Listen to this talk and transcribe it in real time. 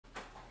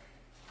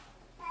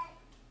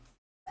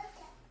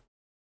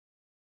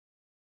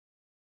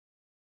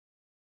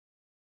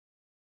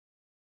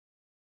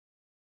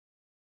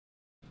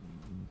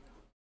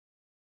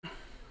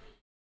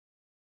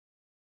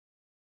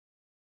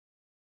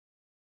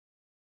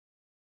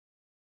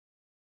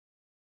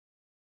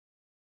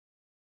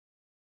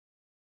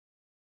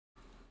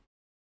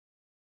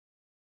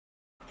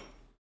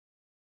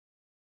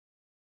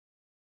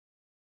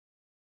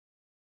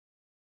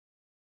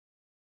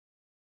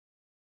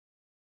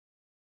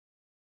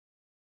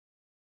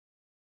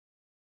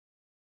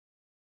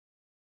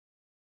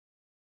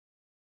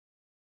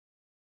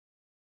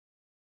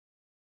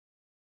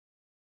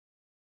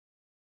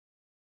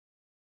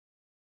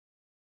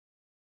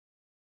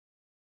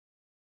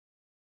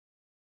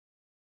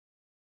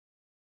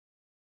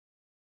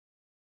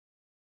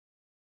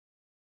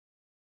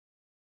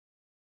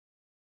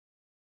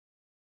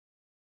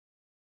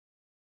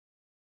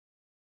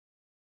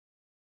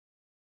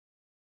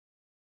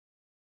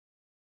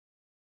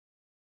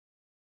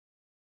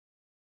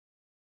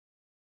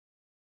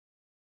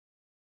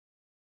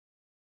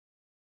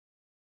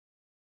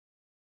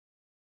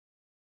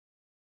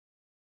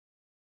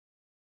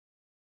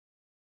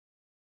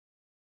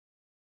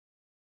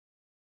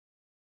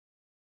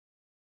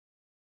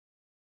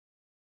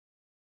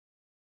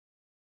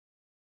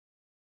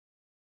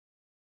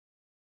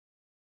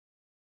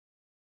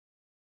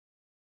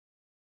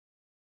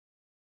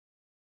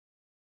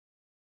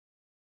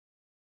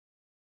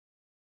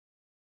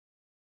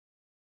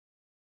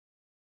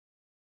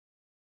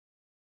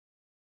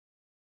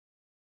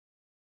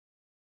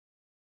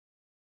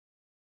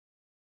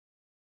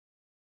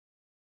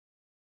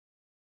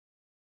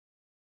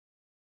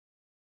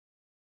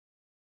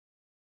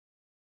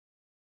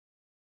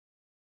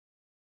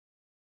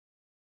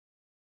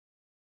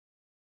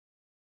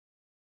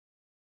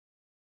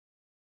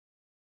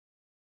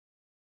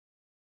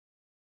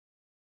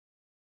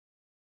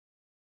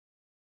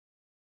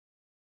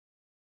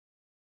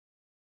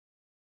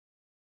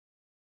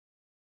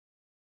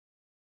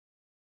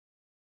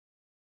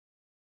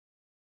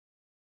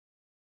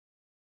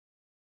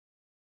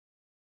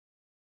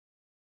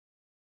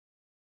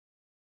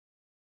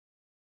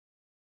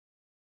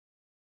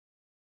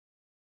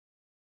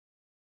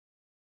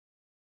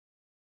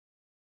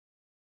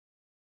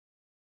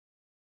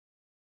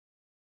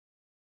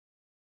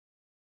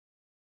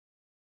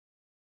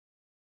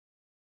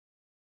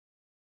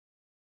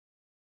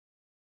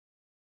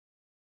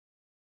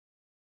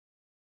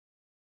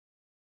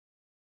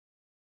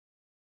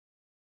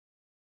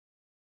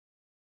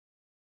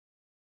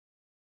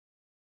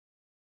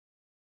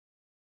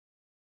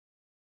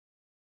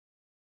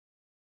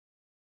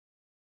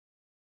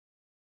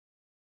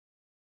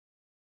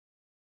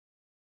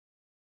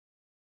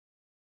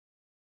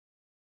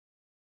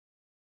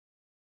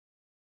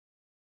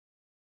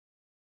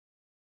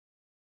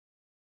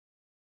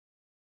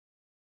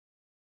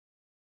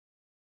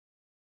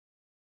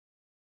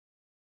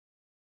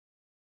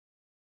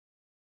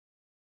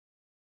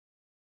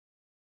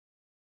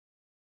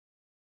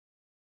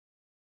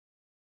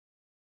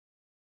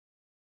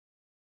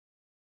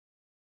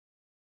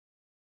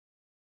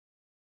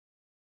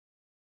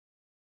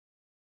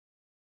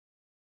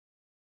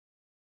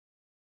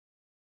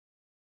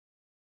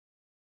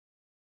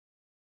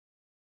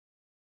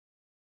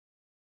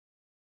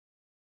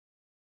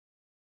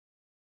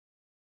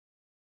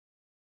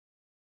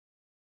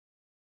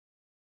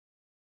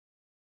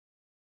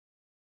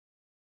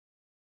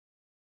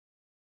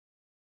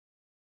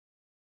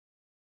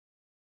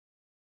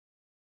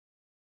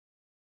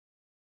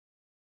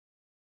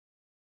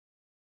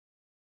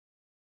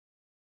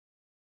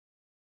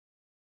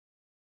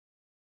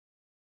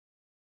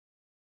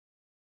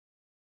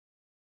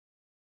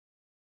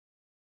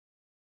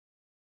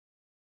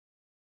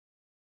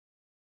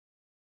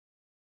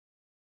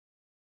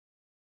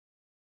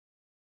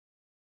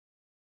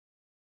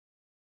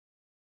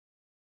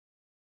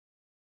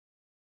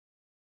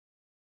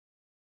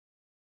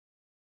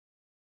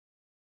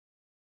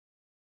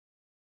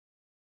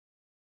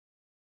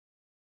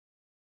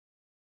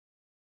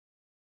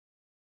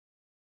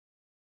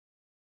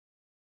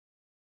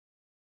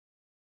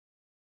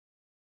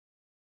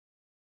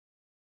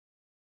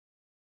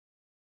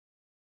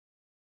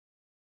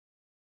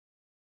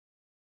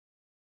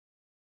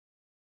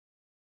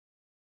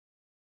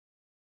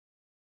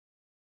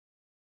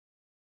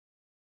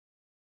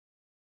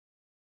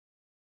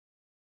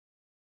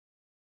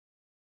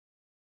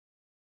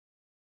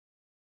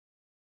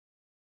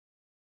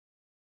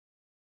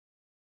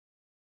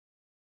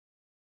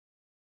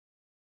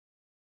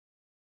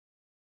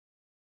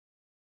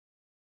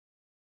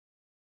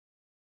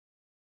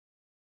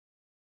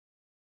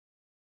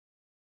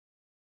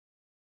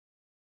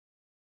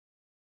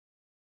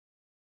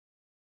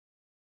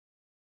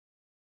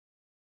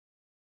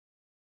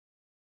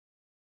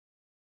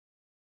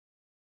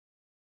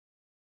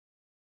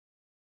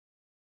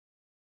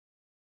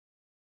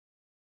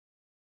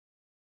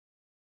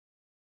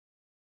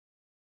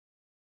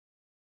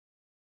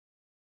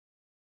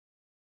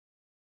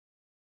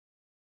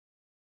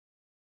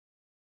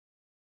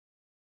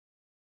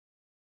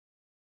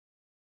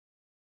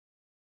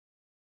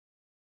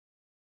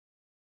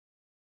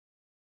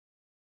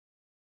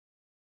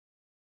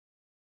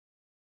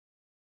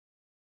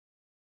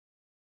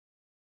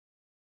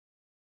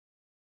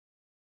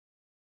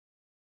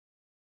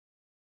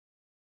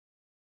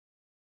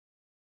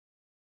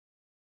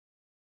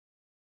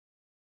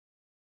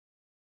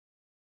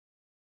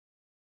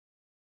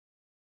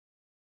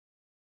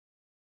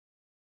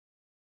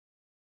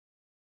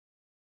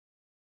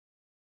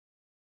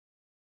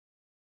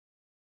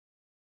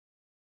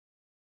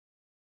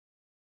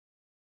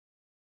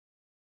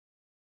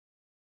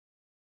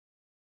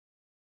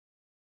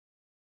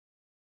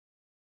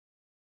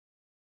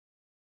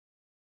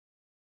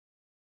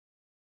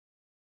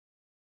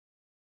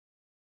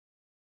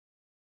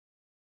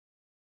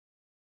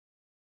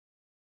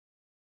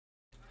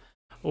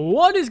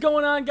What is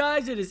going on,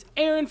 guys? It is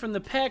Aaron from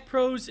the Pack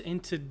Pros,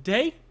 and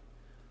today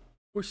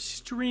we're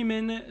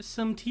streaming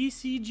some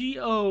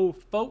TCGO,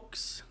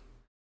 folks.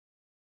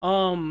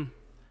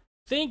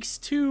 Thanks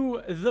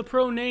to the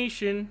Pro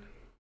Nation,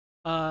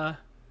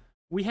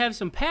 we have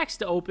some packs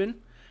to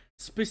open.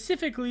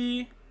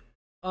 Specifically,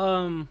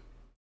 what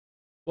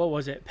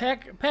was it?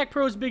 Pack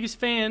Pro's biggest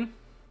fan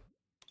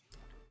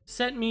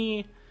sent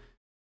me,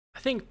 I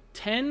think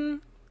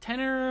 10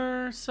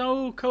 or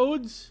so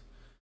codes.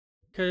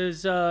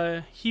 Because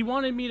he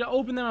wanted me to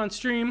open them on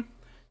stream.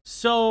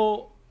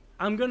 So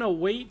I'm going to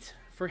wait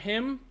for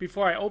him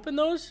before I open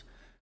those.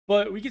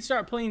 But we can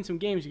start playing some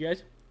games, you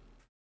guys.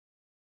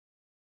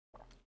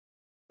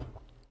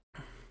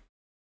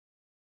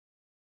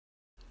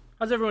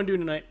 How's everyone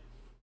doing tonight?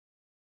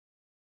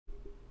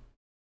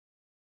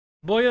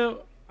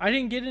 Boya, I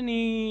didn't get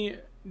any...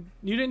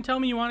 You didn't tell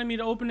me you wanted me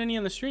to open any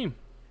on the stream.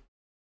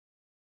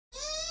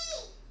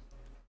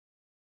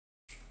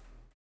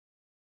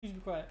 Please be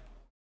quiet.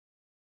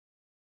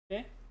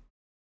 Okay.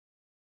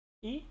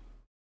 E.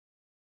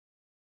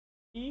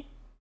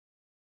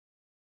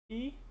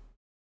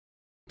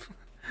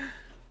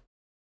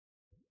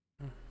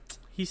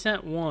 He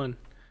sent one.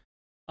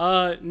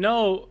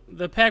 No,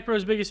 the Pack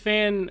Bro's biggest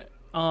fan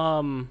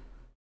got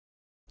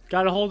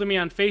a hold of me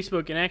on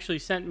Facebook and actually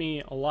sent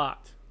me a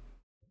lot.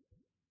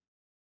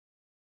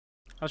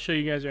 I'll show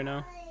you guys right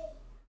now.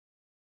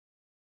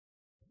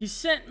 He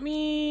sent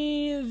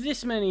me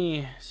this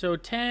many. So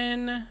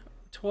 10,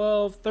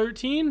 12,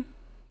 13.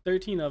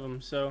 13 of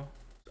them, so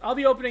I'll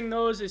be opening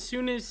those as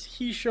soon as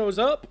he shows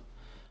up.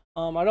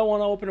 I don't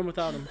want to open them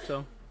without him,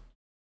 so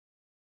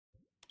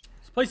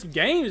let's play some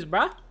games,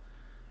 bruh.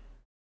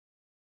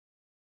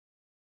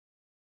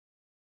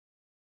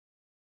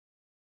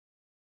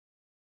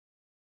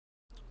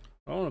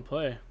 I want to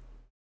play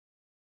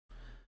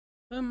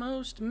the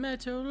most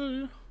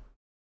metal.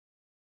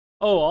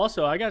 Oh,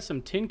 also, I got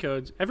some tin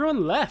codes.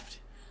 Everyone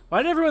left.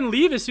 Why did everyone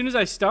leave as soon as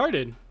I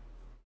started?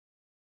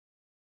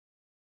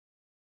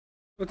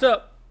 What's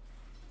up?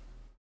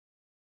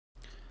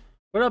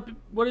 What up?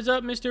 What is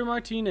up, Mr.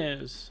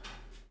 Martinez?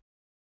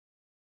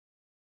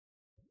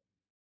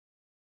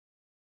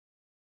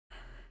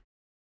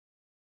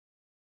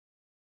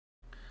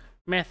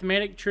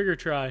 Mathematic trigger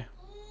try.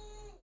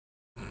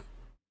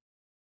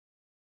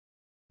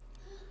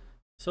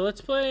 So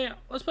let's play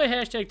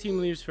hashtag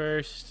team leaves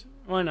first.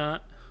 Why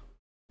not?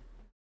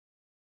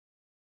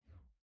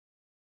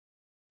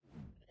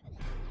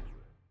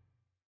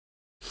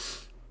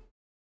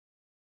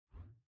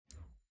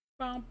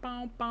 I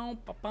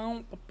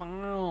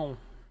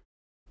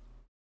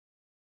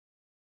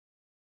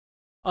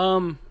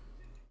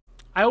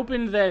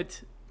opened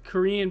that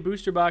Korean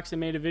booster box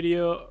and made a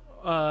video.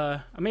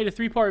 I made a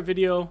 3-part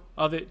video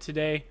of it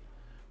today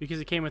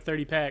because it came with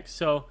 30 packs.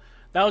 So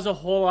that was a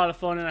whole lot of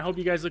fun, and I hope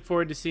you guys look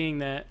forward to seeing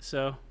that.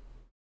 So.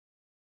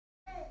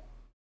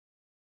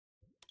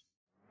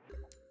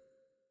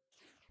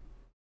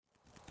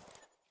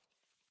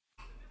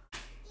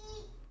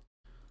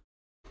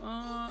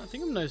 I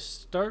think I'm gonna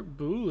start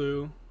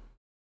Bulu.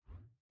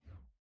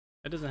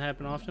 That doesn't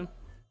happen often.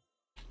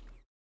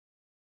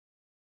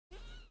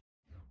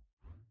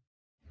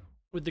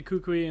 With the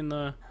Kukui and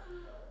the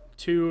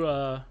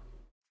 2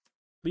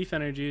 leaf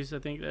energies, I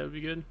think that would be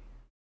good.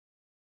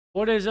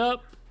 What is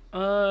up,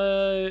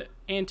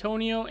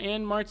 Antonio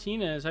and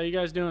Martinez? How you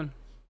guys doing?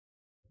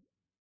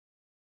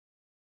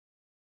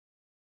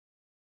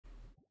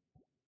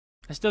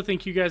 I still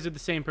think you guys are the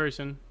same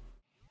person.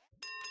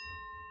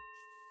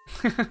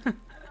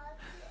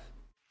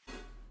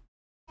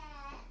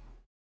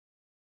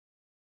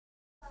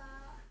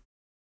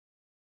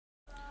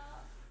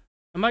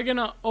 Am I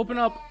gonna open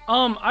up?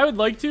 I would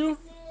like to.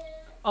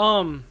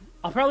 I'll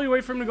probably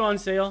wait for them to go on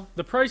sale.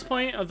 The price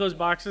point of those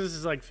boxes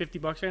is like 50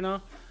 bucks right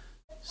now.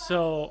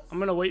 So I'm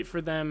gonna wait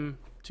for them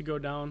to go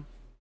down.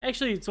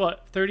 Actually, it's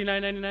what,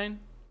 $39.99?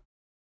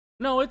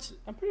 No,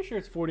 I'm pretty sure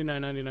it's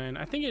 $49.99.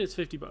 I think it is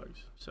 50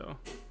 bucks. So.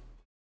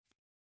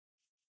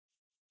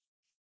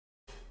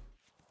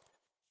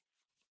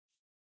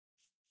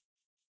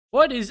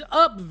 What is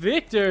up,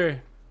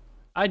 Victor?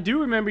 I do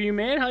remember you,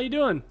 man. How you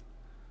doing?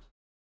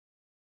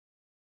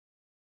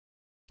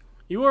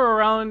 You were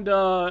around,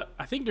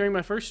 I think during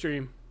my first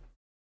stream.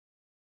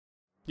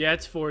 Yeah,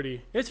 it's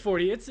 40. It's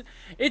 40.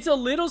 It's a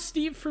little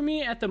steep for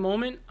me at the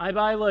moment. I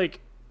buy like,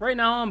 right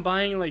now I'm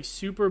buying like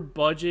super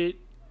budget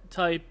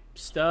type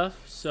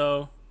stuff.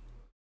 So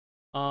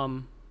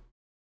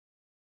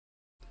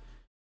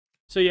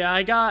yeah,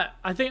 I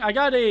think I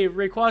got a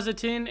Rayquaza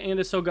tin and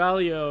a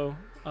Solgaleo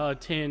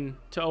tin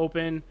to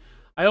open.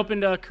 I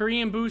opened a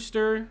Korean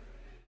booster,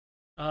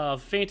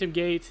 Phantom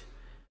Gate.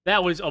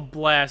 That was a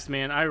blast,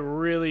 man. I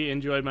really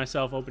enjoyed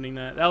myself opening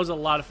that. That was a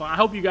lot of fun. I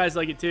hope you guys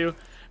like it too.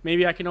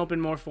 Maybe I can open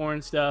more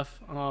foreign stuff.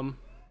 Cause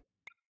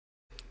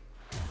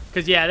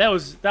yeah, that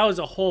was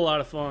a whole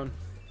lot of fun.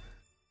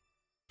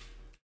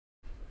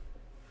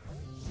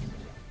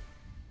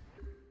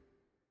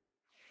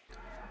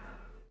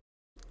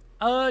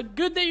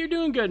 Good that you're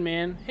doing good,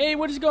 man. Hey,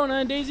 what is going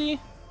on, Daisy?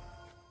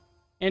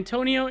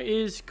 Antonio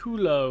is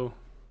culo.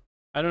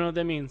 I don't know what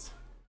that means.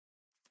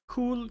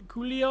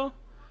 Coolio?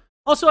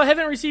 Also, I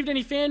haven't received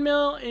any fan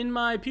mail in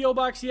my P.O.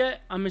 box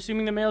yet. I'm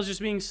assuming the mail's just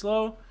being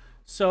slow.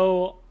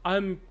 So,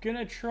 I'm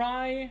gonna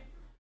try...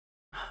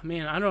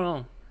 Man, I don't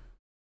know.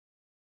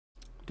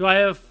 Do I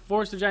have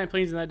Forest of Giant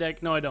Plains in that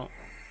deck? No, I don't.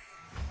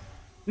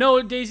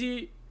 No,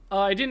 Daisy,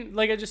 I didn't,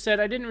 like I just said,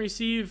 I didn't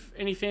receive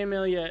any fan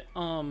mail yet.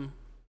 I'm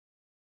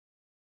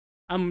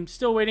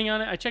still waiting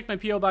on it. I checked my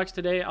P.O. box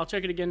today. I'll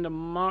check it again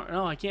tomorrow.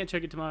 No, I can't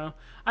check it tomorrow.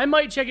 I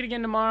might check it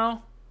again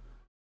tomorrow.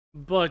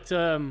 But,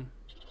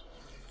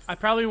 I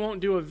probably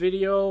won't do a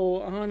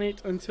video on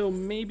it until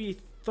maybe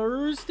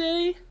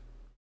Thursday.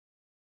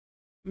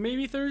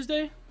 Maybe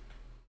Thursday.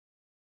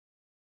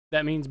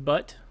 That means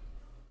but.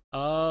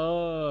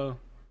 Oh.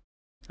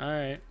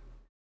 Alright.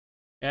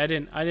 Yeah, I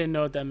didn't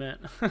know what that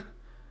meant.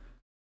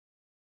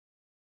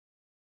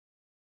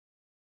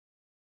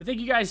 Thank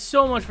you guys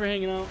so much for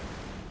hanging out.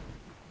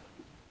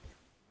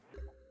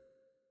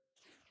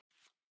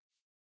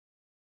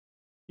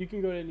 You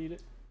can go ahead and eat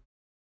it.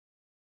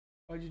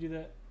 Why'd you do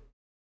that?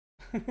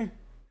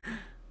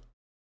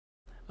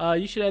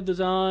 You should add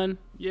those on.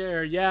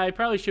 Yeah, I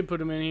probably should put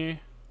them in here.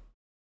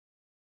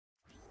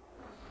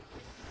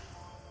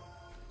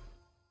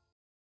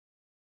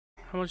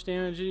 How much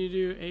damage did you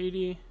do?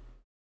 80.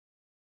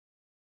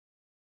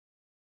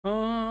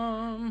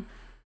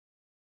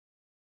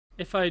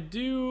 If I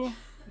do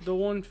the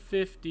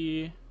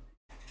 150.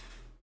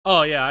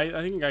 Oh yeah,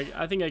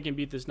 I think I can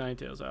beat this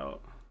Ninetales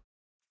out.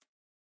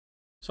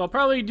 So I'll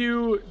probably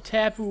do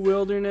Tapu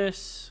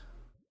Wilderness.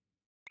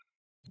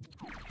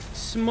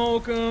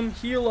 Smoke him,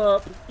 heal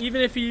up.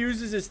 Even if he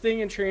uses his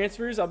thing and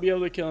transfers, I'll be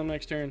able to kill him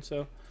next turn.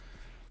 So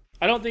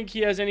I don't think he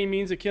has any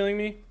means of killing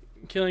me,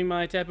 killing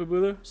my Tapu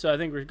Bulu. So I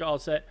think we're all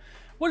set.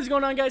 What is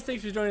going on, guys?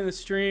 Thanks for joining the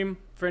stream.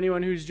 For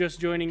anyone who's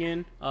just joining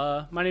in,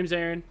 my name's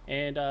Aaron,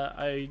 and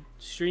I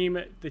stream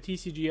the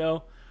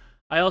TCGO.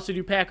 I also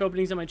do pack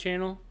openings on my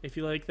channel. If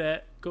you like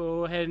that,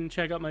 go ahead and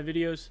check out my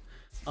videos.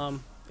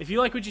 If you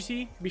like what you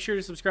see, be sure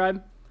to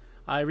subscribe.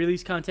 I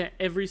release content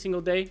every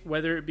single day,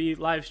 whether it be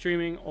live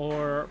streaming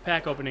or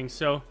pack openings.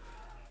 So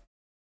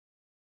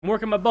I'm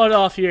working my butt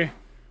off here.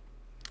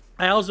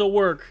 I also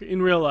work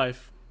in real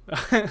life.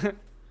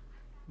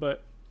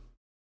 But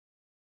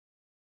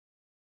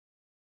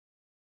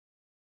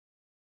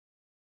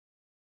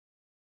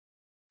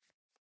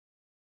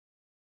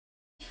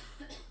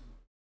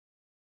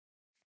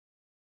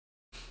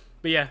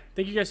yeah,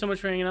 thank you guys so much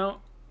for hanging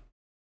out.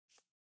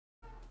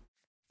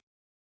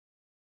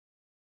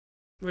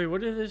 Wait,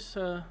 what did this,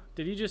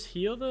 did he just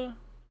heal the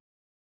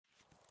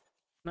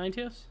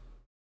Ninetales?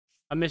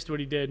 I missed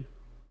what he did.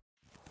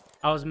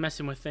 I was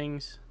messing with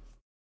things.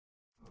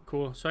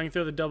 Cool, so I can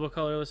throw the double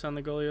colorless on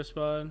the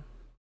Goliathspad.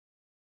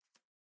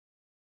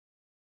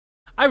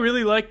 I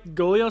really like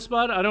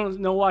Goliathspad. I don't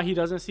know why he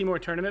doesn't see more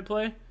tournament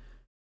play.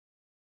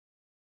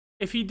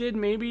 If he did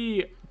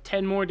maybe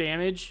 10 more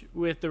damage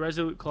with the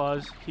Resolute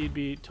Claws, he'd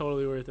be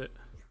totally worth it.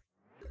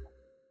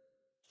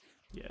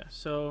 Yeah,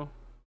 so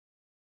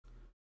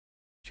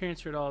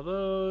transferred all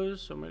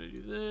those, so I'm going to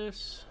do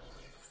this.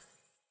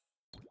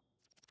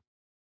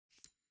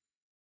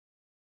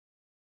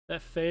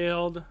 That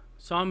failed,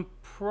 so I'm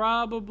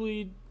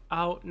probably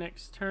out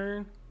next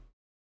turn.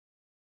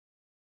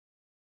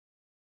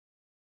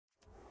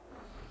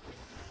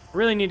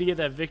 Really need to get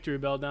that Victory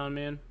Bell down,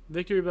 man.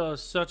 Victory Bell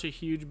is such a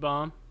huge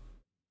bomb.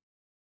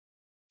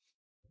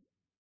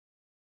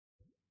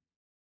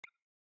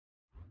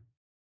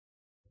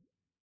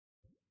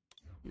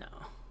 No.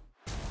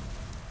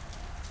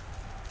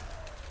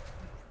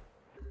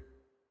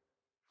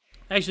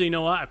 Actually, you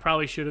know what? I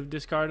probably should have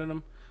discarded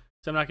them,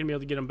 so I'm not going to be able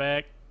to get them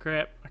back.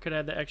 Crap, I could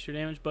have had the extra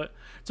damage, but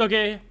it's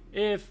okay.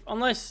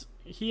 Unless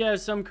he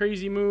has some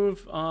crazy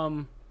move,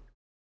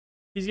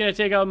 he's going to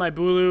take out my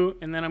Bulu,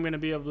 and then I'm going to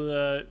be able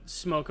to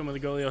smoke him with a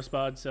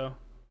Goliathspad, so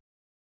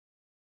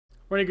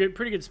we're in a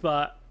pretty good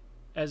spot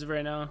as of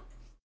right now.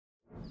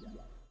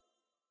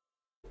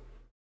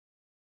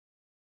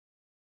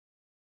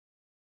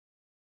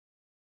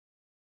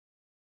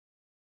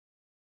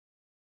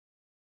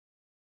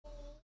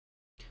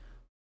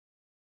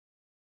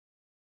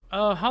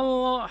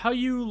 How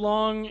you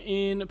long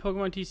in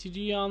Pokemon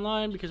TCG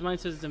online? Because mine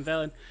says it's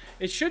invalid.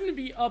 It shouldn't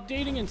be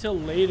updating until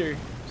later,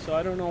 so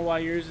I don't know why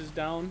yours is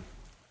down.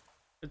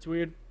 It's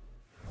weird.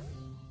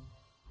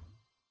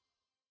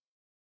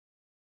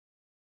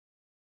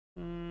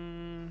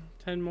 10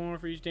 more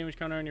for each damage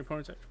counter on your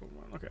opponent's extra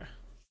Pokemon. Okay.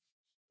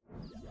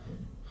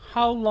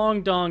 How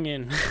long dong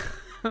in?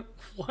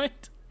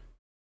 What?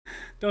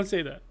 Don't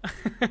say that.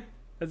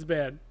 That's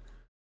bad.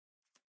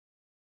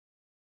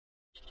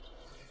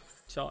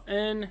 So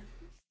N.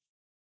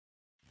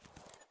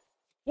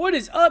 What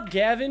is up,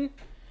 Gavin?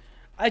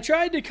 I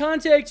tried to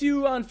contact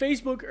you on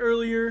Facebook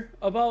earlier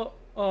about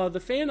the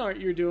fan art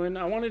you're doing.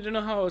 I wanted to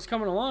know how it was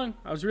coming along.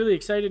 I was really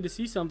excited to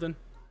see something.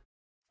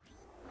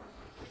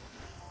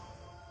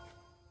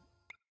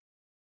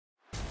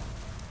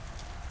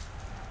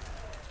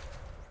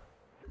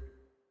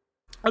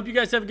 Hope you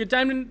guys have a good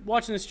time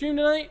watching the stream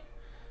tonight.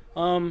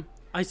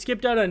 I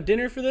skipped out on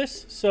dinner for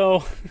this,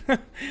 so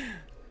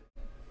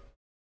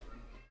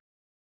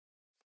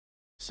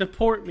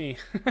support me.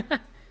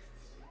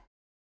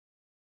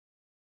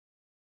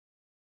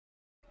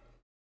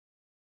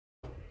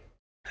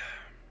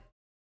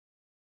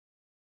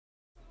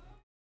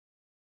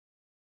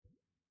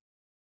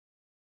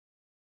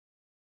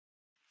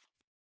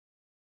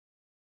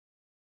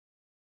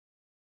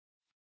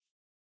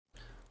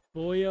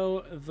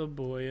 Boyo the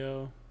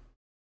boyo.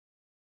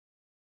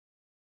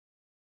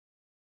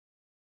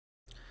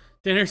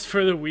 Dinner's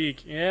for the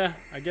week. Yeah,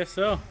 I guess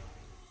so.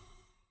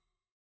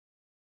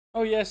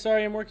 Oh yeah,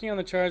 sorry, I'm working on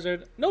the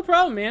Charizard. No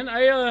problem, man.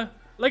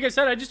 Like I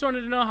said, I just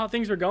wanted to know how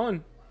things were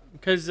going.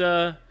 Because,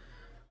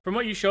 from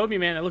what you showed me,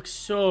 man, it looks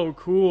so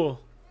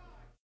cool.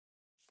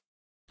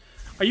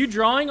 Are you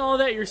drawing all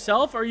that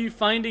yourself, or are you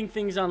finding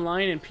things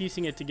online and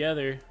piecing it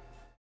together?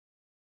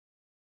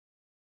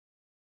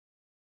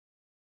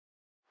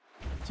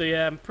 So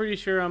yeah, I'm pretty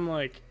sure I'm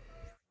like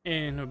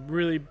in a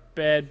really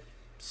bad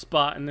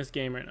spot in this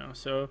game right now.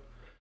 So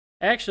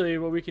actually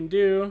what we can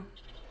do,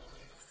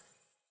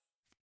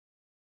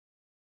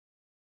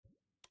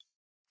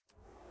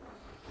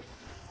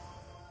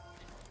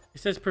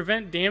 it says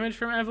prevent damage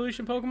from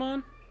evolution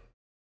Pokemon.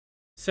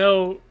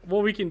 So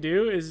what we can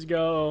do is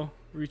go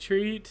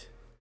retreat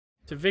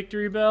to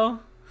Victory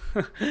Bell.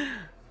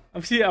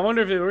 I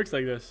wonder if it works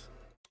like this.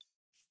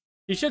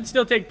 He should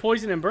still take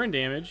poison and burn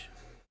damage.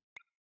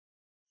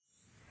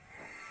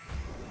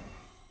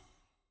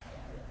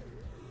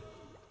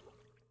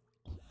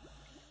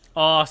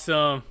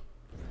 Awesome.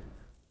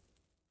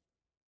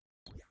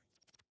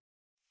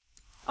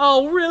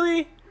 Oh,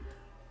 really?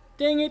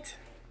 Dang it.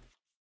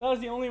 That was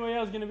the only way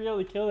I was going to be able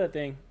to kill that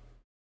thing.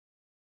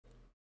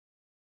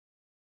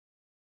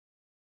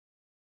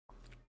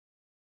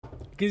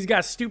 Because he's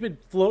got stupid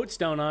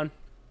floatstone on.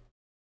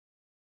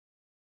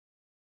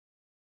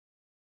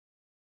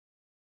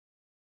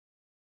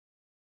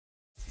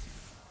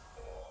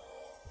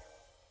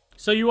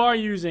 So you are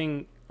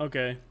using...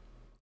 Okay.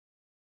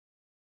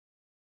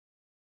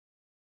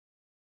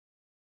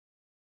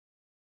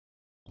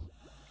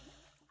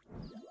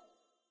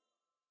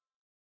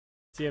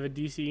 Does he have a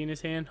DCE in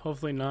his hand?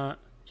 Hopefully not.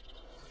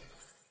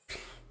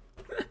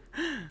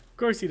 Of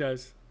course he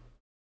does.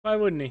 Why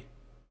wouldn't he?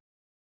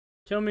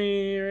 Kill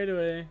me right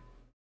away.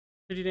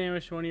 50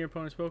 damage to one of your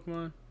opponent's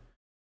Pokemon. If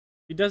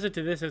he does it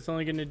to this, it's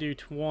only going to do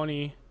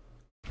 20.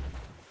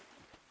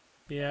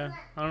 Yeah,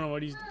 I don't know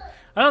what he's...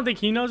 I don't think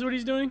he knows what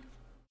he's doing.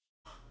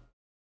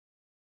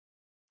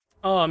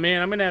 Oh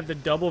man, I'm going to have the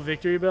double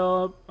Victory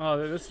Bell up.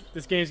 Oh,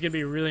 this game's going to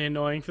be really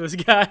annoying for this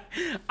guy.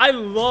 I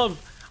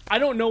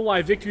don't know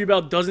why Victory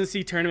Bell doesn't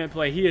see tournament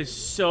play. He is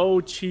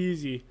so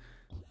cheesy.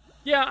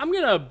 Yeah, I'm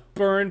going to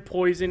burn,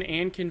 poison,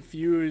 and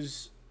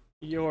confuse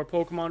your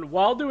Pokemon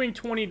while doing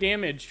 20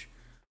 damage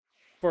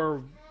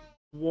for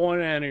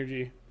 1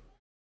 energy.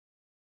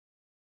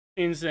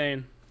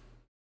 Insane.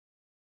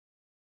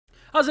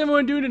 How's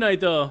everyone doing tonight,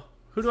 though?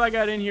 Who do I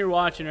got in here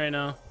watching right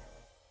now?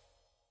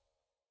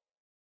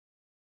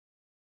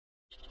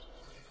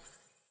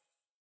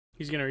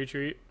 He's going to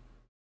retreat.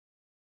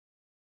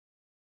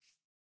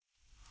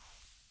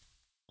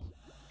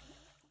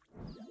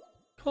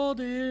 Called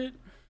it.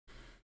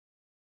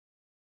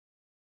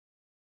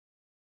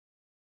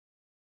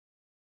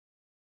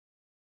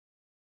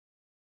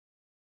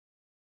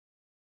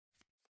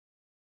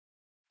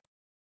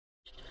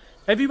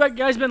 Have you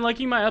guys been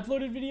liking my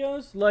uploaded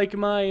videos? Like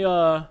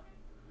my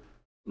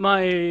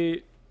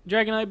my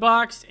Dragonite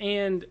box,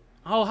 and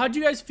how'd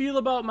you guys feel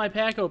about my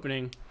pack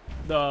opening?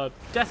 The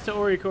Death to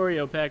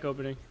Oricorio pack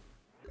opening.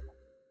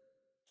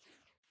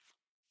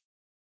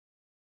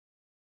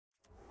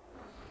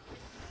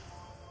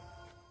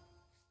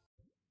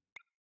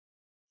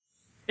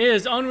 It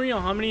is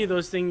unreal how many of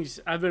those things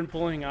I've been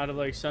pulling out of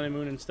like Sun and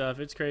Moon and stuff.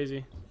 It's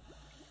crazy.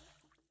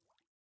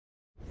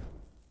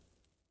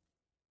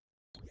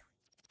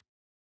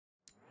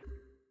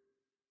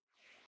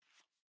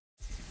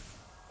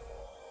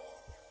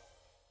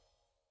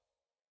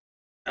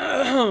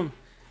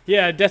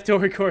 Yeah, Death to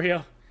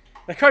Oricorio.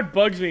 That card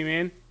bugs me,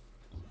 man.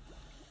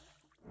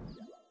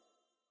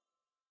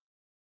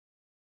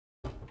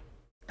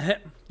 Do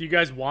you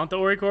guys want the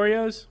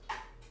Oricorios?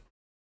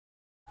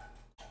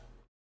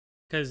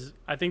 Because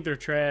I think they're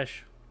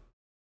trash.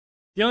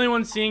 The only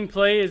one seeing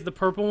play is the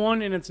purple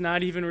one, and it's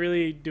not even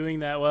really doing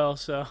that well,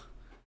 so.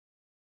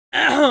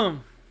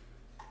 Sorry,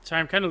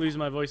 I'm kind of losing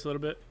my voice a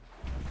little bit.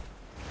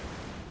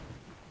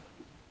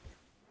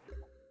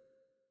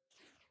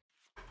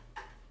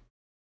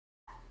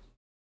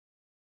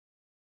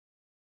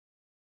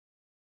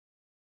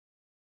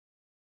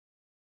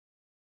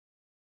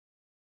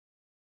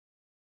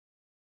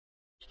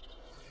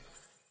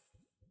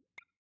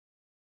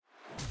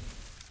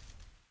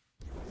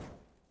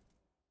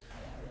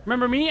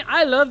 Remember me?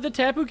 I love the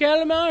Tapu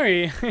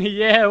Calamari.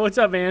 Yeah, what's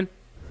up, man?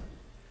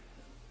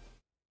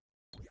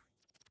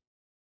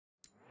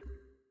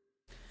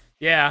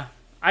 Yeah,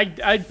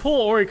 I'd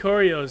pull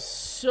Oricorios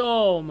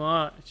so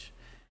much.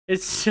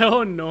 It's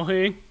so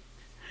annoying.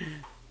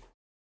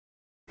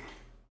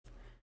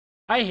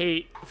 I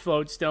hate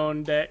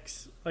floatstone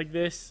decks like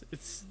this.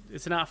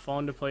 It's not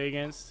fun to play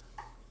against.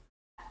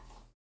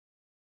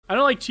 I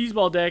don't like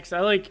cheeseball decks.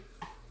 I like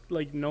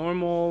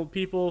normal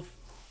people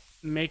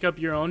make up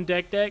your own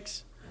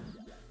decks.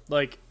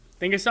 Like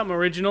think of something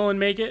original and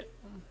make it.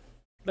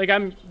 Like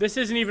this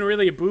isn't even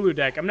really a Bulu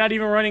deck. I'm not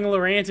even running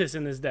Lurantis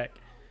in this deck.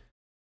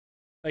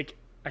 Like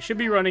I should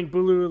be running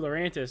Bulu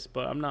Lurantis,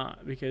 but I'm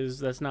not because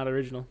that's not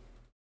original.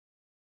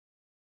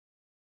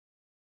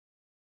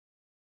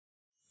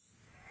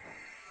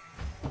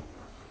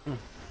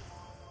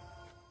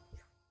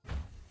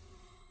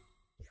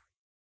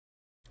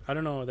 I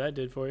don't know what that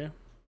did for you.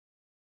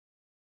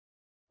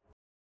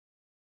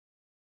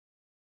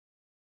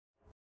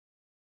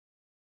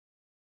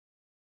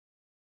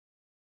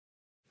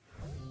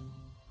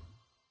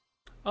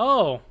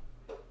 Oh.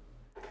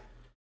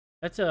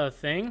 That's a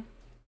thing?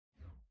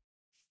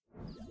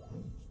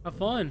 How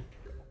fun.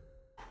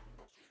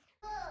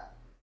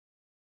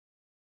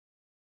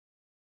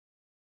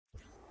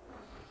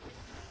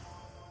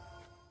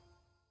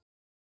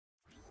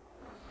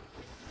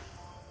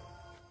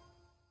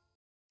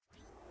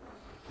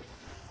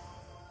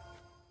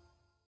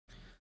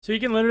 So you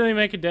can literally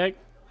make a deck.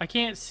 I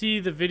can't see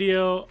the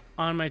video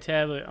on my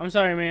tablet. I'm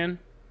sorry, man.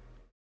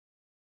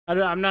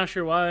 I'm not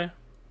sure why.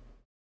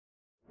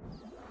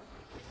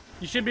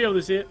 You should be able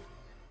to see it.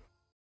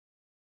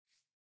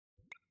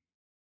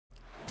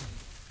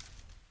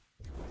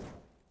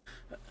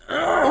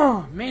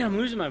 Oh, man, I'm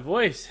losing my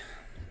voice.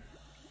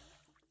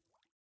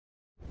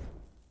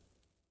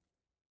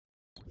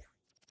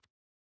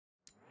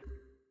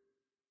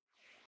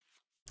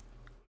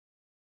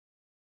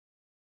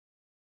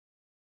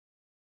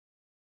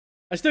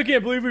 I still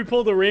can't believe we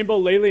pulled a rainbow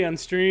Lele on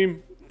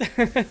stream.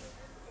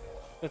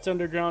 That's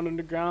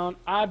underground.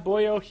 I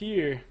boyo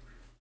here.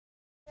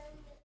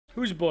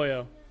 Who's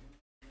boyo?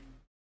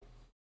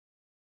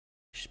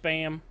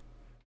 Spam.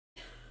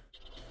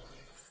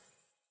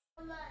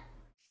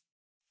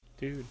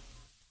 Dude.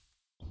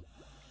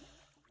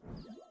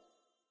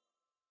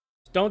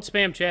 Don't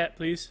spam chat,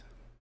 please.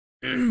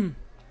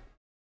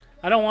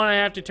 I don't want to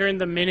have to turn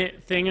the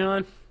minute thing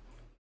on.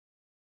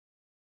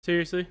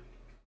 Seriously.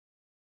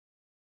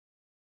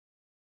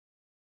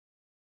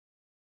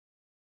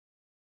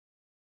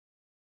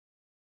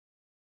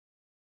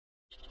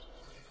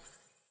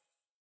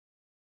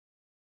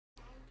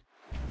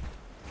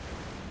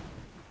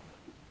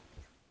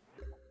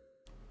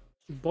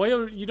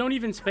 Boy, you don't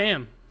even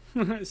spam.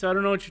 So I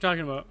don't know what you're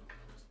talking about.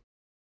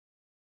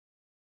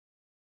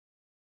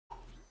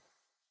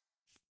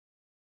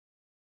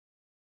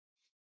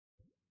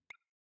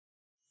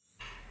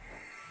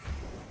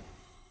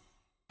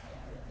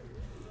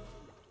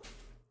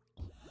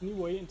 Can you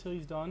wait until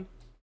he's done?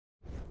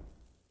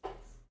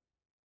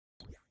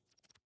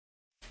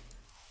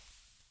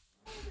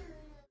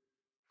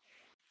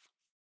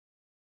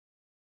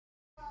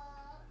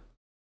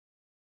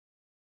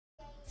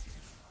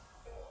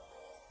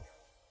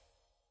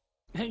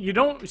 You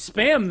don't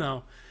spam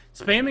though.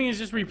 Spamming is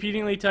just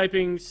repeatedly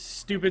typing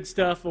stupid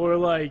stuff or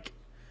like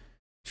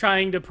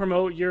trying to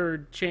promote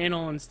your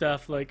channel and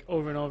stuff like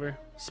over and over.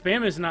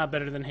 Spam is not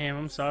better than ham.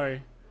 I'm sorry.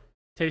 It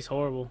tastes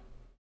horrible.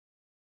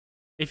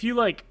 If you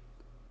like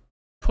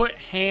put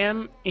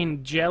ham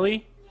in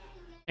jelly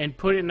and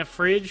put it in the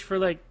fridge for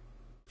like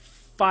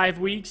 5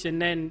 weeks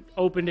and then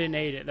opened it and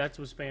ate it, that's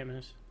what spam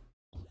is.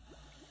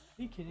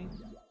 Are you kidding?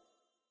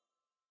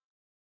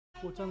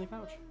 What's on the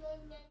couch?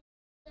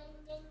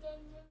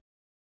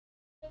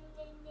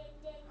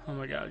 Oh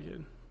my god,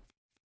 kid.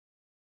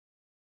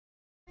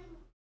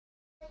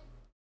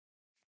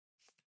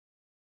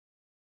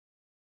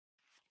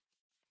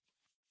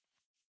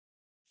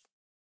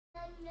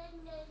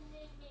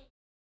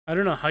 I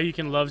don't know how you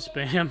can love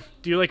spam.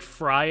 Do you like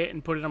fry it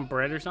and put it on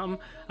bread or something?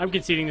 I'm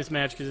conceding this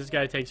match because this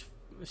guy takes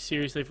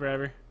seriously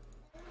forever.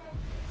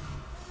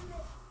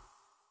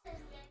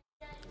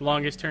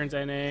 Longest turns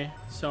NA.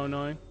 So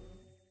annoying.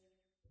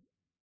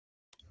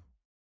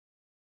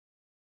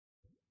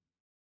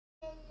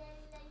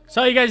 So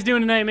how you guys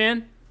doing tonight,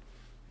 man?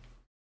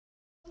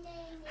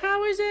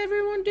 How is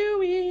everyone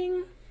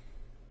doing?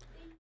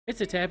 It's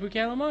a Tapu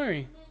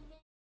Calamari.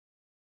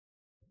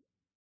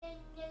 I'm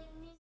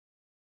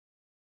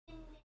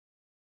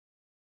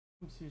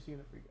seriously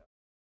gonna freak out.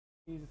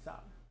 He needs to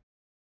stop.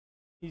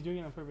 He's doing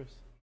it on purpose.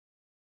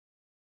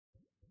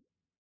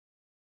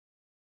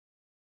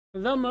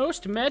 The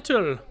most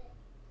metal.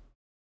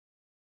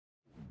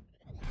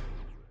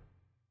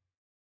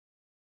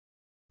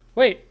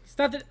 Wait, it's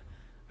not that.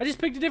 I just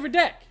picked a different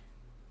deck.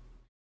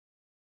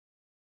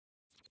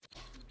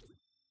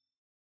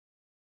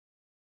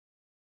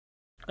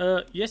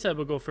 Yes, I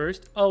will go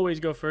first.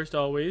 Always go first,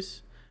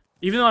 always.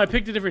 Even though I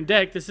picked a different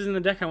deck, this isn't the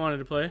deck I wanted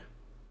to play. At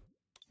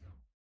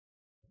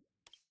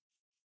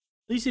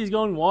least he's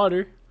going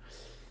water.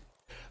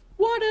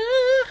 Water!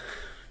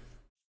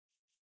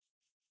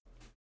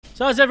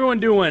 So how's everyone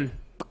doing?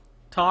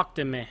 Talk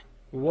to me.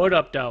 What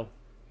up, though?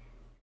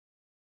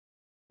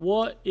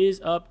 What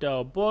is up,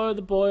 though? Boy,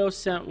 the Boyo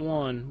sent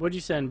one. What'd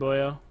you send,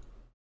 Boyo?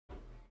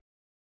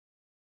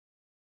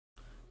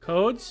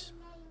 Codes?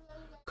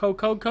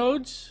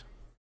 Codes?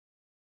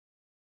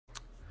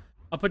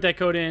 I'll put that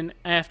code in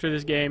after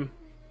this game.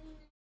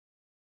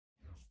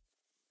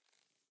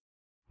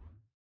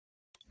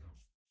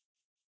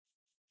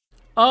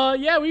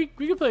 Yeah, we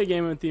could play a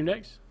game on theme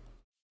decks.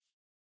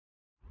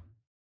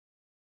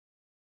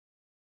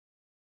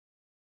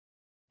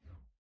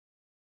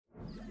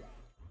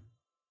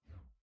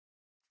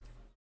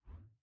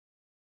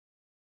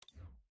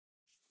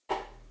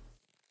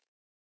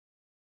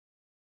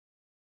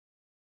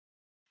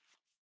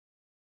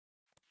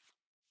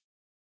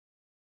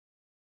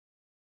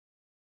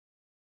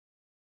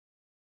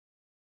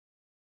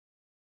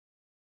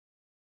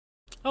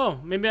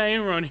 Oh, maybe I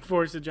am running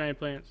Forest of Giant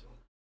Plants.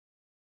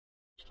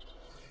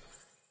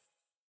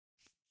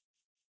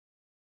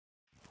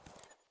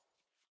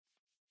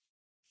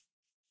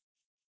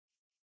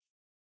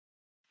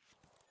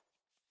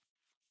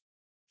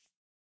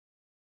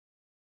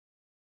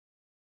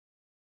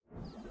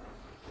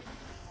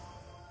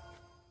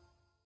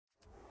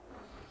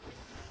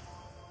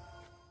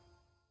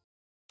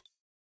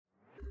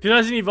 If he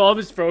doesn't evolve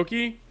his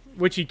Froakie,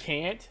 which he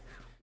can't,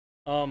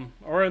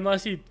 or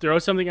unless he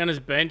throws something on his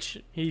bench,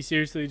 he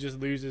seriously just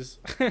loses.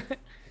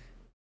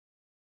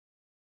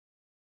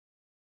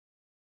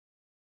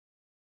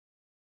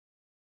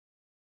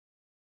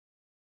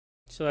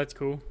 So that's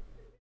cool.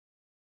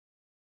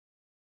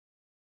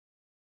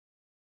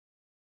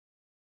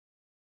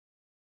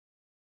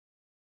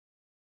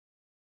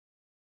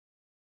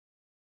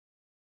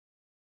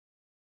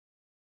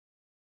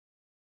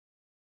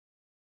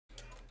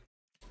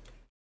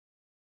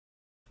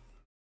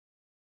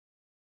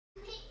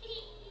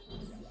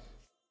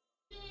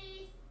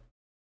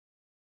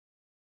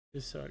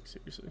 This sucks,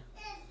 seriously.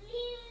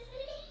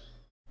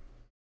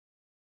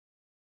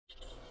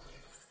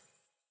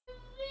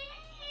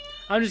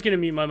 I'm just gonna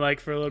mute my mic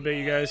for a little bit,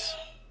 you guys.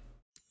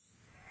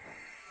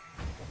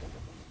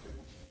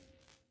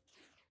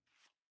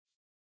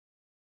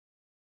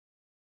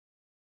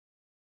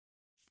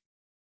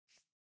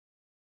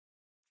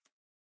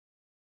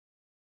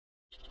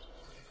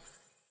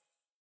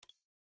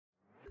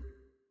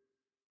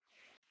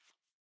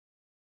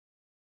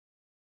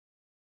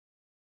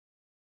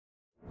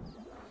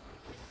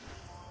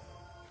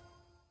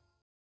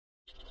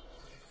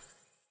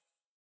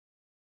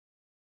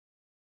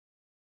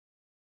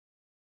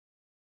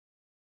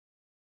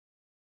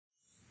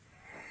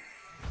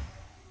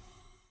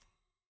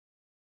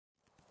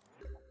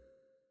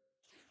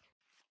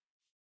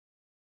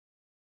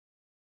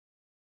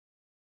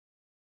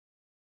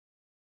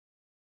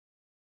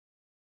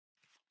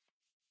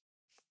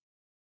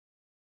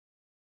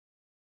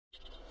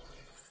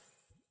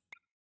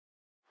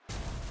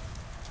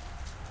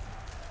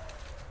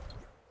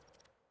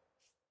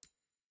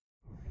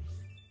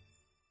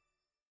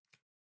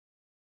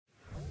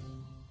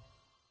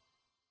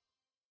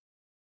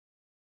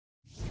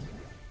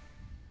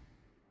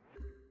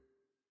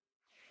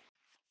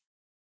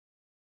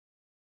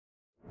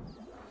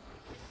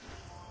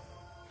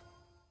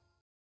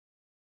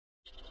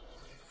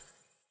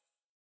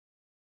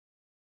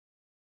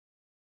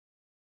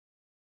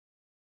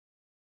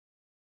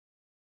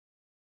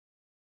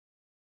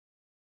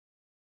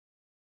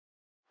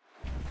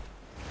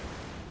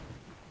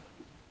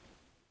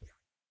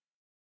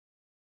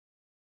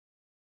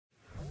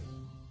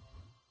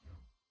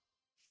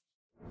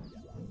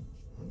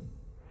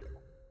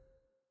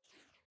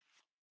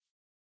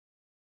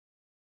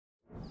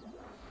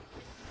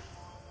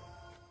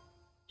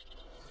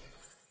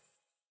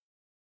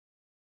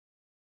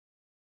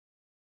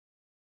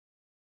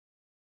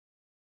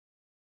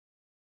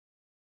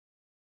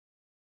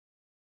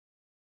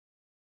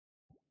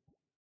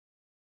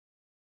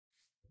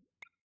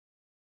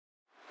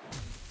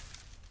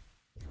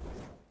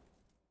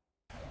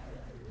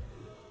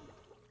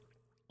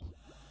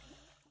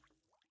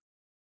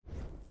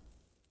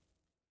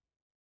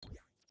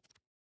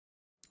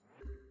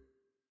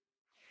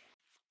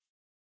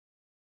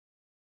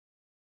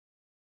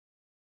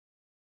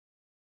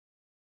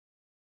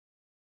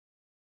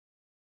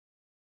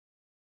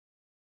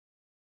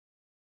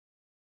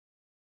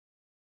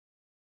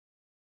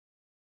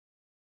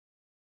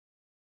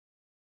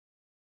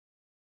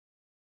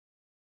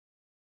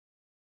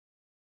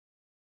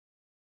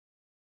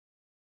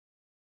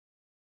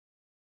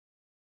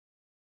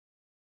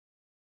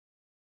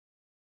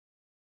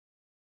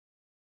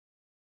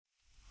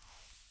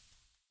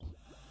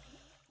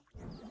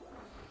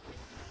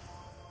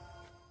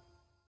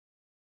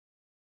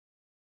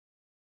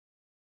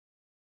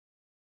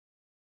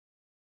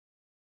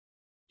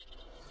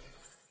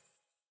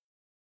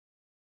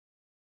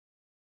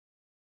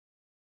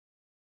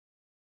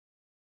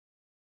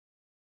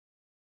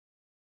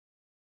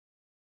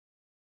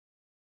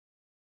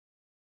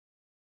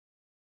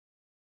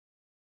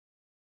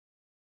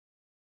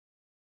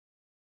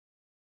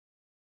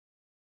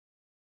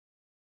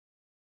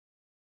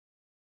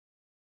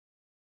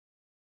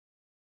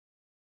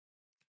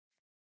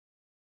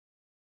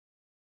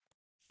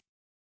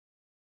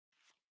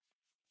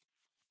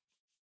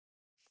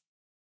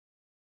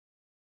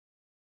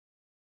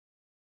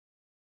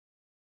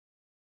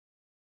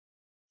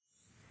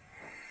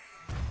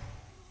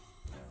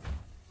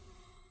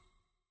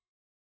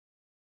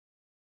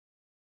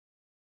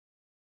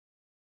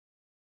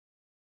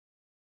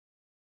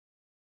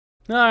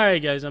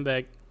 Alright, guys, I'm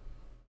back.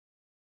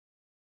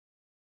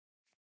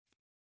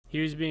 He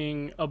was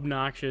being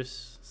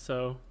obnoxious,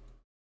 so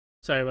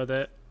sorry about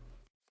that.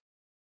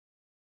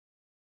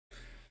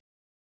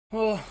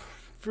 Oh,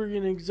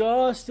 freaking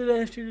exhausted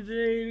after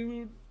today,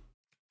 dude.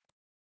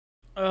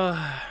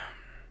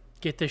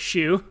 Get the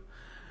shoe.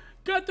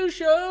 Got the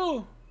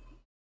shoe!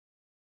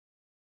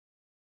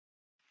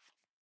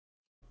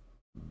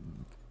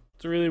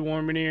 It's really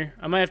warm in here.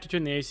 I might have to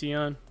turn the AC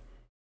on.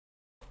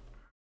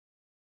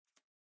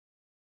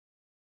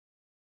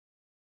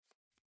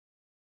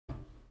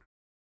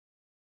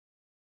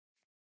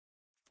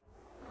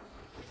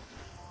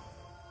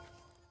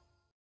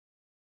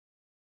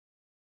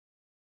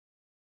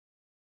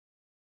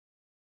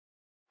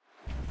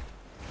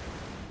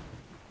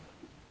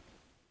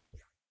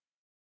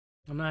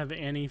 I'm not having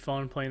any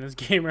fun playing this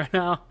game right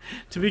now,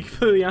 to be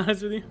completely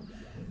honest with you.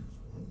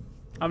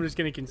 I'm just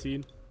gonna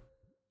concede.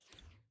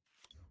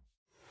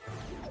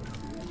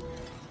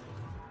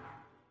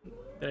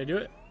 Did I do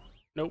it?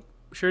 Nope.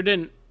 Sure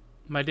didn't.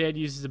 My dad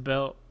uses a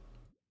belt.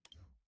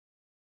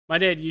 My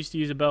dad used to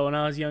use a belt when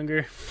I was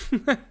younger.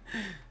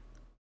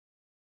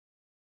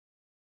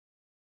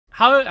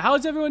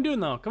 How's everyone doing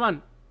though? Come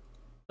on.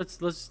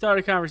 Let's start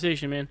a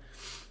conversation, man.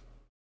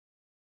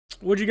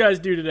 What'd you guys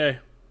do today?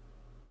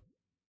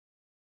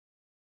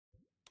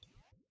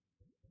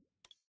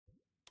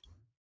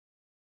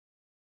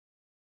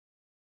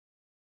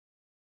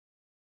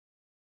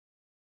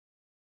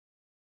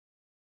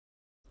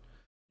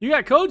 You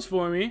got codes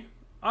for me?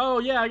 Oh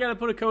yeah, I gotta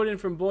put a code in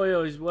from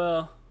Boyo as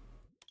well.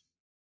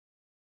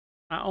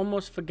 I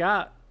almost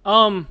forgot.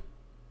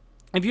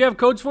 If you have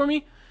codes for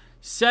me,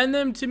 send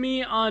them to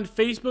me on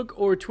Facebook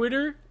or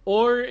Twitter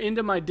or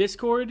into my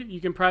Discord. You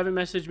can private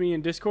message me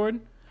in Discord.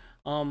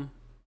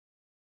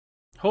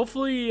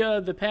 Hopefully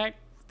the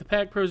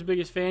Pack Pro's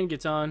biggest fan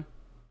gets on.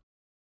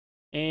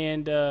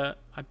 And I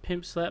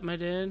pimp slapped my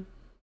dad.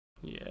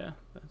 Yeah,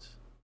 that's.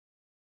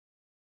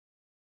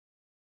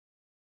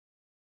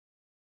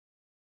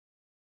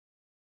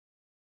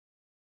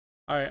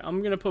 Alright, I'm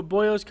going to put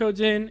Boyo's codes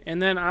in,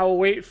 and then I will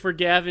wait for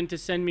Gavin to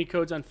send me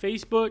codes on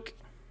Facebook.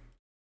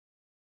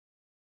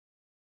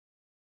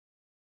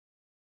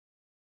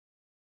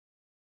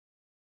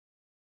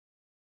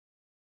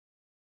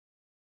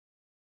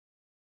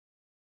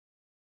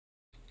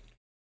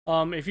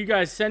 If you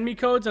guys send me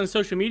codes on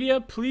social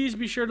media, please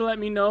be sure to let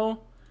me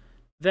know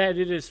that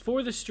it is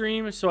for the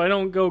stream so I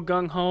don't go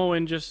gung-ho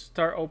and just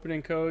start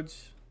opening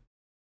codes.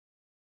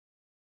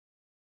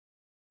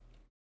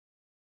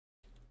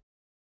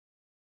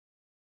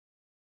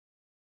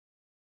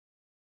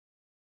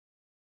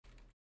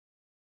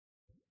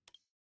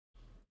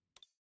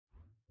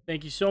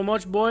 Thank you so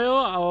much,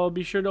 Boyo. I'll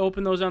be sure to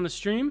open those on the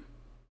stream.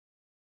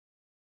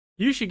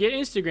 You should get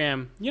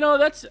Instagram. You know,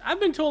 I've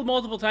been told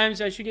multiple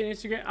times I should get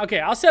Instagram. Okay,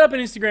 I'll set up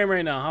an Instagram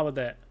right now. How about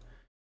that?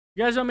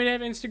 You guys want me to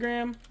have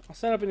Instagram? I'll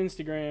set up an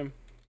Instagram.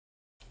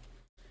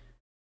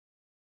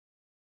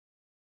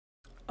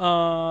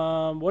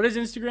 What is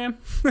Instagram?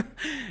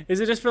 Is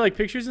it just for like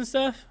pictures and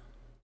stuff?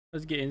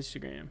 Let's get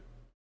Instagram.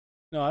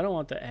 No, I don't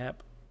want the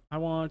app. I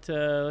want,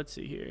 let's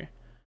see here.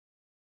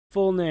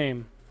 Full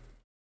name.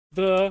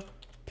 The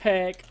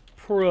Pack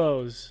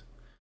Pros.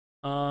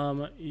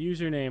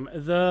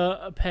 Username.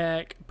 The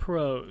Pack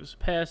Pros.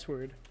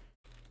 Password.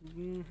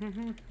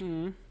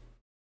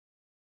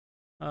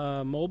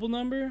 Mobile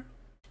number.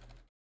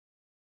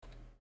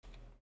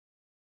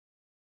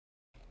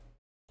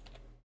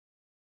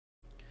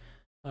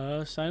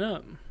 Sign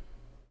up.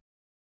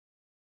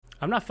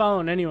 I'm not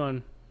following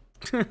anyone.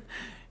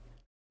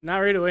 Not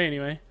right away,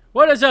 anyway.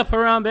 What is up,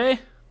 Harambe?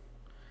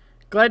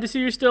 Glad to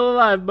see you're still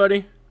alive,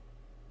 buddy.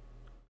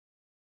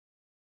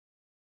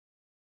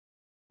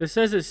 It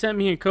says it sent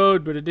me a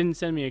code, but it didn't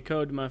send me a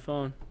code to my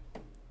phone.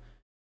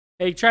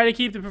 Hey, try to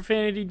keep the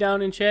profanity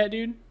down in chat,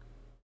 dude.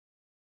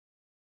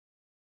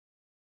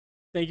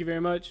 Thank you very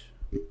much.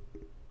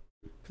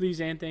 Please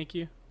and thank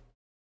you.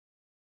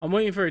 I'm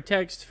waiting for a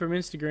text from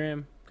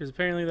Instagram, because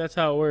apparently that's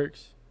how it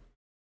works.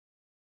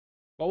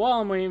 But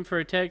while I'm waiting for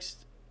a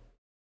text,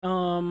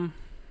 let's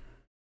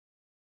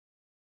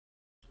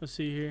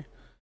see here.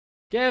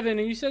 Gavin,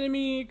 are you sending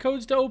me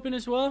codes to open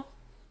as well?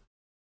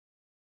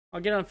 I'll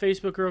get on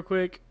Facebook real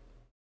quick.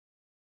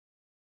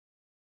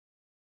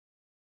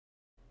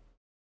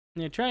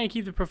 Yeah, try and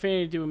keep the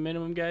profanity to a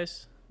minimum,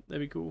 guys. That'd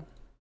be cool.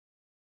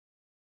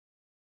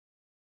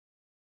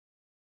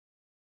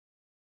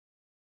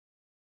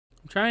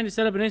 I'm trying to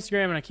set up an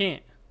Instagram and I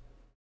can't.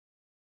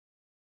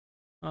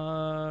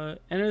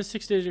 Enter the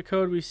 6-digit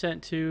code we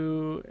sent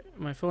to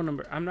my phone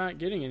number. I'm not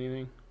getting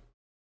anything.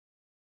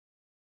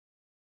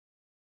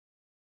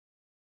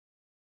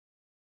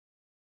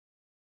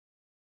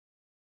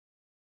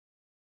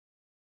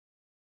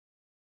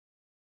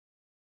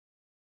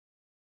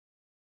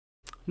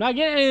 I'm not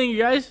getting anything, you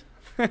guys.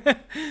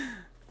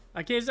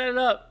 I can't set it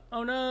up.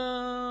 Oh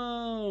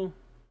no.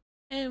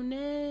 Oh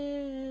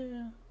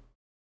no.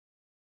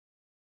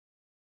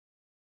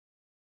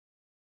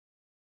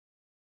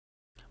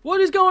 What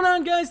is going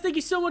on, guys? Thank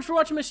you so much for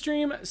watching my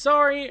stream.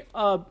 Sorry,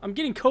 I'm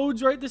getting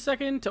codes right this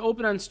second to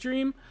open on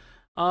stream.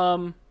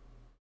 I'm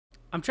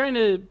trying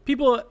to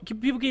people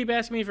keep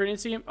asking me for an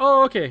Instagram.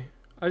 Oh, okay.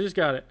 I just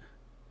got it.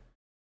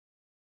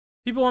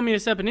 People want me to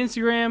set up an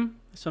Instagram,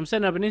 so I'm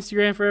setting up an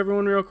Instagram for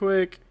everyone real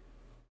quick.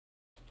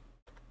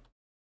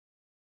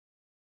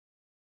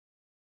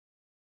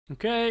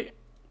 Okay,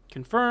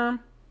 confirm.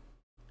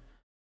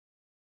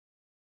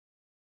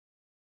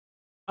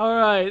 All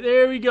right,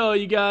 there we go,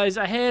 you guys.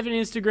 I have an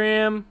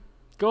Instagram.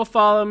 Go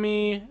follow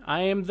me.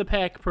 I am the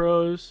Pack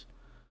Pros.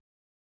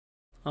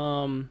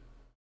 And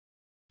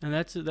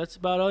that's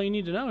about all you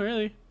need to know,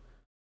 really.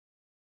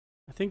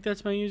 I think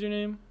that's my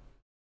username.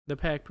 The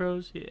Pack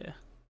Pros, yeah.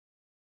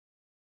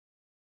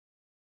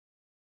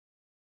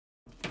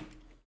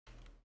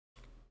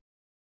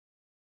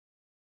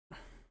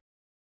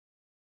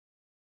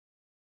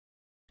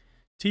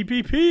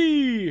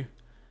 TPP,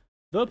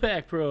 the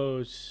Pack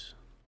Pros.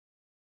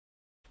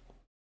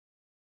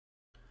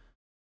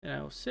 And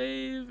I will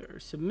save or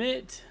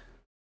submit.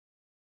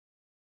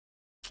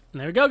 And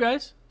there we go,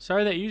 guys.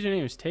 Sorry that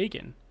username is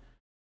taken.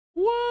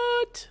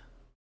 What?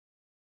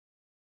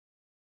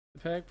 The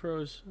Pack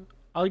Pros.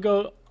 I'll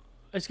go.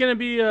 It's gonna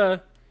be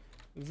the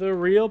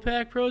real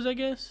Pack Pros, I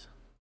guess.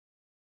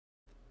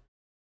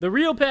 The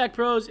real Pack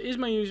Pros is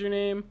my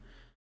username.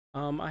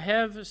 I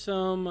have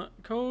some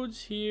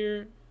codes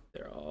here.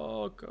 They're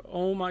all.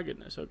 Oh my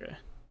goodness. Okay.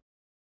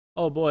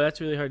 Oh boy,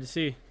 that's really hard to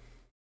see.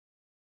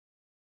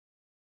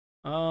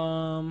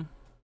 Oh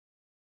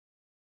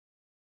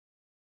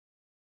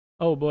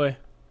boy.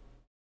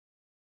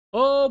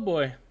 Oh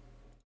boy.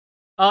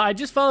 I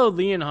just followed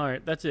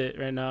Leonhardt. That's it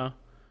right now.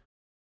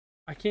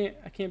 I can't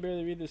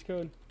barely read this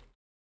code.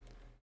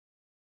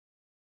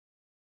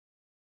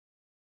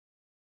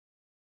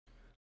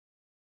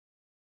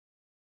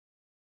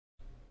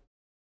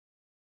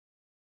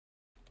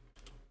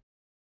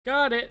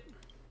 Got it.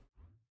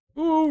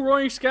 Ooh,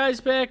 Roaring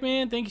Skies back,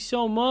 man. Thank you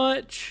so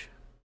much.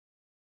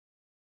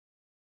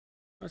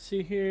 Let's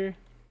see here.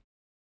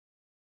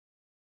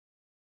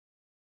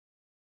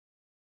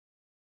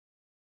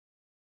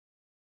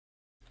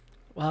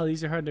 Wow,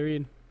 these are hard to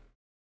read.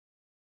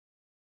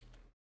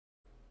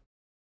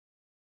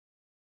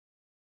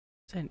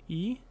 Is that an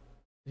E?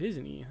 It is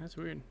an E. That's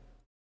weird.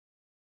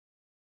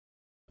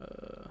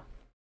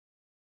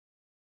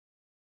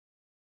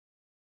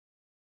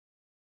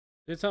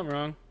 Did something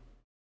wrong.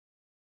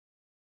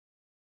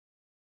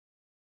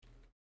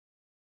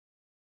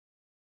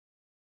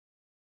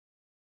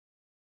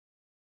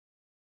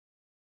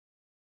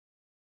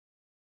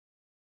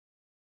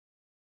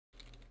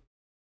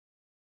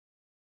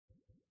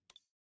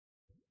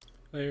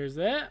 There's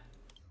that.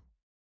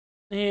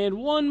 And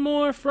one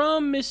more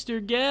from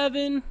Mr.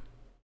 Gavin.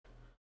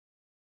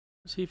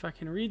 Let's see if I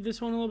can read this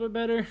one a little bit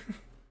better.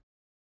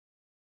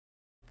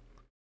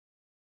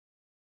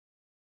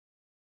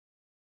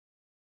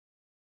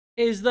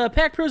 Is the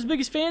Pack Pros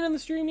biggest fan in the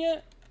stream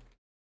yet?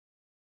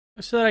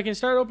 So that I can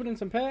start opening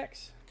some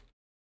packs.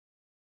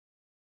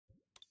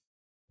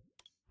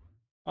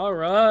 All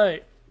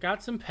right.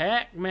 Got some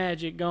pack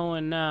magic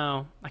going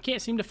now. I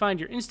can't seem to find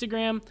your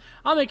Instagram.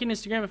 I'll make an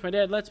Instagram if my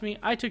dad lets me.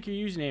 I took your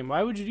username.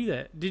 Why would you do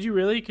that? Did you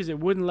really? Because it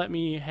wouldn't let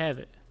me have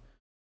it.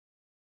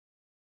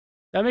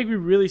 That'd make me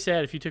really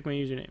sad if you took my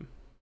username.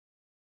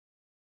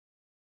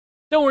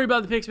 Don't worry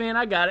about the pics, man.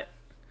 I got it.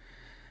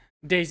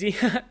 Daisy.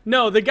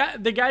 No, the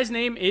guy's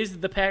name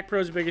is the Pack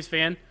Pros biggest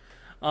fan.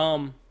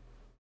 I'm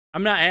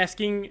not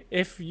asking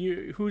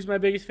who's my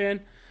biggest fan.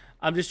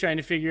 I'm just trying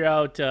to figure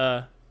out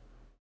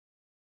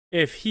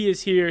if he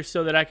is here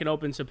so that I can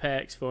open some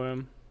packs for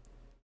him.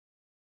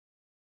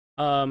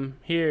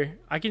 Here,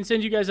 I can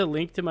send you guys a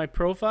link to my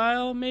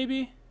profile,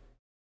 maybe.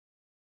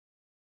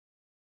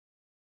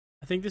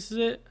 I think this is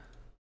it.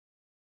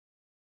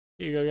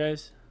 Here you go,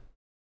 guys.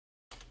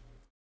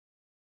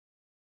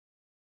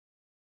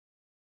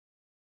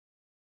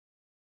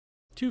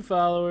 Two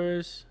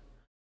followers,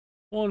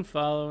 one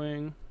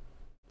following.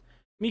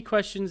 Me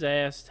questions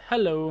asked.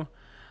 Hello.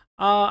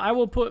 I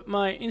will put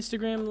my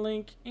Instagram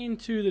link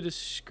into the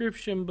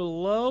description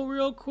below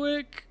real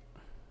quick.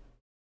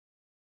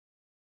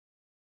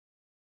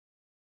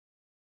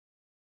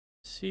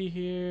 See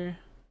here.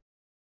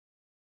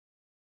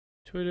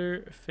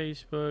 Twitter,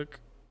 Facebook.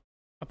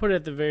 I'll put it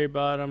at the very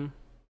bottom.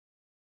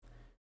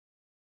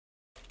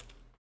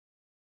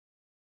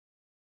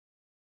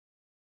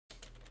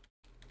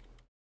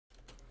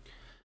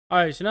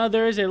 Alright, so now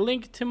there is a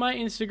link to my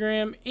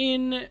Instagram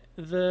in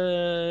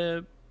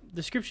the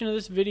description of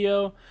this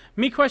video.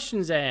 Me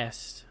questions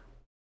asked.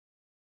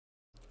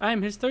 I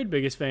am his third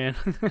biggest fan.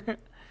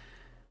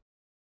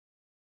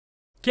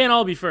 Can't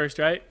all be first,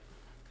 right?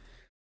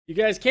 You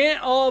guys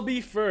can't all be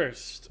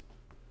first.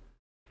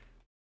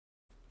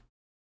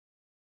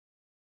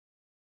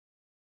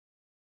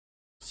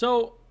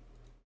 So,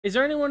 is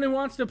there anyone who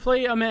wants to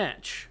play a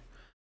match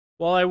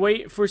while I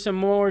wait for some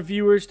more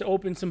viewers to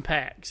open some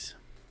packs?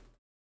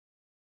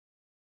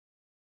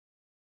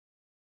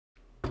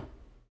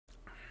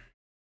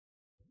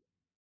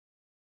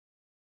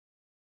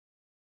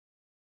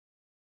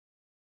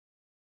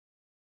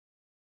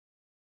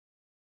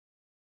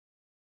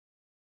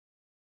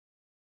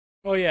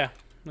 Oh yeah,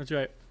 that's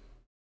right.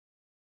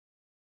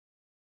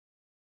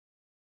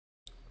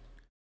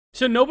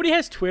 So nobody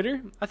has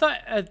Twitter? I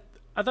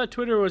thought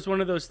Twitter was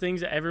one of those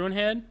things that everyone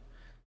had.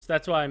 So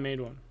that's why I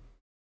made one.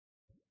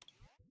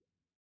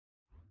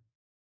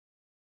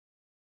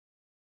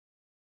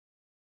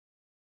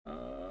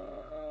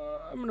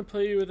 I'm gonna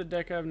play you with a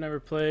deck I've never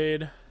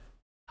played.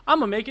 I'm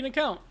gonna make an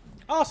account.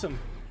 Awesome.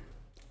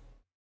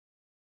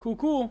 Cool,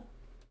 cool.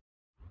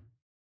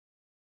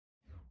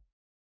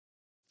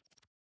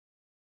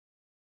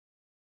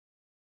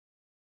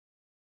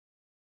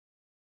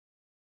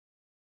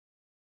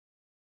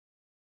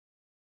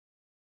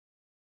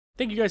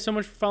 Thank you guys so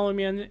much for following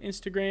me on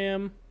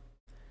Instagram.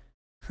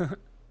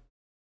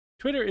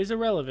 Twitter is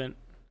irrelevant.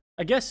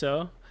 I guess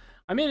so.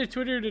 I made a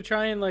Twitter to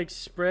try and like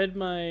spread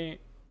my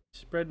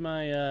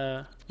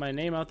my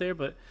name out there,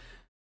 but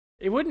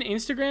it wouldn't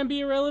Instagram be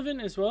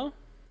irrelevant as well?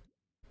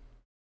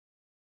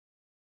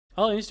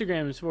 All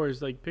Instagram is for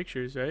is like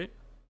pictures, right?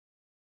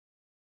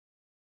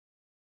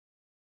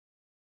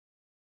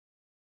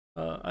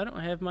 I don't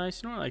have my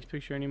Snorlax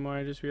picture anymore,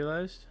 I just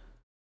realized.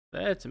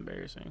 That's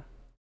embarrassing.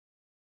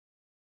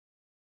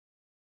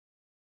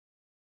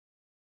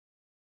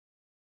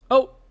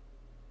 Oh!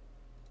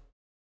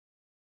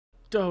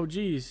 Oh,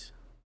 jeez.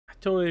 I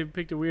totally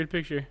picked a weird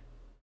picture.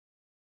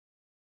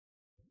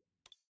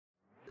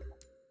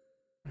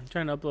 I'm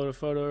trying to upload a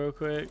photo real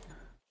quick.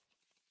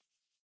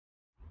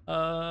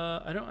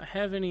 I don't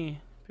have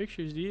any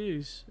pictures to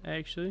use,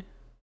 actually.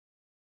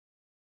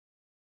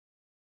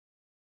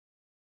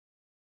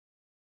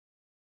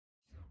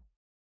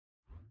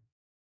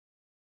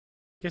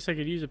 Guess I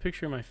could use a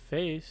picture of my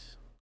face.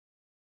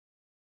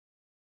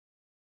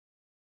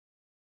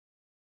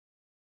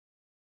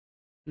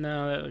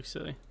 No, that looks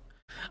silly.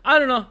 I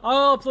don't know.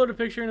 I'll upload a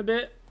picture in a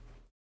bit.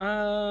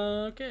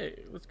 Okay,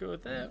 let's go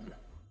with that.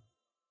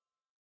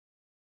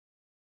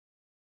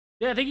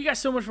 Yeah, thank you guys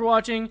so much for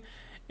watching.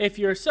 If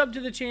you're a sub to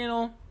the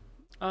channel,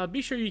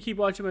 be sure you keep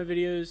watching my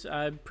videos.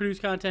 I produce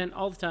content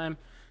all the time.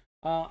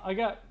 I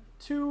got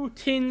 2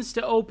 tins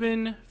to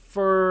open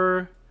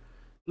for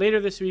later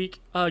this week.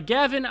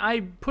 Gavin,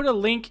 I put a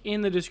link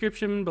in the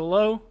description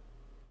below.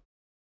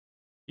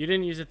 You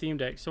didn't use a theme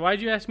deck, so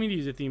why'd you ask me to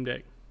use a theme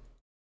deck?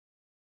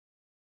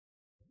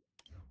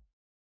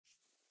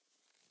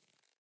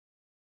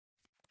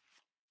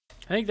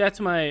 I think that's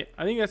my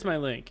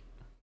link.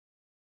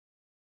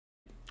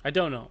 I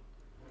don't know.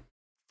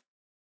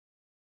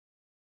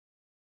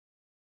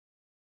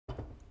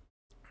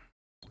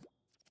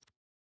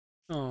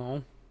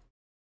 Oh.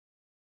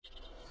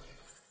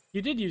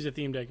 You did use a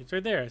theme deck. It's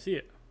right there. I see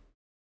it.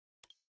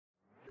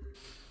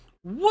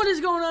 What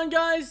is going on,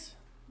 guys?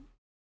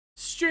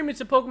 Stream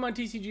It's a Pokemon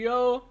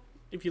TCGO.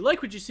 If you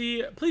like what you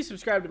see, please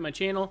subscribe to my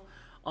channel.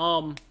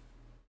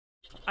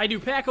 I do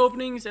pack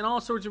openings and all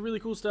sorts of really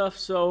cool stuff,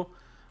 so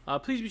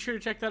please be sure to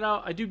check that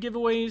out. I do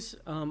giveaways.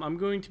 I'm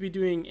going to be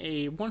doing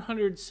a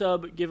 100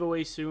 sub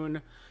giveaway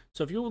soon.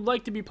 So if you would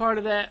like to be part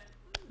of that,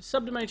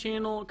 sub to my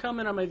channel,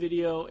 comment on my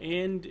video,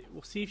 and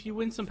we'll see if you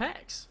win some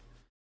packs.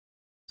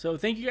 So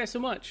thank you guys so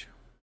much.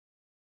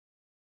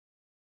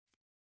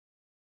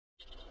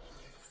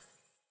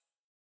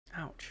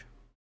 Ouch.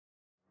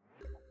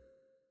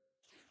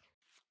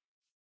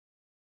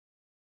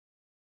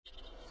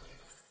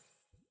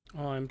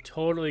 Oh, I'm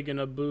totally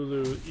gonna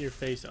boo-loo your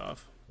face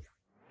off.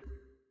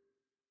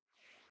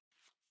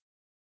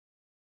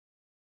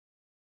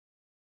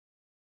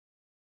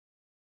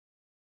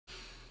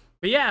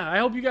 But yeah, I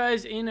hope you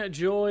guys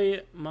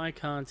enjoy my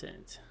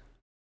content.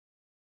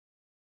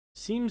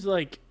 Seems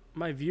like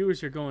my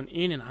viewers are going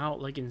in and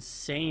out like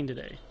insane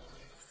today.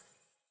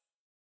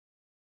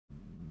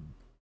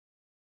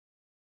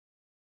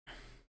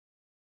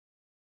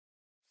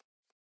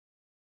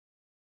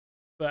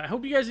 But I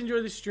hope you guys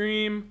enjoy the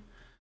stream.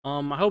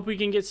 I hope we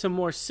can get some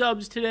more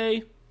subs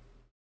today.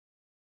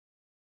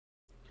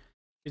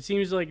 It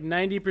seems like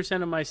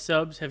 90% of my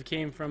subs have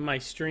came from my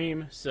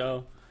stream,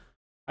 so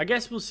I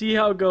guess we'll see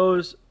how it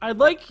goes. I'd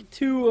like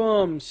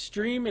to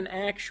stream an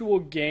actual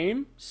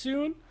game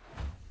soon.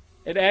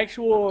 An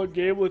actual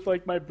game with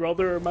like my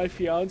brother or my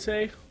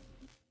fiance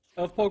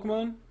of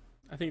Pokemon.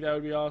 I think that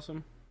would be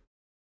awesome.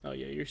 Oh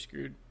yeah, you're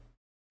screwed.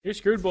 You're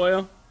screwed,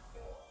 boyo.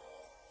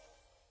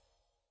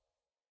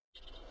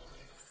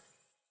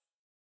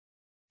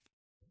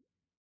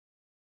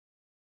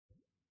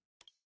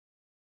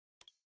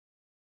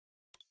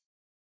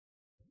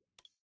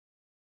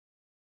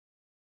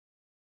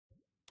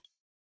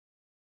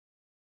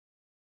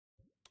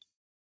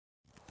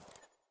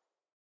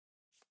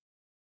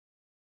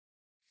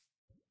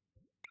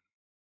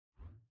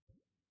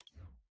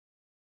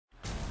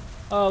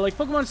 Like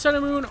Pokemon Sun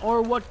and Moon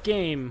or what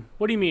game?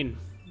 What do you mean?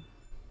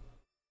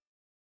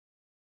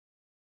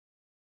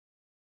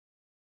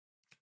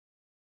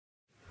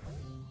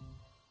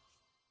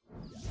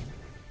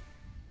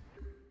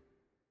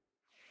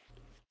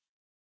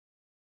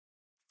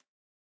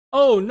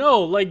 Oh no,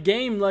 like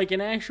game, like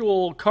an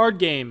actual card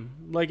game,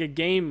 like a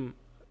game,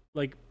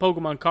 like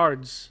Pokemon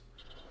cards,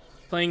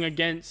 playing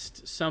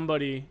against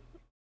somebody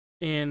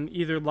and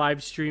either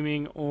live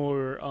streaming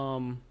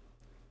or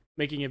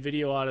making a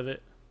video out of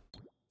it.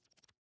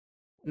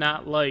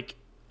 Not like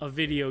a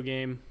video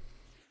game.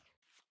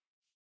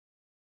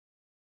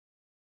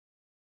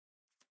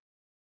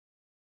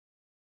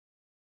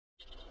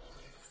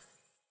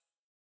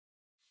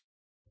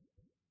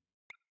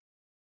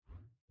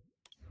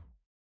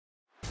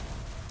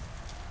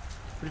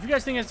 But if you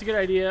guys think that's a good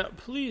idea,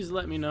 please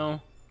let me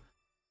know.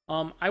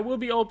 I will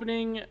be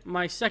opening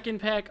my second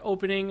pack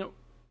opening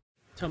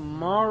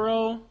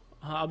tomorrow.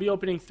 I'll be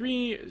opening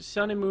 3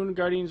 Sun and Moon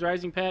Guardians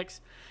Rising packs.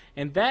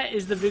 And that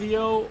is the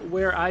video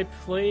where I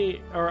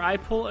play, or I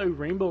pull a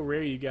rainbow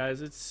rare, you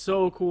guys. It's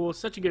so cool.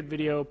 Such a good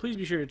video. Please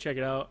be sure to check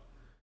it out.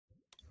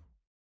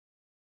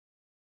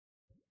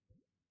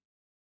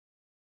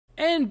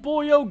 And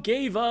Boyo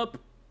gave up.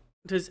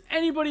 Does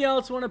anybody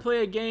else want to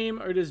play a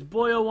game, or does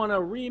Boyo want a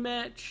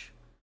rematch?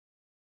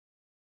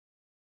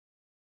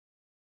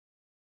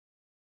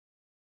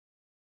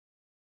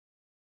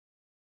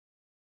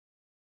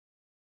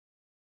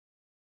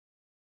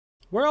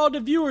 Where are all the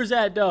viewers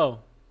at, though?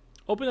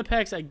 Open the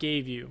packs I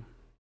gave you.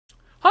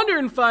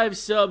 105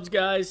 subs,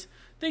 guys.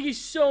 Thank you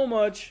so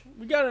much.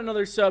 We got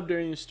another sub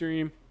during the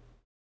stream.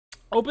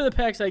 Open the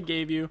packs I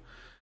gave you.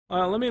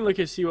 Let me look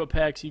and see what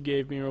packs you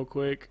gave me real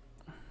quick.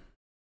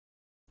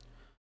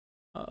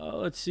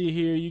 Let's see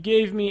here. You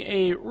gave me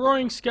a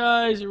Roaring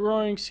Skies. So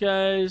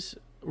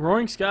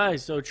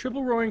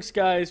triple Roaring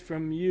Skies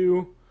from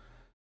you.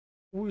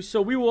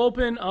 So we will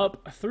open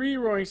up 3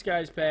 Roaring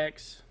Skies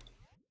packs.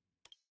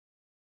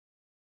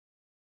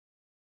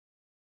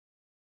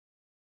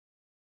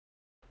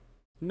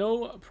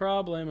 No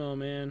problemo,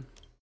 man.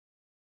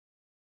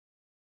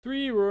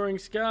 3 Roaring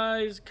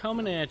Skies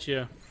coming at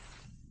you.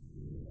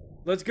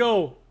 Let's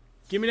go.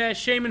 Give me that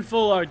Shaman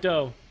full art,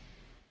 though.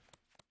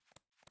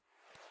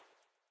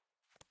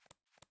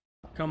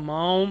 Come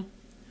on.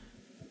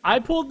 I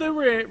pulled the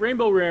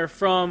Rainbow Rare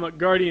from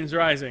Guardians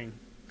Rising.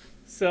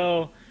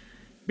 So,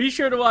 be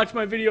sure to watch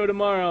my video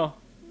tomorrow.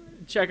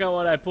 Check out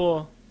what I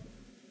pull.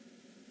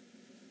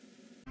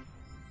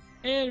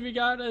 And we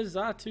got a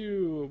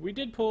Xatu. We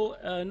did pull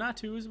a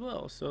Natu as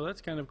well, so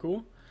that's kind of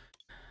cool.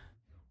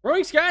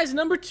 Roaring Skies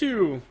number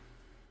 2.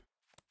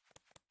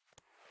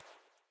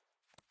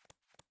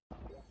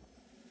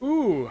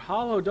 Ooh,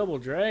 Hollow Double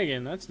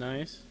Dragon. That's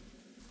nice.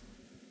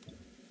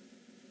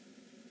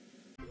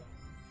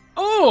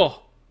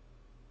 Oh!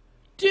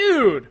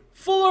 Dude!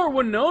 Full art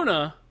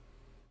Winona.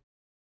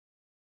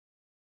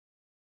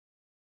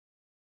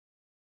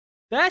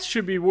 That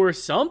should be worth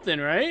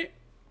something, right?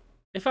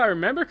 If I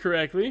remember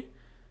correctly.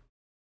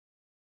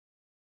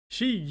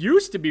 She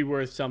used to be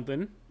worth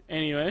something.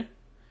 Anyway.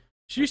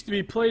 She used to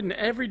be played in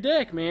every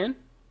deck, man.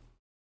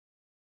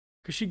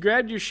 Because she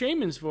grabbed your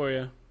shamans for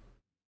you.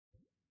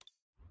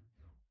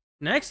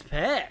 Next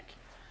pack.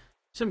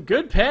 Some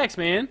good packs,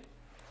 man.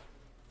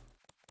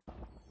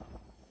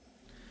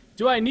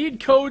 Do I need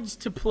codes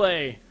to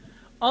play?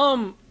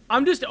 I'm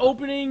just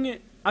opening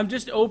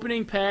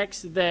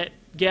packs that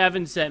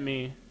Gavin sent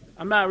me.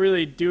 I'm not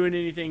really doing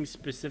anything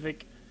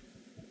specific.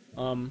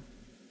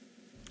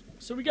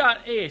 So we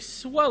got a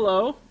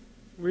Swellow,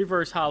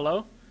 reverse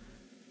hollow.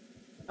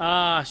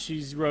 Ah,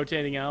 she's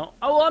rotating out.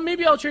 Oh, well,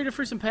 maybe I'll trade her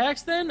for some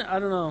packs then? I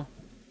don't know.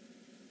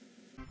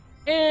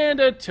 And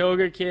a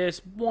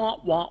Togekiss. Wah,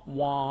 wah,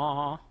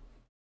 wah.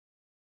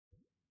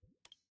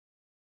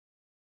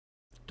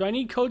 Do I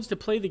need codes to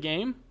play the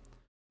game?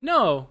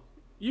 No.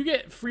 You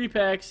get free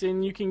packs,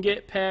 and you can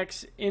get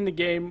packs in the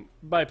game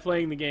by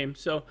playing the game.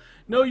 So,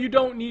 no, you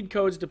don't need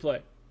codes to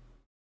play.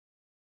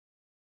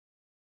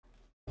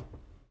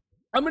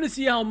 I'm gonna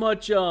see how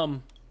much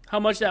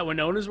that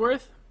Winona's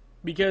worth,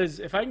 because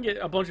if I can get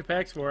a bunch of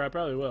packs for her, I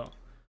probably will.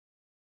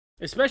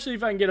 Especially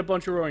if I can get a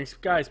bunch of Roaring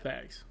Skies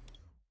packs.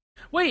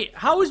 Wait,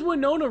 how is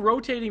Winona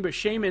rotating but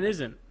Shaman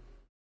isn't?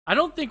 I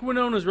don't think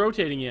Winona's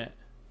rotating yet.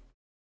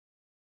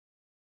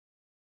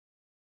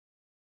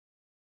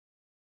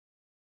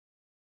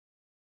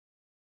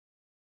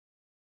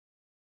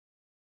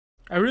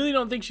 I really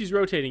don't think she's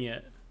rotating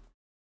yet.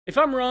 If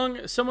I'm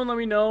wrong, someone let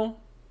me know.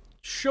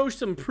 Show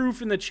some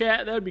proof in the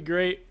chat. That would be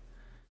great.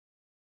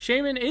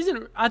 Shaman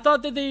isn't. I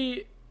thought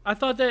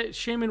that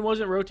Shaman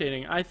wasn't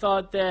rotating. I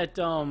thought that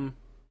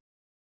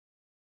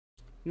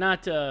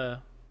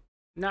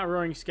not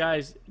Roaring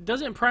Skies.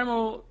 Doesn't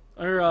Primal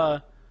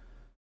or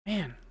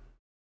man.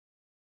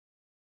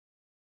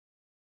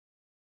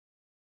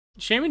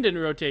 Shaman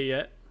didn't rotate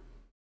yet.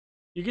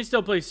 You can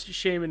still play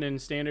Shaman in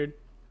standard.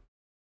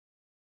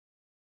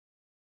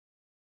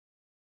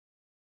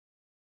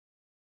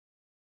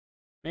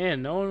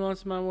 Man, no one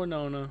wants my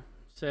Winona.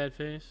 Sad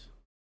face.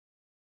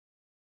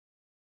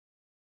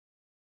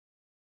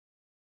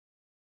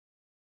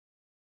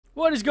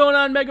 What is going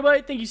on,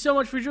 Megabyte? Thank you so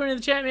much for joining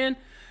the chat, man.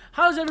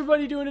 How's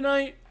everybody doing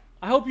tonight?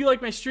 I hope you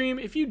like my stream.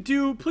 If you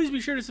do, please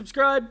be sure to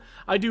subscribe.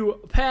 I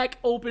do pack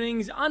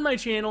openings on my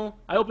channel.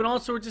 I open all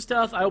sorts of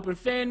stuff. I open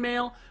fan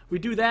mail. We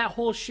do that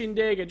whole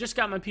shindig. I just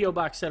got my P.O.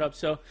 box set up.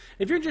 So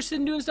if you're interested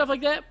in doing stuff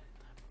like that,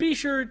 be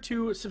sure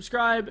to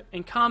subscribe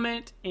and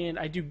comment, and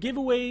I do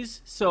giveaways,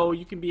 so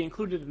you can be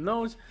included in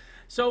those.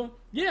 So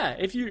yeah,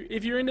 if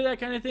you're into that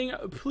kind of thing,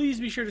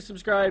 please be sure to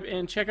subscribe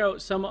and check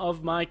out some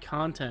of my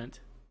content.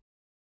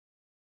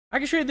 I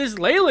can trade this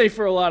Lele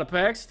for a lot of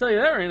packs, I'll tell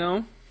you that right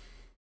now.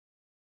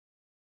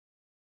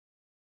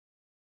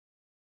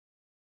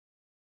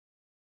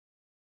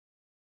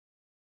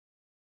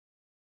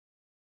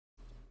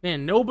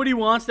 Man, nobody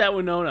wants that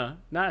Winona.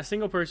 Not a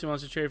single person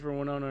wants to trade for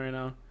Winona right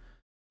now.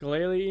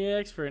 Lele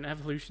EX for an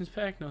Evolutions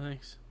pack? No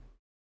thanks.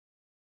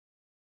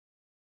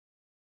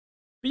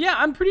 But yeah,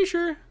 I'm pretty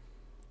sure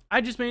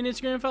I just made an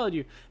Instagram and followed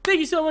you.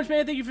 Thank you so much,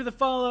 man. Thank you for the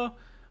follow.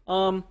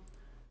 I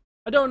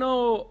don't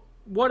know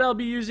what I'll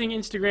be using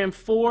Instagram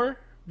for,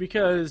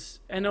 because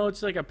I know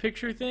it's like a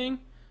picture thing,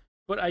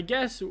 but I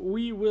guess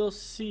we will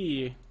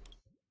see.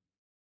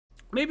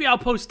 Maybe I'll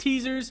post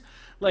teasers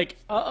like,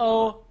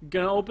 uh-oh,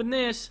 gonna open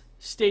this.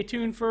 Stay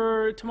tuned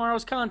for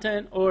tomorrow's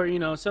content, or, you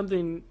know,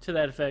 something to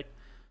that effect.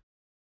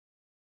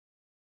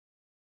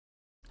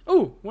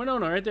 Ooh,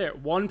 Winona right there.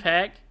 One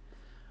pack.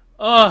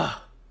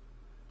 Ugh.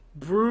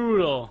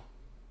 Brutal.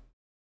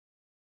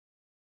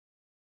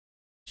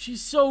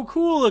 She's so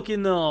cool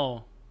looking,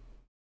 though.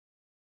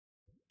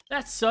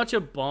 That's such a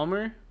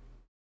bummer.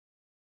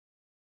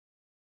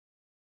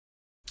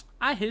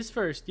 I his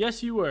first.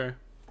 Yes, you were.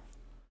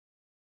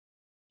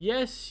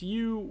 Yes,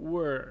 you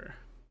were.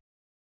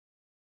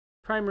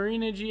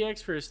 Primarina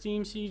GX for a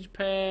Steam Siege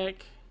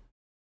pack.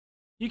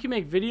 You can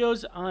make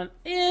videos on...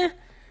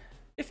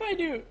 If I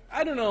do,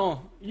 I don't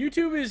know.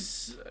 YouTube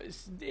is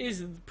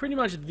pretty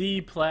much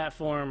the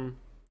platform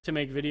to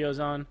make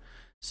videos on.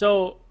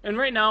 So, and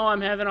right now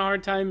I'm having a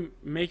hard time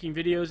making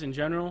videos in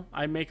general.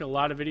 I make a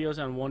lot of videos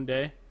on one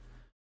day.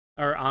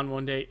 Or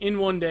in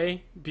one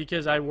day,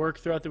 because I work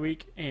throughout the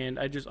week and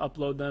I just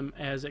upload them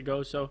as it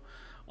goes. So,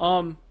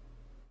 I'll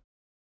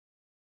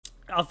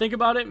think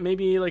about it.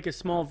 Maybe like a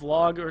small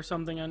vlog or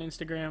something on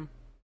Instagram.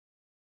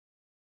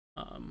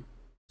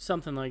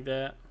 Something like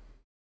that.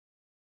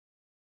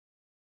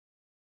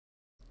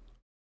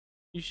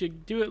 You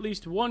should do at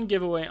least one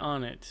giveaway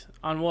on it.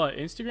 On what?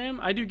 Instagram?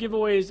 I do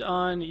giveaways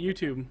on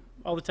YouTube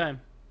all the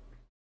time.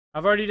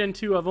 I've already done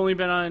 2. I've only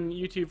been on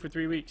YouTube for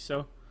 3 weeks,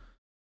 so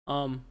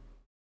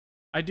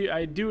I do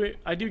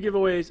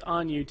giveaways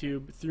on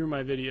YouTube through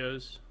my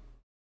videos.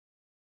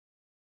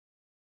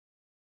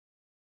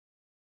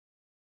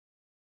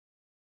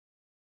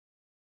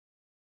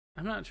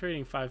 I'm not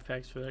trading 5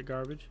 packs for that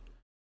garbage.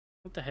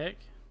 What the heck?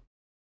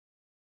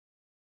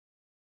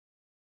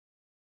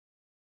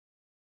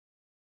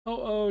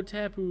 Oh,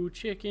 Tapu,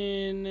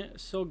 Chicken,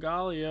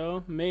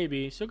 Solgaleo,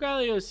 maybe.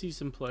 Solgaleo sees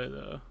some play,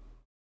 though.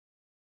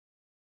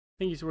 I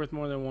think he's worth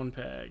more than 1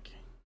 pack.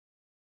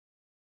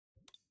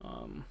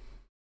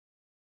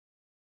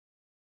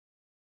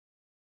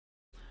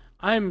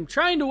 I'm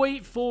trying to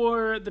wait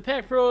for the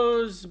Pack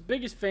Pro's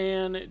biggest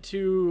fan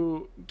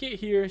to get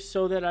here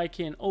so that I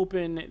can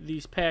open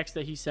these packs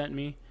that he sent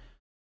me.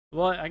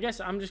 Well, I guess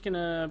I'm just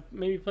gonna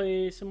maybe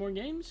play some more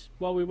games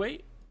while we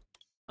wait.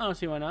 I don't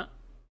see why not.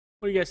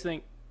 What do you guys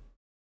think?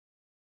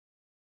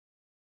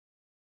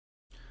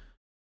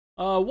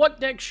 What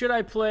deck should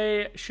I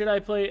play? Should I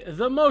play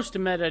the most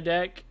meta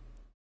deck,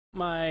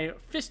 my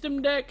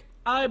Fistum deck,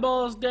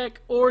 Eyeballs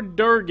deck, or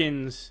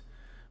Durgan's?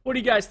 What do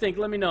you guys think?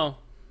 Let me know.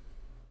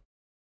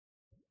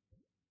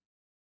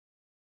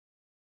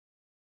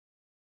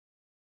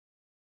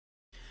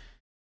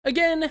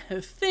 Again,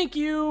 thank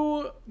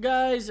you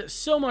guys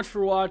so much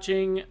for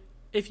watching.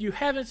 If you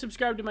haven't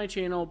subscribed to my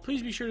channel,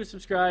 please be sure to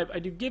subscribe. I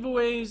do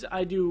giveaways.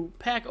 I do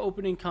pack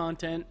opening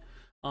content.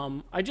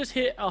 I just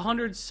hit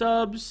 100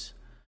 subs.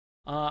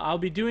 I'll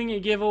be doing a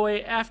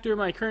giveaway after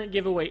my current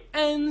giveaway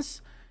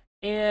ends,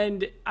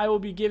 and I will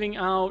be giving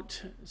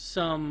out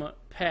some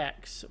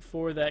packs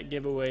for that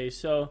giveaway.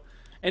 So,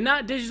 and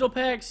not digital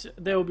packs,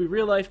 there will be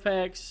real life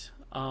packs.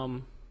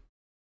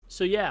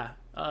 So yeah,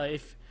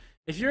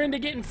 if you're into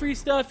getting free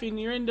stuff and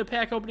you're into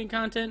pack opening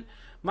content,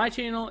 my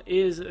channel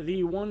is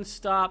the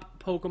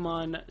one-stop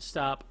Pokemon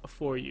stop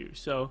for you.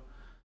 So,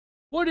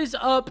 what is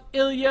up,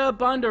 Ilya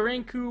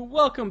Bondarenko?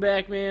 Welcome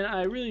back, man.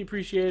 I really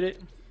appreciate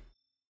it.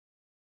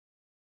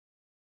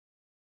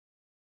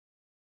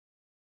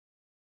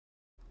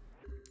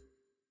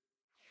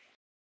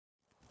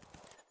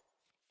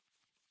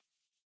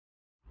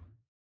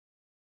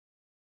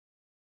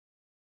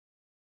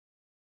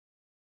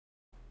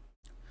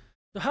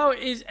 So how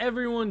is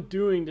everyone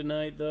doing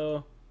tonight,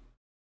 though?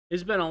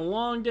 It's been a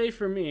long day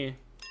for me.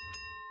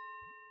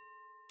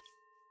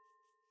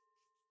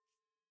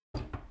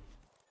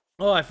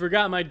 Oh, I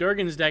forgot my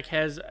Durgan's deck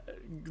has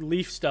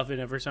leaf stuff in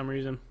it for some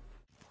reason.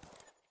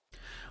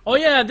 Oh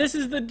yeah, this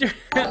is the...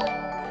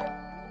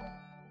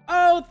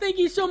 Oh, thank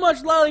you so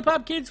much,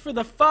 Lollipop Kids, for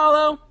the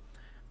follow.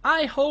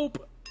 I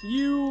hope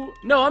you...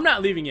 No, I'm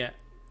not leaving yet.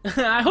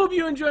 I hope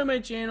you enjoy my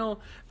channel.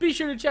 Be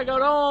sure to check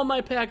out all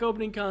my pack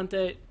opening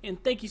content.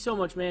 And thank you so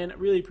much, man. I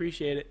really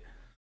appreciate it.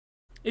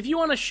 If you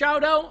want a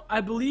shout out,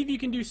 I believe you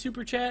can do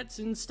super chats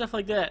and stuff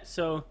like that.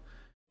 So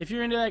if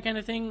you're into that kind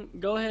of thing,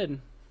 go ahead.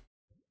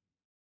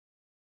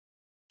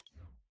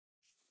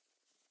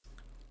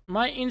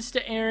 My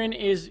Insta Aaron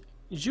is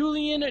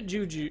Julian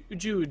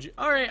Juge.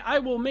 Alright, I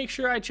will make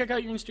sure I check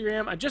out your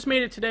Instagram. I just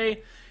made it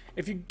today.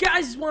 If you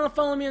guys want to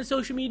follow me on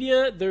social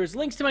media, there's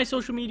links to my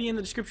social media in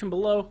the description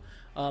below.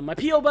 My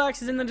P.O.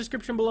 box is in the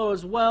description below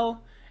as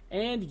well.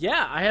 And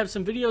yeah, I have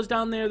some videos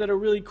down there that are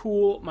really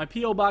cool. My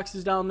P.O. box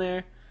is down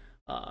there.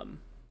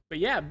 But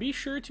yeah, be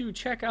sure to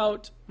check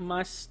out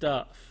my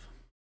stuff.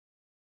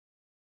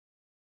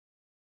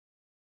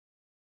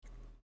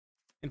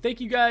 And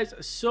thank you guys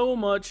so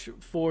much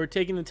for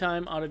taking the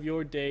time out of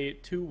your day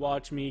to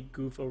watch me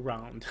goof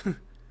around.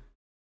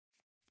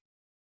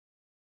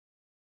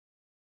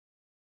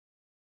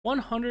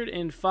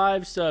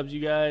 105 subs,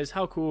 you guys.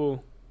 How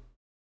cool.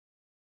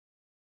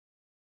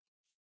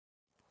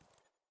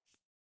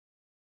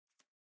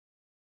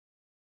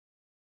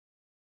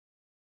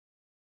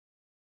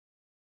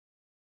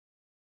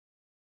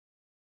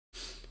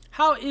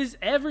 How is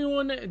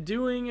everyone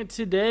doing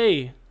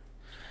today?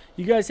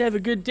 You guys have a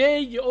good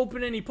day? You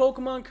open any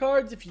Pokemon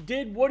cards? If you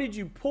did, what did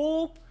you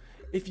pull?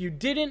 If you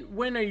didn't,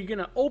 when are you going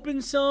to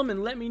open some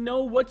and let me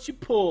know what you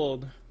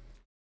pulled?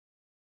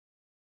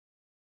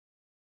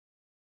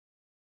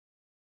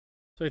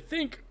 So I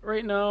think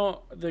right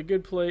now the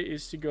good play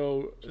is to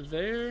go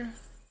there.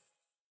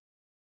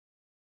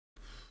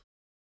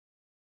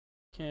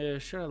 Okay,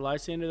 should I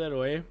Lysander that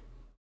away?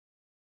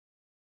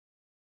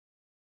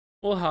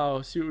 Well,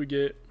 how? See what we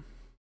get.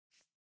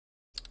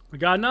 We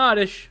got an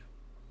Oddish.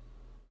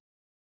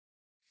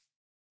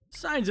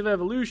 Signs of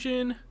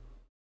Evolution.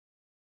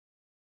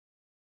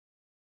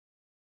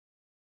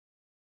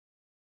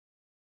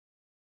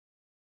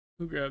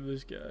 Who grabbed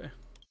this guy?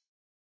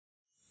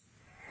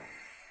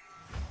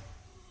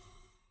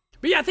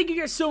 But yeah, thank you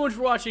guys so much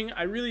for watching.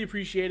 I really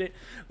appreciate it.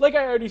 Like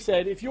I already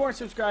said, if you aren't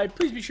subscribed,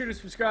 please be sure to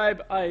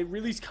subscribe. I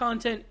release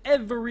content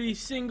every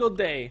single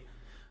day.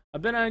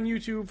 I've been on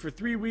YouTube for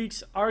 3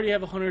 weeks. Already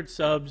have 100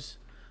 subs.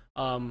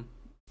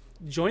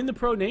 Join the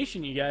Pro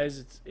Nation, you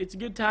guys. It's a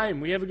good time.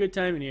 We have a good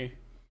time in here.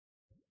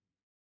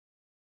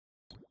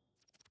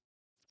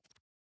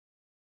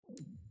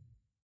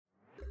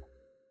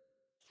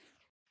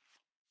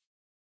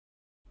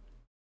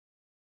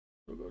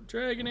 We'll go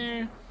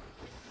Dragonair.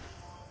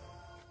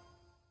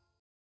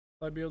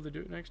 Will I be able to do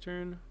it next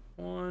turn?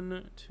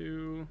 1,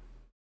 2.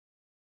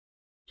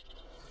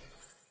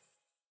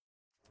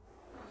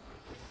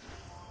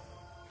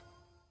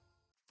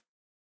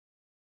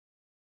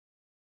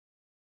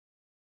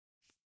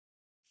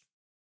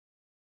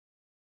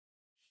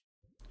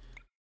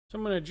 So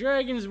I'm going to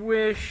Dragon's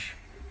Wish.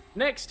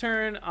 Next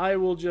turn, I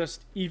will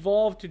just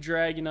evolve to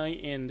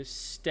Dragonite and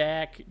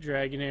stack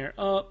Dragonair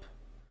up.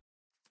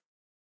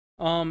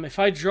 If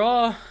I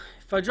draw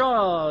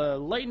a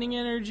Lightning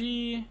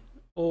Energy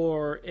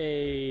or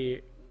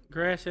a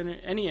Grass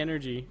any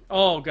energy.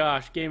 Oh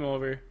gosh, game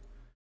over.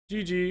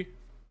 GG.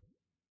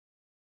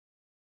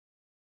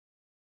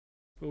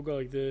 We'll go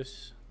like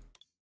this.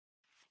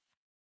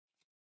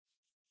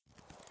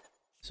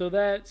 So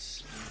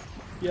that's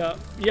yeah.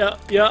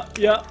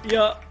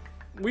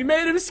 We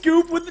made him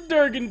scoop with the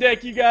Durgan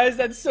deck, you guys.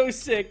 That's so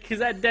sick, because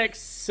that deck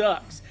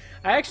sucks.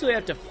 I actually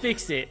have to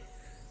fix it.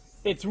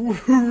 It's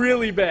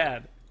really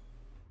bad.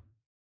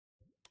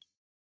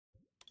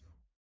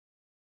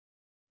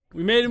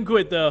 We made him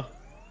quit, though.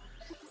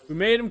 We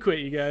made him quit,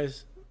 you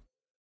guys.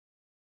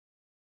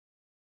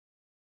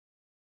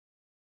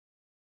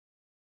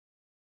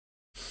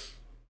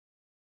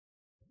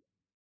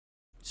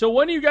 So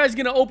when are you guys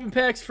going to open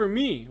packs for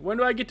me? When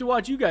do I get to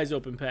watch you guys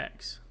open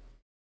packs?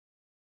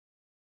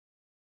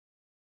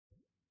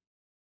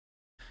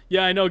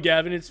 Yeah, I know,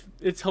 Gavin.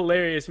 It's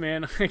hilarious,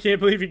 man. I can't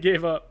believe you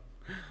gave up.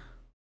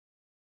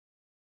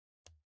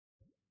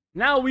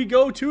 Now we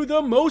go to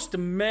the most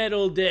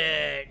metal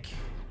deck.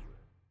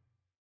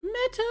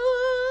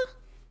 Metal.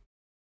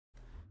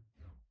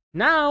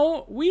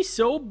 Now we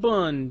so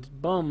bummed.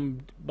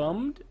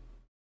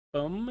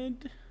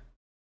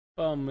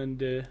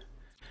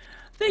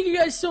 Thank you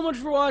guys so much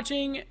for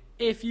watching.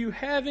 If you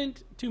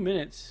haven't, 2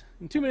 minutes.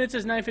 In 2 minutes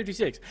is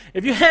 9:56.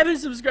 If you haven't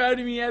subscribed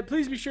to me yet,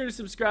 please be sure to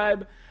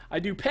subscribe. I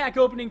do pack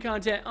opening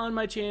content on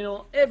my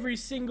channel every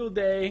single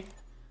day.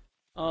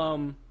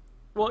 Well,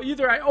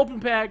 either I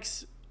open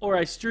packs or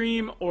I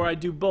stream or I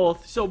do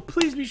both. So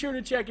please be sure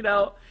to check it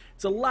out.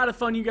 It's a lot of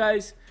fun, you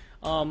guys.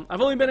 I've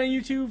only been on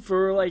YouTube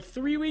for like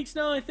 3 weeks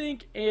now, I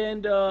think,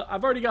 and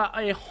I've already got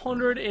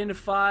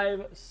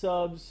 105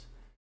 subs.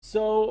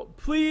 So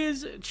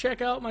please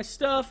check out my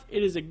stuff.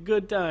 It is a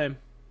good time.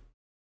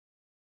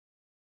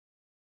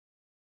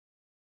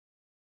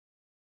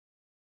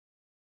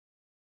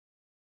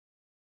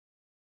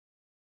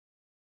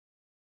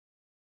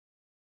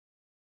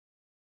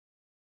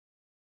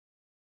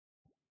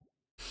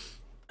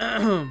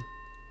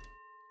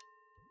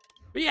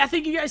 But yeah,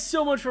 thank you guys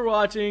so much for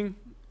watching.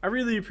 I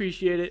really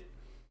appreciate it.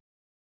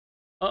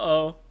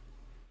 Uh-oh.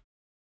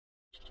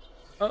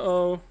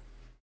 Uh-oh.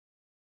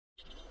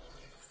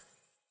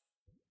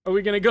 Are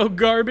we gonna go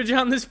garbage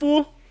on this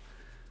fool?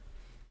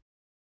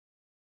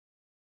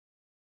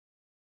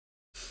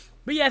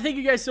 But yeah, thank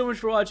you guys so much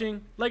for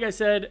watching. Like I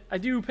said, I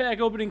do pack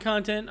opening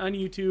content on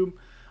YouTube.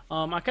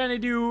 I kind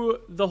of do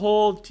the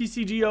whole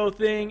TCGO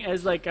thing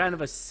as like kind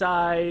of a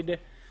side,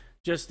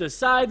 just a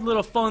side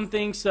little fun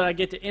thing so I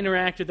get to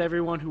interact with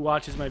everyone who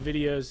watches my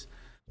videos.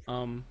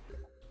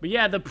 But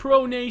yeah, the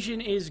Pro Nation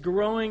is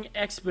growing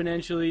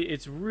exponentially.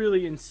 It's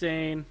really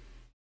insane.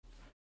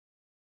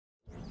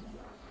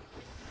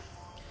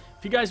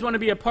 If you guys want to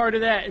be a part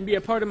of that and be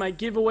a part of my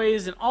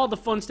giveaways and all the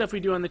fun stuff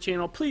we do on the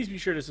channel, please be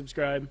sure to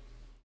subscribe.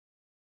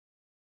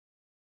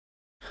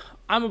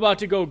 I'm about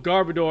to go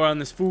Garbodor on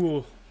this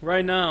fool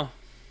right now.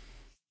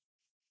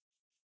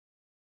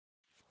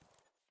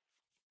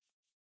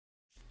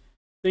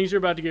 Things are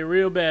about to get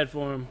real bad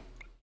for him.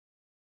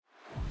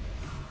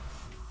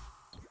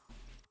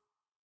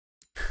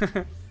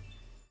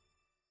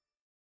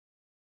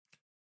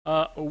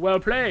 Well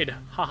played.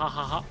 Ha ha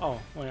ha ha.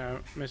 Oh, wait, I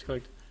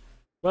misclicked.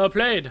 Well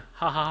played.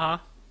 Ha ha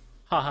ha.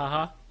 Ha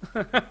ha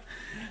ha.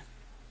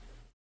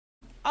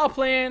 I'll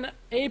plan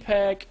a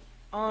pack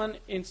on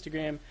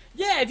Instagram.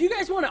 Yeah, if you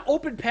guys want to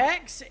open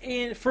packs,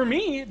 and for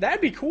me,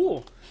 that'd be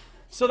cool.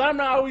 So that I'm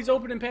not always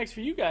opening packs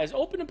for you guys.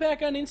 Open a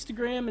pack on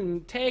Instagram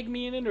and tag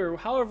me in it, or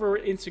however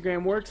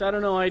Instagram works. I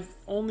don't know. I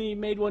only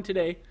made one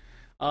today.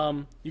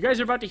 You guys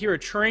are about to hear a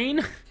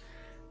train.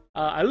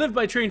 I live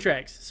by train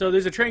tracks, so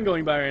there's a train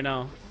going by right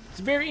now.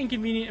 It's very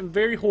inconvenient and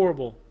very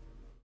horrible.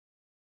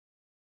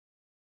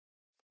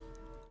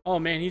 Oh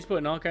man, he's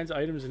putting all kinds of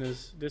items in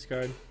his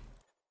discard.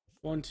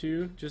 1,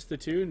 2, just the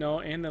 2?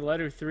 No, and the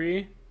letter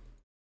 3.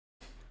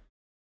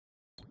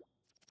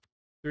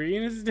 3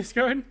 in his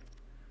discard?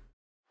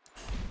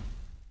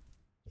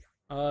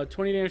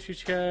 20 damage to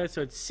each guy,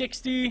 so it's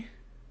 60.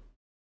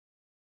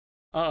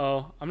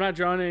 Uh-oh, I'm not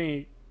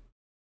drawing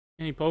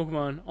any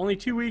Pokemon. Only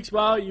 2 weeks.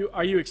 Wow,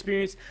 are you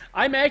experienced?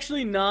 I'm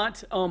actually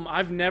not.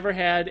 I've never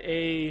had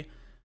a.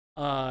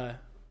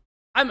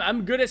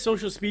 I'm good at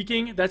social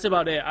speaking. That's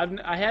about it.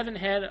 I haven't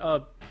had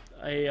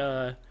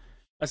a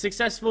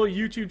successful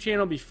YouTube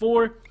channel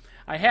before.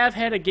 I have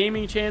had a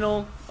gaming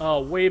channel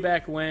way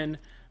back when,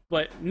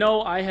 but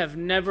no, I have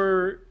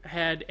never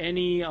had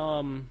any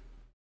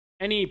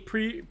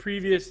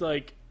previous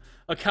like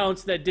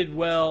accounts that did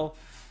well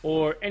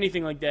or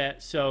anything like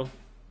that. So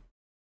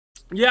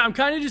yeah, I'm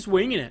kind of just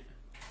winging it.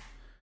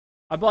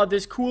 I bought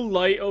this cool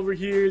light over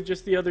here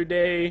just the other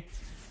day,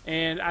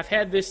 and I've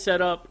had this set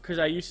up because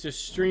I used to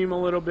stream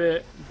a little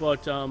bit.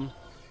 But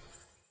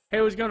hey,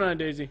 what's going on,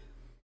 Daisy?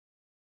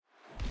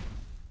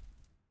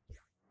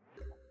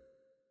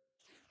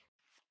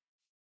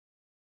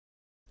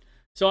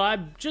 So I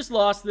just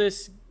lost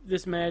this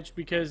match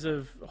because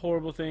of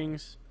horrible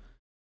things.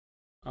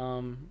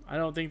 I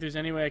don't think there's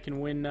any way I can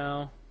win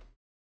now.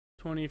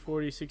 20,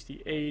 40,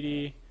 60,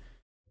 80.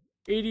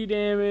 80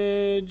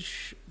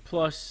 damage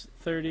plus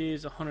 30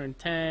 is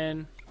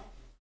 110.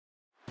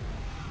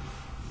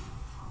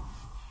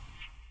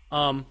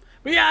 But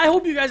yeah, I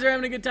hope you guys are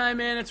having a good time,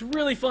 man. It's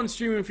really fun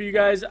streaming for you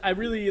guys. I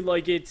really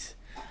like it.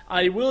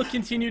 I will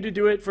continue to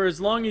do it for as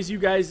long as you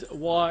guys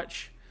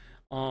watch.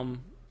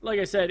 Like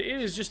I said,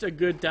 it is just a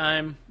good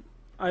time.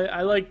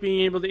 I like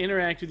being able to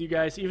interact with you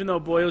guys, even though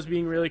Boyle's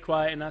being really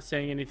quiet and not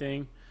saying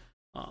anything.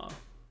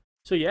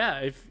 So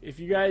yeah, if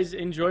you guys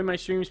enjoy my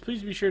streams,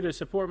 please be sure to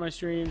support my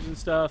streams and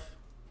stuff.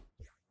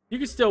 You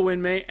can still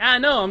win, mate. I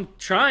know, I'm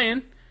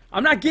trying.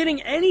 I'm not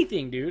getting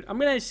anything, dude. I'm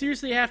going to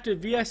seriously have to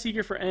VS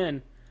Seeker for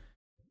N.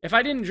 If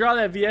I didn't draw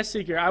that VS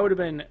Seeker, I would have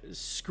been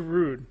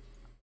screwed.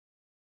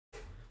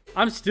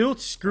 I'm still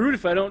screwed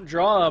if I don't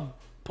draw a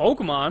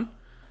Pokemon.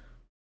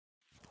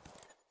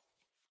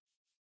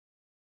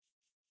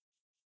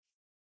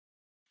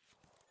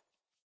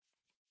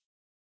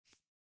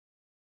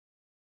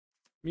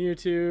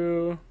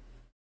 Mewtwo.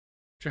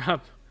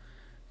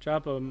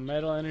 Drop a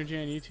Metal Energy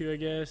on you two, I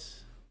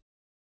guess.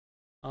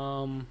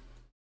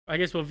 I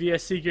guess we'll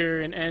VS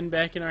Seeker and N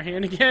back in our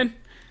hand again.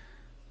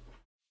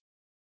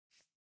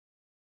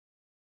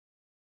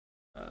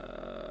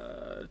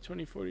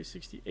 20, 40,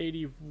 60,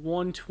 80,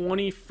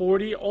 120,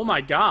 40. Oh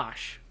my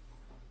gosh.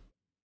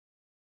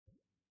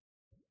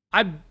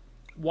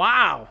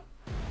 Wow.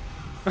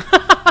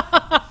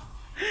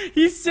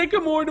 He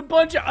sycamored a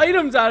bunch of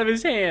items out of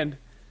his hand.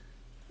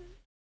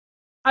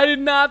 I did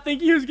not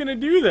think he was going to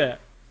do that.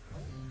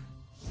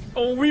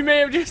 Oh, we may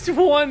have just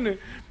won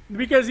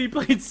because he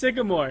played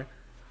Sycamore.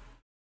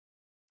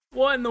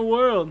 What in the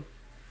world?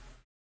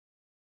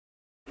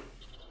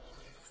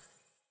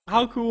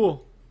 How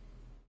cool.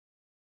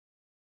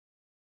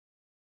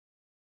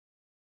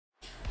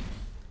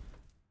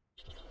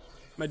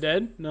 Am I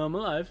dead? No, I'm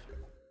alive.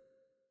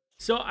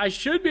 So I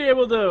should be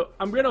able to...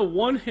 I'm going to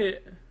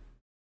one-hit...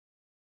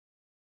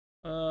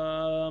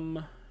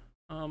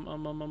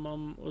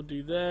 We'll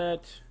do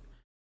that.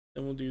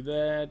 Then we'll do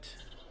that.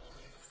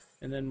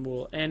 And then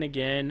we'll end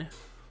again.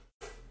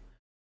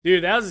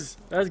 Dude, that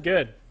was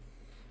good.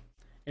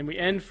 And we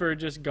end for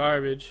just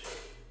garbage.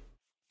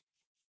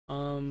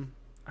 I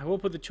will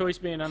put the choice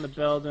band on the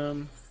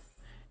Beldum.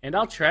 And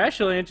I'll Trash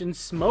Lunch and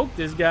smoke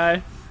this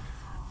guy.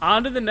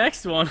 On to the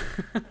next one.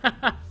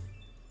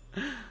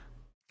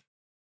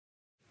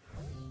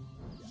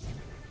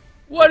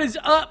 What is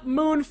up,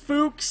 Moon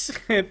Fuchs?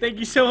 Thank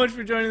you so much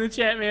for joining the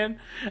chat, man.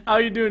 How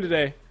are you doing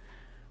today?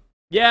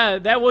 Yeah,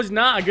 that was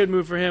not a good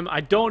move for him.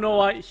 I don't know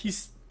why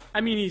he's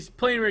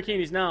playing rare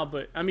candies now,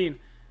 but I mean,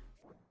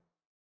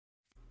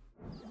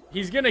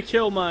 he's gonna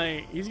kill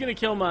my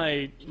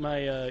my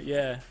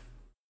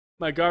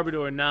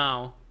Garbodor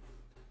now.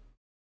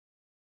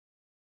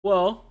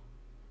 Well,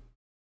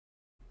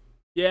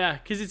 yeah,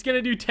 because it's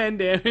gonna do 10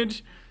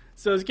 damage,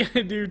 so it's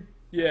gonna do,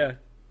 yeah.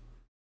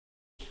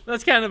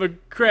 That's kind of a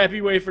crappy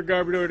way for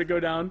Garbodor to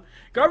go down.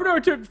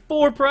 Garbodor took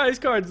 4 prize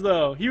cards,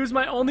 though. He was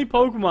my only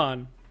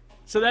Pokemon.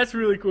 So that's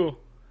really cool.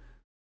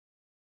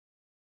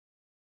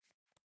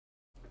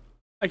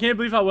 I can't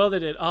believe how well they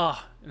did.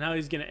 Ah, oh, now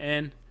he's going to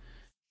end.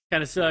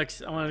 Kind of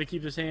sucks. I wanted to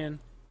keep his hand.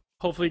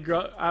 Hopefully,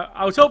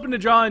 I was hoping to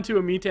draw into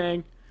a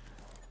Metang.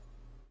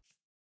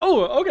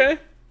 Oh, okay.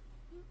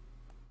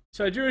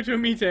 So I drew into a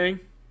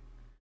Metang.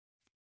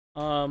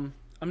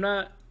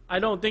 I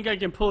don't think I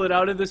can pull it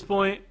out at this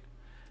point.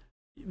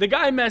 The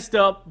guy messed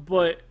up,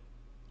 but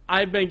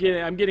I'm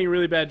getting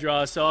really bad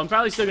draws, so I'm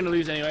probably still going to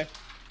lose anyway.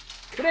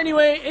 But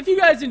anyway, if you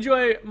guys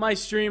enjoy my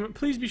stream,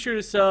 please be sure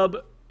to sub.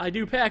 I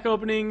do pack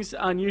openings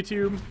on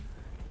YouTube.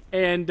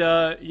 And,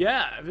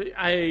 yeah,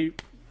 I've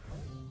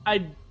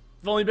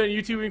only been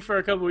YouTubing for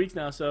a couple weeks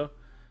now, so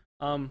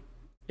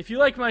if you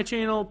like my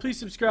channel, please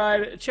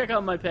subscribe. Check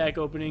out my pack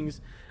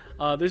openings.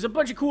 There's a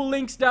bunch of cool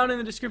links down in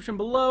the description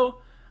below.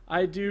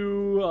 I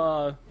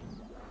do...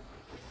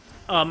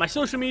 my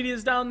social media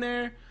is down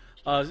there.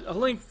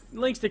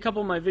 Links to a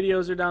couple of my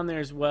videos are down there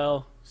as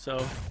well.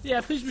 So,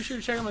 yeah, please be sure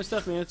to check out my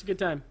stuff, man. It's a good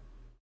time.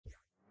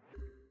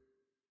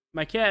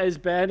 My cat is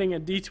batting a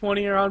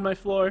D20 around my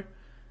floor,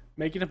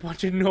 making a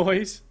bunch of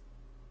noise.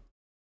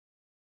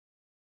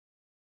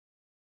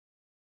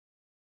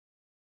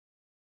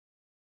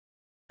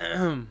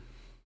 I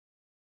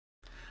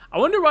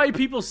wonder why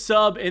people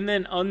sub and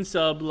then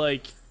unsub,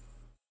 like,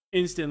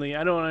 instantly.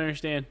 I don't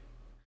understand.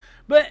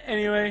 But,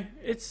 anyway,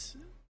 it's...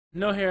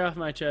 no hair off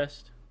my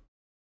chest.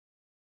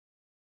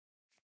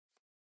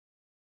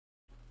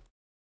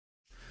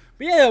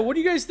 But yeah, what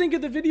do you guys think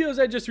of the videos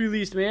I just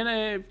released,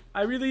 man?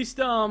 I released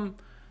my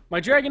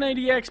Dragonite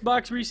EX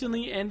box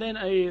recently, and then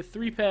a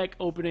 3-pack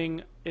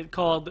opening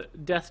called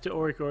Death to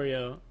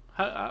Oricorio.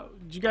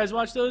 Did you guys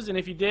watch those? And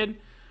if you did,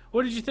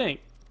 what did you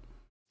think?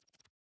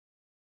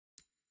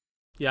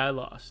 Yeah, I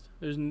lost.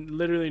 There's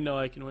literally no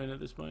I can win at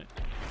this point.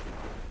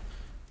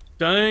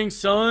 Dang,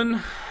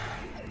 son.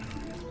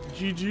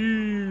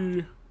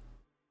 GG.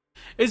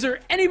 Is there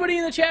anybody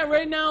in the chat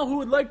right now who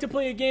would like to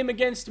play a game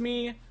against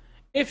me?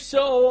 If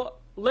so,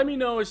 let me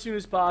know as soon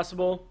as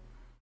possible.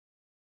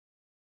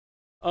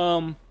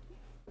 Yeah,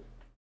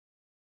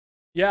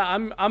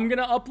 I'm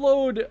gonna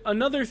upload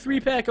another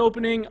 3-pack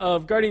opening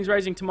of Guardians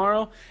Rising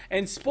tomorrow.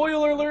 And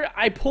spoiler alert,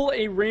 I pull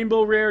a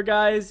rainbow rare,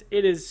 guys.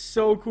 It is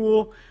so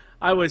cool.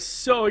 I was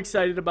so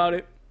excited about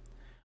it.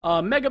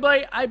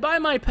 Megabyte, I buy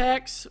my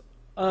packs.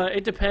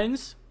 It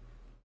depends.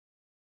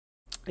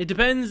 It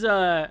depends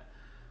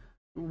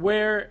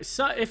where.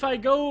 So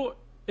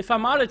if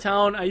I'm out of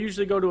town, I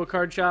usually go to a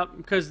card shop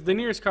because the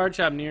nearest card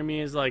shop near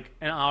me is like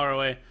an hour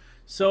away.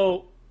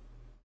 So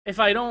if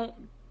I'm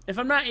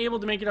not able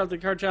to make it out to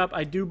the card shop,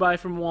 I do buy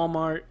from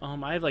Walmart.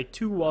 I have like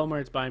 2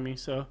 Walmarts by me,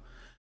 so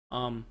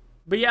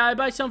but yeah, I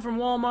buy some from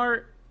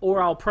Walmart,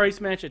 or I'll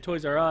price match at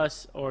Toys R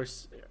Us or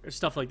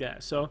stuff like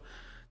that. So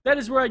that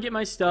is where I get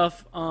my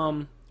stuff.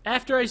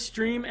 After I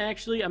stream,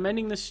 actually, I'm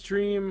ending the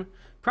stream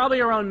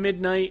probably around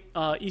midnight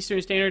Eastern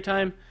Standard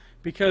Time,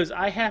 because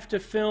I have to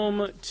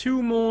film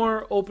 2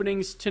 more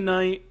openings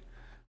tonight.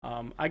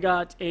 I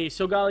got a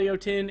Solgaleo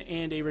tin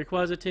and a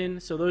Rayquaza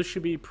tin, so those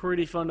should be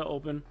pretty fun to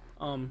open.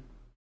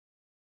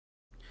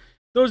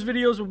 Those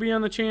videos will be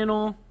on the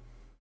channel.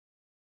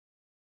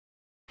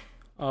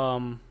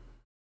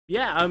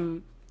 Yeah,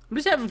 I'm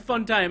just having a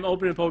fun time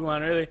opening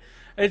Pokemon, really.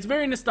 It's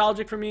very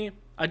nostalgic for me.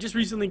 I just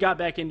recently got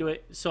back into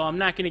it, so I'm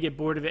not going to get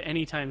bored of it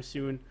anytime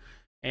soon.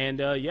 And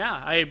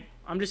yeah,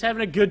 I'm just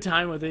having a good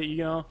time with it, you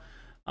know.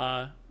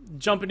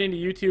 Jumping into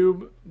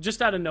YouTube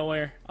just out of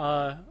nowhere.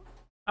 I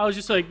was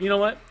just like, you know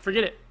what?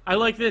 Forget it. I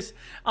like this.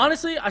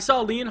 Honestly, I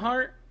saw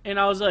Leonhardt, and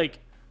I was like,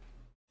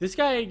 this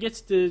guy gets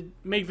to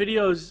make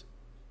videos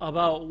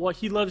about what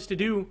he loves to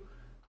do.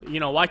 You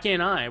know, why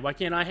can't I? Why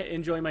can't I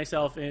enjoy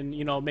myself and,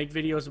 you know, make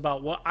videos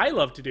about what I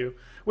love to do?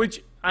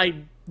 Which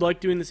I like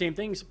doing the same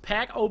things.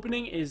 Pack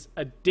opening is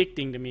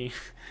addicting to me.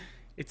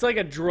 It's like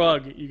a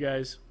drug, you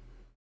guys.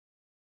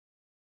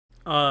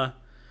 But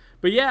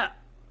yeah,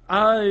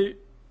 I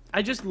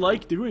just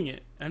like doing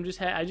it. I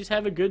just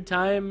have a good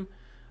time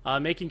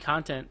making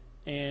content,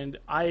 and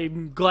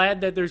I'm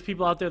glad that there's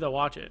people out there that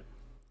watch it.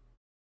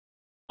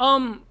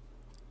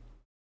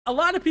 A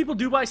lot of people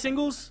do buy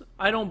singles.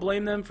 I don't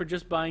blame them for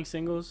just buying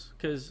singles,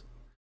 because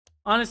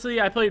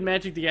honestly, I played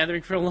Magic the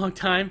Gathering for a long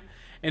time,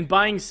 and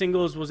buying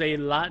singles was a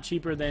lot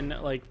cheaper than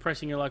like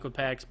pressing your luck with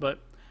packs. But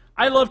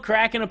I love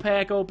cracking a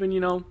pack open. You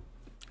know,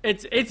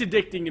 it's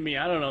addicting to me.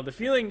 I don't know, the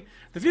feeling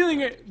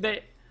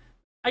that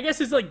I guess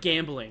is like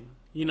gambling.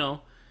 You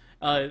know,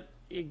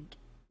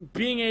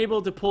 being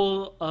able to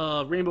pull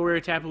a Rainbow Rare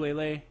Tapu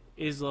Lele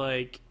is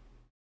like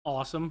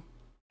awesome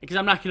because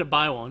I'm not gonna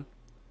buy one.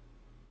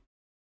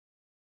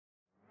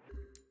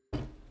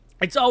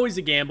 It's always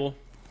a gamble.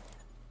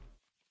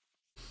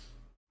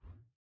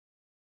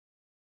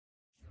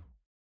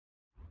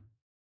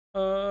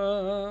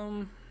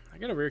 I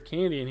got a rare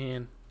candy in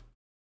hand.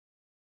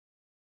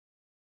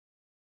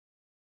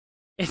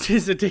 It's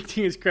as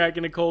addicting as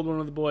cracking a cold one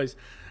of the boys.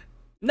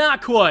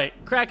 Not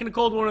quite. Cracking a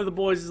cold one of the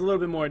boys is a little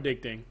bit more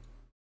addicting.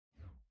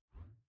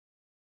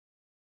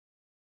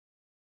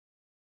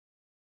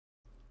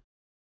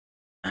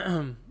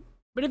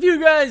 But if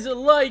you guys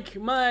like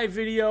my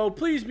video,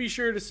 please be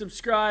sure to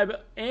subscribe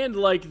and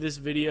like this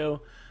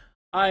video.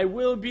 I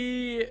will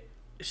be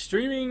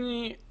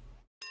streaming.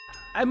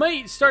 I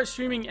might start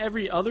streaming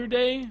every other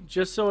day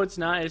just so it's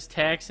not as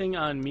taxing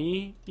on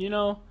me, you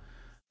know,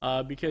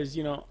 because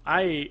you know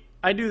I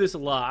do this a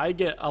lot. I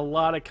get a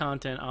lot of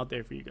content out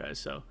there for you guys,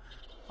 so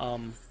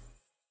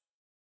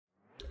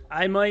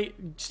I might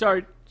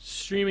start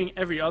streaming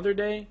every other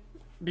day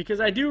because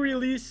I do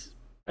release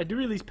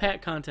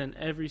pack content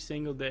every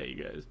single day,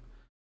 you guys,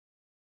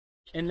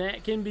 and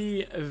that can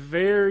be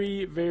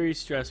very, very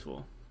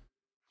stressful.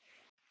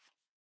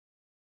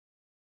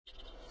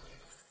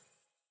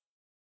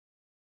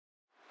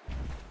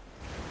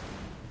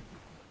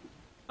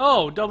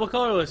 Oh, double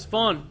colorless.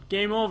 Fun.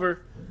 Game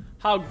over.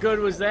 How good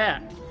was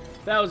that?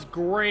 That was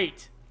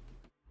great.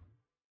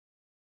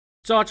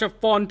 Such a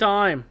fun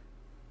time.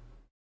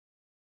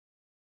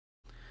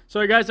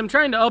 So, guys, I'm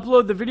trying to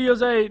upload the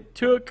videos I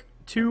took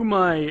to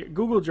my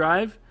Google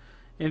Drive,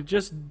 and it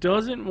just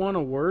doesn't want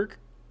to work.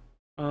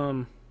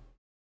 I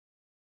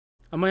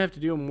might have to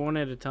do them one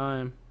at a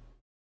time.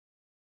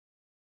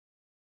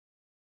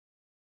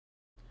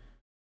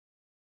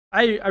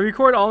 I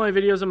record all my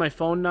videos on my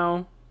phone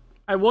now.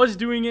 I was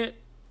doing it,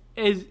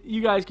 as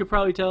you guys could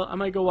probably tell. I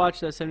might go watch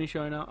that 70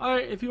 show right now.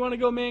 Alright, if you want to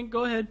go, man,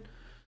 go ahead.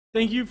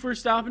 Thank you for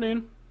stopping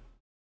in.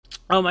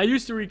 I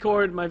used to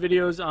record my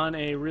videos on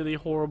a really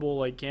horrible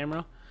like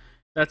camera.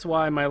 That's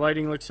why my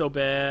lighting looks so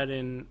bad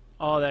and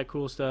all that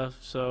cool stuff.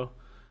 So,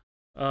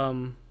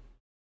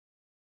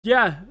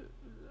 yeah,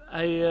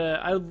 I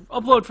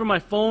upload from my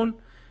phone,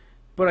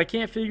 but I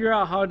can't figure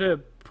out how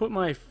to put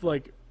my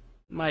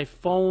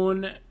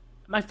phone.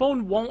 My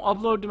phone won't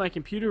upload to my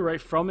computer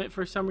right from it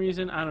for some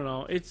reason. I don't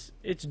know. It's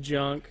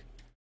junk.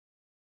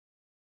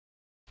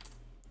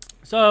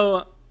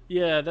 So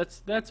yeah,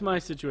 that's my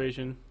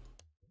situation.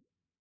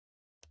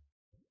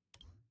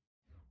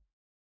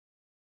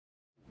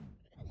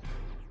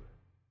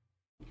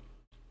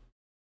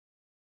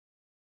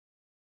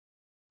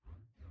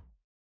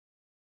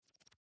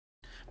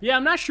 Yeah,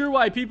 I'm not sure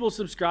why people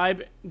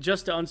subscribe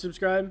just to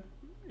unsubscribe.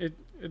 It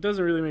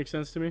doesn't really make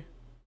sense to me.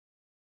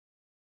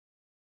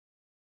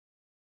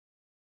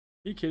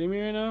 Are you kidding me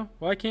right now?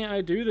 Why can't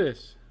I do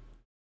this?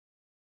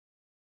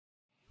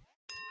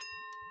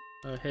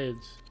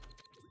 Heads.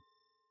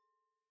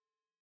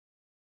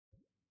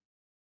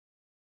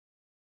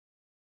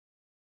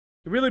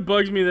 It really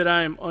bugs me that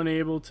I am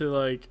unable to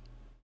like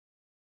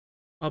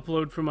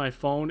upload from my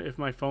phone if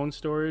my phone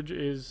storage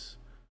is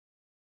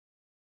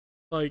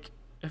like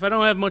if I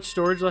don't have much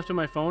storage left in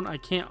my phone, I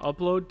can't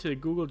upload to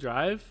Google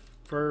Drive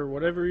for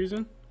whatever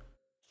reason.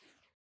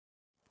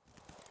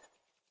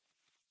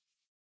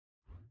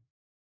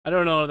 I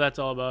don't know what that's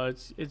all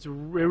about. It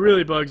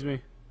really bugs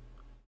me.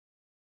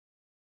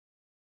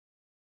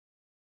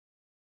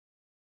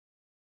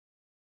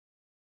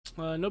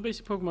 No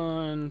basic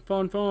Pokemon.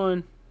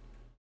 Fun.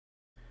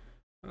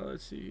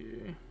 Let's see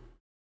here.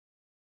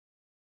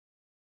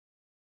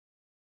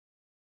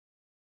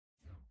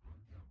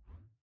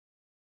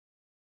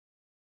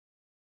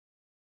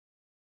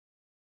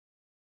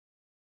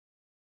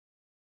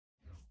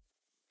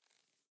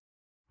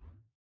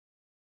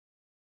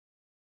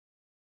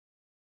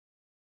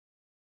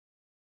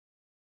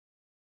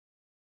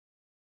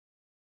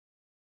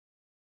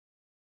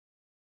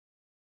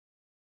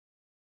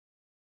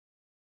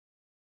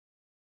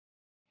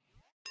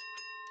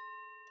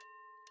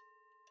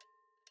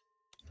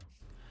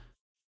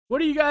 What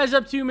are you guys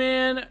up to,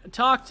 man?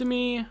 Talk to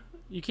me.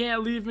 You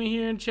can't leave me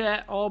here in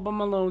chat all by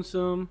my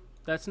lonesome.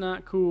 That's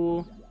not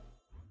cool.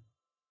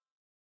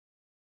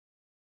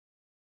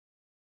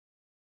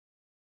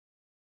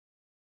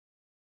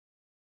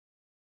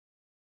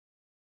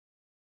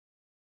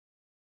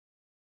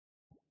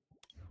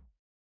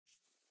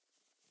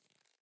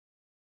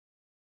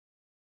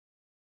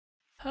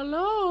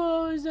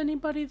 Hello? Is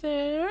anybody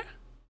there?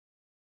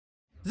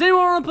 Does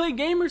anyone want to play a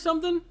game or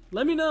something?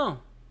 Let me know.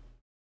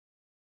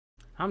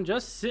 I'm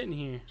just sitting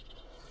here.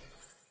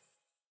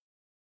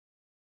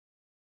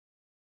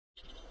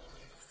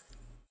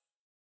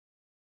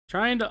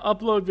 Trying to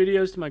upload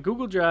videos to my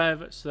Google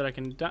Drive so that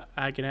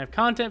I can have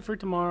content for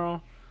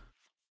tomorrow.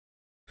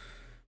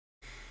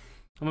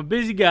 I'm a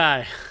busy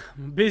guy.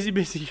 I'm a busy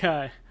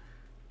guy.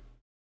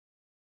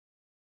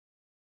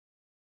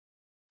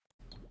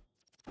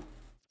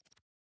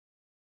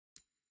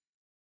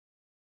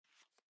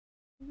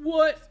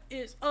 What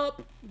is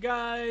up,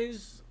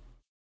 guys?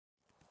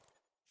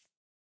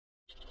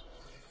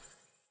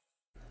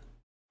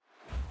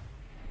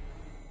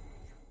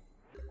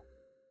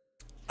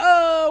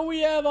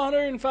 have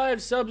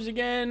 105 subs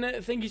again.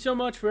 Thank you so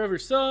much for whoever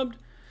subbed.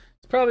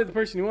 It's probably the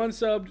person who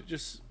unsubbed,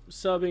 just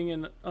subbing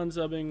and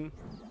unsubbing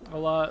a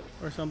lot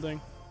or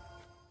something.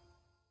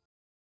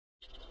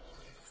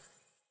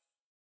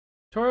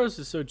 Tauros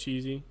is so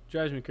cheesy.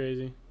 Drives me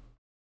crazy.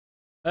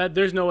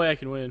 There's no way I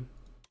can win.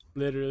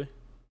 Literally.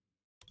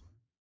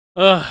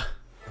 Ugh.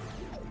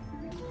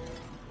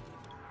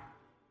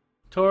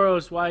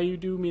 Tauros, why you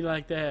do me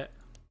like that?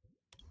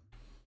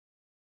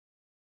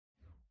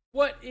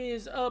 What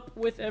is up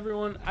with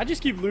everyone? I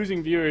just keep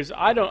losing viewers.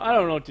 I don't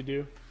know what to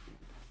do.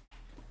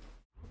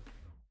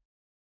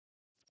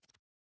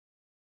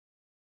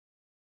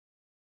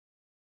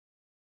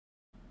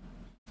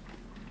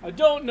 I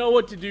don't know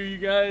what to do, you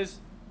guys.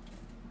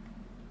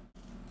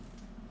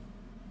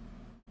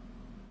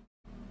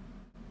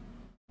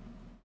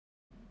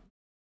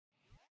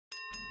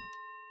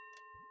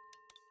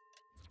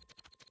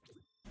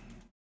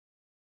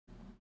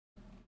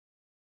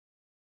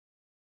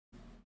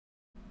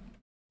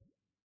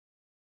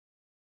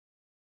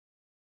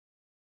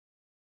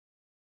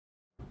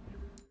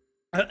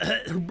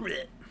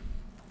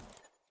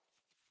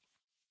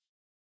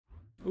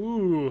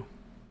 Ooh.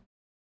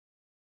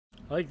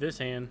 I like this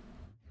hand.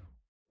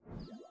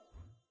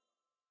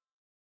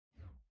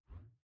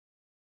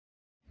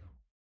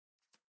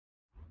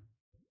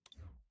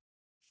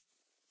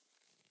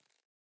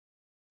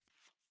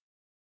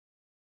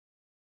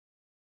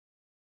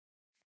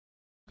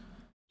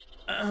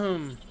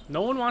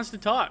 No one wants to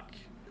talk.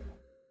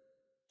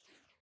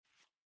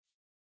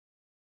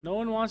 No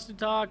one wants to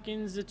talk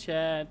in the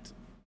chat.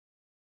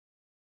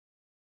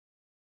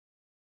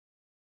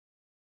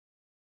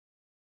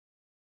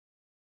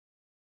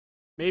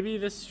 Maybe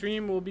this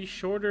stream will be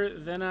shorter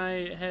than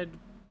I had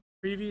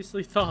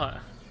previously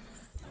thought.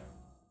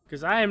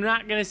 Because I am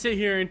not going to sit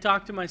here and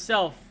talk to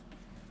myself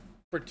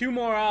for 2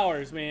 more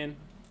hours, man.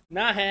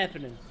 Not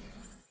happening.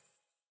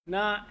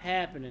 Not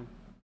happening.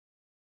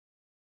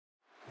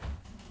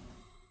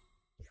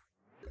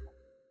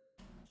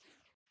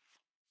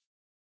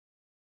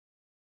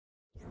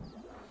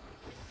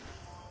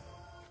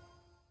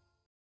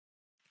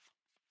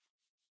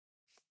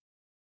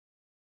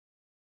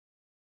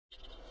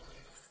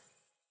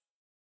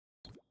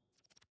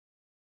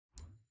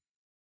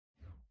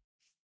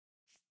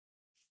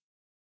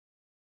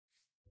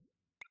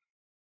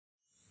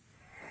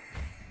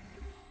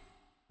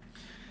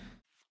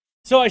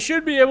 So I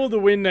should be able to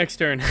win next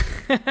turn.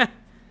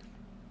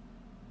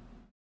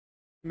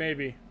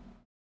 Maybe.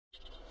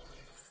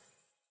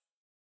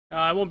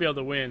 I won't be able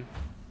to win.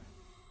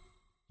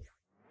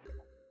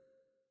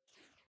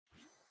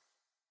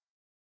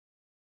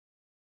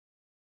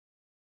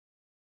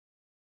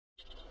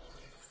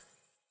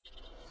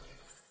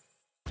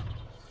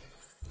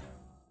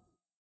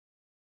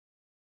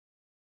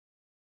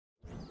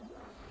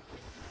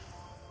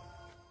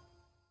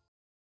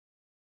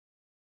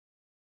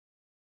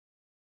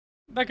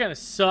 That kind of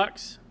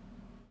sucks.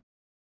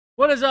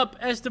 What is up,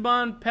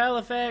 Esteban,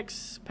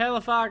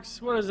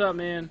 Palafox? What is up,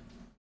 man?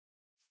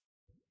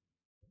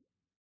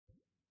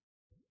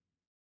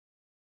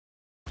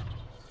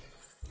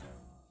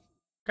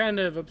 Kind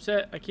of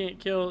upset I can't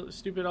kill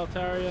stupid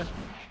Altaria.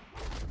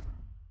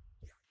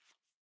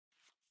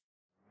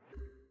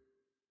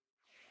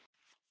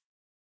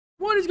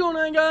 What is going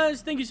on,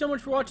 guys? Thank you so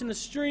much for watching the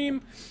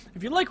stream.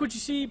 If you like what you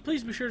see,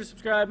 please be sure to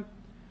subscribe.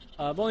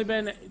 I've only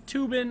been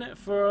tubing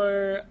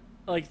for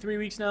like 3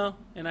 weeks now,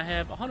 and I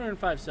have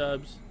 105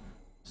 subs.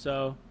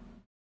 So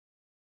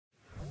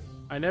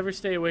I never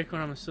stay awake when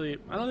I'm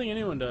asleep. I don't think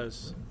anyone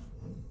does.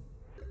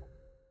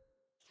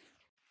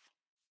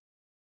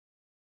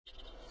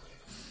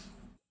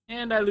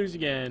 And I lose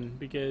again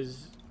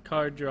because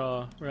card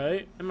draw,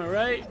 right? Am I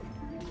right?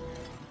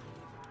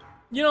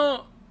 You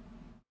know,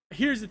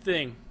 here's the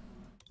thing.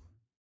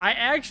 I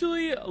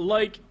actually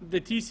like the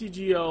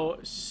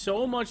TCGO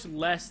so much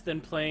less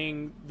than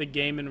playing the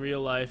game in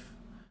real life.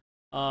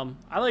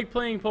 I like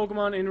playing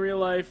Pokemon in real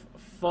life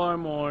far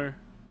more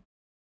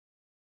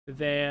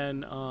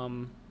than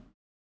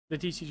the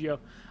TCGO.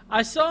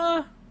 I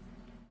think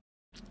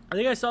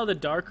I saw the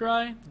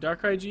Darkrai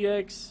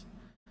GX,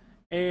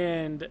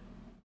 and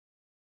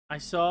I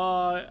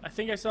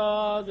think I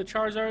saw the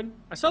Charizard.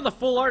 I saw the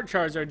full art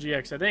Charizard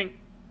GX, I think.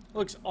 It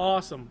looks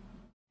awesome.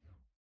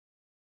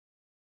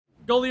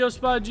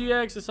 Goliospa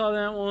GX, I saw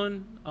that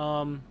one.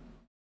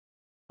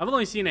 I've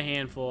only seen a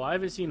handful. I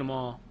haven't seen them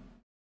all.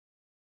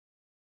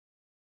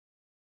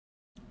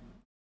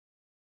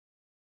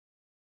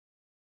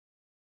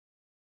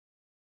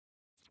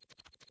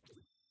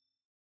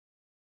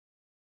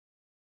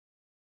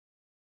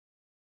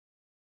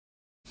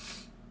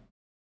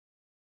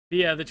 But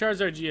yeah, the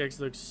Charizard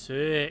GX looks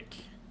sick.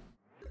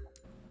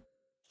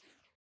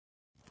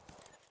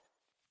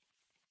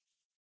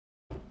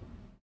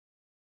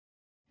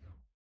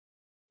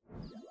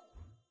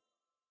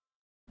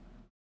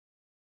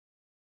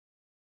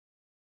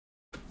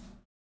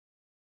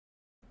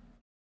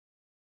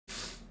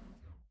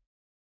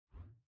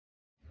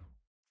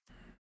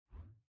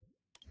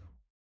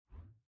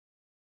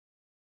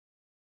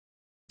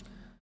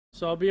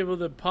 So I'll be able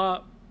to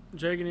pop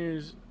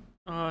Dragonair's.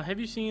 Have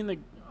you seen the?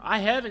 I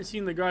haven't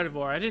seen the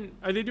Gardevoir. I didn't.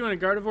 Are they doing a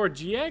Gardevoir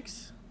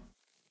GX?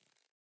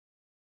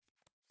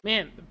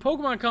 Man, the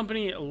Pokemon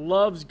Company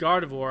loves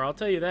Gardevoir. I'll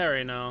tell you that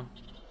right now.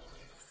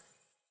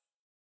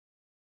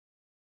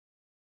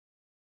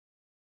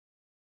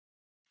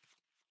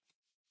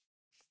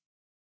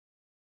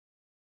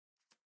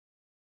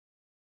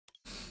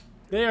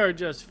 They are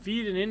just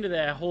feeding into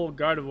that whole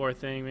Gardevoir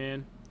thing,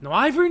 man. No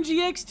Ivern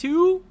GX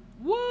too?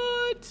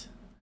 What?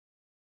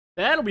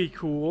 That'll be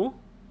cool.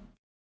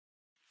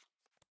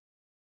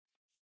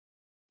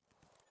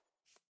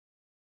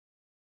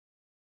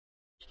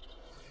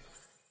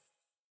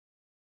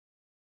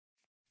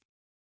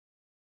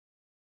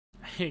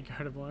 I hate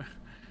Gardevoir.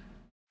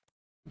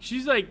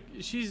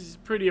 She's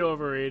pretty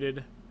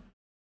overrated.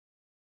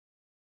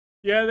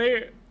 Yeah,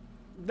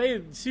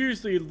 they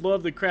seriously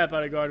love the crap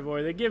out of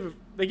Gardevoir. They give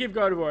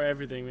Gardevoir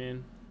everything,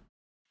 man.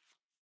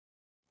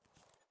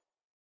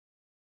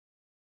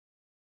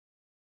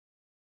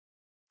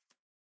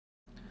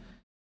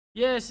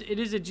 Yes, it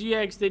is a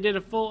GX. They did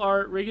a full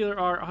art, regular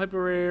art,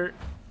 hyper rare,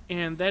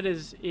 and that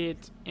is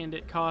it. And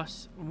it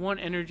costs 1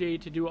 energy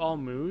to do all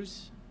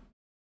moves.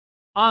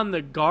 On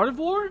the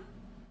Gardevoir?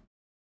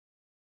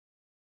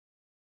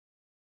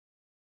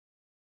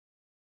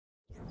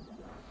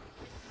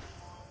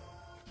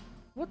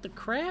 What the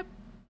crap?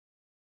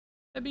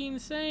 That'd be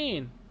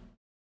insane.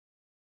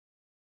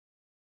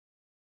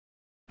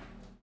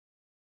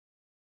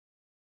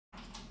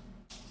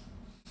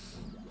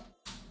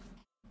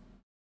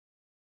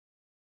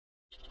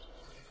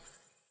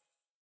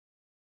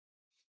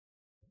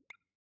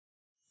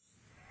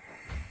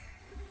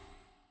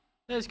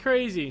 That's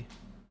crazy.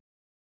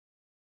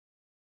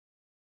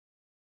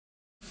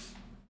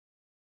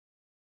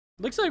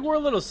 Looks like we're a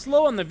little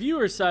slow on the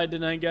viewer side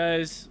tonight,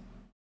 guys.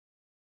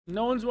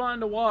 No one's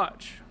wanting to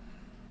watch.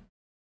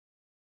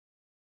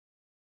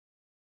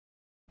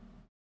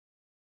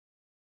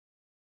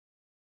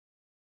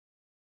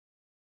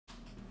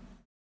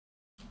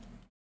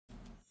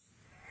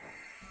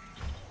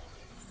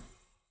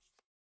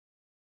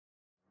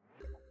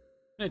 I'm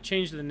gonna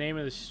change the name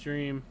of the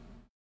stream.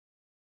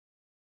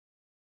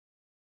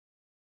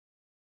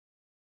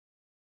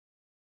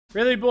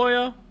 Really,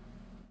 boyo?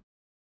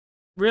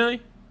 Really?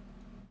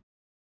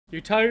 You're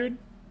tired?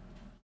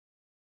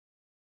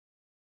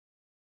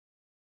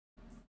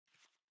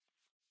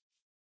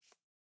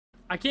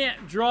 I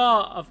can't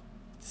draw a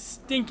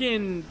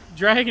stinking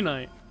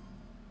Dragonite.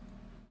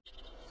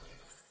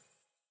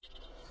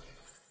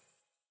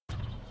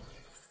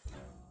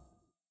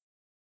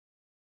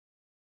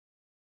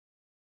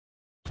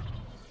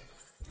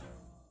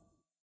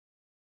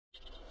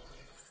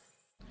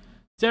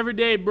 It's every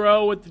day,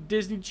 bro, with the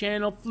Disney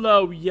Channel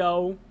flow,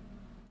 yo.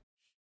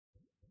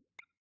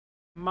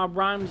 My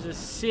rhymes are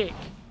sick.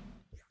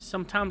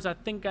 Sometimes I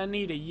think I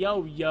need a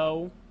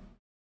yo-yo.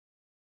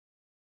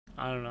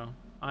 I don't know.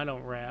 I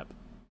don't rap.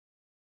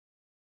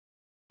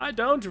 I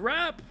don't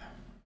rap.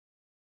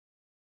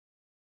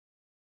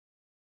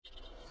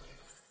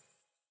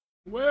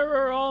 Where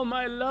are all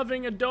my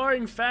loving,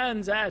 adoring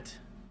fans at?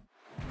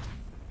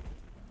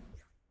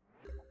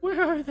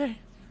 Where are they?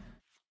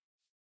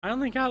 I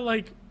only got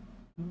like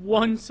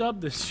 1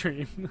 sub this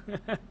stream.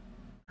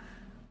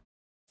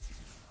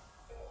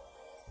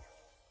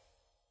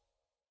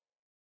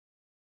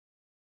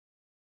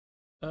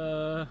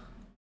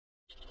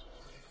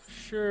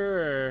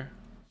 Sure.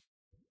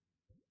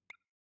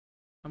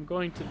 I'm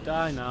going to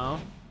die now.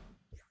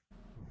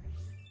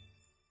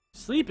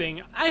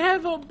 Sleeping? I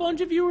have a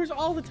bunch of viewers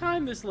all the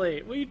time this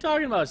late. What are you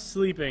talking about,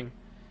 sleeping?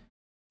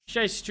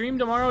 Should I stream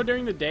tomorrow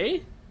during the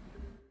day?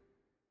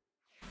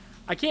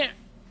 I can't.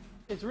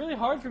 It's really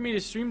hard for me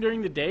to stream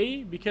during the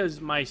day because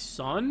my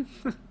son.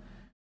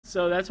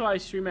 So that's why I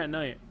stream at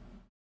night.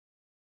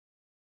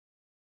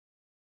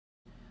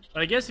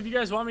 But I guess if you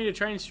guys want me to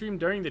try and stream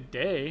during the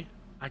day,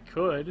 I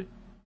could.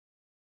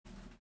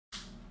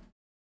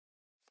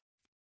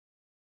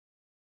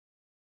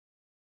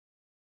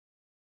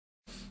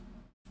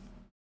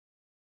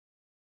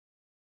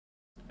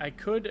 I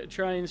could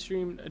try and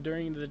stream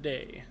during the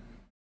day.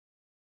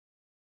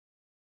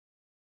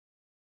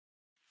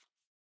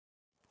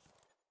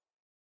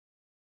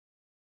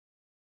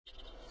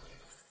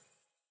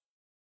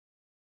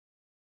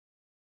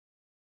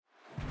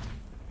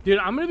 Dude,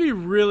 I'm gonna be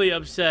really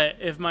upset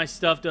if my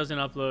stuff doesn't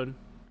upload.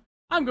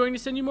 I'm going to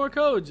send you more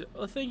codes.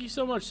 Well, thank you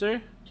so much,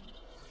 sir.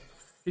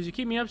 Because you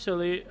keep me up so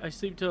late, I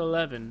sleep till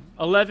 11.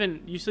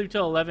 11, you sleep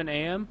till 11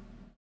 a.m.?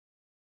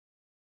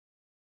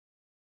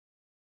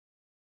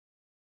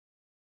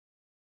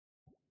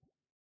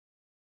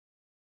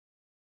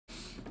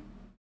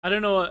 I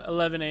don't know what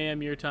 11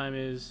 a.m. your time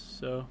is,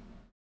 so.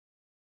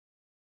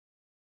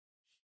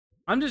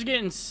 I'm just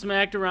getting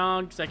smacked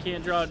around because I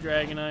can't draw a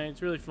Dragonite.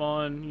 It's really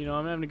fun. You know,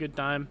 I'm having a good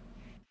time.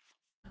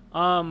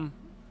 Alright,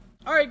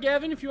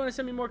 Gavin, if you want to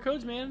send me more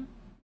codes, man,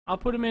 I'll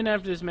put them in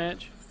after this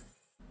match.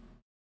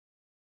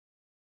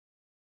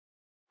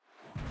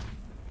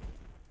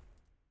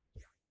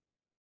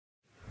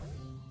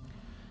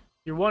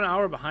 You're 1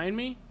 hour behind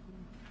me?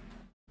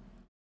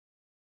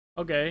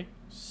 Okay,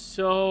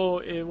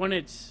 so when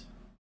it's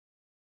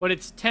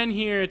 10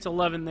 here, it's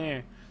 11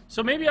 there.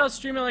 So maybe I'll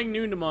stream at like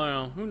noon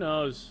tomorrow. Who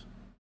knows?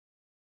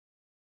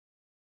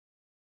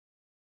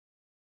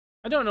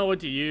 I don't know what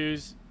to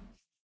use.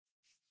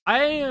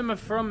 I am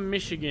from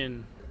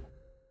Michigan.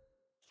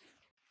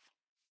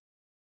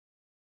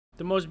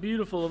 The most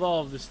beautiful of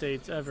all of the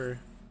states ever.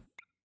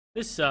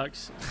 This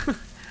sucks.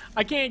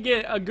 I can't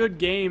get a good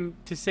game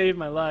to save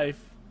my life.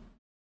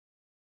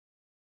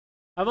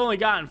 I've only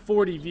gotten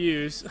 40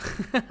 views.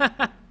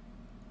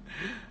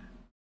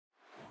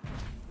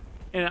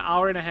 In an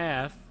hour and a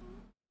half.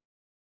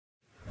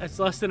 That's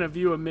less than a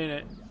view a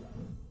minute.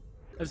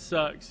 That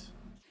sucks.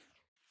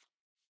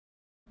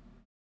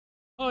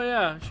 Oh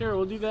yeah, sure,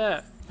 we'll do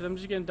that. Because I'm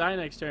just gonna die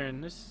next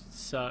turn. This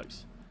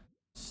sucks.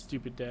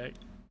 Stupid deck.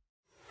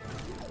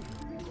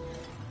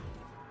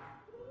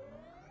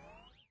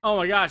 Oh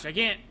my gosh, I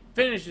can't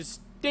finish this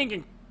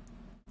stinking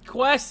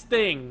quest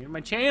thing.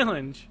 My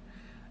challenge.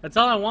 That's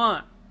all I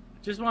want.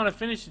 I just want to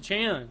finish the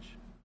challenge.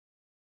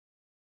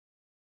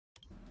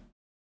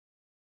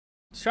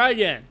 Let's try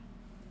again.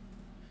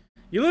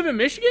 You live in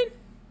Michigan?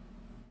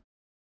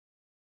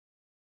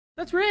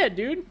 That's rad,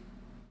 dude.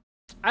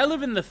 I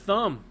live in the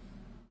thumb.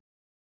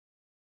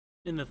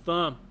 In the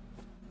thumb.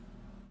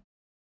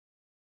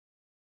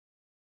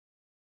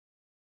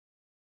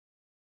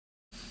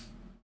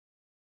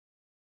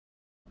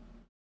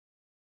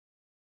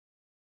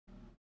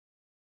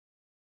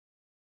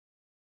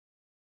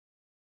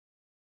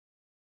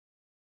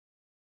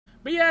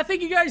 But yeah,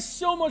 thank you guys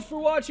so much for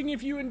watching.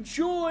 If you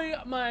enjoy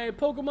my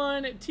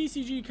Pokemon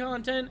TCG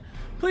content,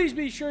 please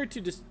be sure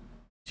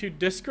to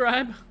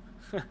describe.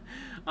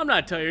 I'm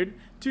not tired.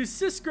 To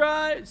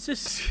subscribe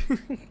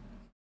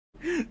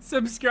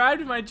subscribe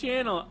to my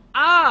channel.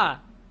 I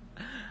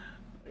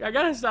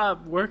gotta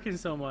stop working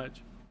so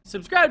much.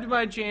 Subscribe to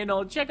my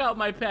channel, check out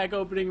my pack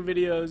opening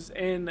videos,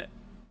 and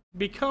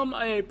become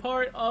a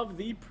part of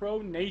the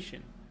Pro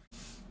Nation.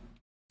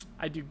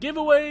 I do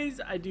giveaways,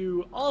 I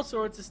do all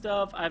sorts of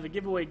stuff. I have a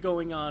giveaway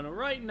going on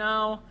right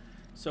now,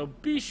 so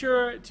be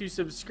sure to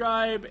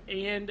subscribe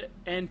and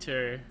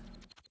enter.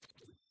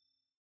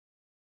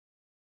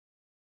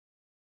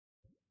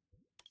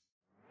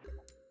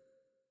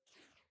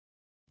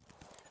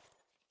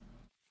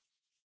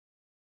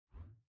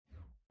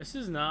 This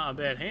is not a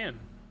bad hand.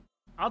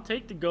 I'll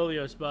take the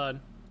Golio spot.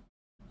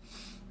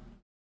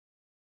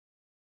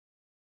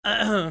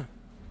 I'm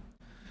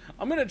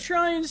gonna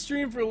try and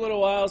stream for a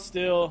little while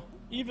still,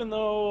 even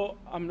though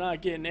I'm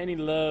not getting any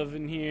love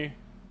in here.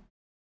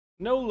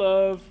 No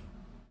love.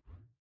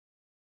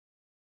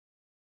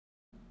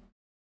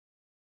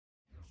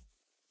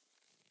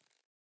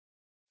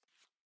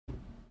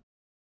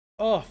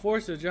 Oh,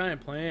 Force of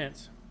Giant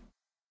Plants.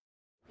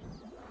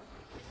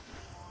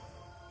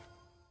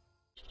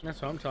 That's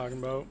what I'm talking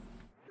about.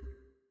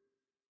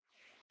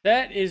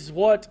 That is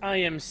what I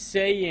am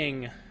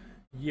saying,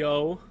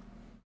 yo.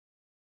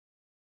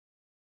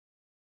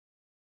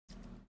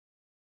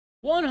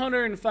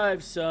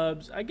 105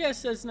 subs. I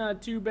guess that's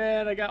not too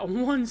bad. I got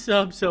 1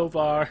 sub so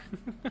far.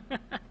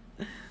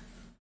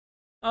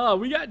 Oh,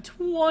 we got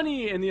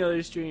 20 in the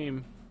other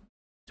stream.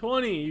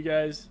 20, you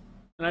guys.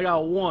 And I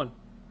got 1.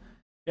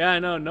 Yeah, I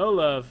know. No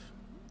love.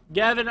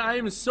 Gavin, I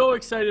am so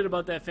excited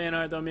about that fan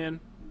art, though, man.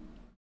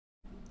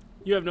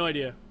 You have no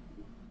idea.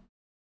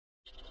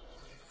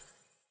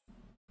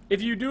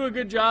 If you do a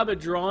good job at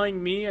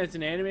drawing me as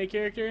an anime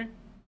character,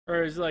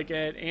 or as like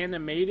an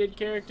animated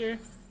character,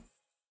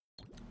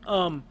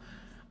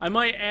 I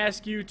might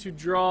ask you to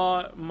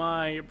draw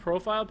my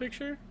profile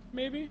picture,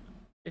 maybe,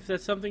 if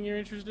that's something you're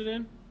interested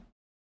in.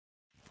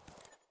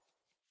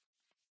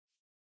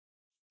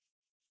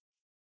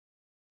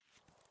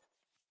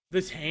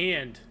 This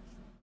hand.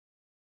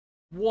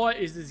 What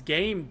is this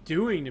game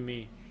doing to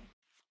me?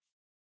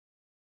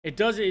 It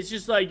doesn't, it's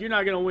just like, you're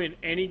not gonna win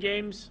any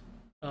games.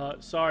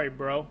 Sorry,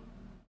 bro.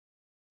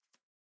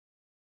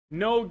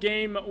 No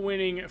game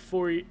winning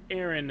for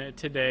Aaron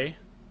today.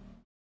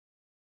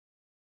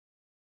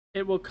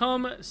 It will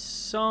come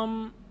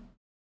some,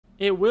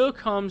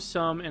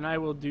 and I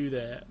will do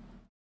that.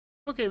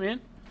 Okay, man.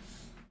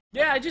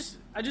 Yeah, I just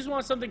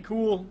want something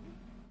cool.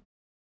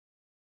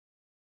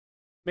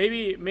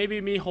 Maybe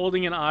me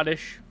holding an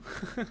Oddish.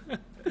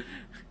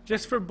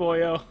 Just for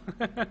Boyo.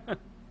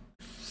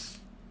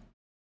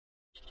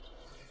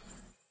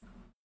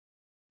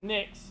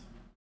 Nyx,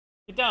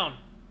 get down,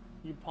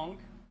 you punk.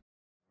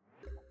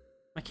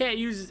 My cat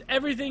uses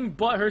everything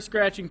but her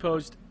scratching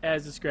post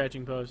as a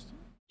scratching post.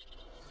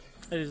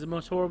 That is the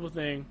most horrible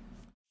thing.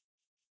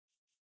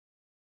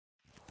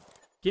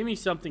 Give me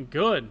something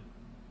good.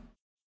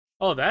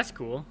 Oh, that's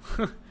cool.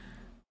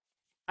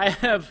 I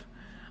have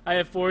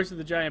Force of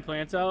the Giant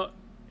Plants out,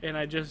 and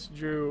I just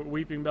drew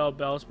Weeping Bell,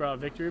 Bellsprout,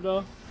 Victory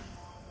Bell.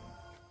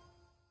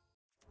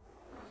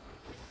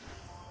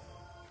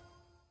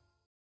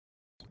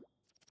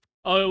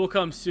 Oh, it will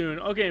come soon.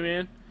 Okay,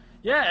 man.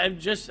 Yeah,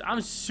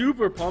 I'm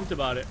super pumped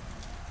about it.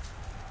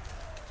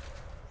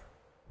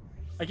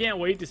 I can't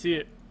wait to see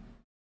it.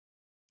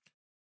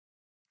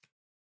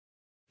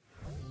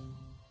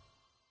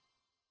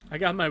 I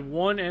got my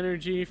 1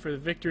 energy for the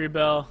victory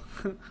bell.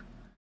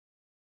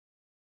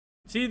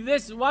 See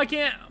this? Why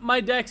can't my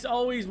decks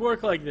always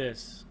work like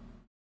this?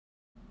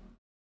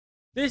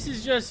 This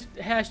is just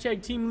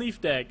hashtag Team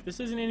Leaf deck. This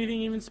isn't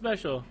anything even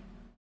special.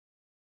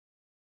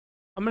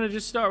 I'm gonna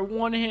just start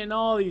one-hitting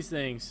all these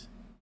things.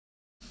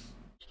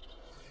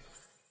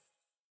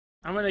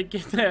 I'm gonna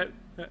get that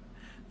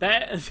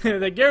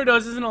the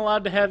Gyarados isn't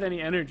allowed to have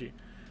any energy.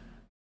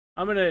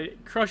 I'm gonna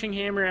crushing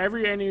hammer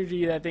every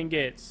energy that thing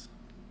gets.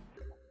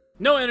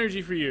 No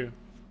energy for you.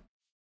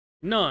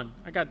 None.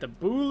 I got the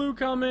Bulu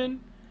coming.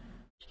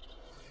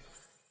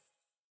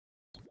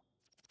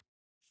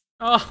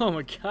 Oh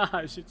my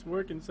gosh, it's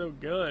working so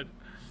good.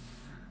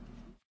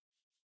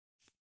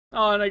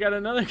 Oh, and I got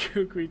another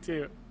Kukui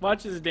too.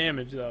 Watch his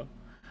damage though.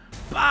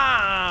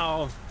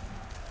 Wow!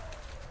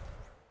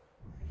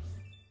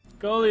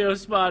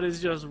 Goliospot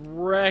is just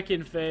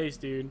wrecking face,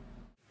 dude.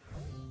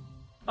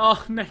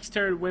 Oh, next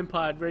turn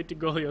Wimpod right to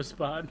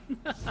Goliospot.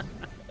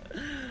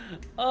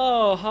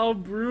 Oh, how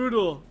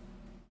brutal.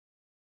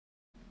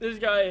 This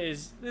guy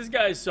is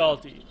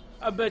salty.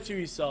 I bet you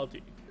he's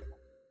salty.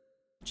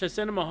 Should I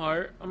send him a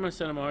heart? I'm gonna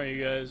send him a heart,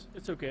 you guys.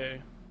 It's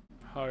okay.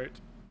 Heart.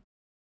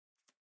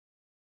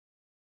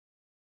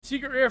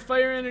 Secret rare,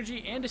 fire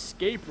energy, and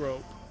escape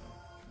rope.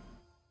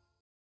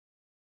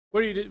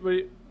 What do you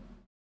do?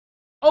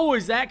 Oh,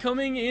 is that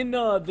coming in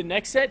the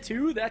next set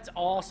too? That's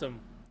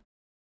awesome.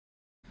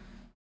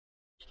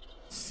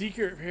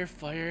 Secret rare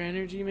fire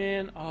energy,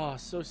 man. Oh,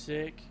 so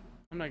sick.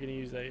 I'm not gonna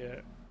use that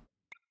yet.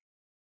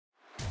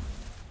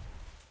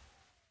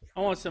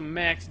 I want some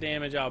max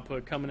damage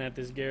output coming at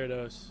this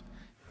Gyarados.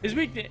 His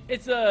weakness,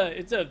 it's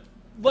a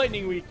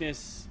lightning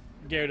weakness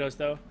Gyarados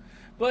though.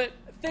 But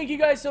thank you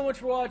guys so much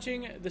for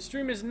watching. The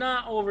stream is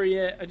not over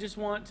yet. I just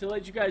want to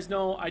let you guys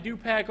know I do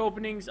pack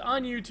openings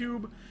on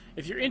YouTube.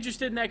 If you're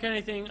interested in that kind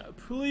of thing,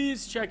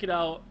 please check it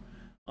out.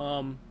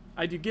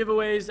 I do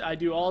giveaways. I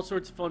do all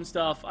sorts of fun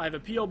stuff. I have a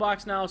P.O.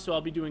 box now, so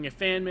I'll be doing a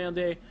fan mail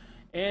day.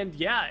 And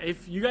yeah,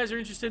 if you guys are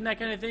interested in that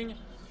kind of thing,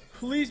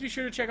 please be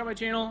sure to check out my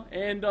channel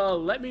and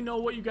let me know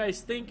what you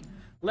guys think.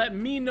 Let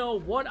me know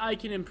what I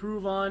can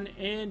improve on.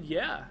 And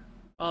yeah,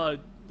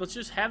 let's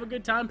just have a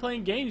good time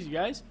playing games, you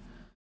guys.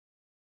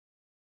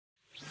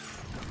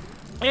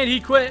 And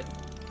he quit.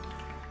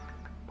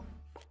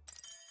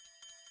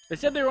 They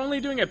said they were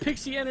only doing a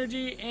Pixie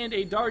energy and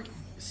a Dark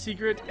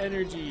Secret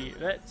energy.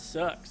 That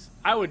sucks.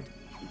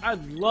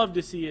 I'd love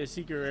to see a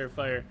Secret Rare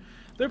Fire.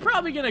 They're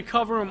probably gonna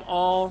cover them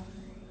all,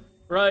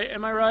 right?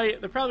 Am I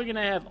right? They're probably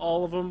gonna have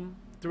all of them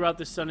throughout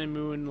the Sun and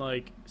Moon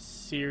like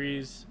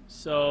series.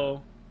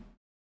 So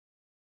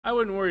I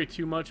wouldn't worry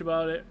too much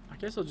about it. I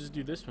guess I'll just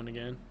do this one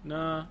again.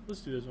 Nah,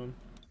 let's do this one.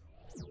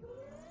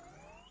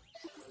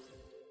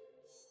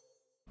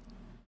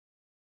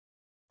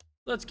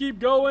 Let's keep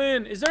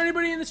going. Is there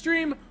anybody in the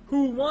stream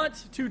who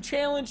wants to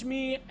challenge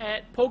me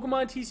at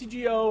Pokemon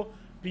TCGO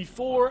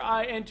before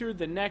I enter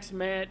the next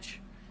match?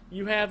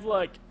 You have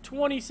like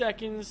 20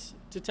 seconds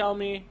to tell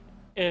me.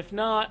 If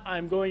not,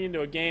 I'm going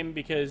into a game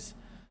because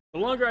the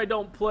longer I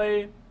don't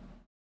play,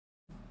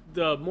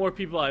 the more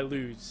people I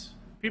lose.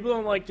 People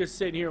don't like just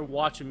sitting here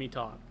watching me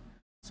talk.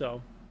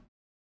 So,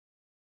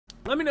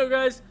 let me know,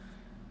 guys.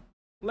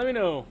 Let me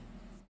know.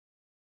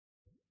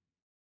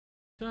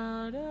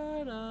 That's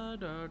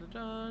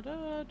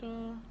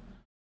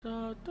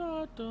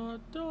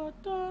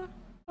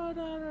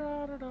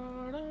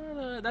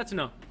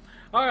enough.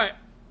 Alright,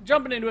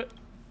 jumping into it.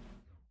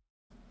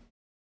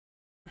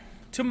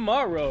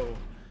 Tomorrow,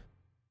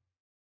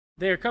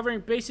 they are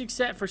covering basic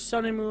set for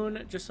Sun and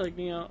Moon, just like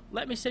Neo.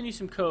 Let me send you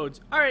some codes.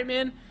 Alright,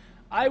 man.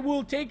 I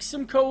will take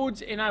some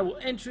codes and I will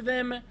enter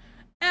them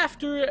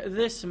after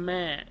this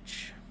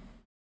match.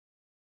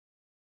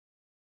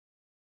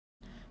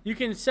 You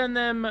can send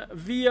them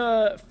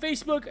via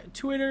Facebook,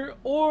 Twitter,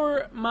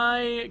 or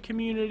my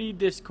community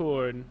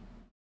Discord.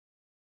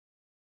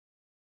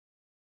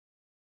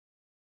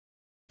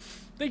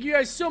 Thank you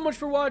guys so much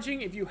for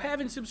watching. If you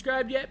haven't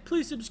subscribed yet,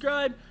 please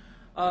subscribe.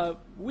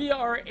 We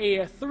are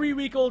a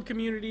 3-week-old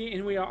community,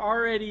 and we are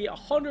already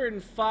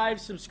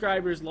 105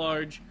 subscribers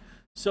large.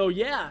 So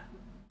yeah,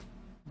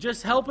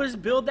 just help us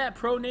build that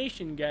pro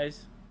nation,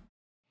 guys.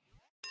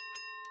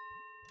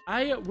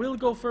 I will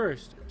go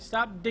first.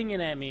 Stop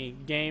dinging at me,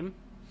 game.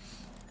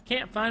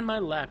 Can't find my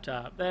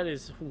laptop. That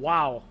is,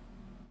 wow.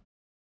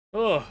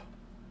 Ugh.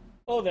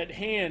 Oh, that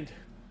hand.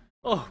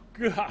 Oh,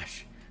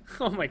 gosh.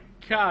 Oh, my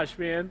gosh,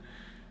 man.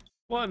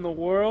 What in the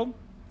world?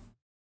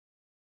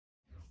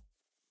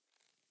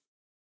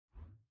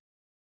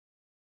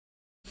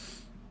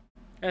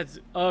 That's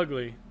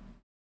ugly.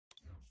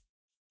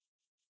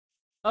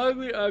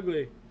 Ugly,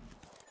 ugly.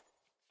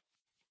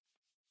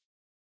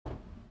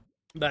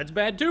 That's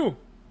bad, too.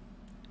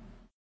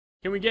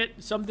 Can we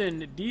get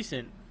something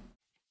decent?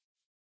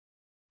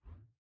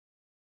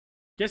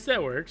 Guess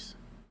that works.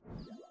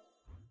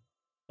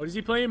 What is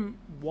he playing?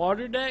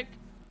 Water deck?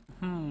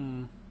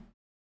 A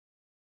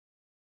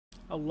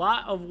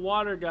lot of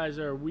water guys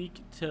are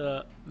weak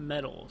to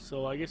metal,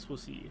 so I guess we'll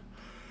see.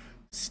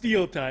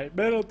 Steel type,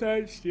 metal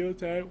type, steel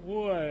type,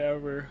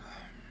 whatever.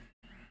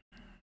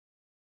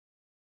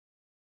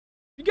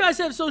 If you guys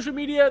have social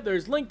media,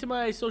 there's a link to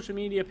my social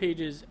media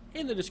pages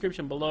in the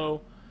description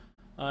below.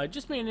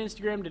 Just made an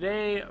Instagram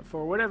today.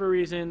 For whatever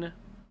reason,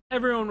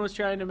 everyone was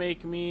trying to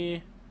make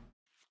me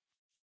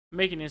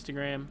make an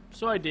Instagram,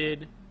 so I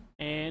did,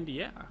 and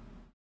yeah.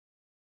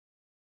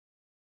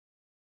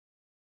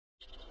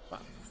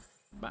 Bop,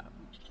 bop.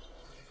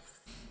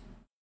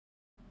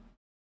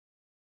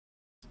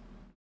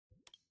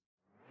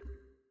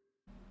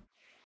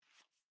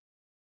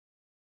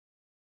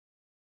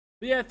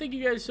 But yeah, thank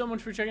you guys so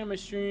much for checking out my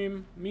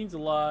stream. It means a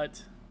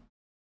lot.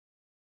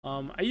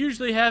 I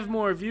usually have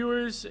more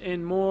viewers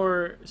and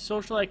more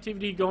social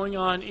activity going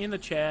on in the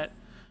chat.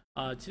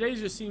 Today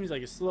just seems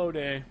like a slow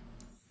day.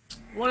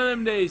 One of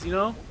them days, you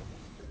know?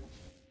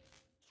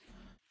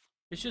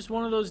 It's just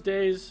one of those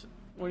days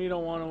when you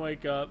don't want to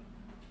wake up.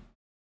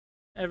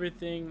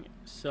 Everything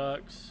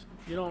sucks.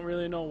 You don't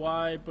really know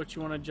why, but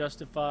you want to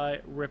justify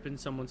ripping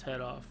someone's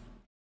head off.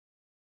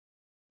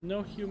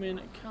 No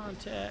human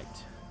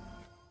contact.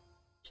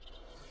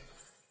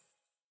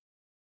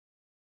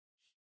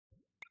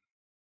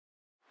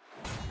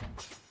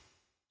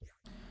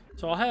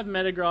 So I'll have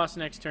Metagross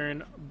next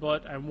turn,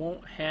 but I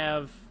won't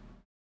have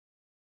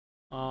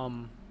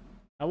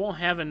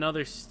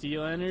another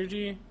Steel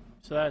Energy,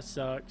 so that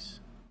sucks.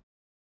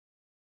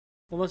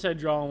 Unless I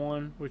draw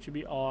one, which would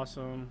be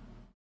awesome.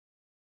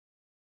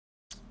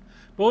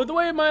 But with the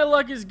way my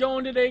luck is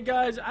going today,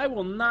 guys, I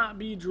will not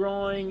be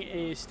drawing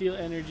a Steel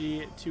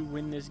Energy to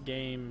win this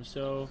game.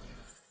 So,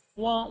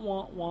 wah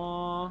wah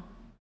wah.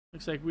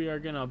 Looks like we are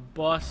gonna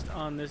bust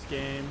on this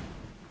game.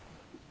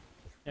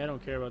 Yeah, I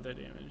don't care about that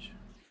damage.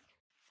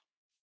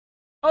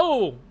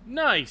 Oh,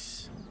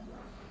 nice.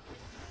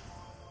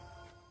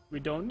 We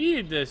don't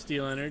need the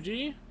Steel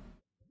Energy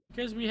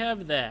because we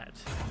have that.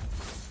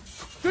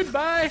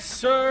 Goodbye,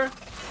 sir.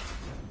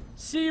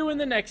 See you in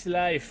the next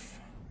life.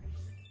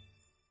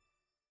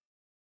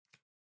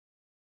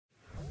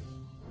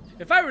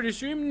 If I were to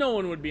stream, no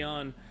one would be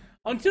on.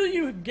 Until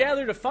you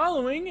gathered a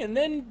following, and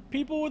then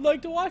people would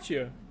like to watch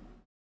you.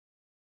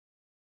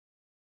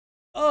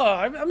 Oh,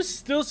 I'm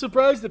still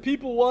surprised that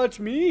people watch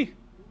me.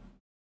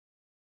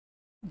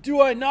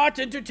 Do I not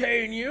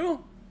entertain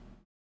you?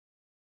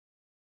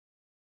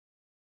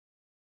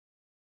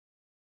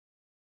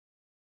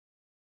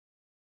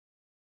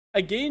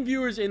 I gain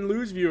viewers and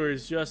lose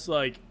viewers just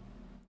like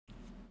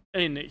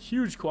in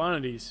huge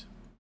quantities.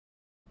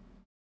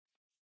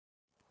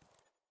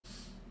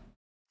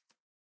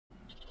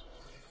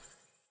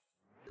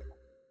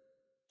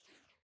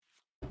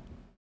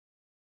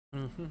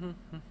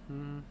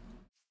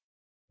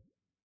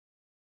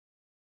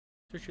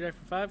 Search your deck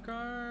for 5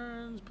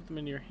 cards, put them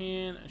into your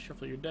hand, and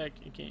shuffle your deck.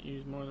 You can't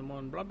use more than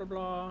one, blah blah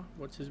blah.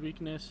 What's his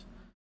weakness?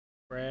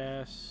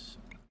 Brass.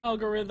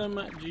 Algorithm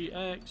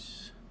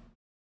GX.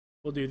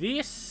 We'll do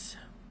this.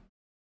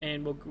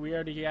 And we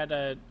already got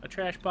a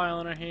trash pile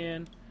in our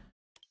hand.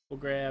 We'll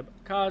grab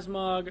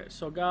Cosmog,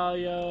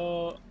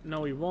 Solgaleo.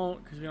 No, we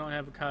won't, because we don't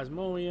have a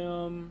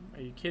Cosmoium.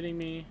 Are you kidding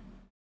me?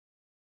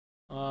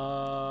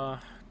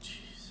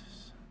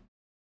 Jesus.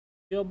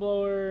 Field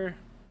Blower.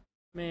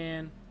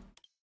 Man.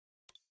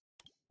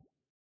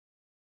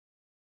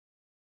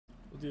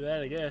 We'll do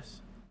that, I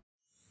guess.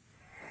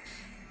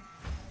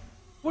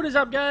 What is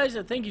up, guys?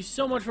 And thank you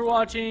so much for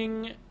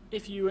watching.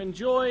 If you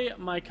enjoy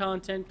my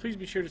content, please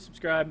be sure to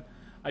subscribe.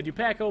 I do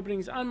pack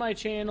openings on my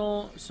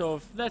channel, so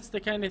if that's the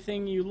kind of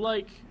thing you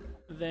like,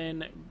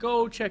 then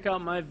go check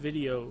out my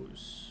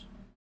videos.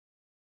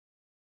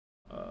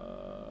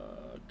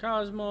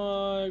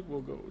 Cosmog,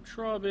 we'll go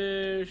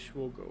Trubbish,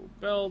 we'll go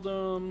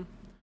Beldum,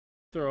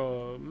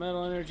 throw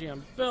Metal Energy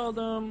on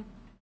Beldum.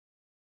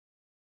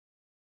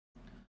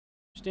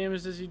 How much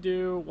damage does he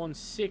do?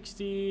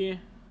 160.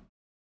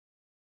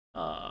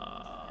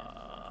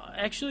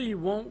 Actually, he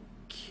won't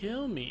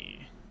kill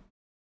me.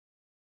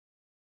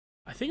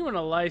 I think I'm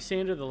gonna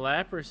Lysander the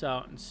Lapras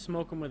out and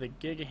smoke him with a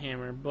Giga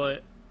Hammer,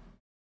 but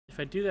if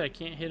I do that, I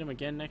can't hit him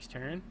again next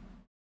turn.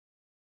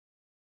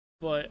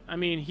 But I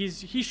mean, he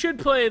should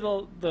play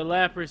the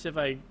Lapras if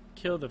I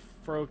kill the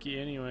Froakie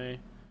anyway.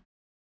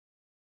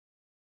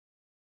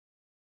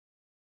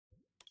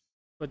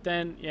 But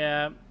then,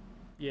 yeah.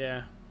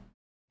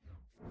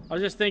 I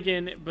was just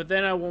thinking, but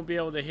then I won't be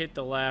able to hit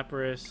the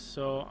Lapras,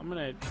 so I'm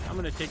gonna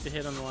take the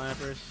hit on the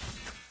Lapras.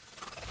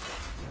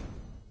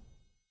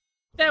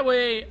 That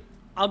way,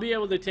 I'll be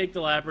able to take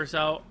the Lapras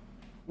out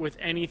with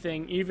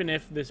anything, even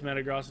if this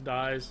Metagross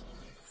dies.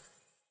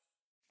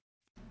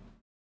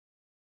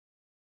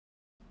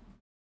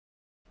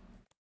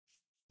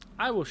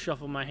 I will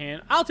shuffle my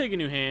hand. I'll take a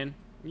new hand.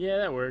 Yeah,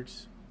 that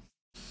works.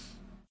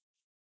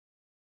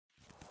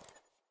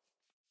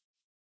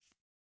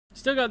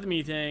 Still got the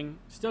Methang.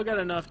 Still got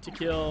enough to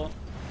kill.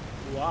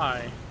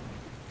 Why?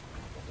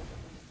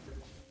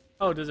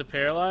 Oh, does it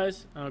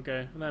paralyze?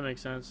 Okay, that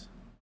makes sense.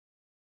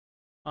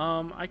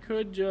 I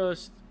could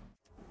just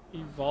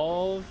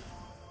evolve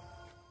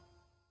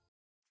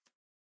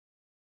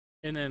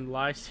and then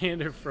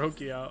Lysander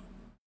Froakie out.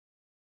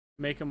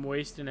 make him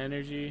waste an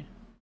energy.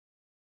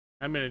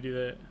 I'm gonna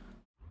do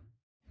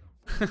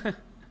that.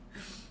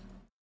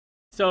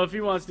 So if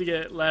he wants to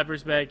get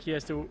Lapras back, he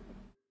has to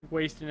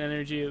waste an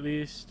energy at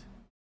least.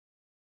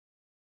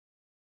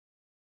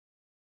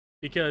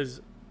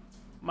 Because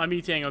my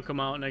Metang will come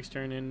out next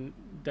turn and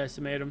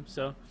decimate him,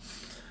 so.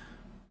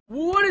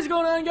 What is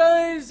going on,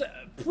 guys?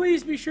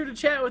 Please be sure to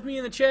chat with me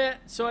in the chat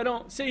so I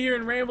don't sit here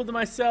and ramble to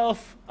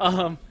myself.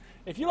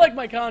 If you like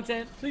my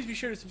content, please be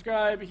sure to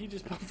subscribe. He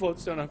just put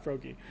Floatstone on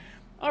Froakie.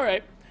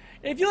 Alright.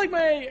 If you like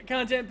my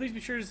content, please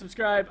be sure to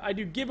subscribe. I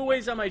do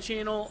giveaways on my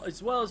channel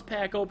as well as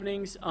pack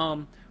openings.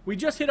 We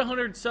just hit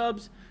 100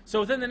 subs,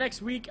 so within the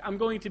next week, I'm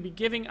going to be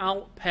giving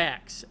out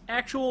packs.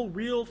 Actual,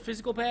 real,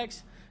 physical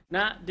packs,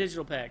 not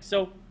digital packs.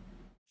 So,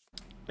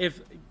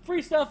 if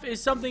free stuff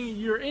is something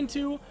you're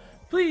into,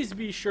 please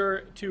be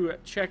sure to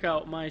check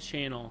out my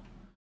channel.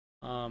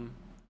 I'm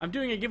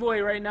doing a giveaway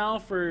right now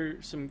for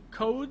some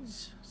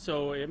codes.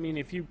 So, I mean,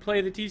 if you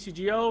play the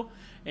TCGO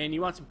and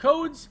you want some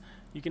codes,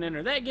 you can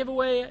enter that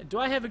giveaway. Do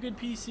I have a good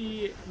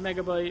PC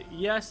megabyte?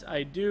 Yes,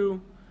 I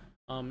do.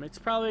 It's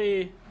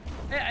probably...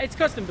 It's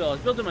custom built.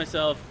 I built it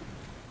myself.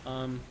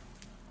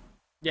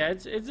 Yeah,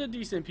 it's a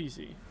decent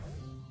PC.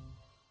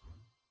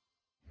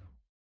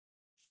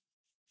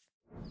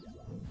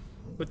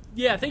 But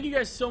yeah, thank you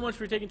guys so much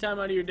for taking time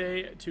out of your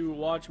day to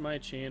watch my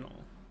channel.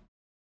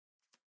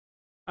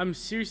 I'm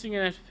seriously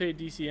gonna have to pay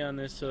DC on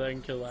this so that I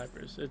can kill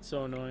Lapras. It's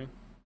so annoying.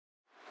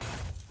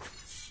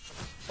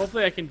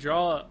 Hopefully I can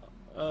draw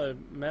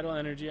metal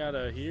energy out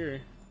of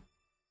here.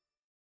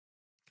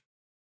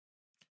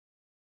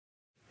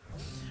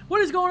 What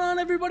is going on,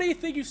 everybody?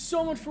 Thank you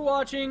so much for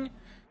watching.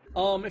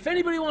 If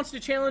anybody wants to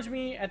challenge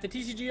me at the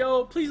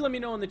TCGO, please let me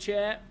know in the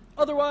chat.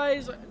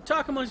 Otherwise,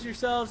 talk amongst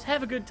yourselves,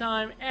 have a good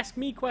time, ask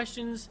me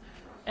questions,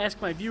 ask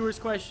my viewers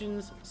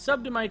questions,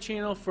 sub to my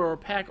channel for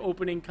pack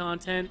opening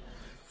content,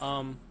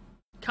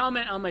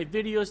 comment on my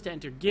videos to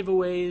enter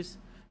giveaways.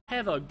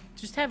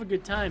 Just have a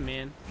good time,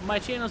 man. My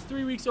channel's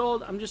 3 weeks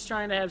old. I'm just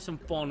trying to have some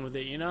fun with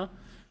it, you know?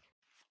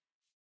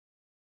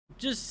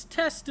 Just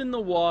testing the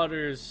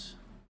waters.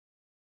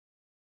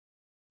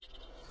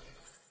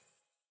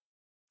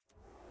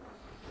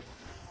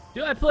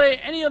 Do I play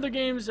any other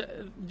games?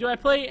 Do I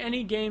play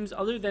any games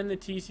other than the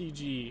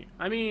TCG?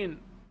 I mean,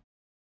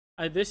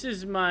 this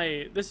is a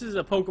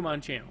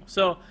Pokemon channel,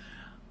 so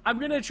I'm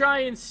gonna try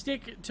and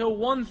stick to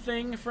one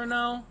thing for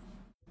now,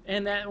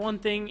 and that one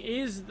thing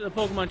is the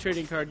Pokemon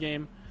trading card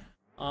game.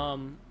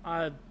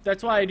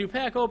 That's why I do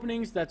pack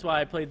openings. That's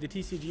why I played the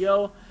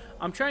TCGO.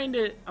 I'm trying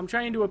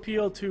to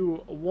appeal to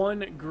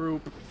one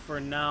group for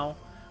now.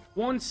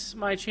 Once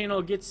my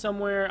channel gets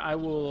somewhere, I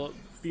will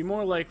be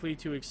more likely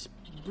to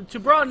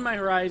broaden my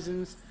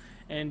horizons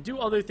and do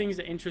other things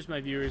that interest my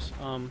viewers.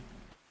 No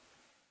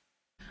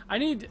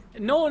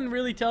one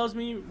really tells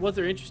me what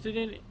they're interested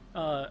in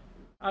out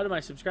of my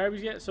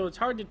subscribers yet, so it's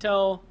hard to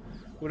tell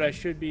what I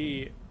should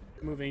be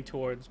moving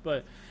towards.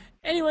 But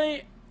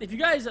anyway, if you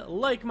guys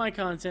like my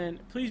content,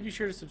 please be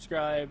sure to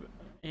subscribe.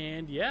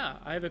 And yeah,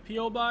 I have a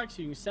PO box.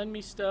 You can send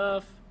me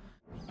stuff.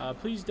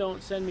 Please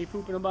don't send me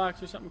poop in a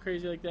box or something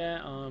crazy like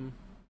that.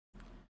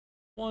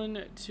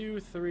 1, 2,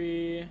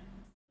 3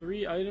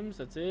 items.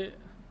 That's it.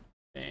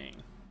 Dang.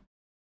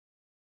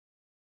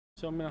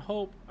 So I'm gonna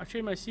hope I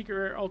trade my secret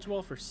rare ultra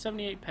ball for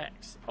 78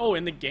 packs. Oh,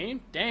 in the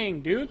game?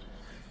 Dang, dude.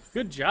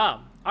 Good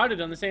job. I'd have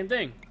done the same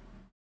thing.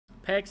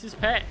 Packs is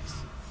packs.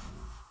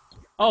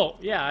 Oh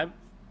yeah,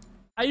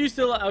 I used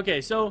to.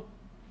 Okay, so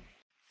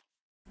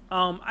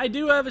I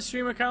do have a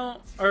stream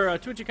account or a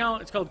Twitch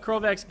account. It's called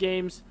Crovax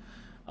Games,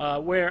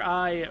 where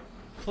I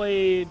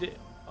played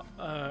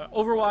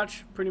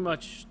Overwatch, pretty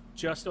much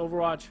just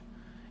Overwatch,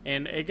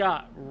 and I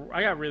got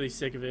really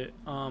sick of it.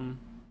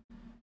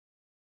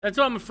 That's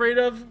what I'm afraid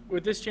of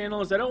with this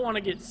channel, is I don't want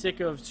to get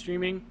sick of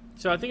streaming.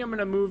 So I think I'm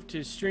gonna move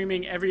to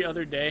streaming every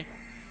other day,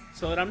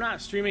 so that I'm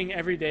not streaming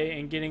every day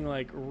and getting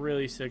like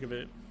really sick of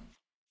it.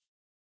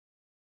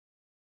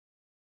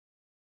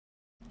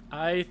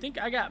 I think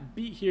I got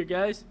beat here,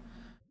 guys.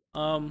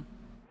 Yeah,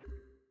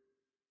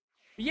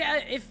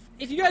 if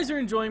you guys are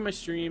enjoying my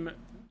stream,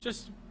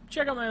 just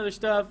check out my other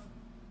stuff.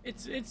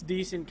 It's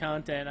decent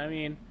content. I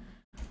mean,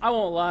 I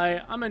won't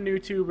lie, I'm a new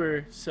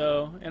tuber,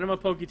 and I'm a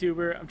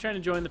PokeTuber. I'm trying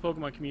to join the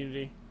Pokemon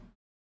community.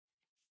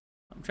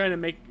 I'm trying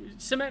to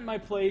cement my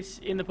place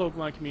in the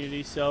Pokemon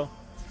community. So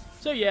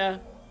yeah,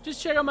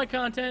 just check out my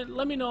content.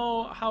 Let me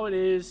know how it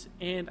is,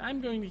 and I'm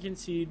going to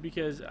concede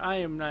because I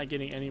am not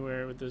getting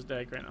anywhere with this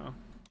deck right now.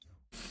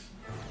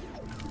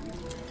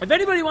 If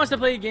anybody wants to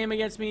play a game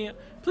against me,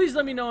 please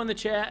let me know in the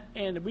chat,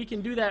 and we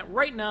can do that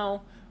right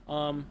now.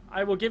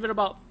 I will give it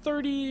about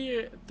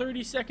 30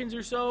 seconds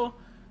or so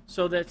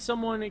that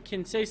someone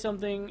can say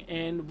something,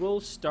 and we'll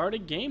start a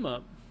game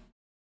up.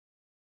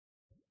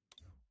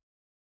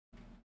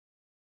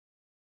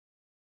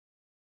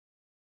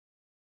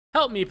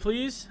 Help me,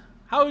 please.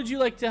 How would you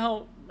like to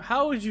help?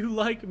 How would you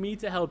like me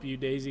to help you,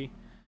 Daisy?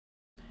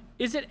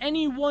 Is it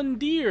any one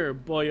dear?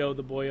 Boyo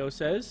the Boyo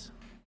says.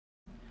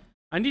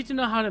 I need to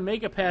know how to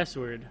make a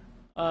password.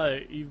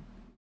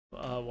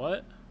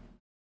 What?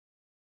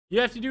 You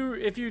have to do,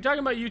 if you're talking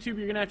about YouTube,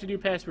 you're gonna have to do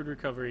password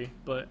recovery.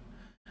 But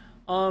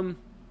all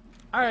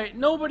right,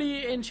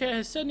 nobody in chat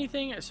has said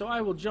anything, so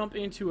I will jump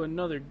into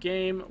another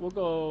game. We'll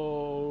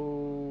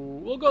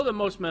go the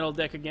most metal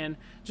deck again,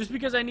 just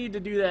because I need to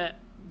do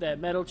that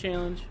metal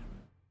challenge,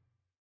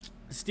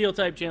 steel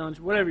type challenge,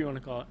 whatever you want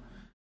to call it.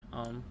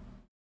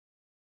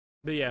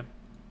 But yeah.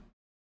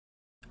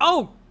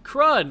 Oh,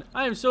 crud!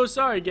 I am so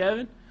sorry,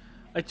 Gavin.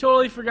 I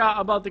totally forgot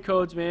about the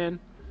codes,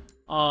 man.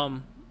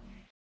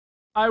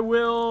 I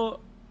will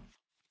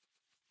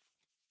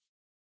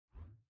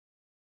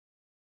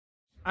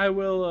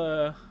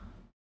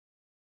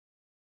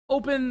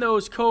open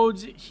those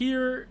codes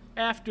here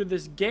after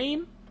this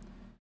game.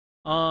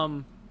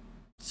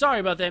 Sorry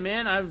about that,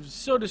 man. I was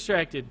so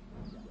distracted.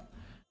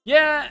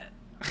 Yeah,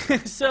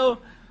 so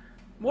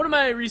one of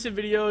my recent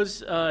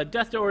videos,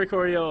 Death to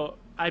Oricorio,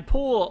 I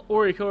pull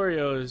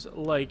Oricorios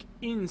like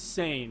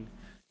insane,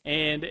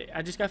 and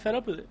I just got fed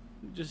up with it.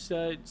 Just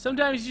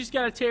sometimes you just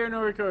gotta tear an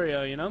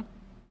Oricorio, you know.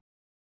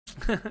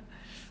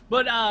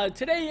 But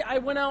today I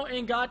went out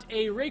and got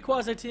a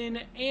Rayquaza tin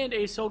and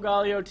a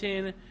Solgaleo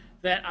tin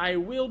that I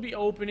will be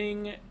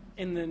opening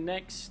in the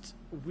next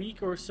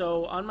week or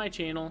so on my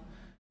channel.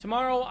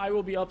 Tomorrow I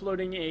will be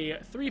uploading a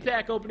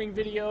 3-pack opening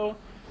video,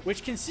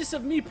 which consists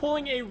of me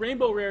pulling a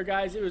rainbow rare,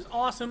 guys. It was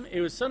awesome.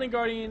 It was Sun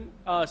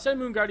and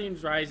Moon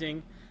Guardians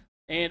Rising,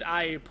 and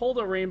I pulled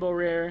a rainbow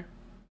rare,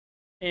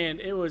 and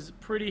it was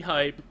pretty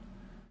hype.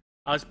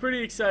 I was pretty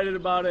excited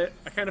about it.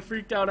 I kind of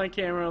freaked out on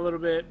camera a little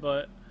bit,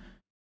 but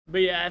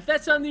yeah, if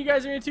that's something you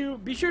guys are into,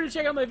 be sure to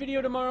check out my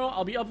video tomorrow.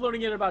 I'll be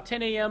uploading it at about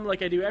 10 a.m.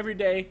 like I do every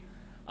day.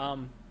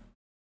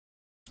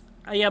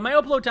 Yeah, my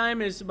upload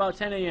time is about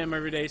 10 a.m.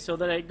 every day, so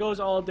that it goes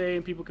all day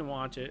and people can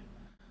watch it.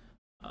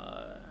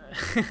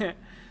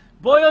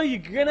 Boyle, you're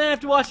gonna have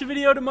to watch the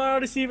video tomorrow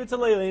to see if it's a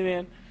Lele,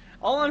 man.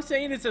 All I'm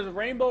saying is it's a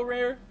rainbow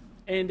rare,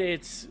 and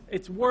it's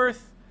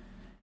worth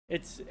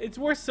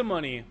some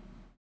money.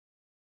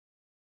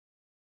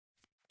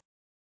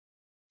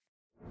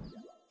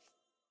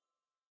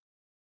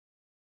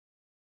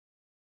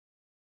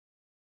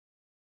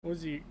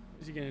 Is he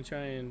gonna try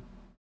and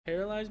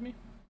paralyze me?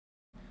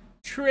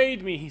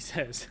 Trade me, he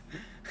says.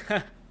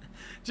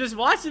 Just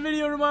watch the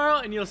video tomorrow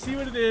and you'll see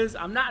what it is.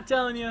 I'm not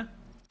telling you.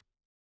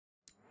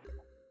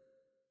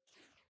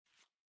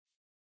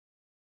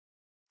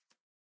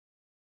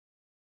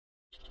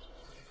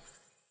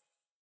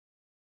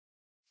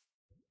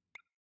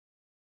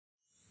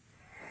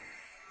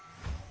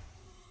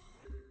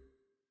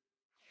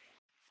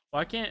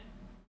 Why can't...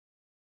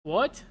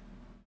 What?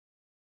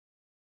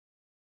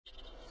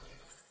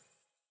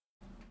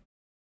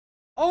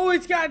 Oh,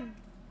 it's got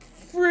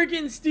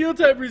freaking steel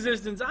type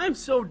resistance. I'm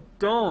so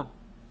dumb.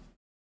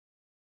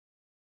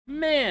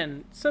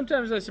 Man,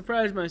 sometimes I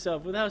surprise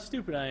myself with how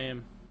stupid I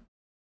am.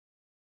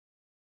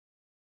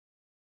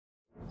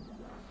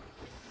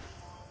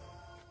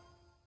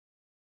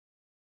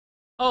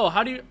 Oh,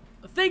 how do you...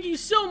 Thank you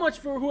so much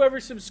for whoever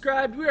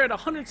subscribed. We're at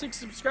 106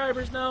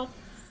 subscribers now.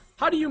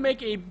 How do you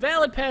make a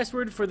valid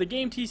password for the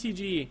game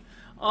TCG?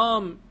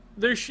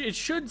 It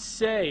should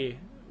say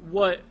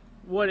what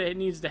it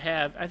needs to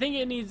have. I think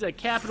it needs a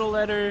capital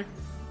letter.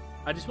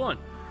 I just won.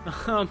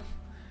 I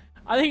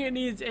think it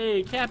needs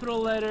a capital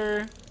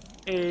letter,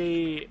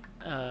 a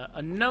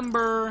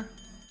number,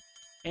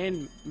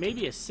 and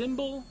maybe a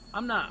symbol.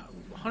 I'm not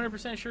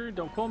 100% sure.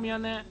 Don't quote me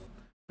on that.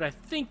 But I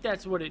think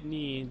that's what it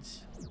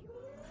needs.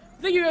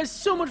 Thank you guys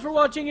so much for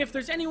watching. If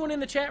there's anyone in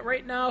the chat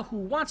right now who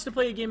wants to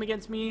play a game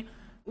against me,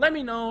 let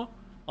me know.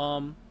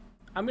 I'm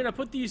going to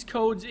put these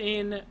codes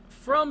in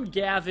from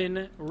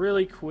Gavin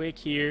really quick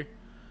here.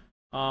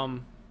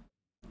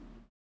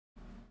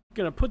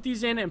 Gonna put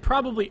these in and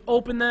probably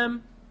open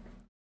them.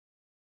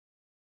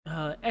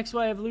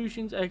 XY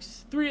evolutions,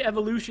 X3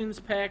 evolutions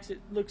packs,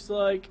 it looks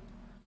like.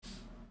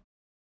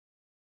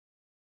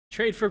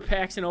 Trade for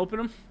packs and open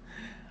them.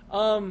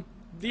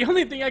 The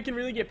only thing I can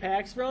really get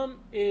packs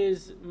from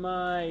is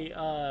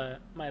my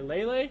my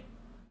Lele.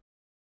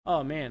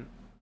 Oh man.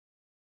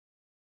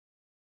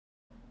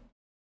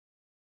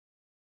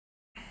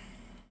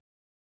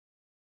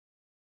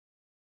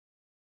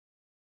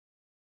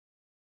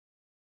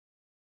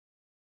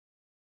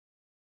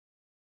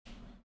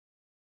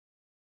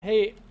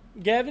 Hey,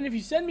 Gavin, if you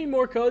send me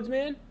more codes,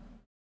 man,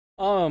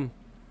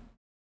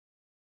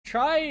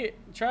 try,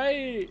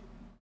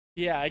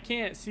 yeah, I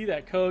can't see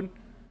that code.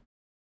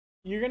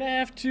 You're gonna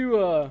have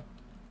to,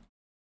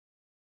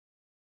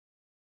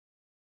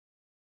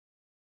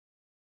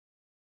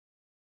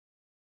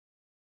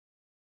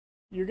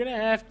 you're gonna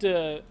have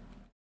to,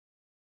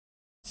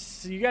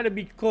 you gotta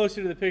be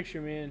closer to the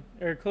picture, man,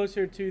 or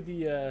closer to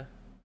the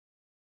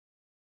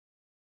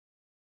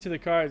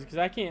cards, because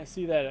I can't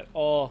see that at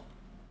all.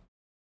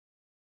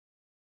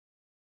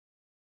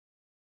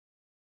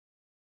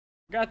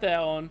 Got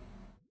that one.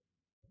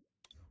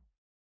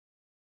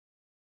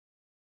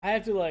 I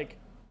have to like,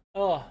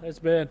 oh, that's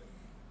bad.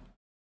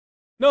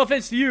 No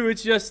offense to you,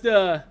 it's just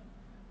it's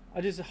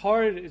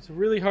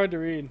really hard to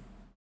read.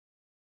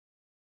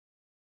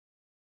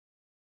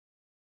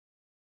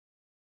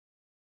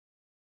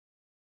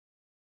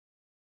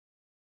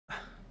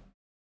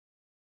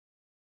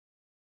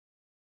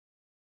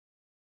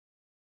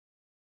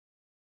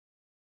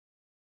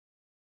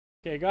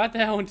 Okay, got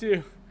that one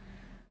too.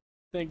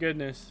 Thank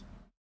goodness.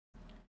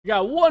 You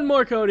got one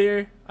more code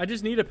here. I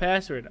just need a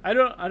password. I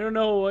don't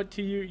know what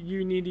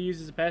you need to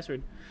use as a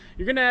password.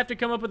 You're gonna have to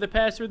come up with a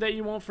password that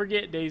you won't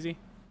forget, Daisy.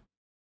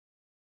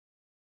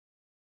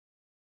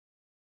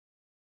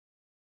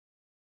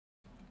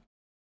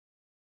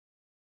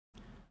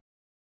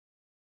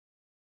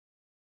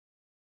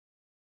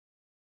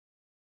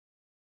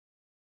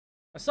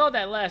 I saw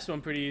that last one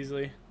pretty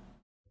easily.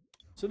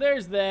 So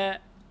there's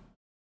that.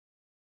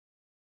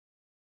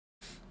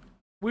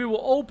 We will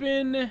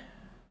open,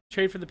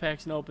 trade for the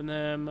packs and open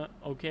them.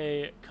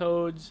 Okay,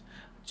 codes.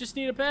 Just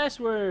need a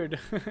password.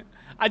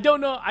 I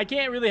don't know. I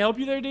can't really help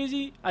you there,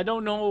 Daisy. I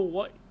don't know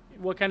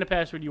what kind of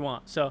password you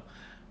want. So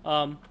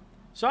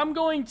I'm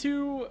going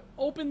to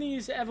open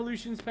these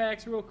Evolutions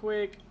packs real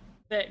quick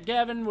that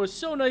Gavin was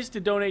so nice to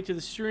donate to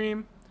the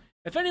stream.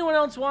 If anyone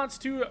else wants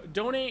to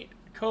donate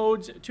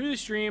codes to the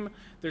stream,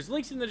 there's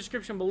links in the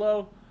description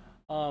below.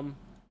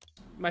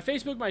 My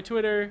Facebook, my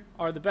Twitter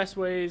are the best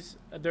ways.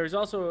 There's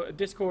also a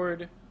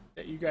Discord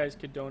that you guys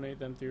could donate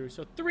them through.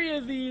 So 3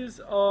 of these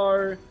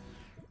are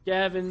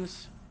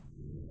Gavin's.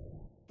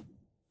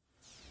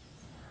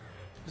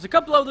 There's a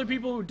couple other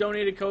people who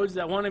donated codes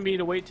that wanted me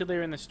to wait till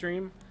they're in the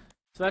stream.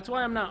 So that's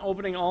why I'm not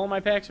opening all my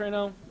packs right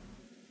now.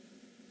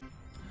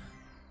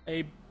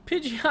 A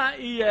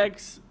Pidgeot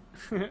EX.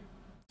 So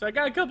I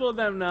got a couple of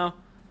them now.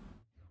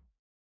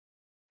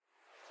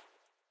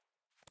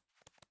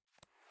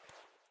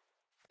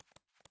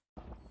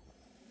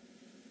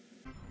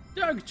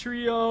 Dark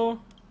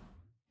Trio.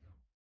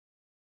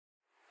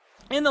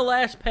 And the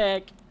last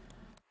pack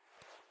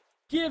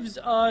gives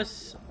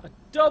us a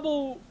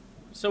double.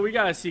 So we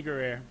got a secret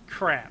rare.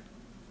 Crap.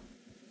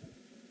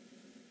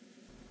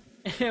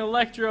 An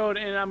Electrode,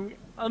 and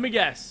let me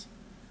guess.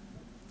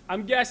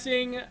 I'm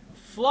guessing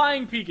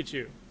Flying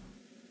Pikachu.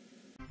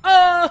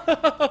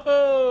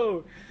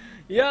 Oh!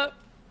 Yep.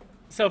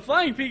 So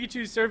Flying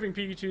Pikachu, Surfing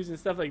Pikachus, and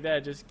stuff like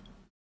that just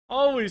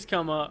always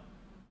come up.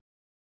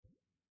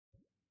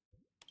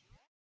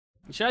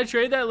 Should I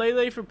trade that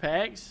Lele for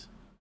packs?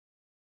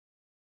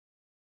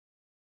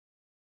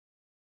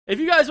 If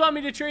you guys want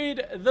me to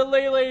trade the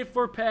Lele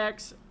for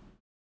packs,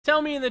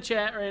 tell me in the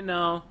chat right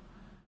now.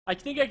 I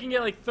think I can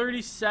get like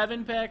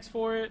 37 packs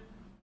for it.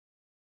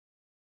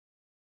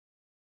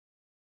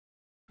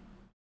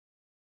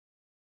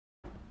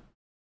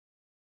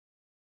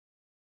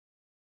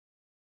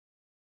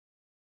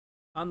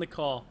 On the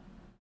call.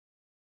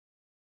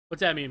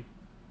 What's that mean?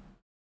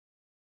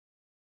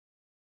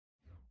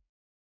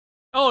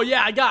 Oh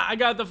yeah, I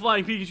got the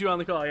Flying Pikachu on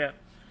the call, yeah.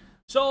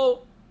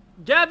 So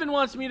Gavin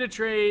wants me to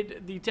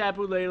trade the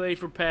Tapu Lele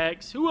for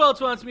packs. Who else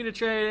wants me to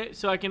trade it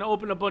so I can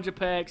open a bunch of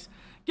packs?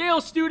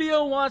 Gale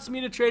Studio wants me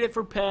to trade it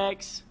for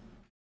packs.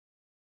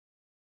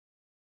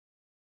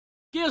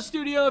 Gale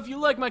Studio, if you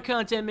like my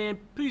content, man,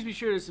 please be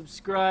sure to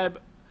subscribe.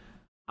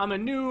 I'm a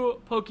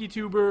new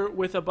PokeTuber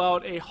with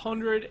about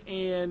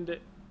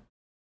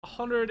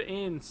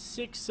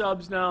 106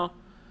 subs now.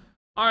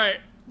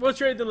 Alright, we'll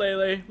trade the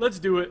Lele. Let's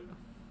do it.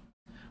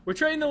 We're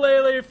trading the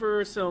Lele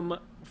for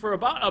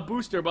about a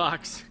booster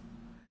box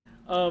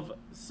of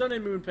Sun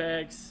and Moon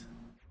packs.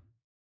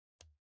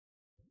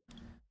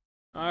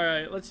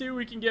 Alright, let's see what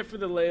we can get for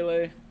the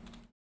Lele.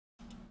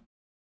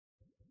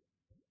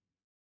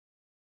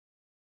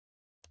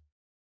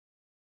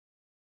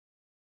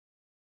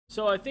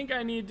 So I think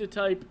I need to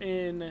type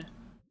in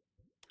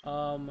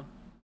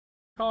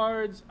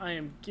cards I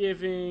am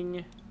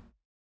giving,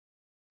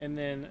 and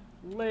then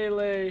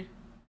Lele.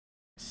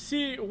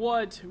 See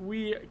what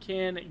we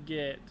can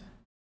get.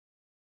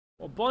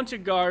 A bunch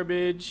of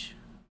garbage.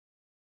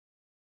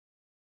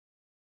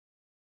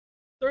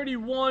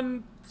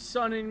 31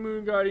 Sun and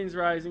Moon Guardians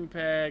Rising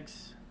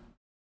packs.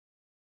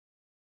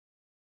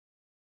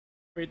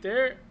 Right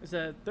there. Is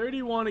that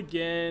 31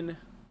 again?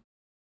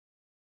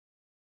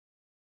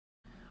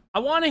 I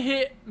want to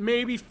hit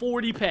maybe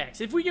 40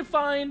 packs. If we can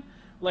find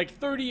like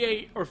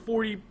 38 or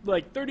 40,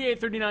 like 38,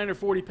 39 or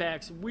 40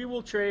 packs, we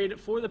will trade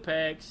for the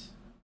packs.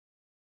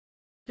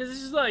 Because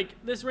this is like,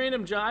 this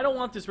random junk. I don't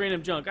want this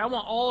random junk. I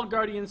want all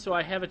Guardians so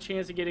I have a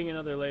chance of getting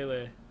another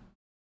Lele.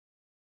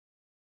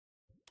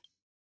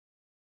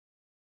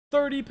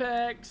 30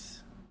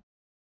 packs.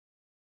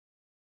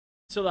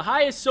 So the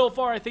highest so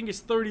far I think is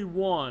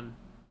 31.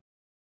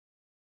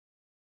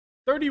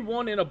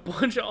 31 and a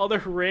bunch of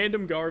other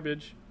random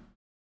garbage.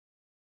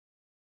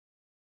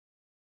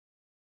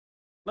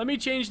 Let me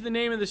change the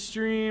name of the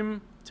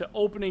stream to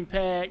Opening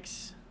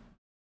Packs.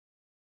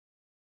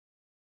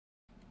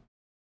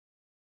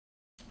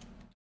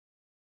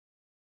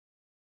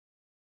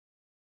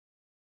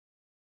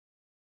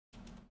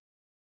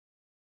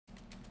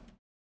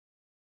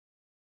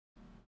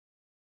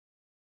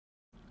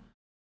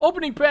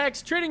 Opening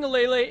Packs, Trading a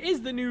Lele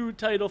is the new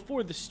title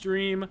for the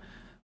stream.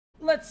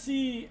 Let's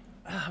see.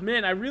 Oh,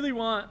 man, I really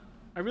want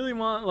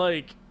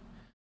like,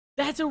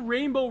 that's a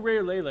rainbow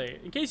rare Lele.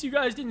 In case you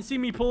guys didn't see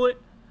me pull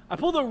it, I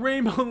pulled a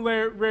rainbow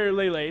rare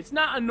Lele. It's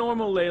not a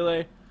normal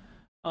Lele.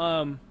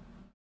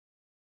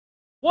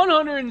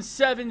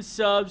 107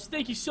 subs.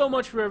 Thank you so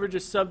much for whoever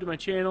just subbed to my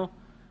channel.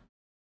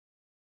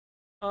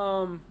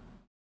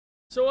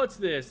 So what's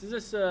this? Is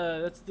this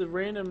that's the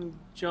random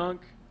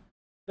junk?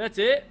 That's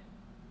it?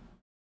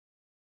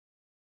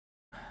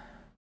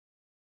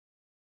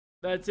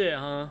 That's it,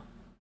 huh?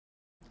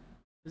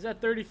 Is that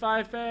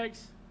 35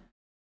 packs?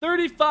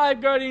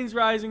 35 Guardians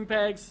Rising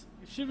packs.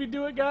 Should we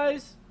do it,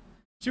 guys?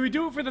 Should we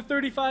do it for the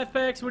 35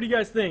 packs? What do you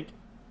guys think?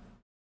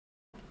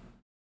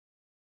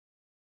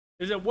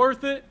 Is it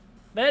worth it?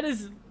 That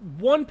is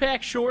one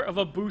pack short of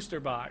a booster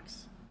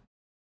box.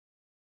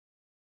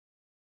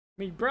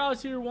 Let me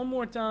browse here one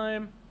more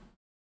time.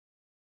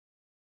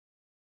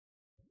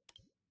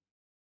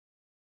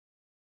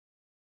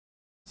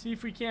 See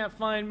if we can't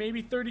find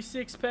maybe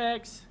 36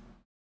 packs.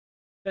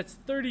 That's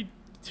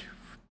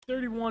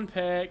 31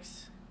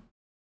 packs.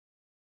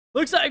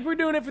 Looks like we're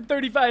doing it for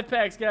 35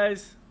 packs,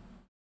 guys.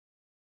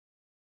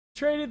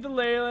 Traded the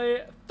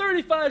Lele.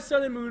 35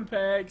 Sun and Moon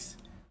packs.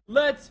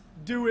 Let's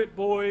do it,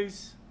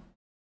 boys.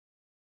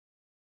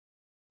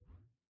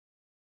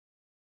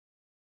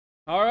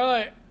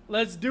 Alright,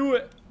 let's do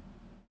it.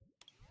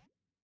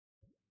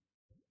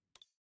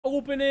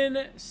 Opening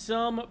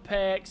some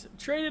packs.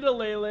 Traded a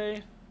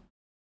Lele.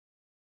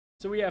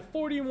 So we have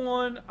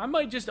 41. I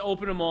might just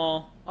open them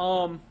all.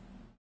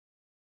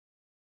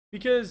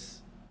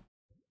 Because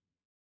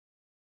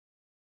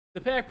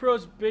the Pack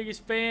Pro's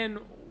biggest fan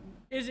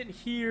isn't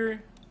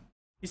here.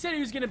 He said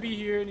he was going to be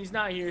here, and he's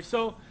not here.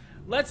 So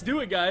let's do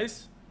it,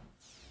 guys.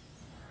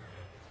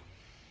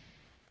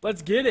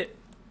 Let's get it.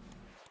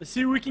 Let's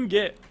see what we can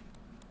get.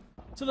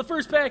 So the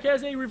first pack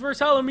has a reverse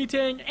hollow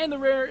Metang, and the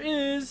rare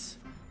is...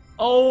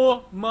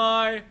 Oh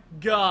my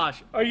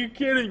gosh. Are you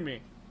kidding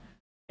me?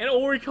 An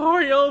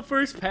Oricorio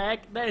first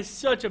pack? That is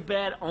such a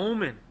bad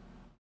omen.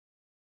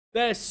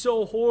 That is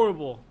so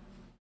horrible.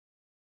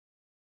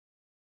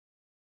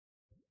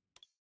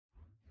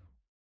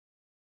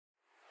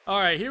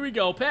 Alright, here we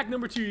go. Pack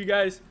number 2, you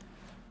guys.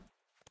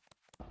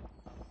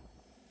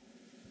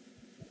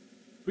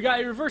 We got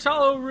a reverse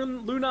hollow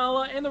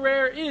Lunala, and the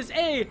rare is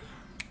a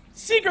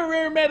secret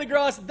rare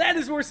Metagross. That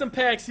is worth some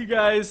packs, you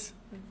guys.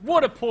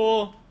 What a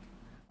pull.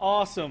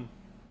 Awesome.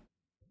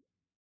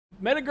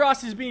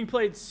 Metagross is being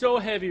played so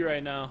heavy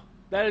right now.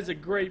 That is a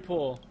great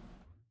pull.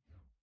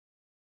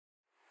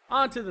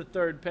 On to the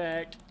third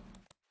pack.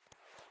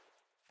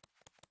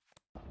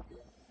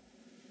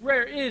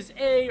 Rare is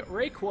a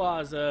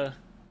Rayquaza.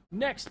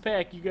 Next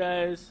pack, you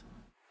guys.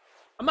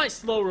 I might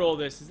slow roll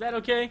this. Is that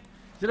okay?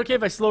 Is it okay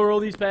if I slow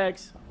roll these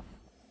packs?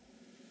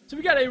 So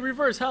we got a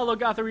reverse hollow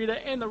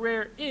Gothorita, and the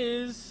rare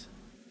is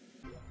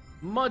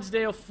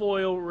Mudsdale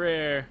foil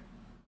rare.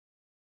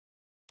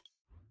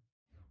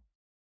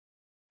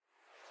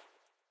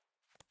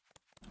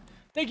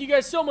 Thank you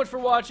guys so much for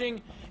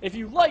watching. If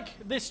you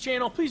like this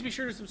channel, please be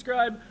sure to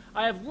subscribe.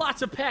 I have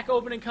lots of pack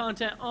opening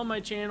content on my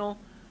channel.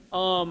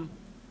 I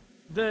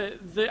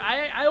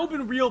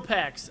open real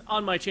packs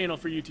on my channel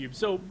for YouTube,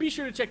 so be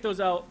sure to check those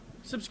out.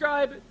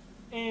 Subscribe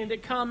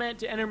and comment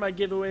to enter my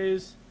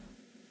giveaways.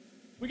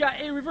 We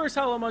got a reverse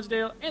hollow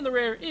Mudsdale, and the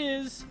rare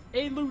is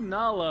a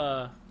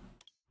Lunala.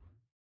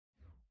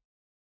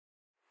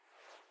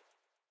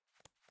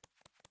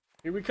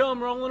 Here we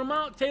come, rolling them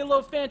out.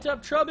 Tailo,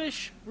 Phantup,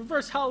 Trubbish,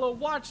 reverse hollow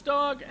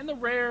Watchdog, and the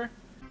rare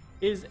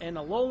is an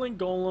Alolan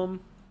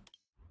Golem.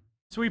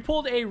 So we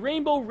pulled a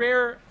rainbow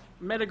rare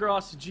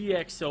Metagross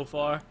GX so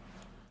far.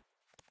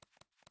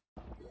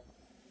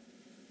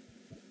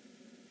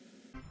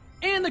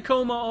 And the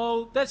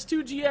Kommo-o. That's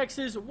 2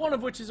 GXs, one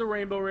of which is a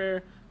rainbow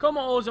rare.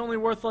 Kommo-o is only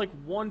worth like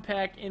 1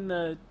 pack in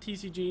the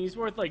TCG. He's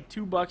worth like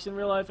 $2 in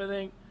real life, I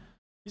think.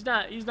 He's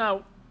not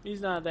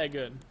that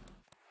good.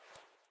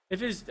 If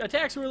his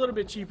attacks were a little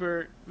bit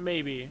cheaper,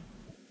 maybe.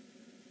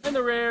 And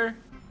the rare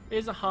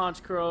is a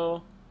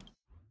Honchkrow.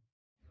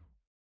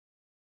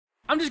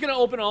 I'm just going to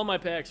open all my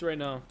packs right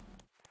now.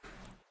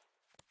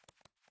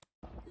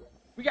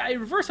 We got a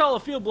reverse hollow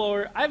Field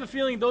Blower. I have a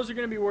feeling those are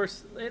going to be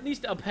worth at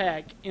least a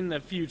pack in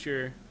the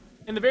future.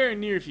 In the very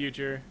near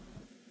future.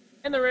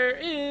 And the rare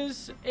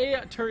is a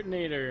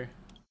Turtonator.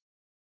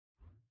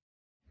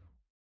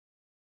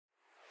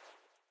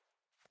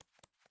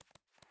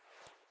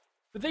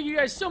 But thank you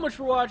guys so much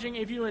for watching.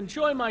 If you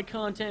enjoy my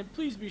content,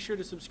 please be sure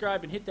to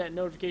subscribe and hit that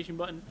notification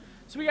button.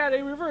 So we got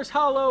a reverse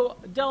hollow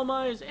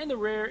Delmise, and the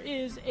rare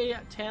is a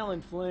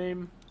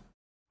Talonflame.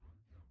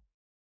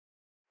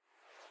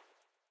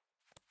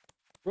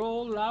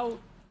 Roll out.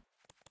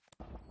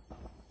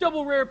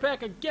 Double rare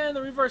pack again.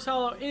 The reverse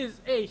hollow is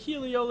a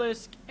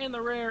Heliolisk, and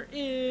the rare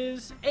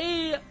is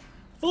a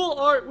full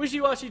art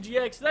Wishy-Washy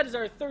GX. That is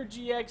our third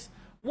GX,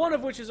 one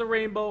of which is a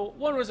rainbow,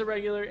 one was a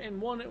regular,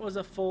 and one was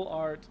a full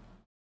art.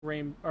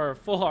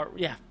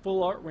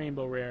 Full art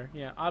rainbow rare.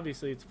 Yeah,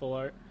 obviously it's full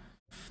art.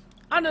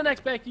 On to the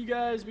next pack, you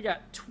guys. We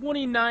got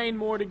 29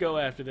 more to go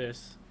after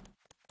this.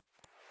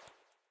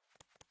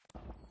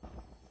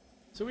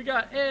 So we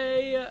got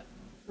a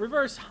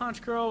reverse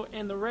Honchkrow,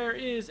 and the rare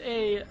is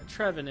a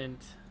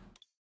Trevenant.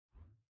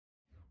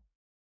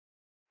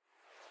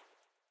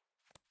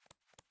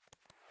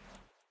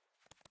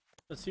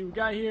 Let's see what we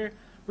got here.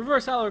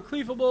 Reverse hollow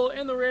cleavable,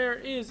 and the rare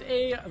is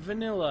a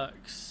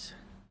Vanillux.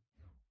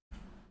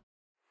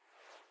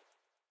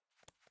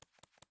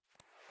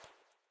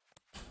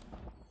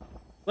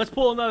 Let's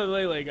pull another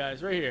Lele,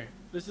 guys, right here.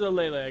 This is a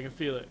Lele, I can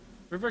feel it.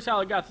 Reverse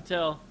hollow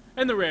Gothitelle,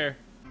 and the rare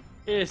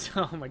is,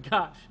 oh my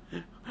gosh.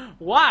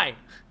 Why?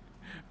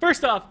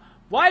 First off,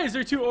 why is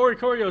there two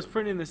Oricorios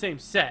printed in the same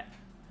set?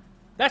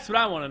 That's what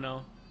I want to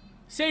know.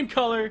 Same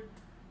color.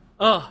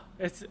 Ugh,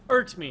 it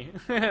irks me.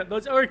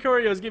 Those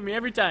Oricorios get me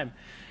every time.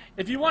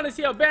 If you want to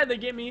see how bad they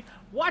get me,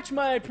 watch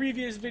my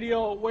previous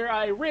video where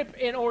I rip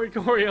an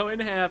Oricorio in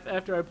half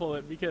after I pull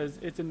it because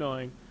it's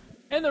annoying.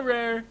 And the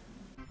rare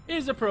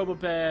is a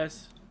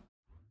Probopass.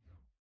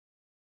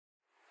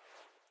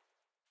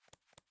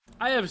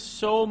 I have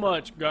so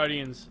much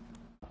Guardians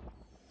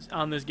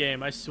on this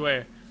game, I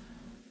swear.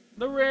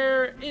 The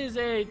rare is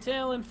a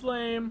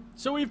Talonflame.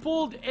 So we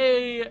pulled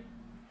a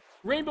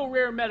Rainbow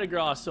Rare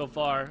Metagross so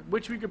far,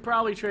 which we could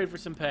probably trade for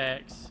some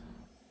packs.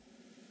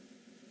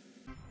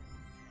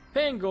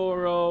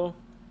 Pangoro.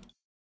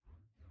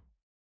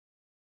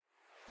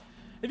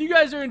 If you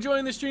guys are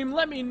enjoying the stream,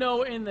 let me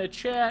know in the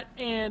chat,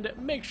 and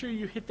make sure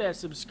you hit that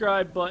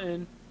subscribe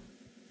button.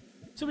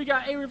 So we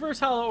got a Reverse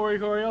Hollow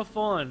Oricorio,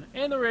 fun,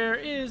 and the rare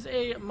is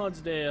a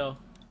Mudsdale.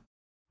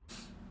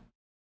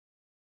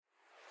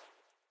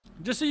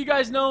 Just so you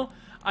guys know,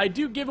 I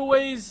do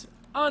giveaways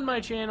on my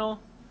channel.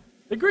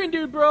 The Green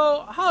Dude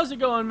Bro, how's it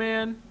going,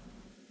 man?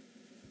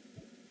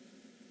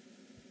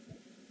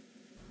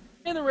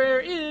 And the rare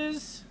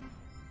is...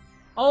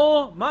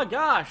 oh my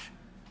gosh.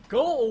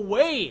 Go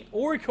away,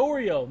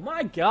 Oricorio.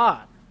 My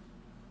god.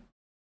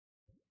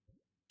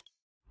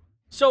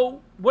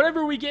 So,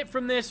 whatever we get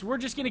from this, we're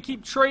just going to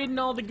keep trading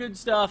all the good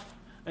stuff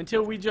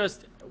until we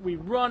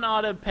run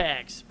out of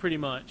packs, pretty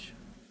much.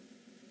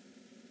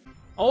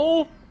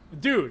 Oh,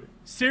 dude.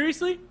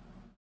 Seriously?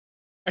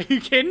 Are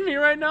you kidding me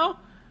right now?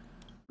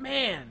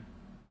 Man.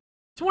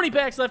 20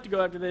 packs left to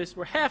go after this.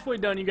 We're halfway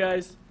done, you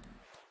guys.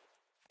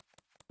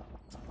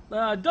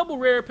 Double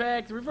rare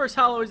pack. The reverse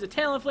hollow is a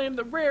Talonflame.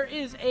 The rare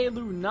is a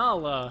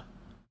Lunala.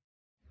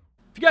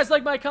 If you guys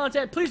like my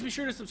content, please be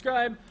sure to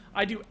subscribe.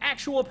 I do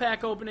actual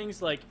pack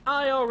openings, like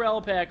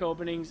IRL pack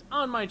openings,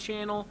 on my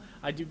channel.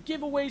 I do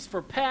giveaways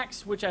for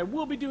packs, which I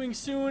will be doing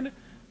soon,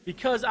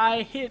 because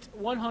I hit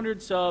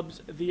 100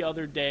 subs the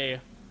other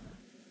day.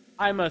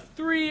 I'm a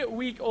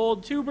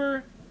 3-week-old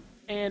tuber,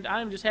 and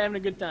I'm just having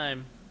a good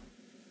time.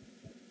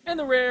 And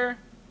the rare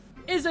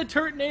is a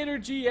Turtonator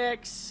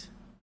GX.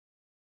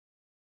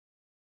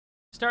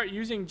 Start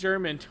using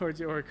German towards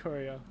the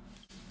Oricorio.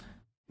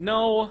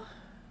 No.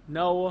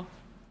 No.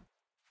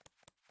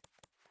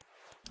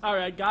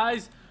 Alright,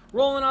 guys.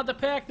 Rolling out the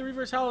pack. The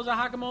reverse hollow is a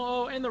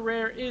Hakamo'o, and the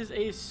rare is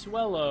a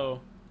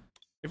Swellow.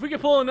 If we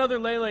could pull another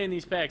Lele in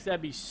these packs,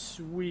 that'd be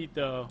sweet,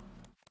 though.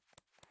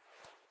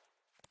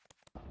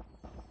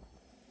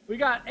 We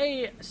got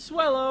a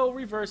Swellow,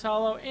 reverse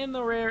hollow, and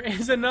the rare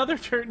is another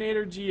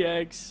Turtonator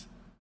GX.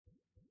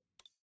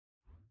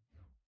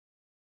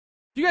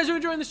 If you guys are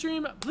enjoying the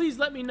stream, please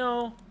let me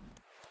know.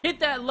 Hit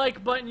that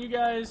like button, you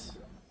guys.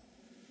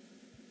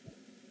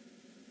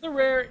 The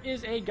rare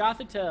is a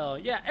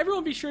Gothitelle. Yeah,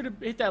 everyone be sure to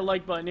hit that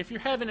like button if you're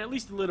having at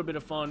least a little bit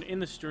of fun in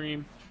the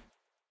stream.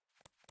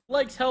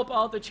 Likes help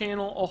out the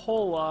channel a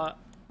whole lot.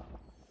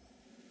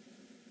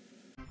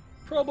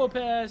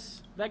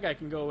 Probopass. That guy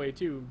can go away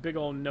too. Big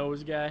old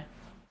nose guy.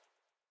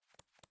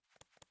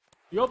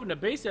 You opened a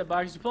base set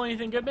box. Did you pull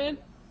anything good, man?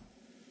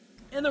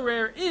 And the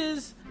rare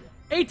is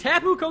a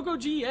Tapu Koko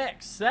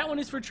GX. That one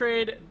is for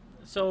trade.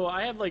 So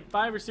I have like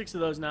 5 or 6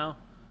 of those now.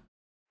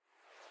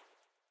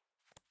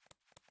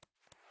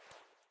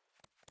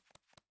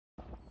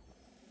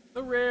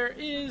 The rare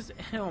is,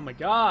 oh my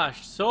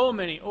gosh, so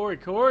many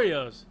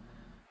Oricorios.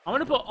 I'm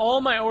going to put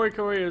all my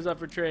Oricorios up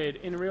for trade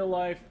in real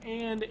life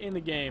and in the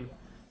game.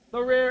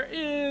 The rare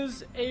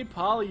is a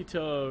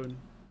Politoed.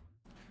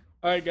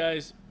 Alright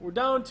guys, we're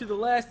down to the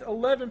last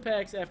 11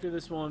 packs after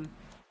this one.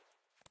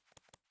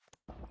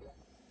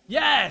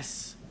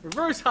 Yes!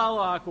 Reverse Hollow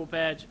Aqua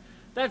Patch.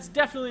 That's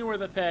definitely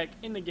worth a pack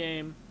in the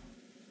game.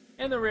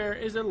 And the rare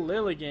is a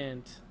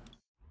Lilligant.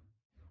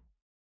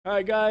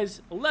 Alright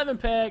guys, 11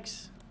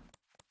 packs.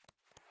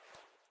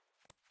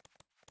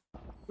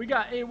 We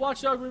got a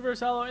Watchdog Reverse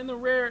Hollow, and the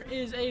rare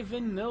is a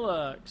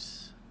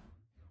Vanillux.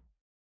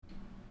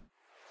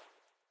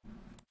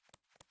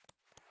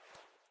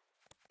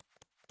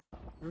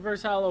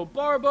 Reverse Hollow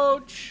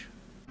Barboach.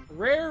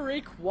 Rare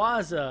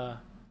Rayquaza.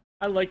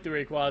 I like the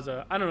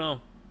Rayquaza. I don't know.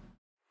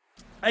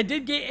 I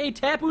did get a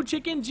Tapu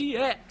Chicken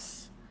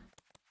GX.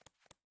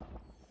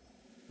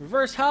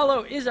 Reverse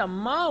Hollow is a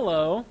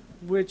Malo,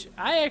 which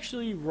I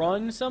actually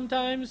run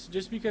sometimes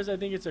just because I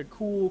think it's a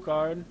cool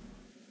card.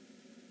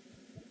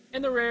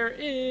 And the rare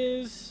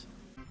is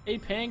a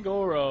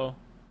Pangoro.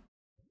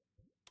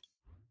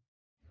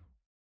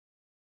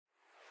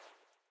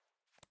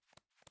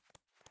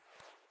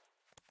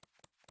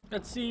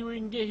 Let's see what we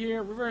can get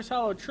here. Reverse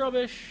Hollow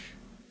Trubbish.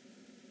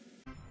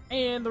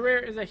 And the rare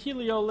is a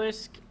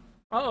Heliolisk.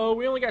 Uh-oh,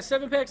 we only got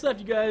 7 packs left,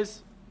 you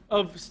guys.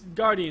 Of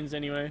Guardians,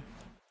 anyway.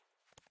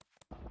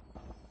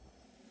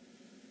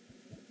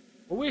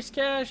 a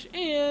Whiscash,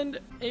 and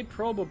a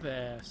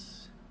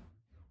Probopass.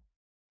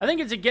 I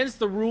think it's against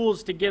the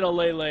rules to get a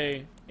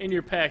Lele in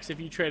your packs if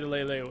you trade a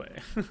Lele away.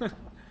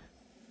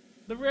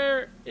 The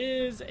rare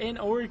is an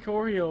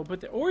Oricorio,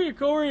 but the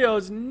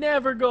Oricorios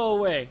never go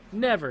away.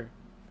 Never.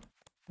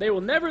 They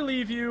will never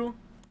leave you.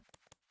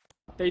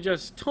 They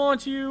just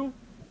taunt you.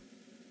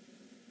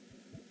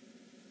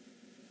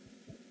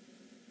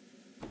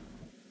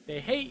 They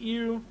hate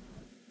you.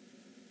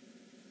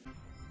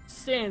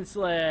 Sand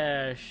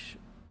Slash.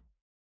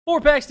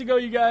 4 packs to go,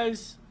 you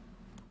guys.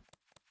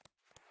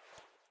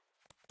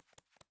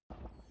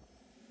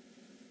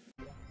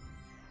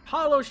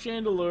 Hollow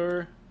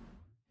Chandelure.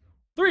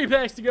 3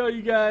 packs to go,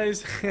 you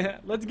guys.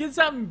 Let's get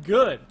something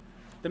good.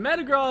 The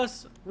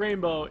Metagross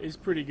Rainbow is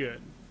pretty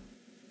good.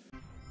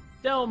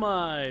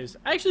 Delmise.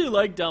 I actually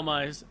like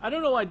Delmise. I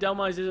don't know why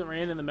Delmise isn't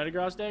ran in the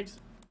Metagross decks.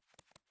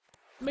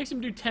 It makes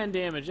him do 10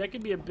 damage. That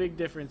could be a big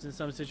difference in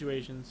some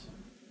situations.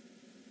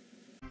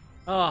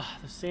 Ah,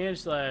 the Sand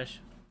Slash.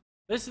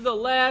 This is the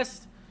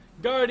last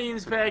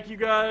Guardians pack, you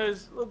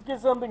guys. Let's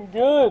get something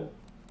good.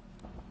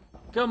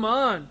 Come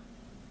on.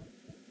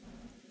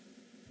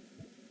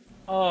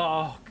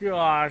 Oh,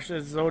 gosh.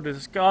 That's so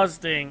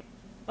disgusting.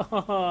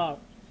 And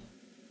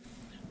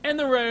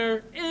the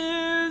rare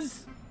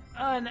is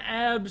an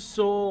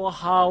Absol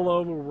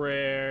Hollow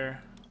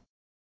Rare.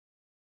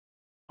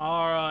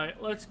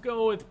 Alright, let's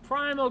go with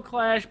Primal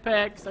Clash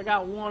packs. I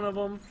got one of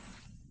them.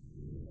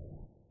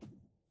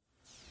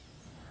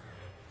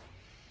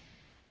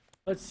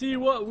 Let's see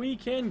what we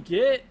can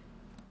get.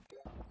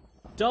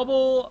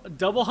 Double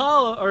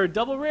hollow, or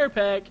double rare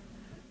pack.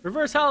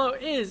 Reverse hollow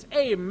is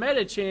a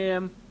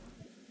Medicham.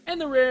 And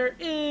the rare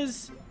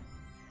is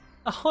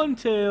a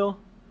Huntail.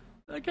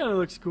 That kind of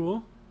looks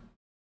cool.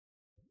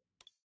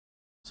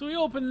 So we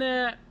open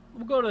that.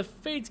 We'll go to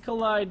Fates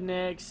Collide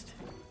next.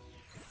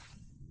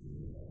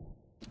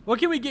 What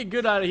can we get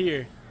good out of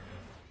here?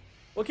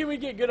 What can we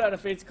get good out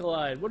of Fates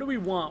Collide? What do we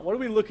want? What are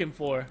we looking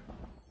for?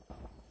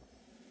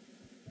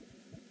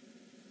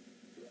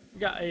 We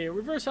got a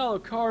Reverse Hollow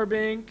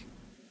Carbink.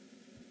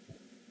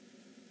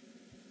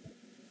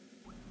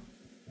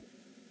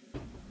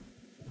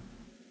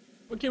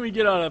 What can we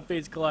get out of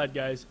Fates Collide,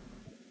 guys?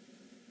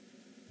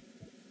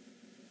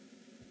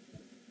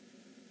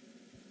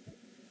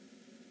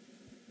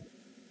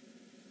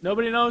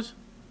 Nobody knows?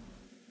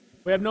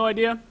 We have no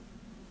idea?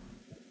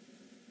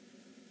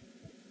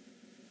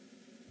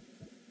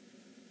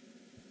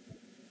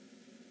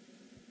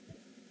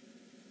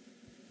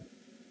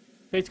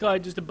 Fates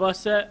Collide just a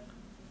bust set?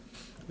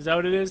 Is that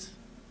what it is?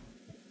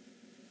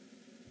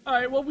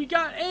 Alright, well we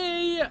got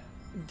a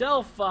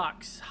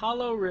Delphox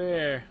Hollow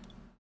Rare.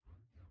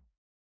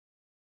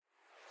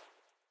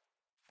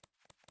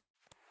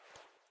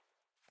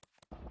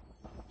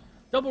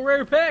 Double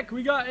rare pack,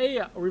 we got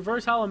a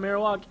Reverse Hollow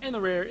Marowak, and the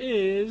rare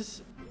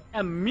is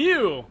a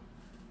Mew.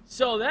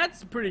 So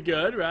that's pretty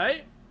good,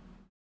 right?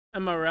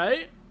 Am I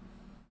right?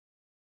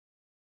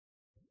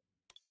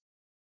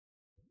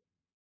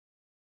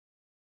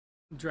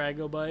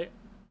 Dragobite.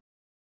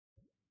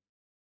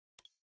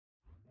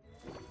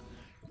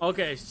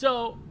 Okay,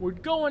 so we're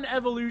going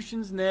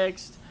evolutions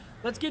next.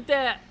 Let's get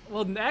that.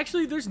 Well,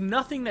 actually, there's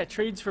nothing that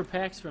trades for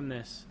packs from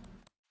this.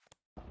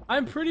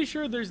 I'm pretty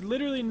sure there's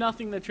literally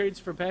nothing that trades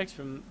for packs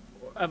from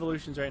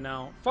evolutions right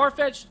now.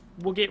 Farfetch'd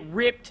will get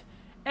ripped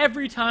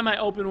every time I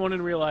open one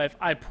in real life,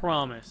 I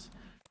promise.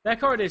 That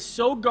card is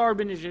so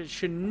garbage, it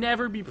should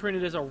never be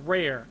printed as a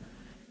rare.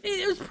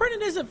 It was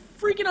printed as a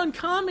freaking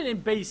uncommon in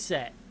base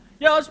set.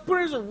 Yeah, let's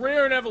put it as a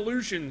rare in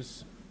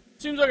evolutions.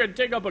 Seems like I'd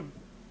take up a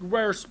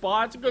rare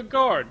spot. It's a good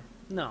card.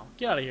 No,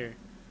 get out of here.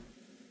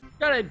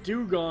 Got a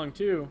Dugong,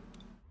 too.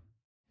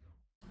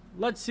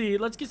 Let's see.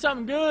 Let's get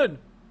something good.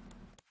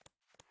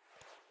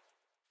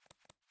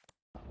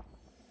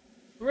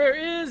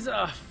 Rare is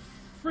a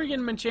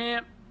freaking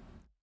Machamp.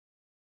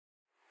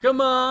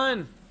 Come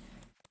on.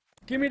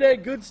 Give me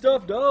that good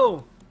stuff,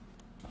 though.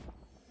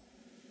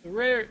 The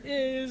rare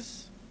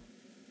is...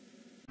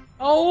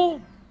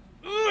 Oh!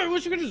 Ugh, I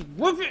wish I could just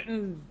whip it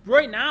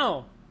right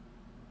now.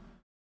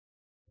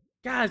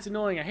 God, it's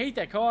annoying. I hate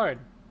that card.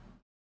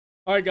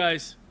 Alright,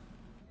 guys.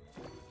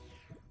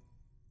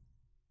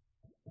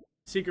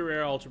 Secret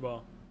Rare Ultra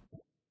Ball.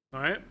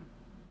 Alright?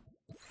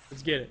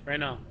 Let's get it right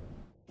now.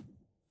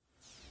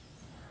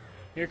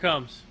 Here it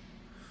comes.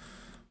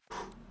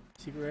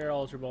 Secret Rare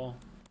Ultra Ball.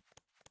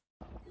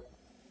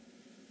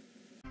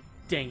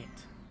 Dang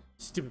it.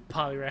 Stupid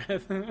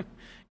Poliwrath.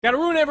 Gotta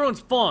ruin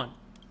everyone's fun.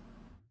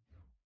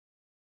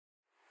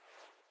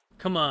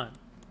 Come on.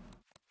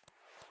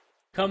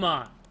 Come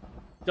on.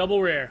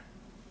 Double rare.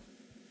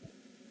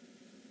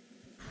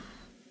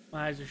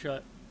 My eyes are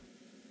shut.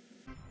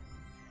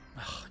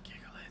 Oh,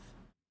 Gigalith.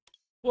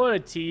 What a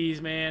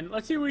tease, man.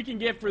 Let's see what we can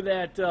get for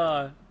that,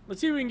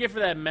 let's see what we can get for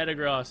that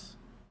Metagross.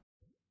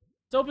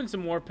 Let's open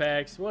some more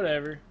packs.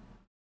 Whatever.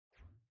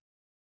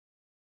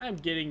 I'm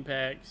getting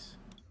packs.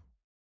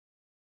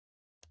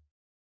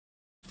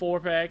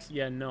 4 packs?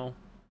 Yeah, no.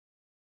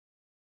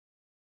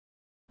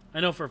 I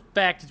know for a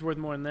fact it's worth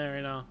more than that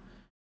right now.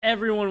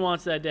 Everyone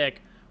wants that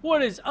deck.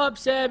 What is up,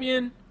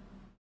 Sabian?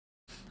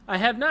 I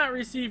have not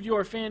received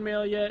your fan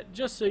mail yet,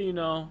 just so you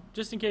know.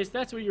 Just in case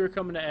that's what you were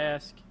coming to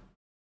ask.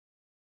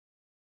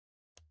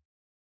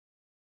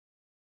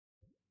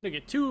 Look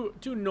at two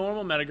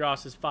normal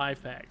Metagrosses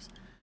 5-packs.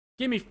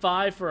 Give me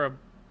 5 for a...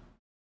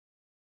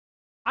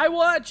 I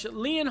watch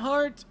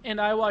Leonhardt, and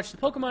I watch the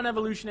Pokemon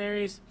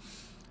Evolutionaries,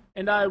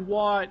 and I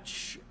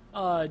watch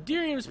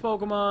Dirium's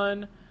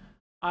Pokemon.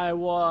 I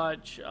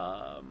watch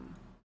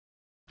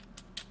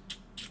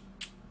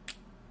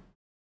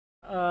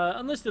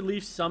Unlisted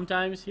Leaf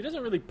sometimes. He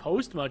doesn't really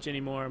post much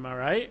anymore, am I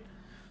right?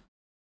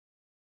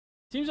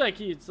 Seems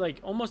like it's like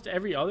almost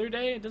every other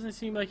day. It doesn't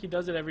seem like he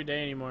does it every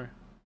day anymore.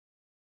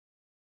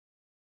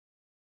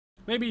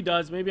 Maybe he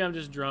does. Maybe I'm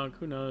just drunk.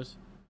 Who knows?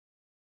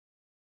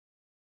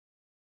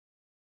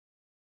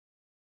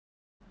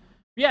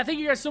 Yeah, thank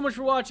you guys so much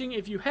for watching.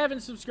 If you haven't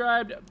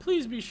subscribed,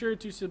 please be sure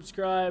to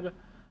subscribe.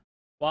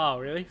 Wow,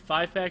 really?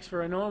 5 packs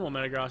for a normal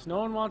Metagross. No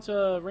one wants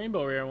a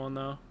rainbow rare one,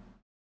 though.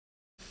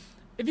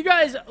 If you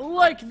guys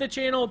like the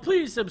channel,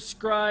 please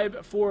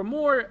subscribe for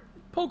more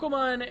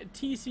Pokemon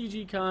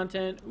TCG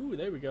content. Ooh,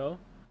 there we go.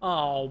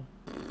 Oh,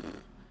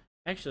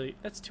 actually,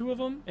 that's 2 of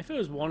them. If it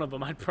was 1 of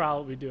them, I'd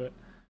probably do it.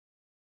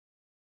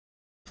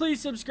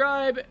 Please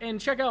subscribe and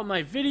check out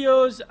my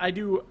videos. I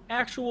do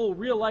actual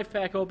real-life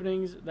pack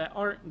openings that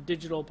aren't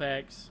digital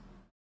packs.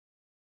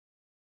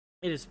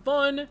 It is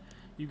fun.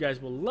 You guys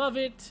will love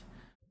it.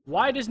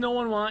 Why does no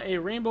one want a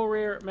Rainbow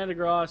Rare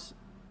Metagross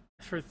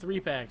for 3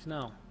 packs?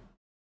 No.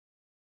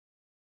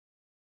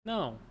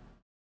 No.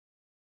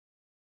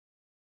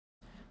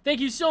 Thank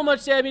you so much,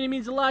 Sabian. It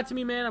means a lot to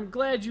me, man. I'm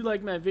glad you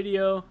liked my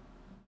video.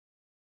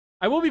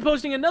 I will be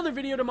posting another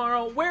video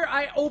tomorrow where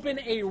I open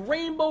a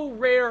Rainbow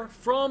Rare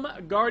from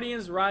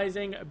Guardians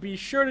Rising. Be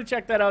sure to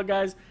check that out,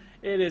 guys.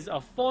 It is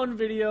a fun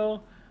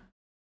video,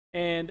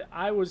 and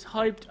I was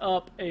hyped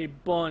up a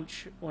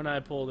bunch when I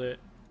pulled it.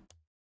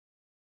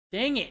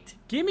 Dang it.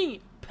 Give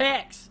me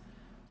packs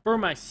for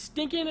my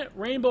stinking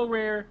Rainbow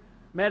Rare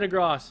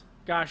Metagross.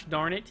 Gosh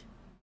darn it.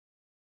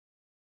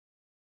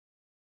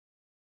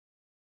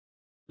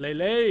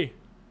 Lele,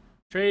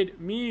 trade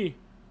me.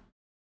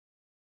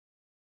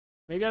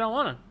 Maybe I don't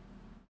want to.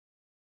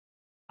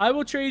 I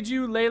will trade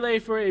you Lele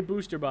for a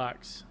booster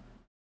box.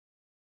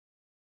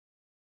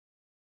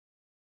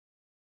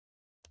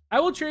 I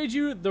will trade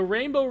you the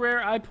Rainbow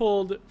Rare I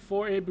pulled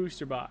for a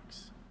booster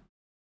box.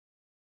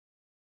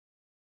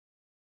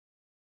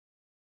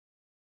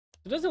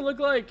 It doesn't look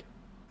like...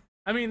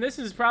 I mean, this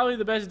is probably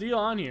the best deal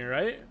on here,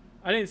 right?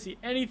 I didn't see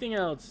anything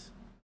else.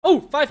 Oh,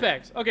 5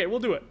 packs. Okay, we'll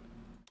do it.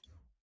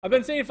 I've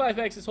been saying 5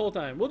 packs this whole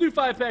time. We'll do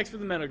 5 packs for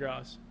the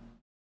Metagross.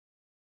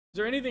 Is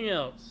there anything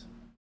else?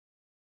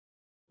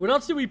 What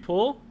else did we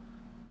pull?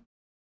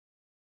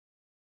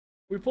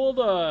 We pulled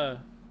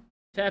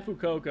Tapu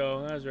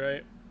Koko. That's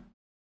right. It's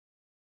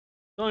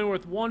only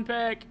worth 1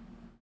 pack.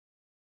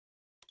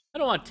 I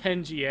don't want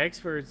 10 GX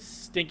for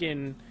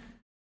stinking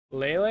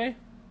Lele.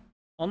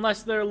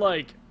 Unless they're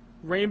like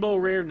Rainbow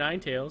Rare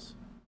Ninetales.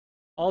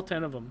 All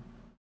 10 of them.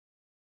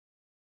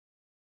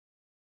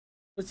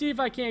 Let's see if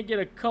I can't get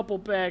a couple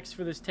packs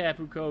for this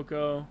Tapu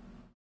Koko.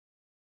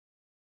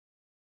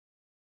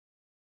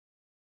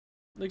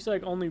 Looks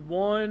like only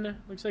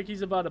 1. Looks like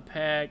he's about a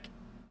pack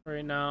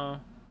right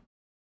now.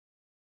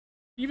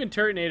 Even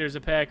Turtonator's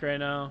a pack right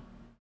now.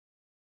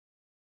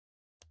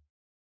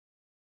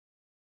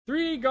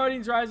 3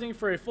 Guardians Rising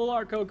for a full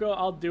art Koko.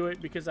 I'll do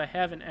it because I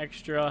have an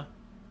extra.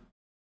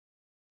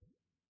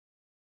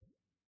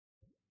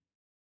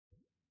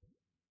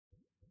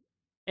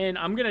 And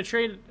I'm going to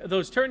trade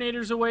those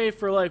Turtonators away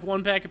for like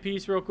 1 pack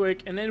apiece real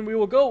quick. And then we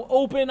will go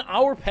open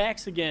our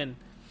packs again.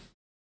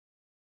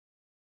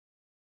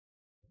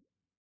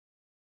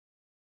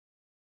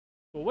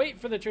 We'll wait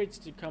for the trades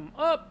to come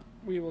up.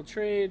 We will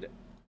trade,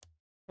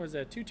 what is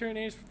that, 2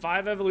 Turtonators,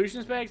 5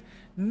 Evolutions packs.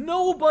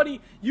 Nobody,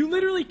 you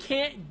literally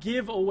can't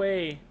give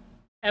away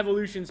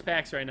Evolutions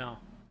packs right now.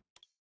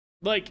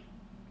 Like,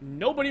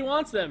 nobody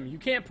wants them. You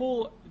can't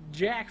pull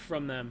jack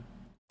from them.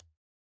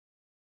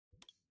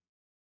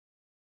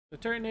 The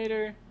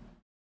Turtonator.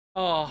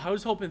 Oh, I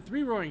was hoping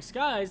 3 Roaring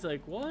Skies.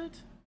 Like,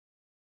 what?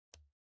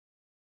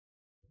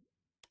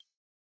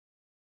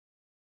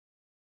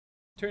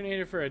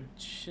 Turtonator for a...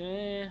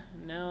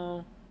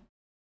 no.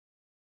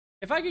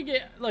 If I could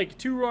get, like,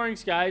 2 Roaring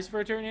Skies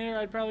for a Turtonator,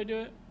 I'd probably do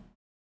it.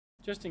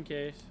 Just in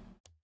case.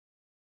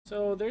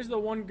 So, there's the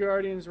 1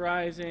 Guardians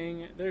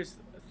Rising. There's...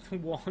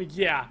 one,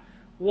 yeah.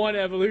 1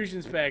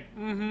 Evolutions pack.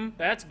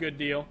 That's a good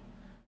deal.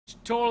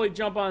 Should totally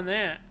jump on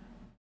that.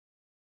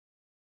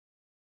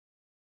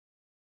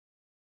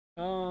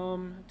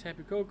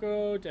 Tapu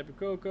Koko,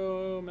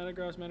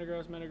 Metagross.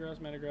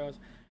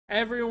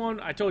 Everyone,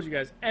 I told you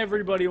guys,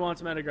 everybody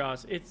wants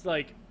Metagross. It's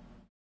like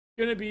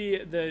gonna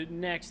be the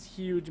next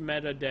huge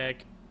meta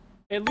deck,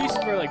 at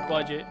least for like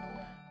budget.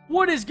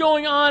 What is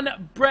going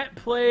on, Brett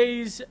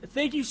Plays?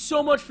 Thank you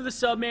so much for the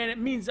sub, man. It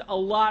means a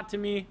lot to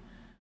me.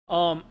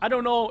 I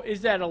don't know,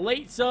 is that a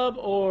late sub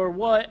or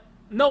what?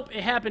 Nope,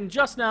 it happened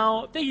just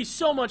now. Thank you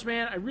so much,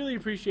 man. I really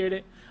appreciate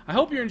it. I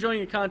hope you're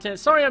enjoying the content.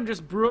 Sorry, I'm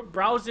just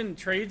browsing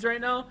trades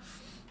right now.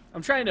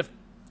 I'm trying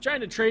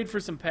to trade for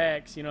some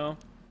packs, you know.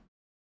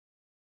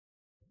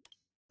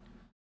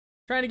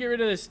 Trying to get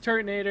rid of this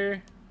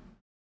Turtonator.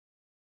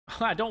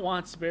 I don't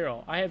want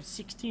Sparrow. I have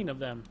 16 of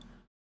them.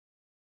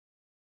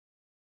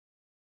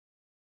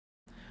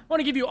 I want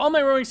to give you all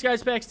my Roaring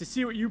Skies packs to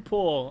see what you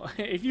pull.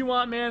 If you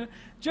want, man,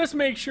 just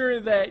make sure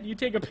that you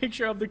take a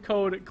picture of the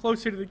code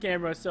closer to the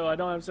camera so I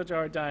don't have such a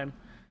hard time.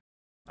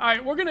 All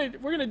right, we're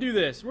gonna do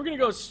this. We're gonna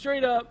go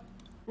straight up.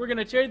 We're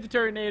gonna trade the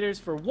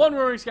Turtonators for 1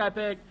 Roaring Sky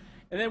pack,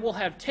 and then we'll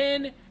have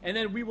 10, and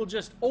then we will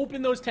just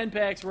open those 10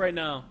 packs right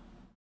now.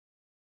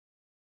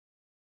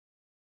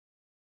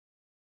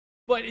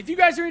 But if you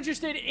guys are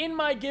interested in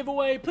my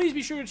giveaway, please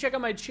be sure to check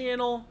out my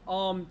channel.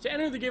 To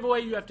enter the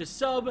giveaway, you have to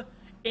sub.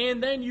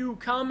 And then you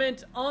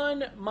comment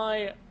on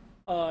my,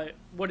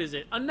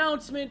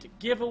 announcement,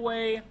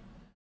 giveaway,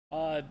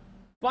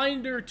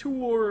 binder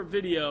tour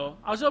video.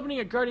 I was opening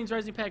a Guardians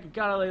Rising pack of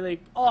got a Lele.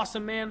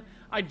 Awesome, man.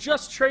 I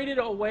just traded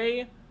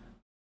away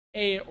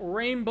a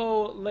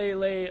Rainbow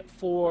Lele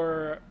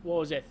for,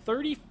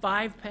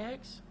 35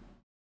 packs?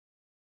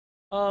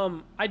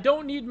 I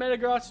don't need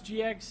Metagross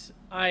GX.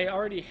 I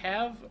already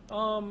have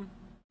them.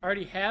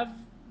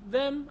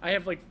 I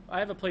have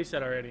a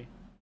playset already.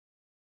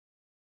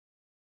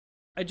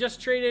 I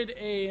just traded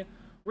a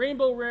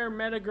Rainbow Rare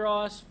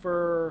Metagross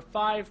for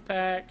 5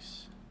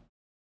 packs.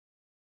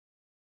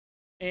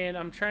 And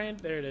I'm trying,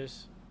 there it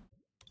is.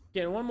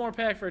 Getting 1 more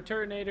pack for a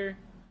Turtonator.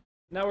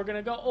 Now we're going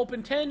to go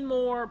open 10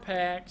 more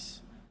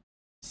packs.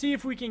 See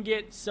if we can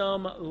get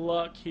some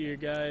luck here,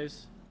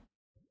 guys.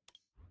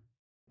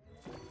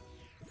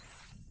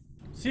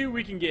 See what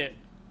we can get.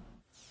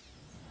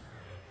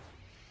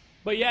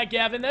 But yeah,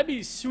 Gavin, that'd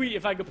be sweet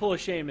if I could pull a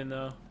Shaman,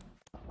 though.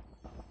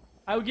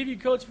 I would give you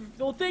codes for...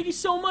 Well, thank you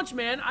so much,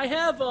 man. I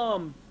have,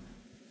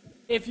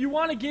 if you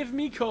want to give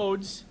me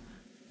codes,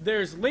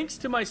 there's links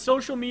to my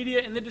social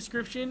media in the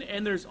description,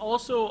 and there's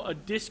also a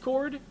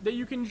Discord that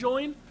you can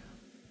join.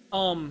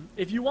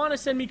 If you want to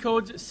send me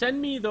codes,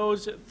 send me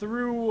those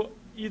through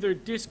either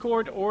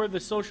Discord or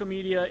the social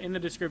media in the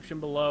description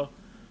below.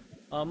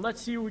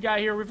 Let's see what we got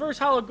here. Reverse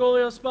Hollow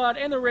Golio spot,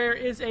 and the rare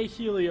is a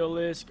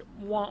Heliolisk.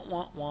 Wah,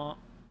 wah, wah.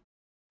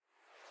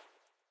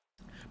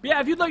 But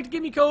yeah, if you'd like to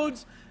give me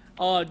codes...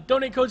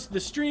 donate codes to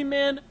the stream,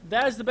 man.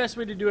 That is the best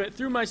way to do it,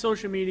 through my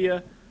social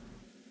media.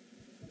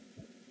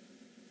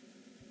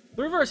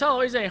 The reverse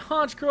hollow is a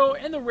Honchkrow,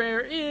 and the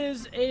rare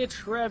is a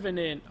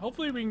Trevenant.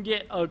 Hopefully we can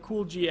get a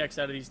cool GX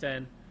out of these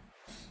 10.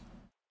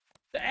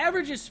 The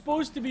average is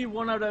supposed to be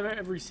 1 out of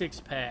every 6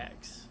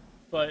 packs,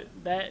 but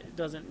that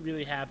doesn't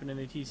really happen in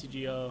the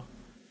TCGO.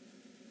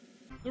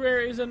 The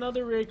rare is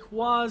another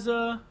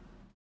Rayquaza.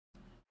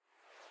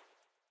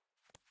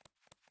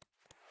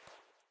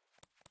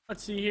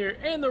 Let's see here.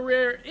 And the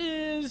rare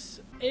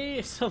is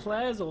a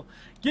Salazzle.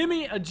 Give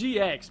me a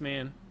GX,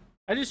 man.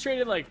 I just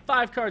traded like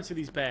 5 cards for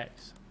these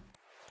packs.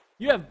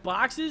 You have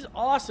boxes?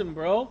 Awesome,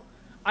 bro.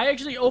 I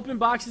actually open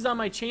boxes on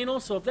my channel,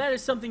 so if that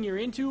is something you're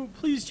into,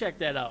 please check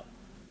that out.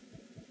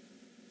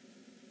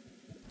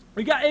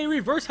 We got a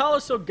reverse hollow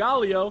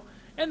Solgaleo,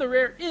 and the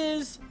rare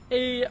is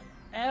a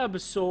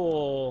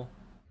Absol.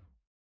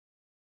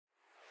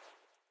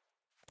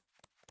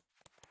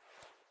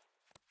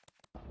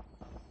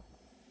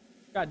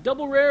 Got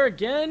double rare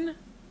again.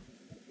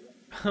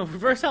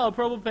 Reverse hollow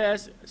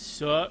Probopass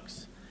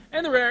sucks.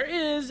 And the rare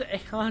is a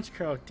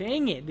Honchkrow.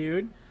 Dang it,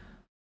 dude.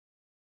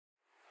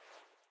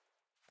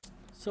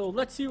 So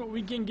let's see what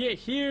we can get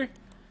here.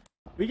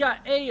 We got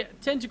a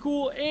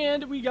Tentacool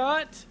and we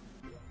got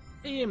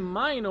a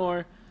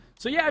Minor.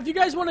 So yeah, if you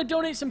guys want to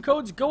donate some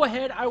codes, go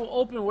ahead. I will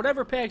open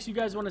whatever packs you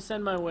guys want to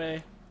send my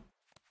way.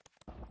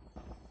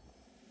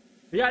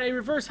 We got a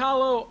reverse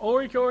hollow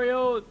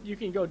Oricorio. You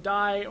can go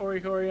die,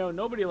 Oricorio.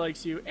 Nobody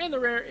likes you. And the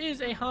rare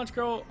is a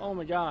Honchkrow. Oh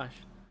my gosh.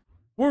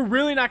 We're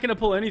really not going to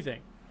pull anything.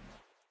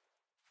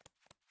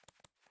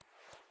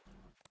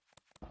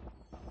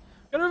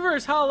 Got a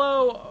reverse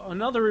hollow.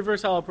 Another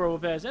reverse hollow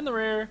Probopass. And the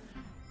rare.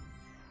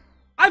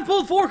 I've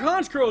pulled 4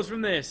 Honchkrows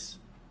from this.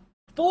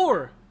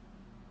 4.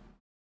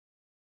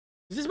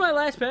 Is this my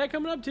last pack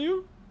coming up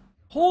too?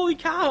 Holy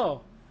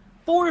cow.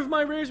 4 of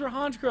my rares were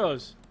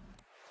Honchkrows.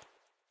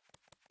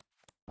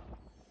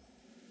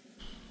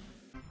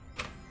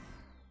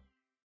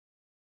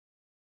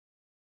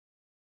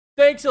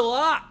 Thanks a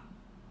lot,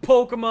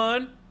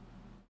 Pokemon.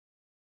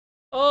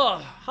 Oh,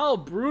 how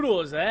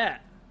brutal is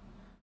that?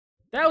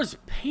 That was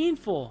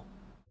painful.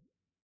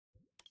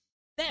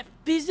 That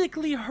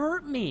physically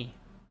hurt me.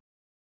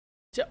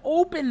 To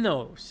open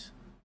those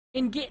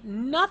and get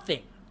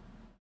nothing.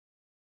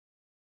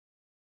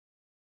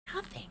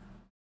 Nothing.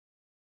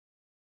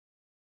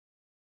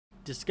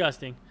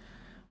 Disgusting.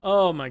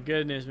 Oh my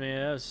goodness,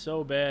 man. That was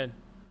so bad.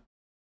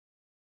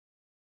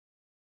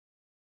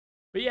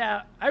 But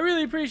yeah, I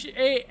really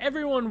appreciate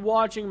everyone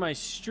watching my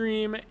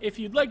stream. If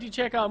you'd like to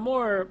check out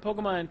more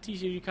Pokemon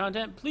TCG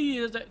content,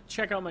 please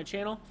check out my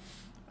channel.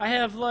 I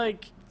have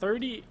like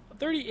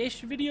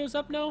 30-ish videos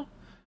up now.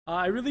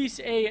 I release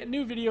a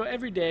new video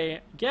every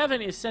day.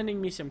 Gavin is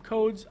sending me some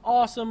codes.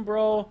 Awesome,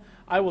 bro.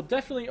 I will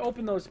definitely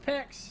open those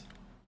packs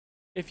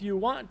if you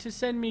want to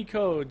send me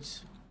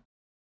codes.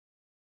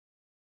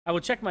 I will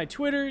check my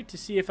Twitter to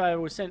see if I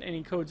was sent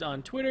any codes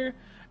on Twitter.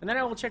 And then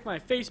I will check my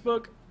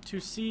Facebook to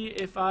see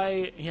if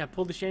I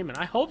pulled the shaman.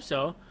 I hope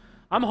so.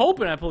 I'm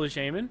hoping I pulled the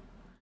shaman.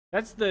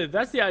 That's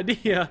the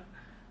idea.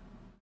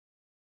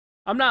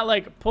 I'm not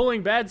like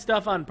pulling bad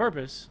stuff on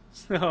purpose.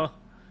 So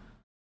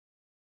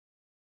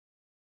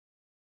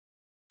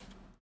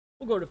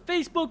we'll go to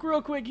Facebook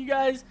real quick, you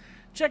guys.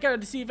 Check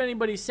out to see if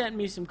anybody sent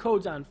me some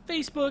codes on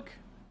Facebook.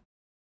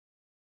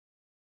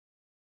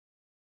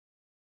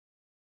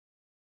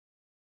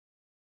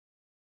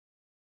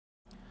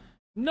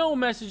 No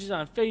messages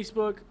on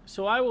Facebook,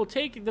 so I will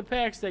take the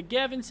packs that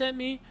Gavin sent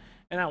me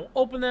and I will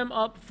open them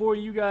up for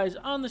you guys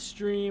on the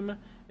stream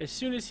as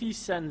soon as he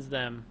sends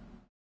them.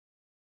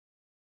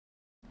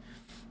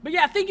 But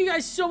yeah, thank you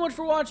guys so much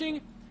for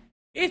watching.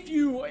 If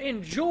you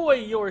enjoy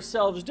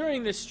yourselves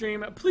during this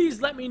stream, please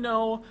let me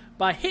know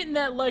by hitting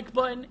that like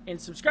button and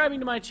subscribing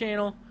to my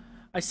channel.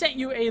 I sent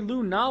you a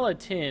Lunala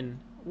tin.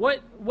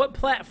 What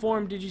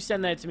platform did you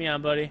send that to me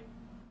on, buddy?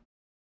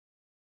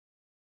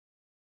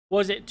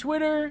 Was it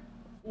Twitter?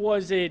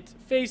 Was it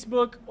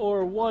Facebook?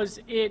 Or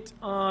was it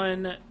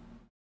on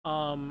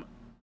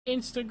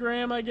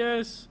Instagram, I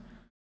guess?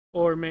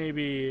 Or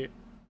maybe,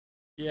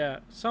 yeah,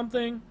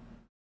 something.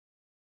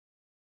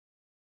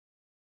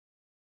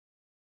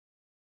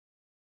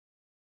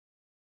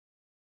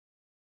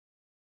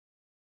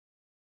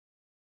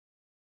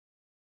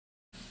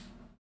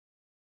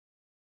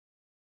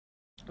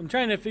 I'm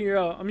trying to figure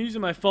out. I'm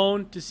using my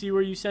phone to see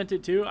where you sent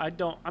it to.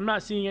 I'm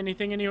not seeing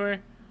anything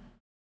anywhere.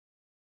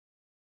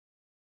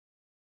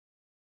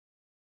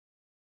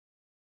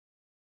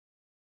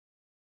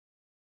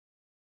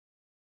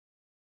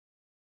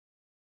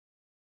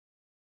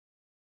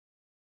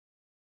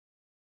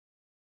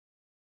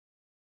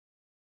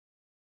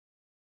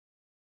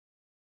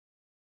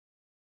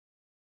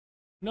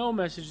 No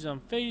messages on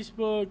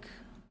Facebook.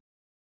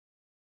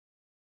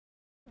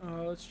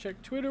 Let's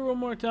check Twitter one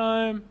more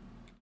time.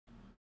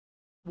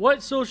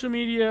 What social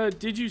media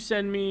did you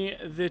send me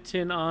the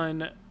tin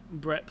on,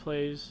 Brett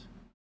Plays?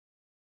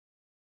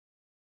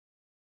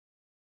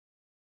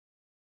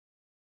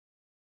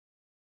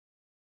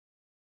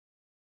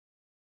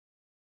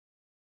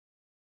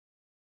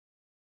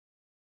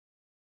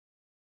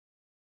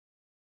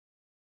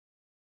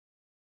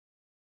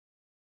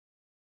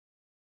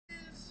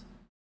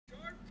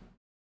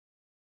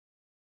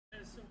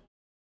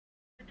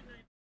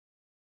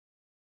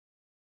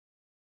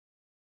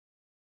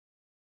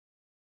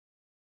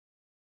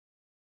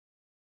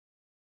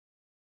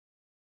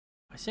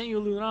 I sent you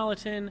a Lunala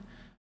tin.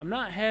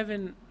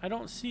 I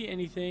don't see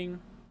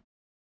anything.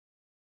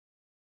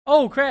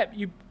 Oh crap,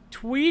 you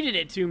tweeted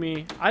it to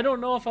me. I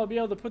don't know if I'll be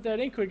able to put that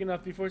in quick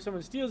enough before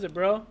someone steals it,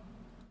 bro.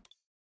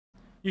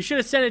 You should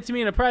have sent it to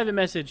me in a private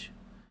message.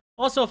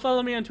 Also,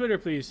 follow me on Twitter,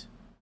 please.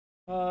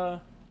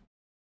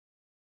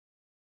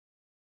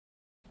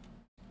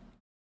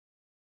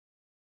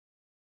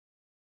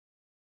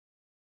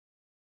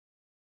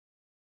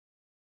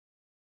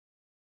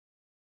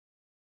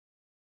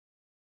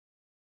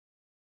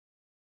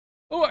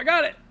 Oh, I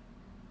got it.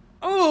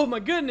 Oh,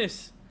 my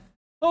goodness.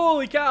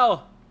 Holy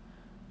cow.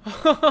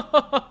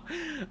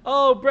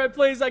 Oh, Brett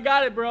Plays, I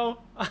got it, bro.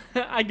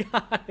 I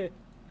got it.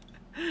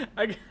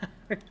 I got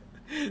it.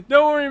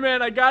 Don't worry,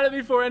 man. I got it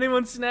before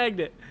anyone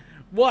snagged it.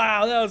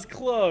 Wow, that was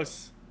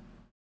close.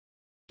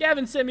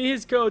 Gavin sent me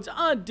his codes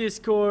on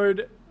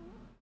Discord.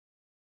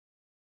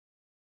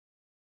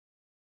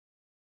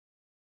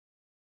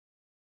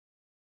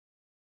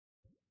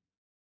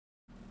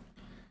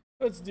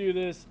 Let's do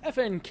this.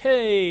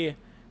 FNK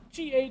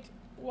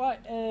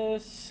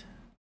G8YS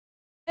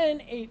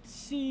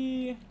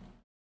N8C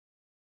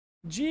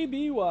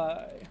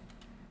GBY.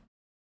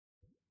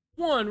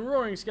 One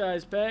Roaring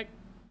Skies pack.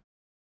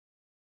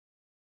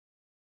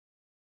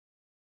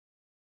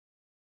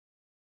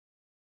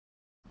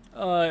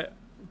 $1.99.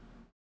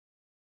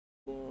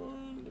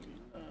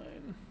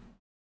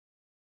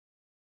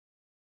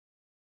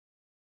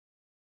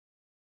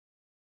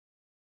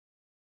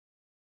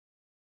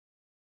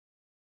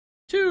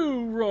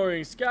 2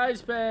 Roaring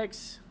Skies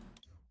packs.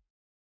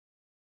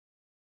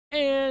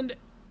 And,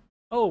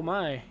 oh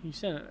my, you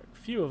sent a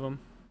few of them.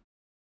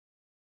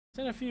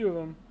 Sent a few of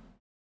them.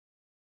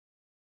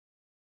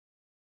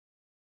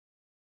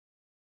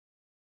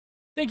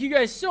 Thank you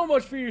guys so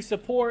much for your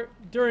support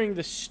during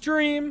the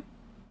stream.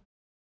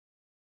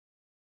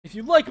 If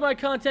you like my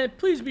content,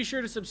 please be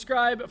sure to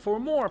subscribe for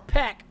more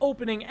pack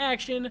opening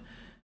action.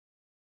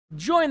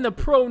 Join the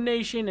Pro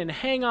Nation and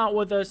hang out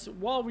with us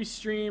while we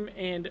stream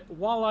and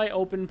while I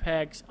open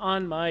packs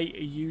on my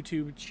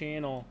YouTube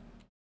channel.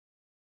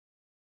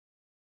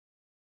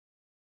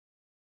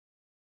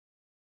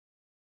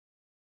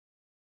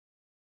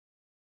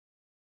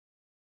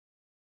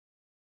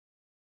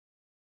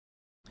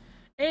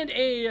 And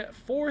a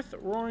 4th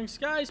Roaring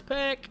Skies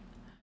pack.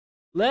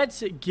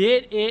 Let's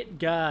get it,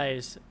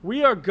 guys.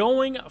 We are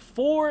going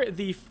for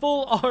the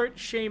Full Art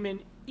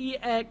Shaman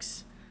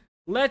EX.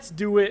 Let's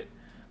do it.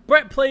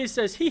 Brett Plays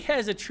says he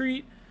has a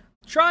treat.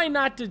 Try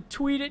not to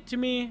tweet it to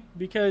me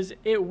because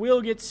it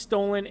will get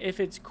stolen if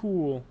it's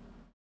cool.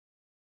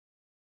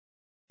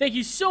 Thank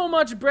you so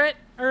much, Brett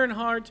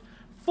Earnhardt,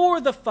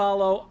 for the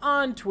follow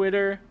on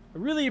Twitter. I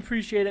really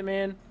appreciate it,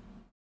 man.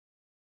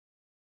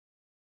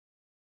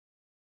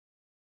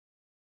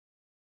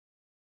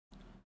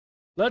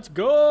 Let's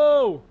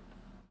go!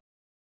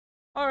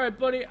 Alright,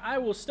 buddy. I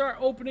will start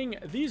opening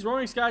these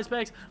Roaring Skies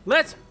packs.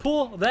 Let's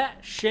pull that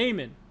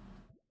Shaman.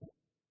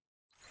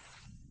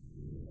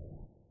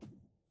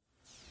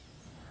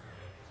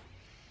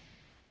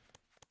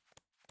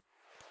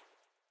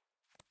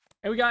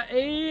 And we got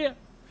a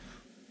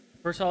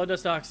first Hollow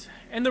Dustox.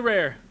 And the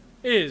rare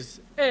is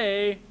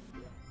a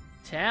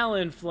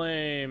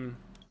Talonflame.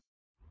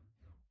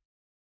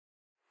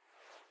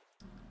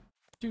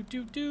 And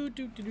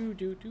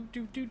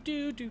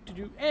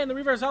the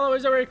reverse hollow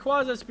is a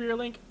Rayquaza Spirit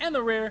Link. And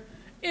the rare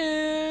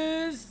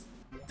is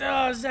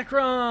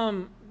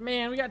Zekrom.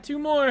 Man, we got two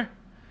more.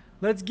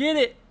 Let's get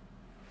it.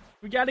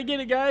 We gotta get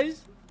it,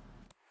 guys.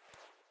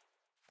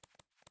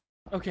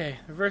 Okay,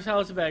 reverse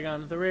hollow's a bag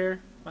on. The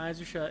rare, my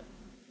eyes are shut.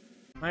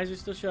 My eyes are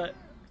still shut.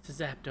 It's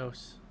a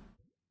Zapdos.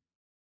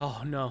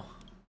 Oh no.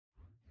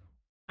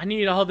 I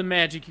need all the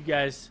magic, you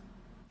guys.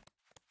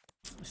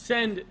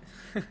 Send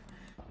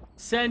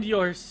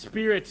your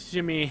spirit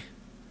to me.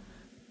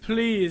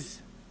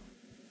 Please.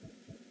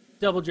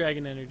 Double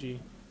Dragon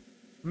Energy.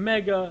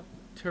 Mega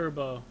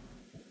Turbo.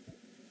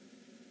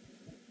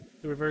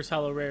 The reverse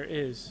hollow rare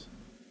is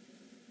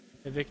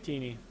a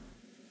Victini.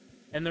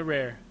 And the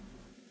rare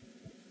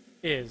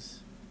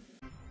is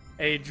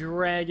a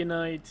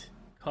Dragonite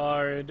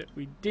card.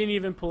 We didn't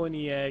even pull an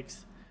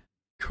EX.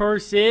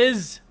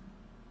 Curses.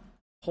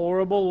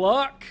 Horrible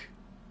luck.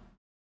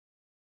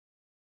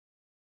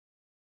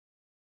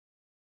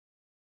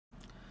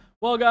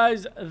 Well,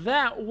 guys,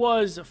 that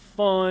was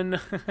fun.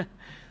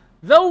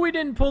 Though we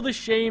didn't pull the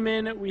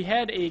Shaman, we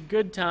had a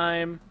good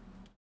time.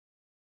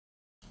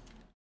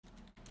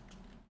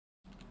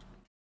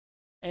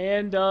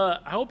 And I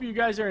hope you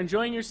guys are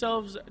enjoying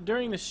yourselves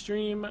during the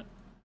stream.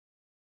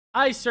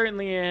 I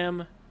certainly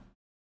am.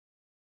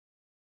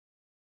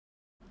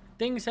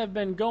 Things have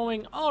been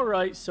going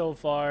alright so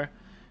far.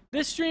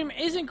 This stream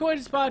isn't quite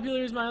as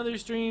popular as my other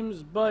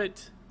streams,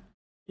 but,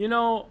 you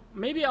know,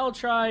 maybe I'll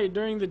try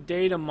during the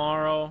day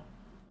tomorrow.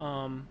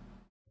 I'll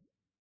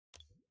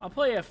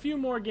play a few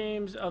more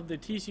games of the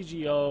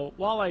TCGO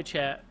while I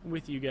chat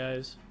with you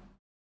guys.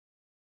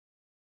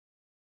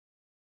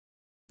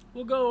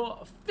 We'll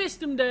go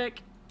Fistum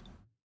deck.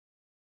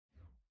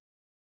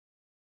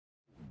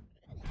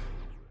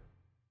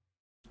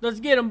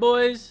 Let's get them,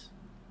 boys.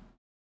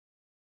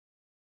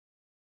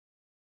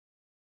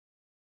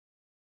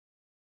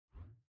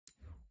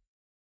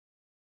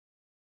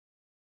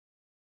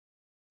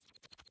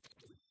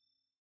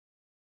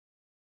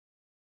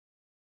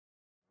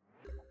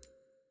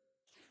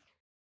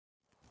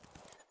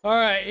 All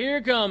right, here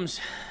it comes.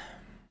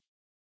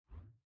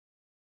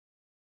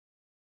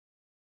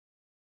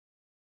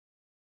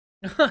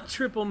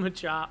 Triple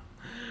Machop.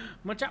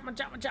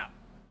 Machop.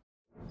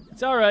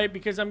 It's alright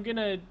because I'm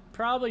gonna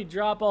probably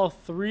drop all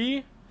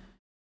three.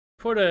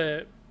 Put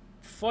a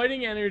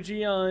Fighting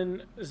Energy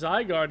on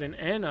Zygarde and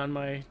N on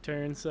my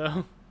turn,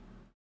 so.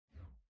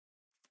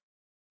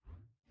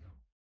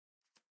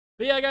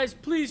 But yeah, guys,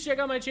 please check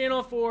out my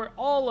channel for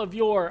all of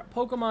your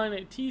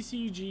Pokemon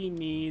TCG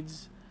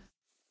needs.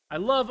 I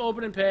love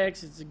opening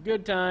packs. It's a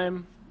good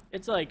time.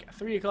 It's like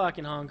 3 o'clock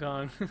in Hong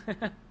Kong.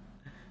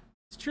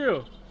 It's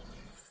true.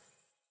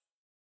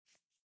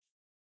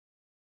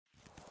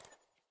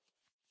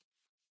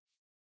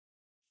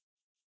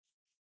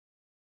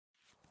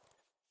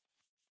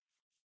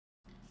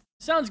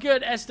 Sounds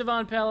good,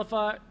 Estevan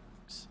Palafox.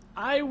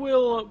 I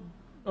will.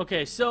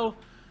 Okay, so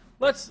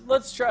let's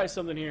try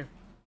something here.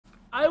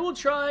 I will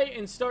try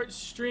and start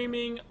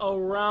streaming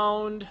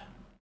around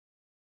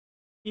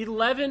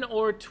 11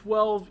 or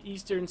 12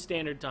 Eastern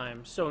Standard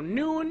Time. So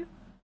noon,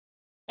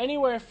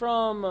 anywhere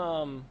from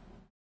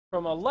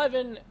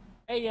 11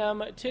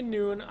 a.m. to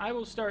noon, I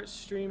will start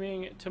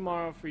streaming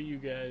tomorrow for you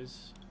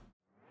guys.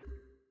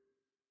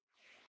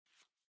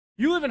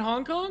 You live in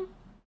Hong Kong?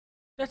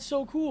 That's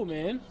so cool,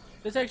 man.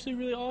 That's actually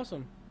really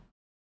awesome.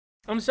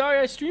 I'm sorry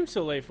I streamed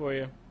so late for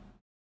you.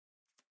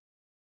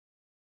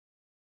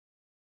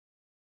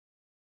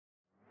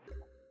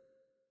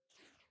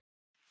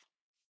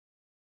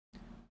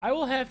 I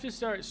will have to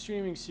start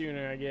streaming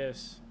sooner, I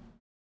guess.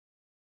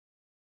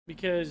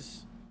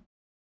 Because,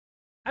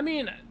 I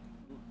mean,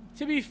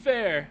 to be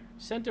fair,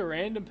 sent a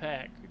random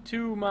pack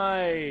to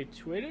my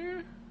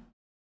Twitter?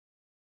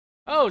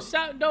 Oh,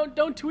 stop,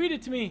 don't tweet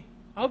it to me.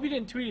 I hope you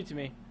didn't tweet it to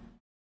me.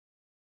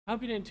 I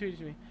hope you didn't tweet it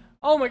to me.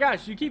 Oh my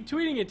gosh, you keep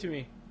tweeting it to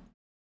me.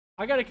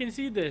 I gotta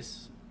concede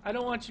this. I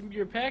don't want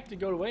your pack to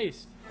go to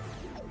waste.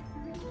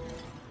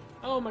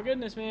 Oh my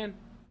goodness, man.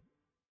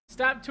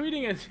 Stop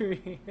tweeting it to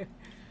me.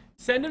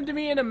 Send them to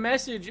me in a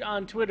message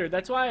on Twitter.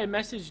 That's why I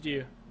messaged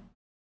you.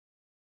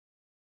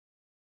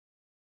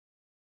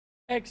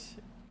 XUGP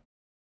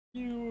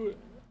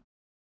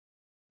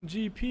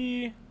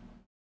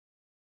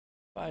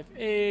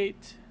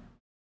 58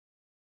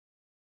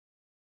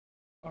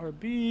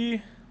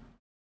 RB.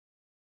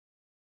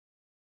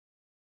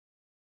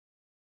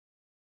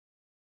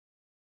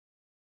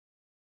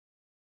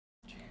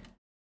 Did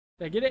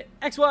I get it?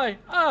 XY.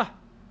 Ah.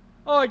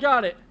 Oh, I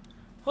got it.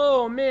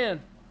 Oh,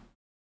 man.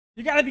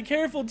 You gotta be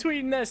careful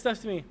tweeting that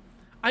stuff to me.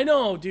 I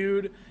know,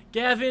 dude.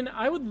 Gavin,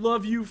 I would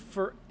love you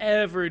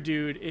forever,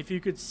 dude, if you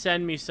could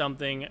send me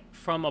something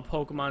from a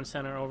Pokemon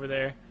Center over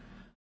there.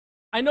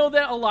 I know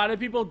that a lot of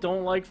people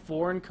don't like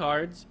foreign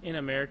cards in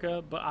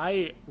America, but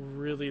I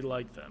really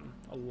like them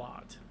a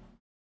lot.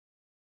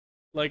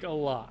 Like, a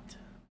lot.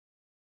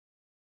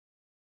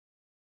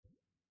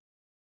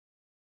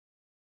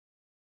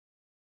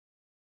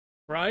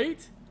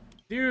 Right?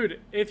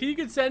 Dude, if he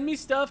could send me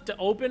stuff to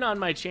open on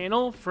my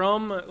channel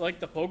from,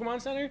 like, the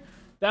Pokemon Center,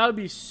 that would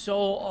be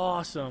so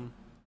awesome.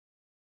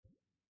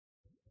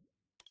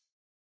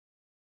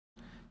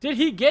 Did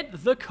he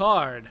get the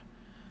card?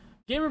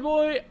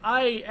 Gamerboy,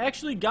 I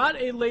actually got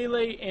a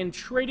Lele and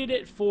traded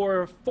it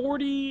for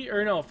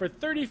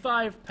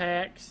 35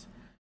 packs.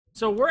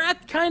 So we're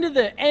at kind of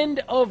the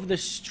end of the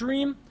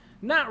stream.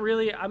 Not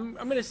really. I'm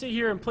going to sit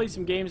here and play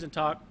some games and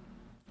talk.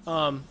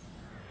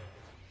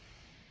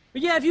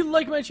 But yeah, if you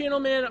like my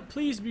channel, man,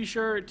 please be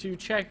sure to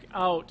check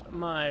out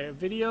my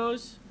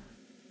videos.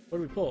 What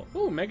do we pull?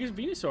 Ooh, Mega's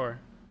Venusaur.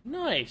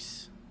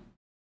 Nice.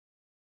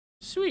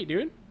 Sweet,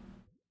 dude.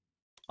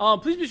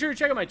 Please be sure to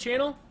check out my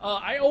channel.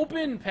 I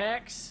open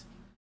packs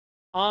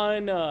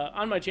on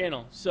my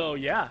channel. So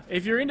yeah,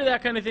 if you're into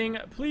that kind of thing,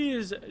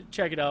 please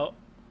check it out.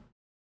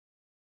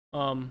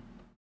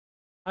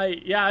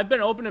 I've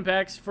been opening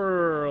packs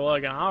for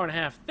like an hour and a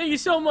half. Thank you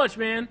so much,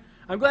 man.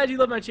 I'm glad you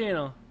love my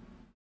channel.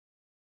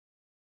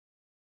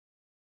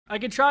 I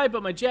could try,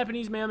 but my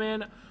Japanese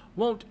mailman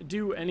won't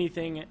do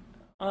anything.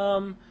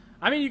 I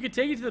mean, you could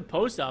take it to the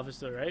post office,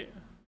 though, right?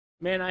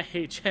 Man, I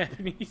hate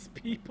Japanese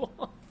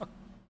people.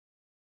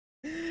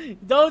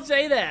 Don't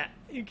say that.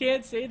 You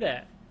can't say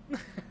that.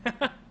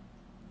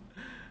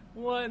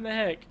 What in the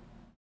heck?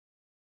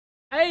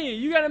 Hey,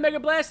 you got a Mega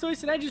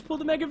Blastoise, and I just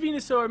pulled a Mega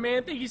Venusaur,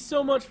 man. Thank you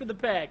so much for the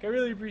pack. I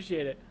really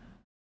appreciate it.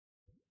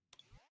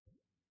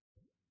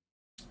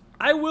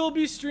 I will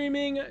be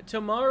streaming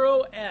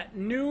tomorrow at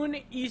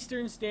noon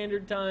Eastern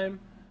Standard Time.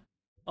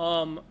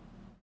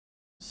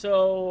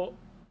 So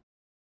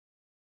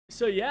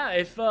yeah,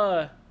 if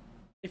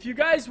you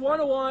guys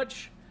want to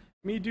watch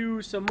me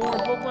do some more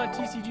Pokemon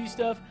TCG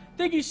stuff,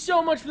 thank you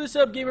so much for the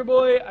sub,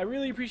 Gamerboy. I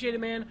really appreciate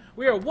it, man.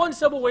 We are one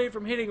sub away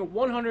from hitting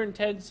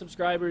 110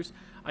 subscribers.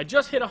 I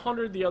just hit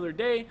 100 the other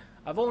day.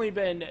 I've only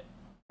been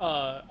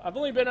on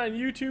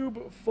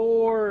YouTube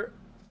for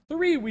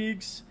 3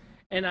 weeks.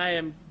 And I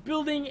am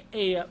building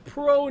a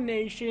pro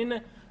nation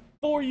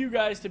for you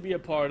guys to be a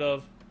part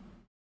of.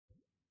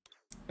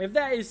 If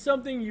that is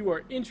something you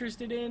are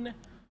interested in,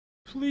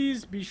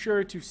 please be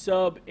sure to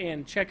sub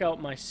and check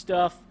out my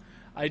stuff.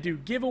 I do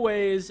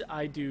giveaways.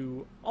 I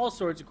do all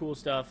sorts of cool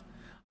stuff.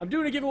 I'm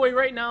doing a giveaway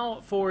right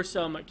now for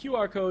some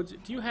QR codes.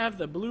 Do you have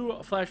the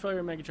blue Flash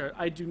Fire Mega Chart?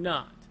 I do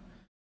not.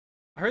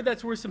 I heard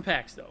that's worth some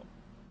packs, though.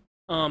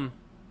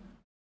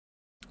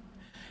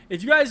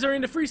 If you guys are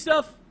into free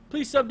stuff,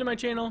 please sub to my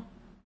channel.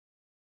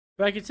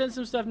 But I could send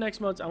some stuff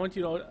next month. I want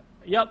you to know.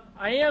 Yep,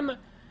 I am.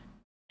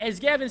 As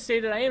Gavin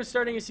stated, I am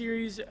starting a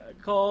series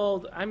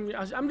called. I'm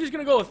just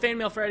gonna go with Fan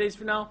Mail Fridays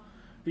for now,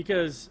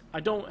 because I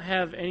don't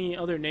have any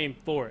other name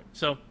for it.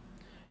 So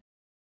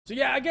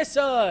yeah, I guess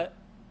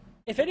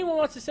if anyone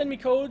wants to send me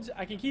codes,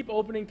 I can keep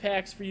opening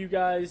packs for you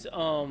guys.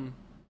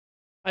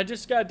 I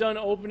just got done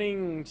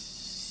opening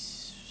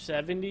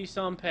 70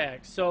 some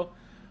packs, so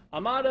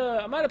I'm out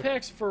of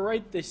packs for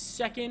right this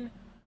second.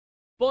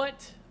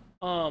 But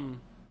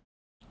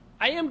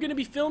I am going to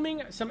be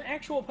filming some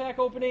actual pack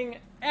opening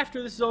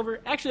after this is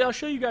over. Actually, I'll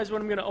show you guys what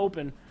I'm going to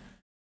open.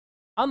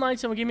 Online,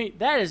 someone give me...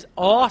 That is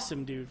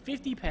awesome, dude.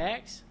 50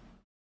 packs.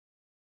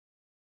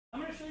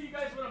 I'm going to show you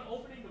guys what I'm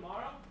opening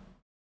tomorrow.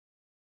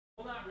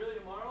 Well, not really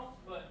tomorrow,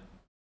 but...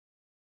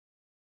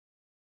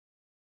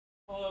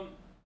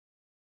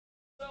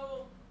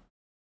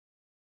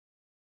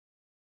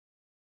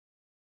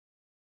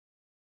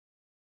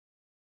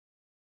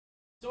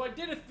 So I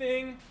did a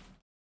thing...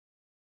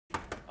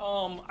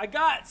 I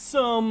got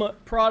some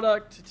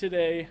product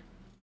today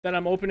that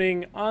I'm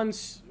opening on,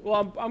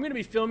 well, I'm going to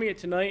be filming it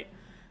tonight.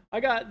 I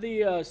got the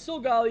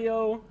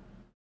Solgaleo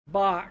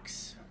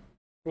box,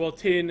 well,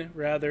 tin,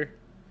 rather,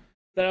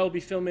 that I will be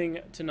filming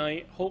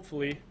tonight,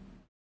 hopefully.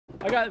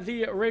 I got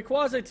the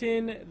Rayquaza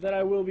tin that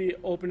I will be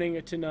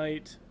opening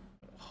tonight,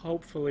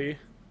 hopefully.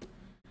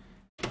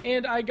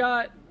 And I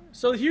got,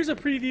 so here's a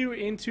preview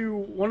into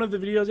one of the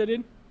videos I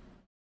did.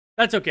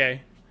 That's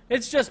okay.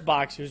 It's just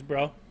boxers,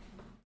 bro.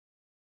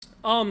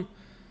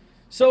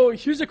 So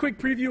here's a quick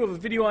preview of a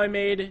video I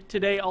made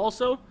today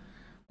also.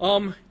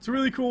 It's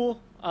really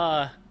cool.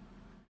 I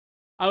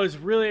I was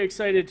really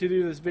excited to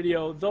do this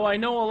video, though I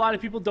know a lot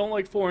of people don't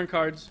like foreign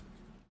cards.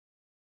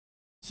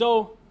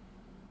 So,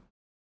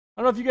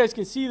 I don't know if you guys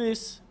can see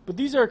this, but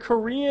these are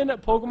Korean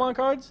Pokemon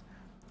cards.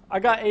 I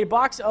got a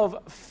box of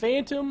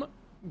Phantom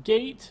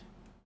Gate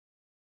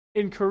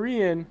in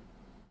Korean,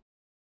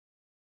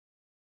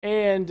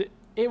 and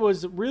it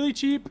was really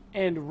cheap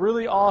and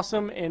really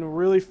awesome and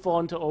really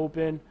fun to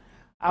open.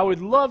 I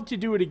would love to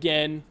do it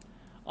again.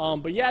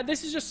 But yeah,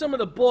 this is just some of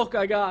the bulk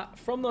I got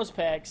from those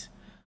packs.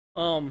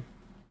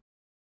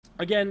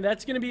 Again,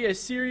 that's going to be a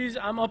series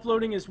I'm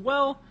uploading as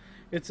well.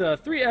 It's a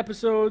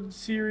 3-episode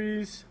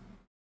series.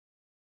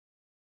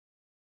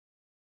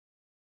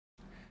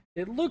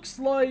 It looks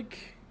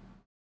like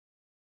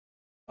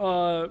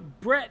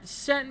Brett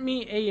sent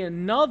me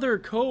another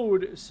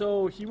code,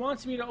 so he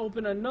wants me to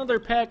open another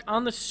pack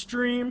on the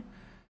stream.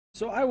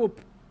 So I will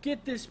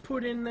get this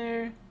put in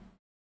there,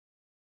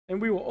 and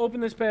we will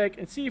open this pack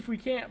and see if we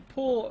can't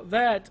pull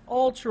that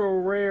ultra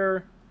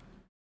rare,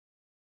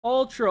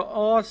 ultra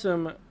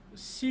awesome,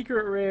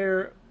 secret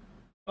rare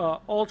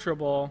Ultra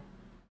Ball.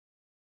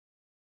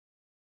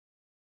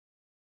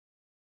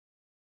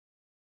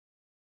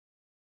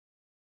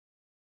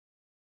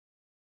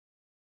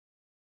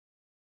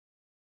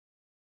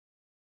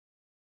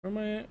 Where am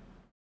I at?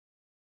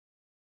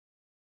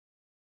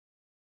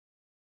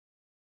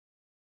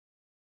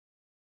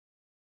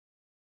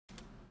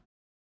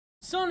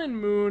 Sun and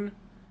Moon,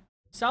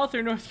 South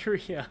or North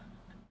Korea?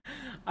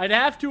 I'd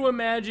have to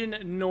imagine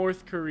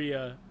North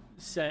Korea,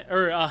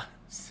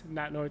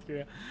 not North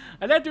Korea.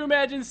 I'd have to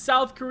imagine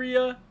South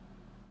Korea.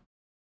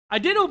 I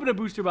did open a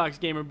booster box,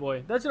 Gamer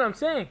Boy. That's what I'm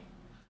saying.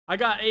 I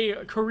got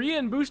a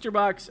Korean booster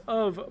box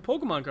of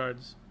Pokemon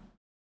cards.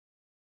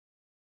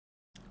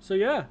 So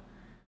yeah,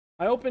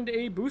 I opened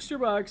a booster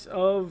box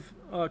of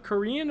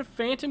Korean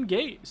Phantom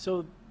Gate.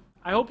 So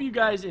I hope you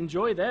guys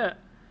enjoy that.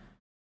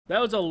 That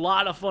was a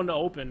lot of fun to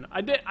open.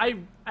 I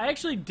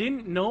actually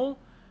didn't know.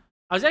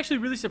 I was actually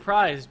really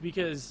surprised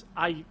because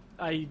I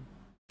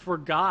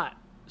forgot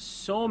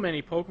so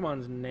many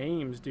Pokemon's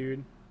names,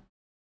 dude.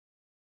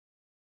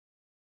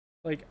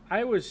 Like,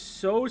 I was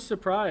so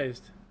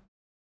surprised.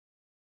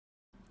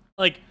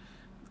 Like,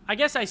 I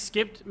guess I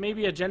skipped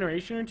maybe a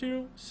generation or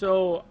two,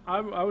 so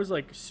I was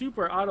like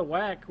super out of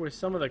whack with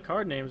some of the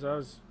card names. I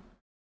was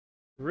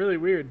really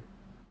weird.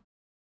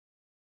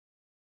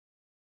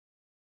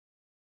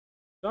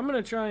 So I'm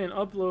going to try and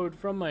upload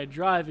from my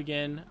drive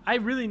again. I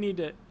really need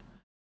to...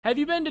 Have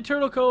you been to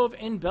Turtle Cove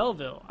in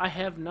Belleville? I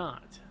have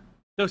not.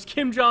 Those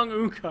Kim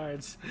Jong-un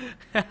cards.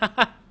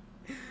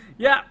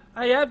 Yeah,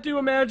 I have to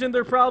imagine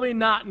they're probably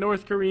not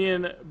North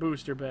Korean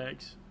booster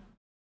packs.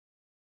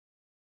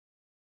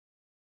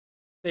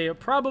 They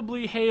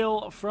probably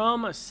hail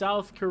from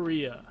South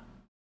Korea.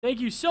 Thank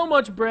you so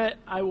much, Brett.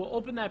 I will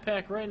open that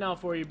pack right now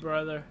for you,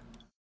 brother.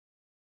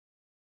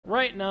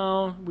 Right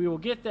now, we will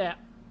get that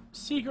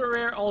secret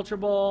rare Ultra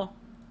Ball.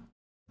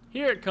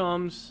 Here it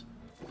comes.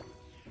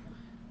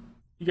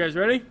 You guys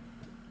ready?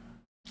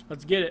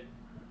 Let's get it.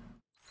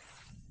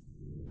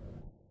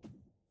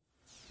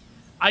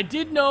 I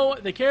did know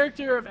the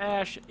character of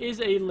Ash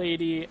is a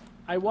lady.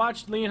 I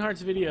watched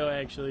Leonhardt's video,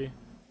 actually.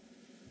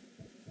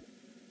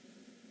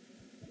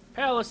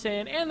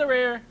 Palisand, and the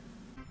rare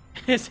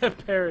is a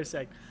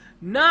Parasect.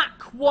 Not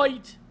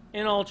quite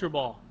an Ultra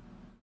Ball.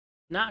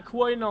 Not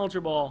quite an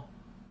Ultra Ball.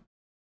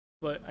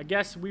 But I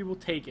guess we will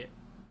take it.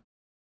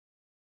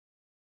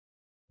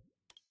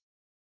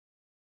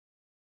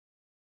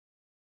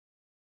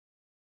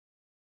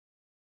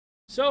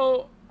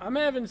 So, I'm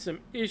having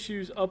some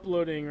issues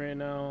uploading right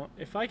now.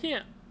 If I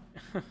can't...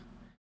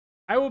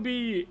 I will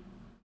be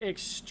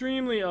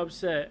extremely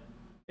upset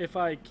if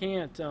I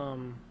can't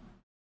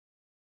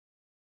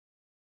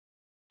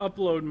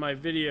upload my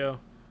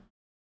video.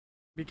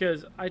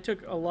 Because I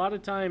took a lot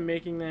of time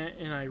making that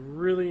and I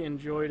really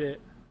enjoyed it.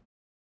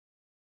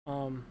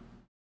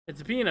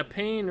 It's being a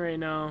pain right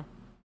now.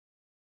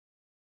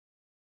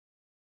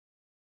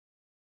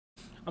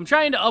 I'm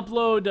trying to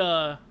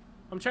upload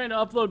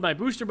my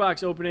booster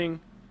box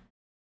opening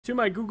to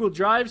my Google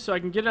Drive so I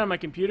can get it on my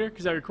computer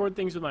because I record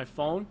things with my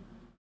phone.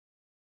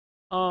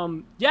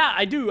 Yeah,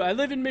 I do. I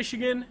live in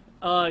Michigan.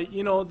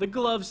 You know, the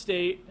glove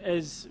state,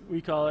 as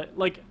we call it.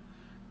 Like,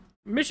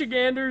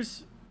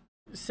 Michiganders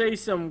say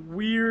some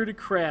weird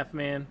crap,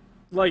 man.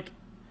 Like,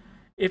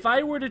 if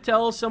I were to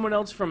tell someone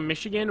else from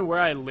Michigan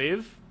where I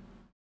live,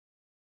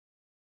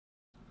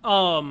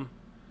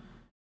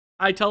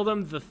 I tell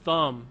them the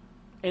thumb.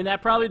 And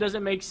that probably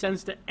doesn't make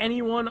sense to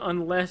anyone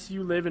unless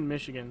you live in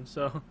Michigan.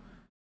 So,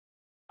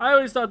 I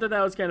always thought that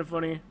that was kind of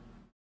funny.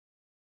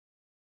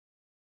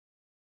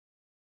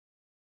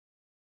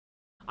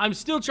 I'm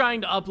still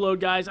trying to upload,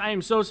 guys. I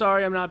am so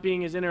sorry I'm not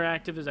being as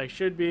interactive as I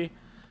should be.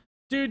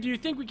 Dude, do you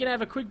think we can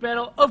have a quick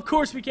battle? Of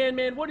course we can,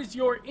 man. What is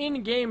your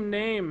in-game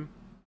name?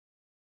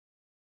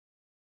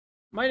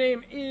 My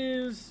name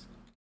is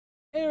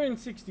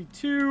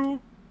Aaron62.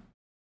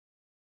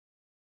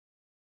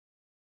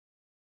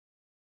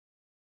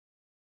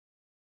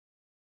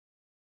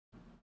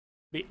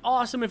 Be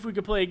awesome if we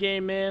could play a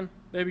game, man.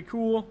 That'd be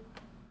cool.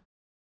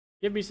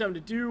 Give me something to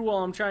do while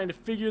I'm trying to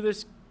figure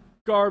this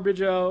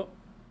garbage out.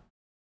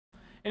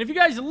 And if you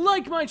guys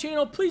like my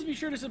channel, please be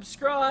sure to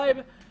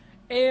subscribe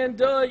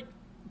and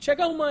check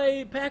out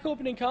my pack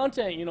opening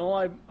content. You know,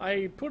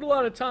 I put a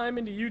lot of time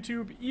into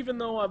YouTube, even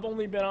though I've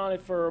only been on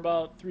it for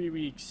about 3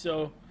 weeks.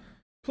 So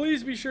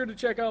please be sure to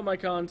check out my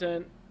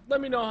content.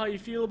 Let me know how you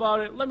feel about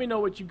it. Let me know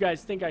what you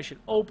guys think I should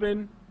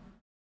open.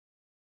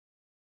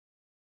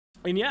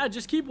 And yeah,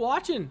 just keep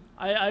watching.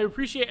 I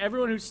appreciate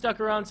everyone who's stuck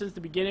around since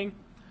the beginning.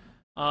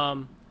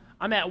 I'm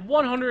at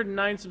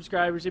 109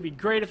 subscribers. It'd be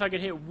great if I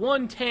could hit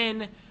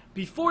 110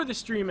 before the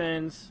stream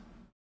ends.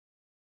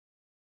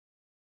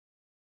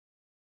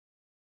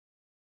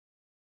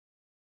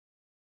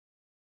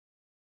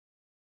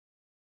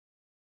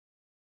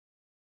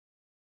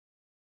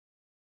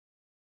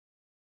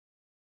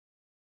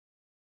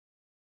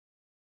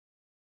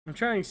 I'm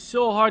trying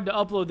so hard to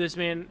upload this,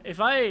 man. If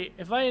I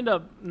end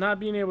up not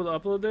being able to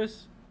upload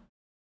this,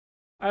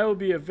 I will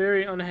be a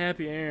very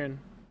unhappy Aaron.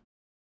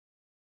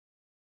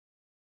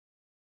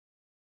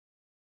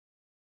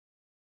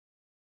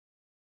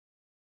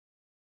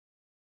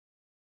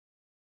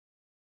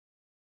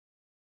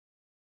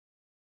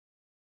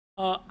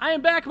 I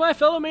am back, my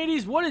fellow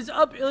mateys. What is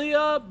up,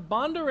 Ilya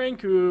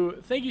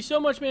Bondarenko? Thank you so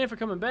much, man, for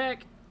coming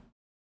back.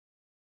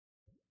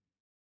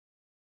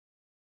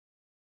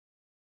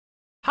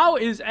 How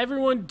is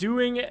everyone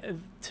doing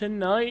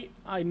tonight?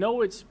 I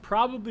know it's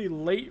probably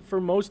late for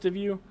most of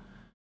you.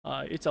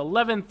 It's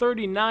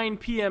 11:39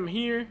 p.m.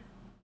 here.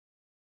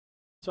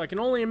 So I can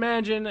only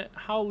imagine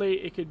how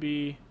late it could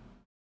be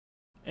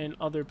in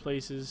other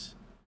places.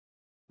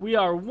 We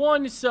are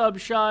 1 sub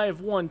shy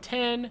of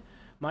 110.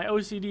 My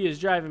OCD is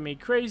driving me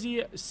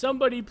crazy.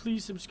 Somebody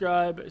please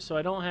subscribe so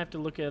I don't have to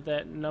look at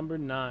that number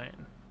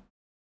 9.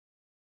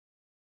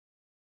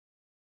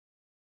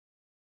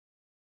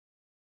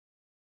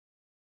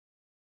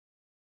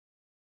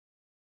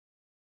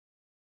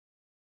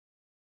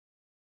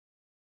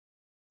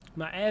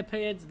 My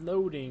iPad's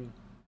loading.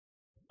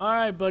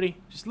 Alright, buddy.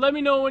 Just let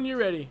me know when you're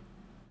ready.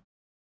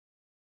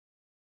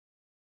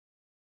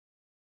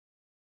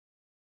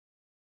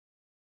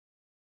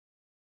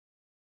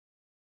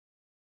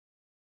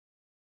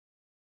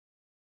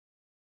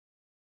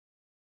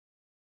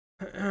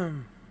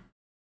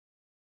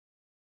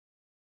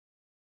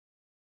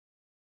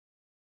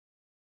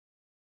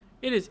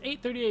 It is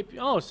 8:38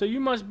 p.m. Oh, so you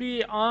must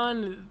be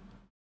on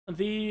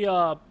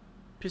the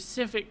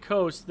Pacific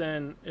coast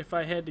then, if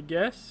I had to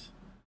guess.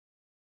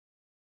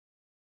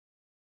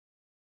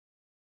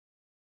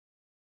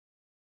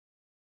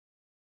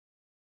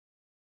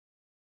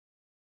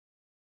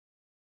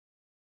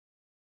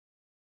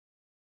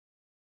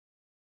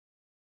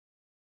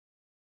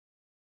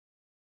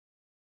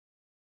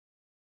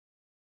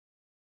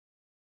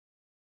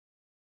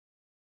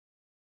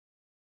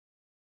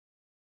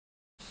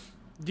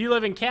 Do you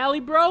live in Cali,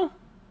 bro?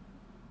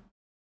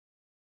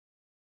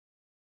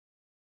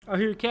 I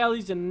hear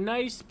Cali's a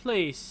nice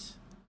place.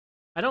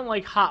 I don't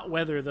like hot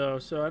weather, though,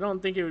 so I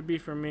don't think it would be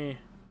for me.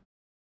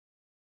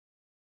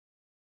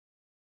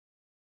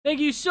 Thank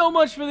you so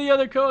much for the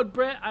other code,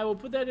 Brett. I will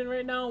put that in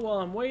right now while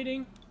I'm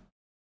waiting.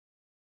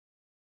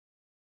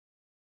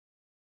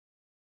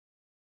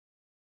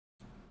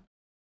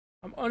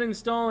 I'm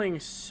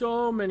uninstalling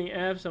so many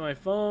apps on my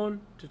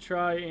phone to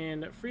try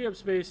and free up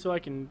space so I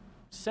can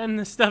send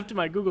this stuff to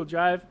my Google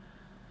Drive.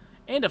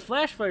 And a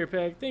flash fire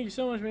pack. Thank you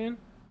so much, man.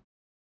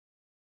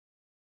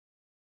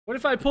 What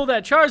if I pull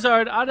that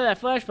Charizard out of that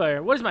flash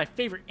fire? What is my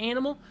favorite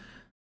animal?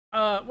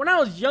 When I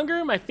was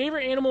younger, my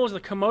favorite animal was the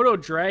Komodo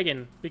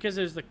dragon because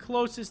it's the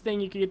closest thing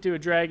you can get to a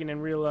dragon in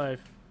real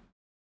life.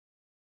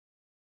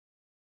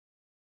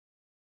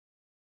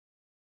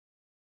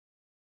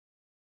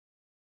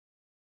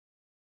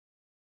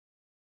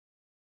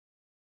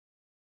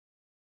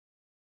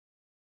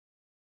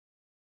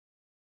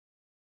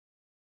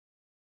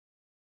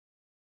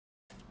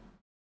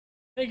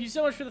 Thank you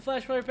so much for the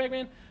flash fire pack,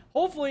 man.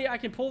 Hopefully, I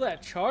can pull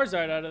that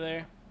Charizard out of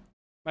there.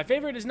 My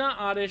favorite is not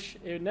Oddish.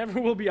 It never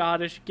will be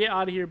Oddish. Get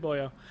out of here,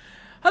 boyo.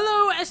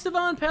 Hello,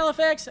 Esteban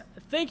Palafax.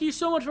 Thank you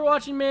so much for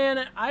watching,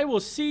 man. I will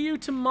see you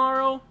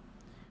tomorrow.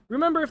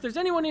 Remember, if there's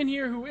anyone in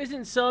here who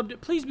isn't subbed,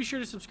 please be sure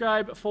to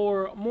subscribe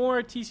for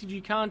more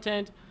TCG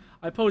content.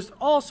 I post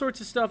all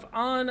sorts of stuff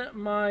on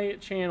my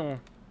channel.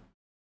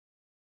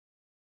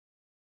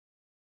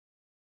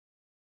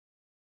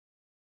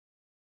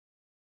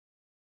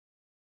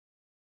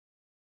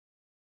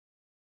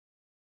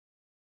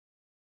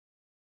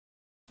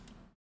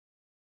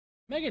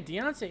 Mega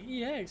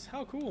Deontay EX.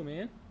 How cool,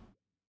 man.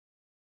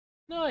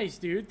 Nice,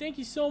 dude. Thank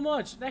you so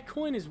much. That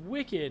coin is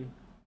wicked.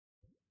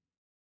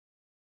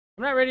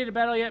 I'm not ready to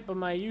battle yet, but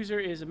my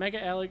user is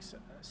Mega Alex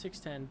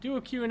 610. Do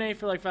a Q&A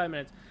for like 5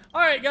 minutes.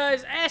 All right,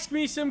 guys. Ask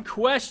me some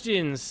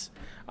questions.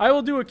 I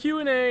will do a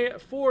Q&A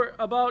for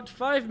about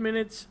 5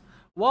 minutes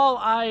while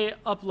I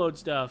upload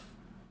stuff.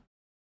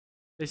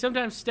 They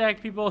sometimes stack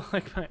people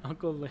like my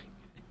Uncle Link.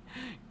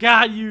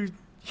 God, you...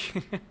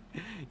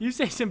 you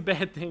say some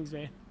bad things,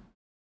 man.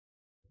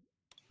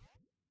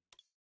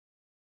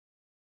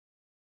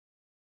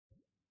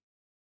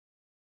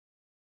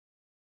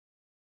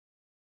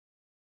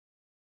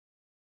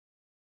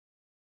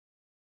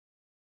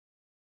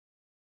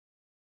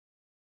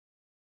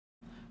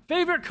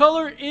 Favorite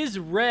color is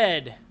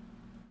red.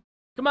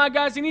 Come on,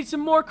 guys. I need some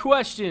more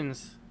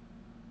questions.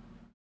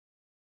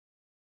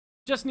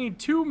 Just need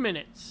 2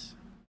 minutes.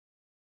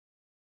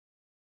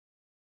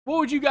 What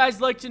would you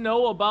guys like to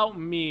know about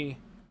me?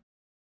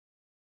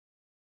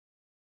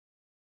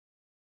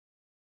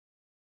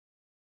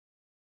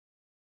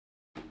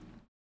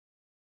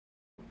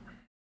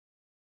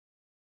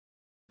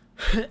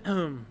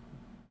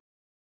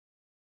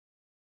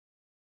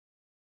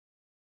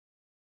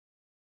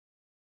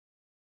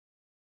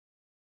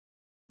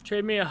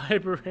 Trade me a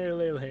hyper rare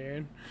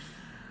Lele.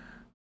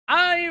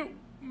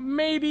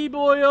 Maybe,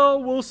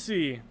 boyo. We'll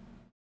see.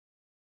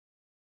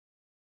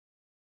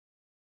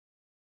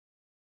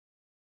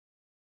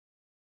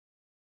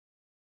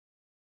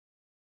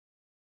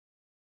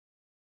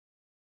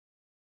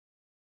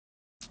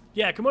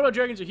 Yeah, Komodo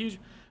dragons are huge.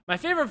 My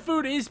favorite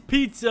food is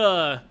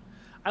pizza.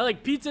 I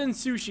like pizza and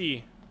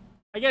sushi.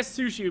 I guess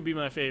sushi would be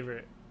my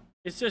favorite.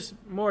 It's just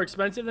more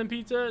expensive than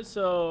pizza,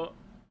 so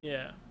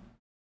yeah.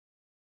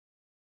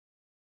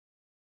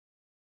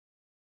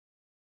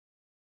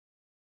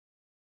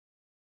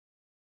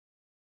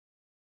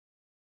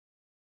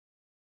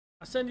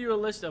 I'll send you a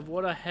list of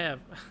what I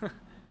have.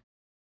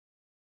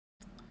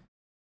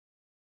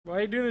 Why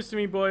are you doing this to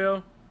me,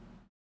 boyo?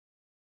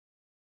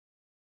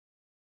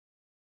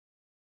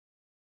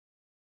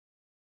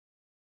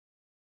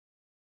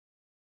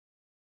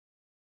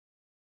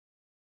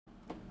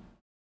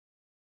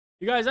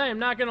 You guys, I am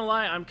not gonna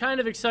lie, I'm kind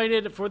of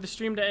excited for the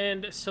stream to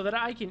end so that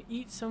I can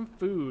eat some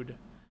food.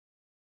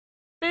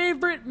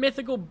 Favorite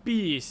mythical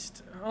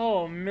beast?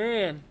 Oh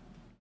man.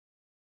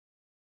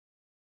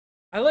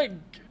 I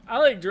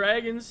like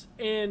dragons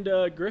and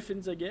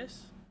griffins, I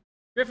guess.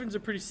 Griffins are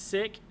pretty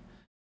sick.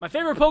 My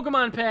favorite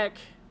Pokemon pack.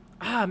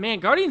 Ah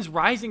man, Guardians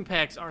Rising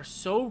packs are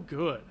so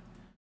good.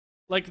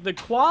 Like the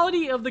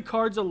quality of the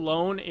cards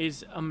alone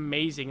is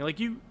amazing. Like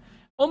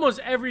almost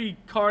every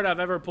card I've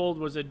ever pulled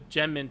was a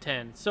gem in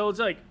 10. So it's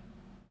like,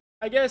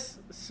 I guess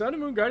Sun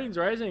and Moon Guardians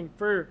Rising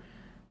for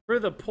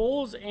the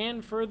pulls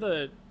and for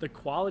the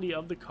quality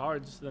of the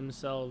cards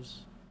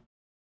themselves.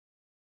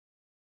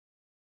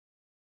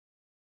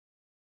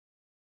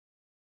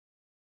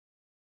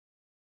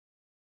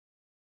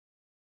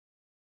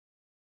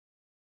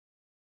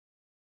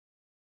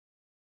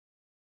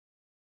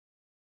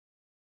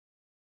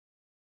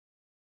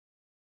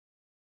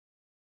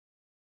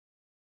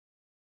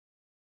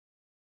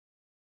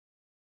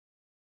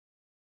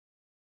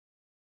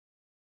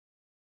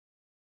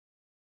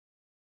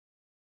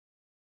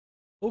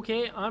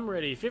 Okay, I'm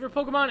ready. Favorite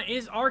Pokemon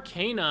is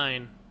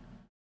Arcanine.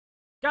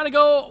 Gotta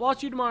go.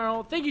 Watch you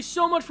tomorrow. Thank you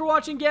so much for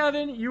watching,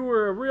 Gavin. You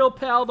were a real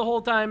pal the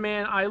whole time,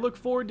 man. I look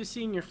forward to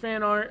seeing your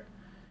fan art.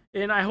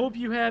 And I hope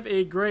you have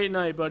a great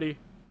night, buddy.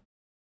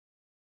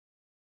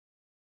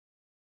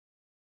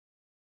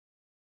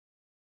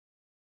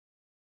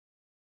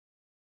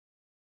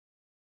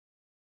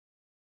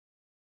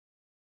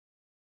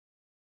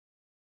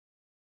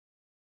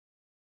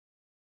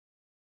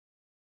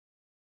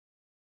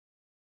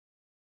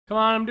 Come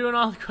on, I'm doing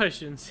all the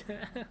questions.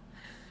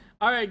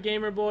 Alright,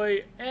 gamer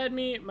boy. Add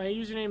me. My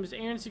username is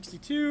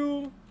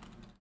Aaron62.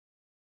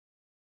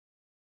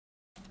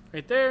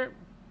 Right there.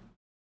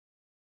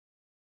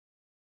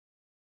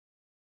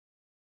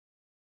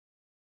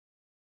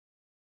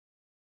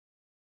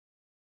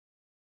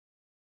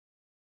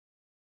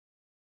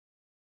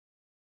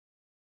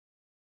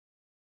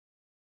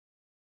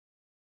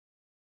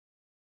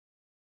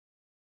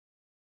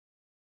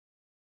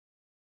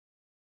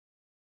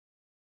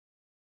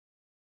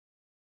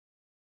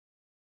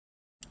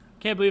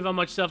 Can't believe how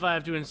much stuff I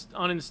have to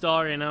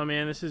uninstall right now,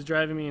 man. This is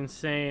driving me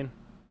insane.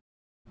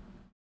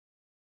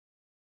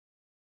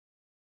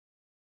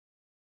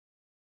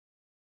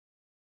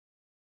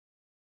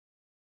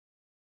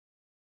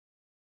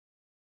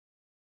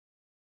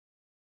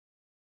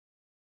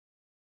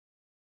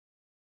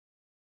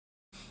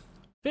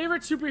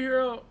 Favorite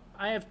superhero?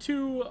 I have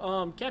two,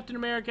 Captain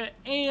America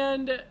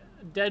and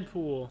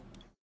Deadpool.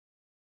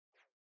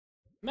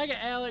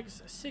 Mega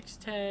Alex,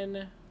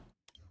 6'10".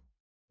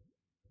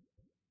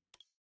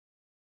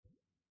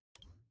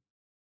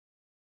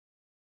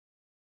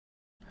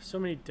 So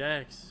many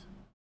decks.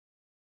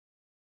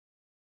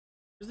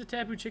 Where's the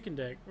Tapu Chicken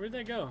deck? Where'd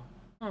that go?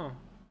 Oh,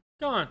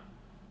 gone.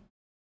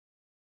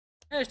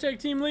 Hashtag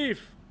Team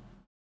Leaf.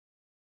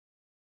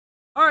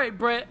 Alright,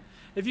 Brett.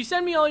 If you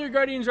send me all your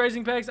Guardians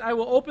Rising packs, I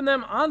will open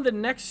them on the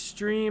next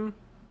stream.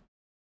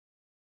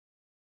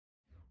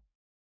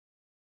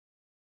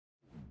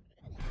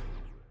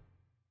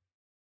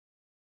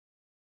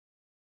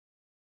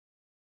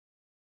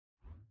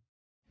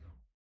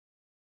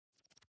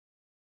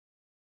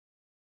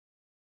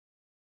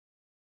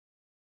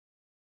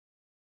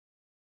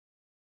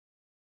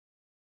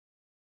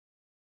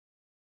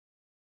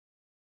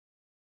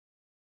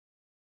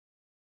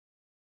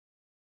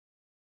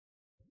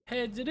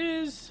 Heads it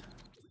is.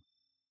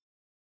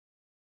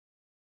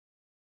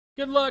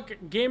 Good luck,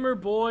 gamer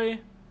boy.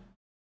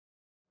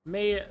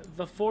 May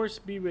the force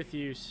be with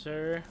you,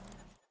 sir.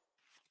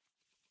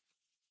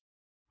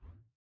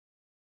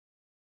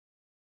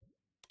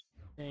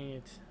 Dang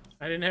it.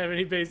 I didn't have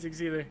any basics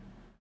either.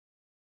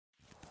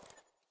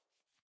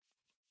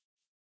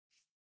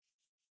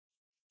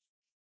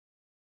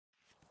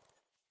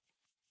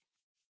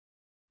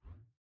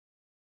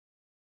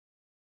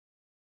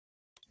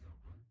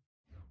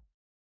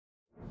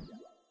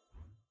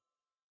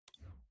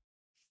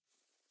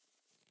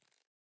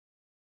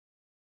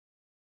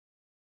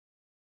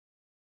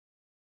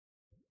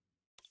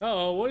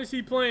 Uh-oh, what is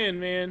he playing,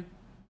 man?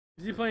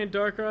 Is he playing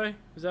Darkrai?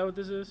 Is that what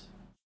this is?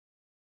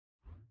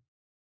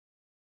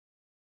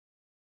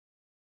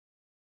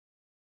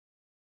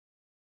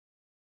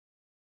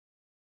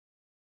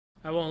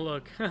 I won't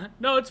look.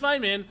 No, it's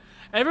fine, man.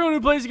 Everyone who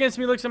plays against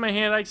me looks at my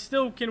hand. I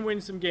still can win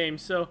some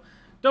games, so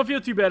don't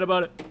feel too bad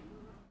about it.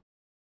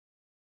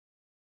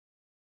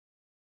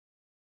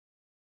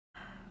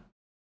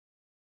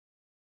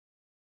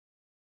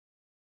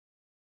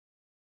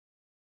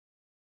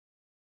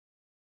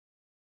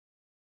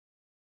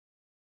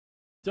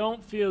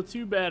 Don't feel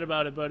too bad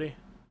about it, buddy.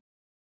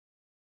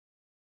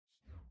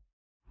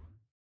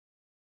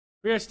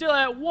 We are still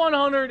at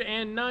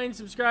 109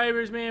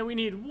 subscribers, man. We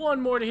need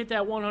one more to hit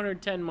that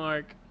 110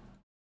 mark.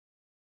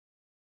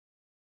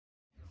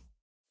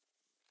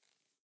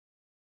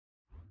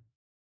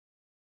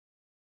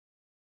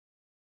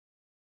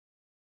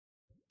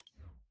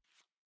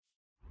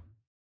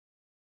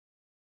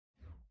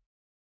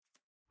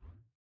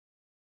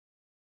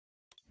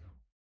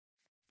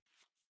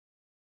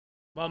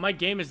 Wow, my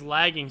game is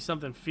lagging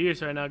something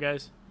fierce right now,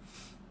 guys.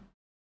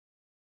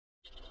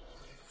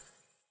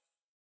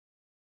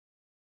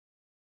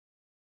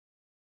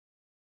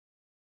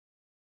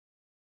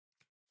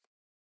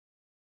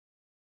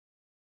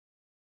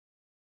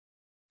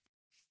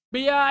 But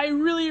yeah, I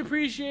really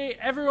appreciate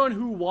everyone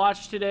who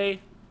watched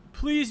today.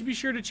 Please be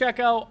sure to check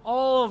out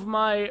all of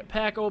my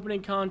pack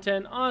opening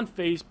content on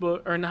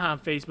Facebook, or not on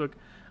Facebook,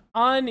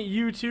 on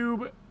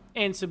YouTube,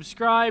 and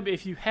subscribe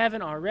if you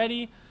haven't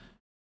already.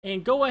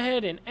 And go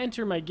ahead and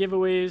enter my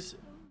giveaways,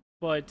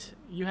 but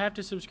you have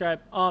to subscribe.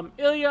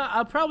 Ilya,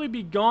 I'll probably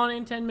be gone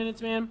in 10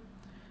 minutes, man.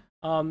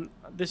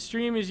 The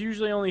stream is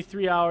usually only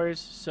 3 hours,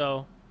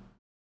 so...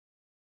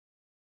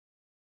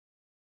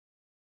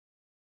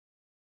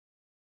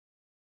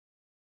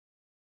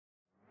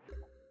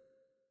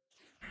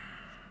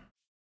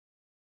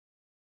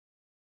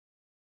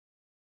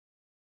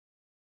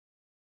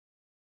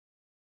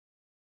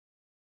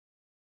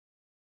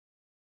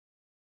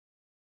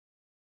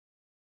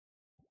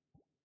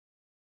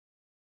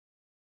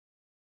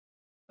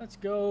 Let's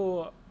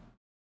go.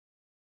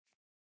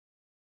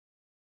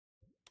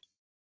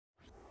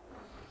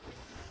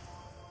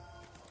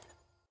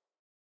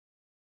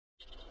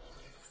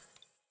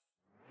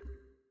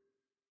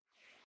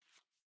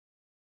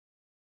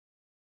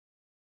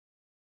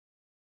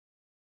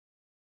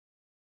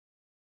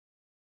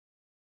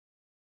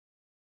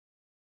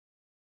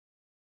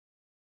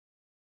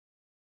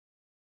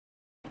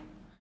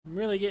 I'm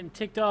really getting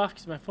ticked off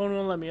because my phone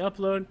won't let me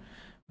upload.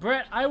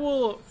 Brett, I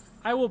will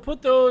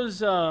put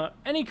those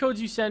any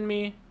codes you send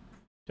me.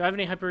 Do I have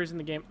any hypers in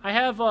the game? I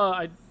have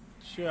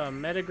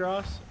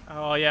Metagross.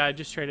 Oh yeah, I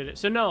just traded it.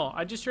 So no,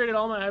 I just traded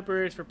all my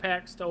hypers for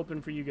packs to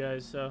open for you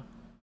guys. So.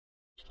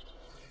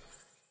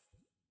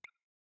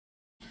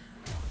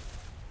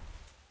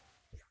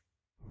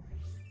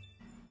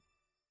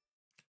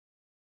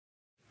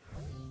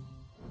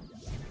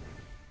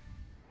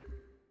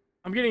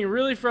 I'm getting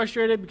really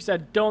frustrated because I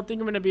don't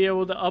think I'm going to be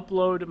able to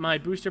upload my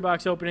booster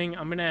box opening.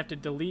 I'm going to have to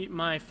delete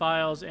my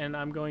files, and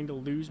I'm going to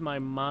lose my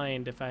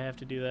mind if I have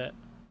to do that.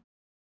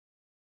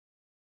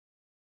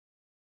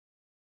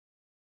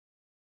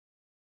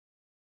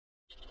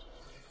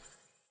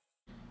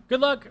 Good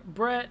luck,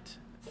 Brett.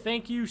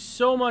 Thank you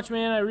so much,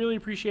 man. I really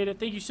appreciate it.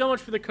 Thank you so much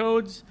for the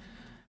codes.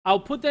 I'll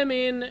put them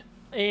in,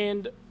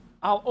 and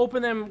I'll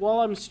open them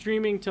while I'm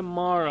streaming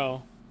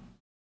tomorrow.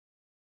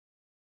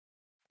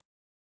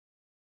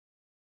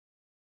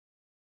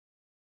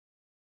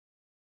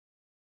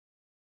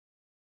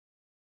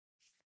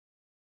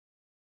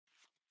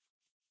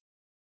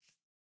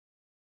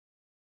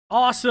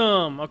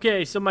 Awesome.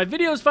 Okay, so my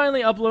video is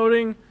finally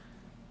uploading.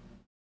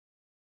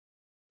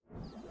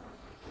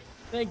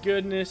 Thank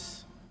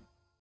goodness.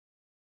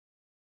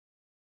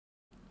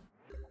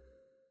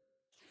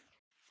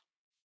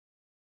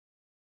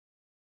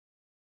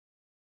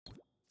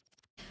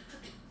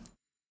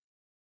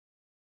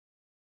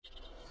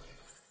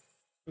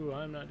 Ooh,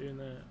 I'm not doing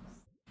that.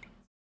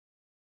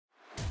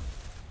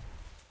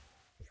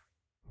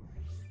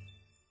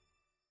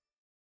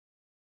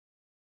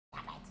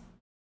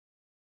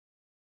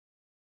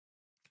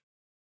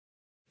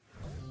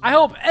 I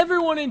hope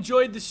everyone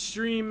enjoyed the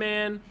stream,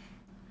 man.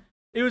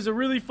 It was a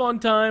really fun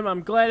time.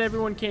 I'm glad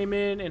everyone came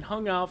in and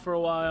hung out for a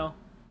while.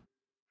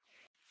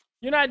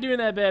 You're not doing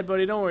that bad,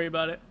 buddy. Don't worry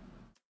about it.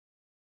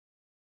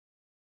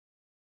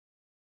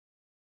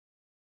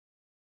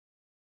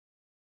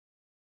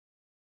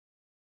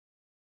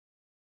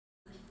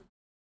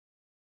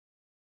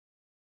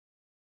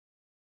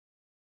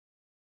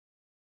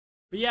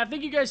 But yeah,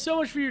 thank you guys so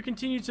much for your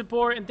continued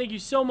support, and thank you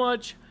so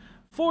much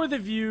for the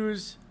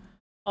views.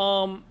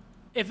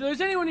 If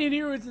there's anyone in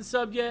here who isn't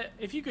subbed yet,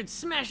 if you could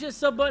smash that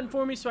sub button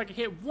for me so I can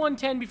hit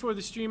 110 before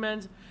the stream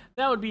ends,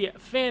 that would be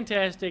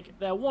fantastic.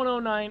 That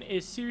 109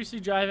 is seriously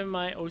driving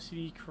my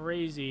OCD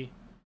crazy.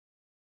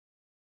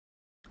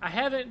 I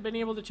haven't been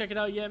able to check it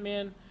out yet,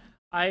 man.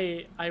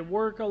 I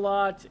work a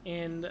lot,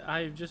 and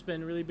I've just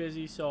been really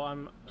busy, so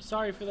I'm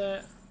sorry for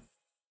that.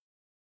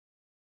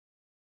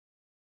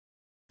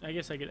 I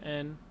guess I could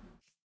end.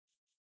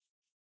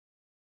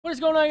 What is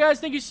going on, guys?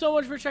 Thank you so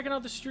much for checking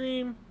out the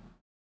stream.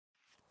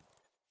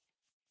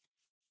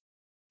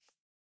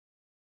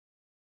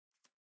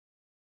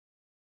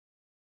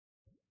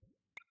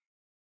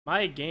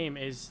 My game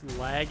is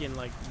lagging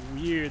like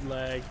weird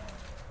lag.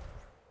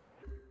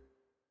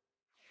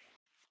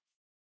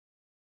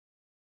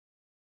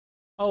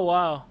 Oh,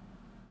 wow.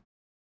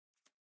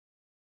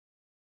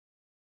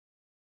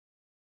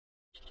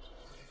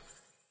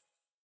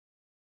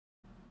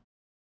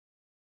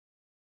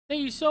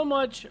 Thank you so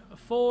much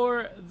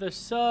for the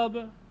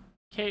sub.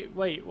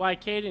 Wait, why,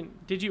 Caden?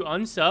 Did you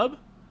unsub?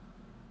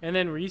 And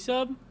then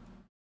resub?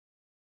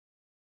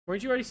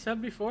 Weren't you already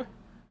subbed before?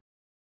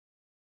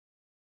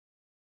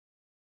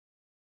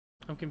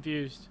 I'm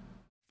confused.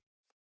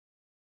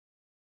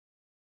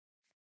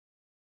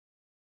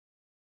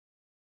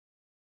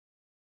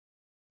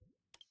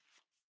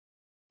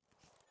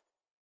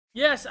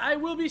 Yes, I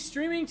will be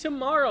streaming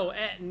tomorrow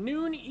at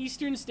noon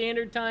Eastern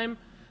Standard Time.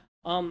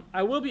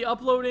 I will be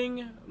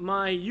uploading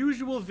my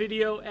usual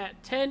video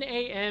at 10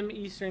 a.m.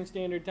 Eastern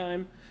Standard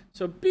Time.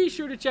 So be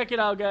sure to check it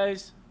out,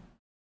 guys.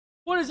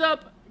 What is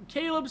up,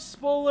 Caleb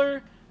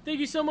Spoler? Thank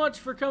you so much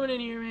for coming in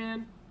here,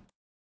 man.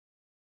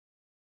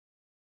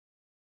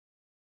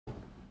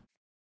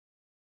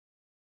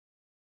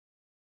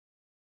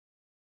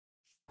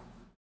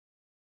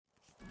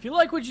 If you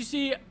like what you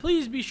see,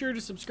 please be sure to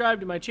subscribe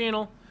to my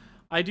channel.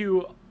 I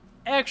do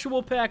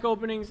actual pack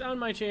openings on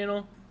my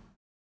channel.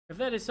 If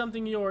that is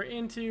something you're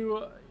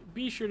into,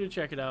 be sure to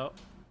check it out.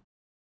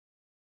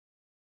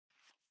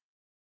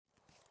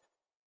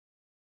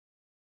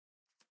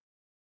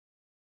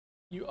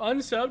 You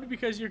unsubbed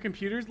because your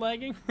computer's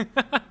lagging?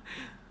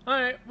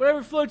 Alright,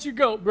 whatever floats your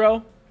goat,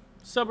 bro.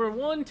 Subber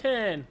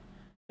 110.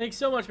 Thanks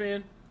so much,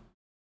 man.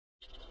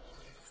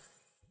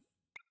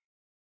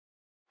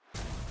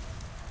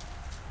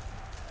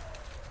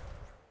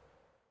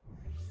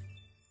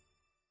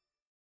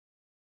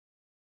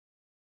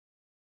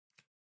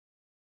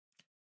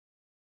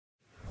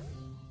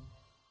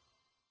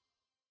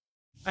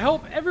 I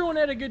hope everyone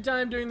had a good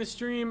time during the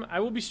stream.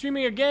 I will be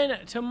streaming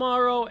again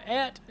tomorrow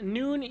at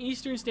noon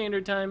Eastern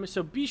Standard Time,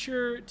 so be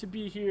sure to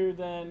be here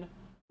then.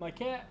 My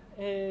cat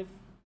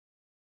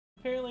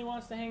apparently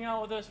wants to hang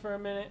out with us for a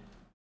minute.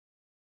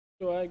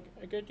 So I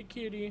got the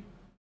kitty.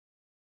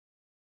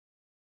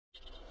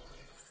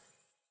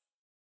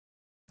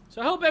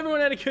 So I hope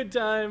everyone had a good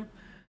time.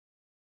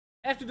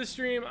 After the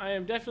stream, I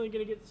am definitely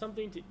going to get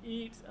something to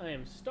eat. I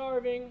am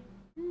starving.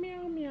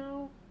 Meow,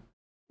 meow.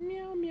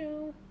 Meow,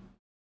 meow.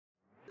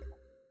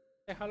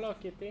 Say hello,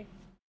 kitty.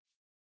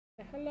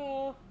 Say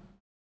hello.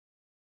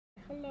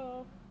 Say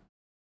hello.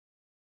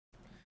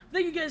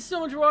 Thank you guys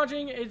so much for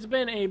watching. It's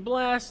been a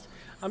blast.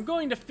 I'm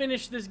going to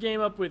finish this game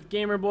up with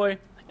Gamer Boy,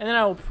 and then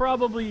I will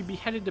probably be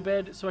headed to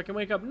bed so I can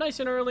wake up nice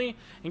and early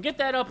and get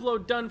that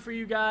upload done for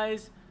you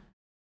guys.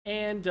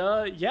 And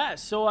yeah,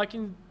 so I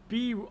can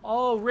be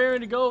all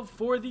raring to go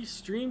for the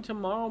stream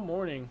tomorrow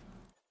morning.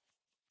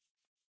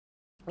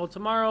 Well,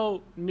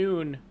 tomorrow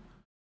noon.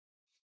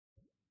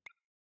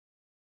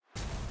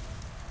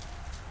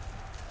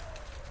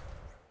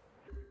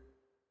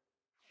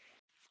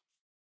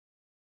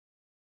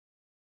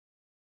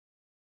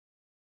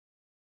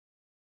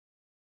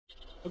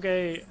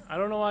 Okay, I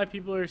don't know why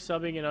people are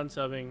subbing and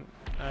unsubbing.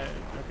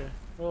 Okay,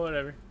 well,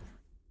 whatever.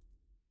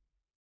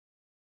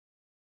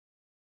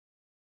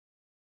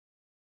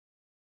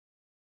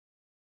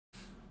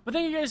 But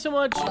thank you guys so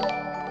much.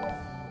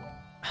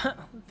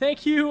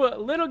 Thank you,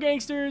 Little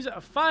Gangsters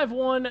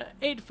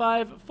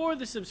 5185 for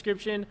the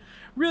subscription.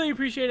 Really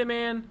appreciate it,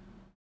 man.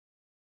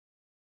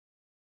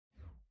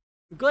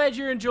 Glad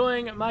you're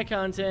enjoying my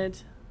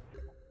content.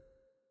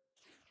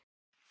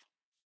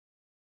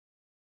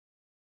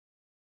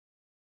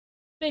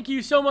 Thank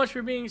you so much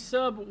for being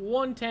sub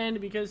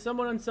 110 because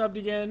someone unsubbed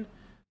again.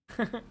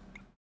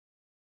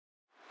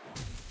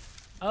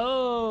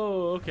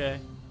 Oh,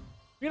 okay.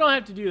 We don't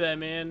have to do that,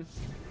 man.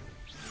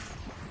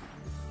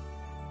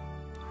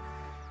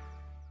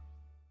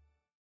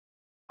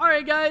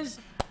 Alright, guys.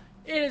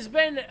 It has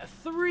been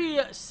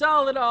 3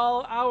 solid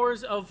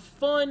hours of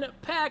fun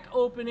pack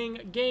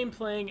opening, game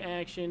playing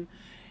action.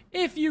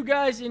 If you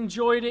guys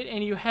enjoyed it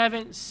and you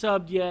haven't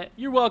subbed yet,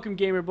 you're welcome,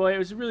 Gamer Boy. It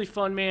was really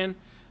fun, man.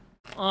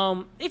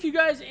 If you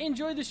guys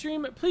enjoyed the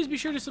stream, please be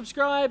sure to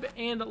subscribe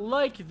and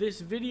like this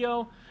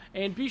video,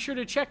 and be sure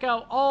to check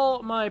out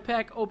all my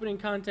pack opening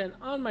content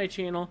on my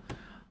channel.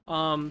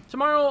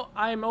 Tomorrow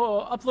I'm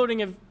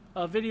uploading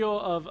a video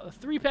of a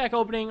 3-pack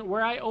opening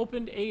where I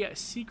opened a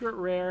secret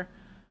rare.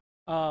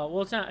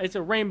 Well, it's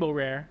a rainbow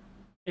rare.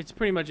 It's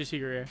pretty much a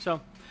secret rare. So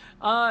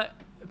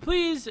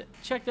please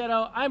check that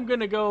out. I'm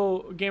gonna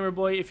go, Gamer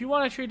Boy. If you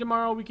want to trade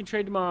tomorrow, we can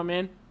trade tomorrow,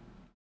 man.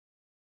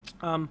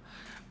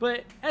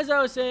 But as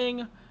I was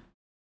saying,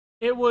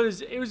 it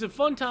was a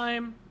fun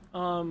time.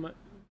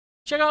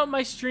 Check out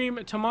my stream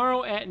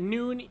tomorrow at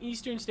noon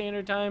Eastern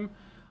Standard Time.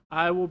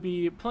 I will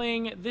be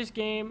playing this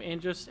game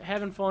and just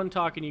having fun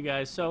talking to you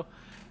guys. So,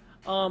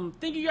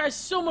 thank you guys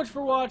so much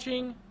for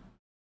watching.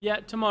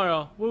 Yeah,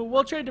 tomorrow.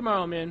 We'll trade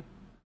tomorrow, man.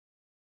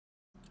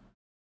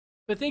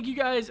 But thank you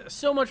guys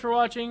so much for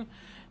watching.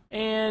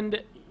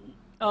 And,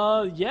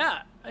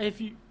 yeah,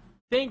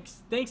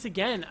 thanks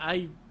again.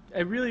 I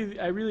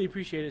really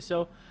appreciate it.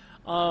 So,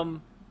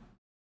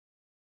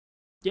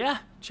 yeah,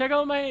 check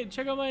out my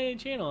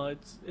channel.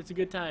 It's a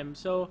good time.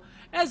 So,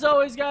 as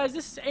always, guys,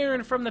 this is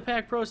Aaron from the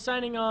Pack Pro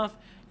signing off.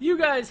 You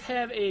guys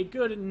have a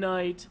good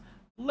night.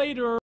 Later.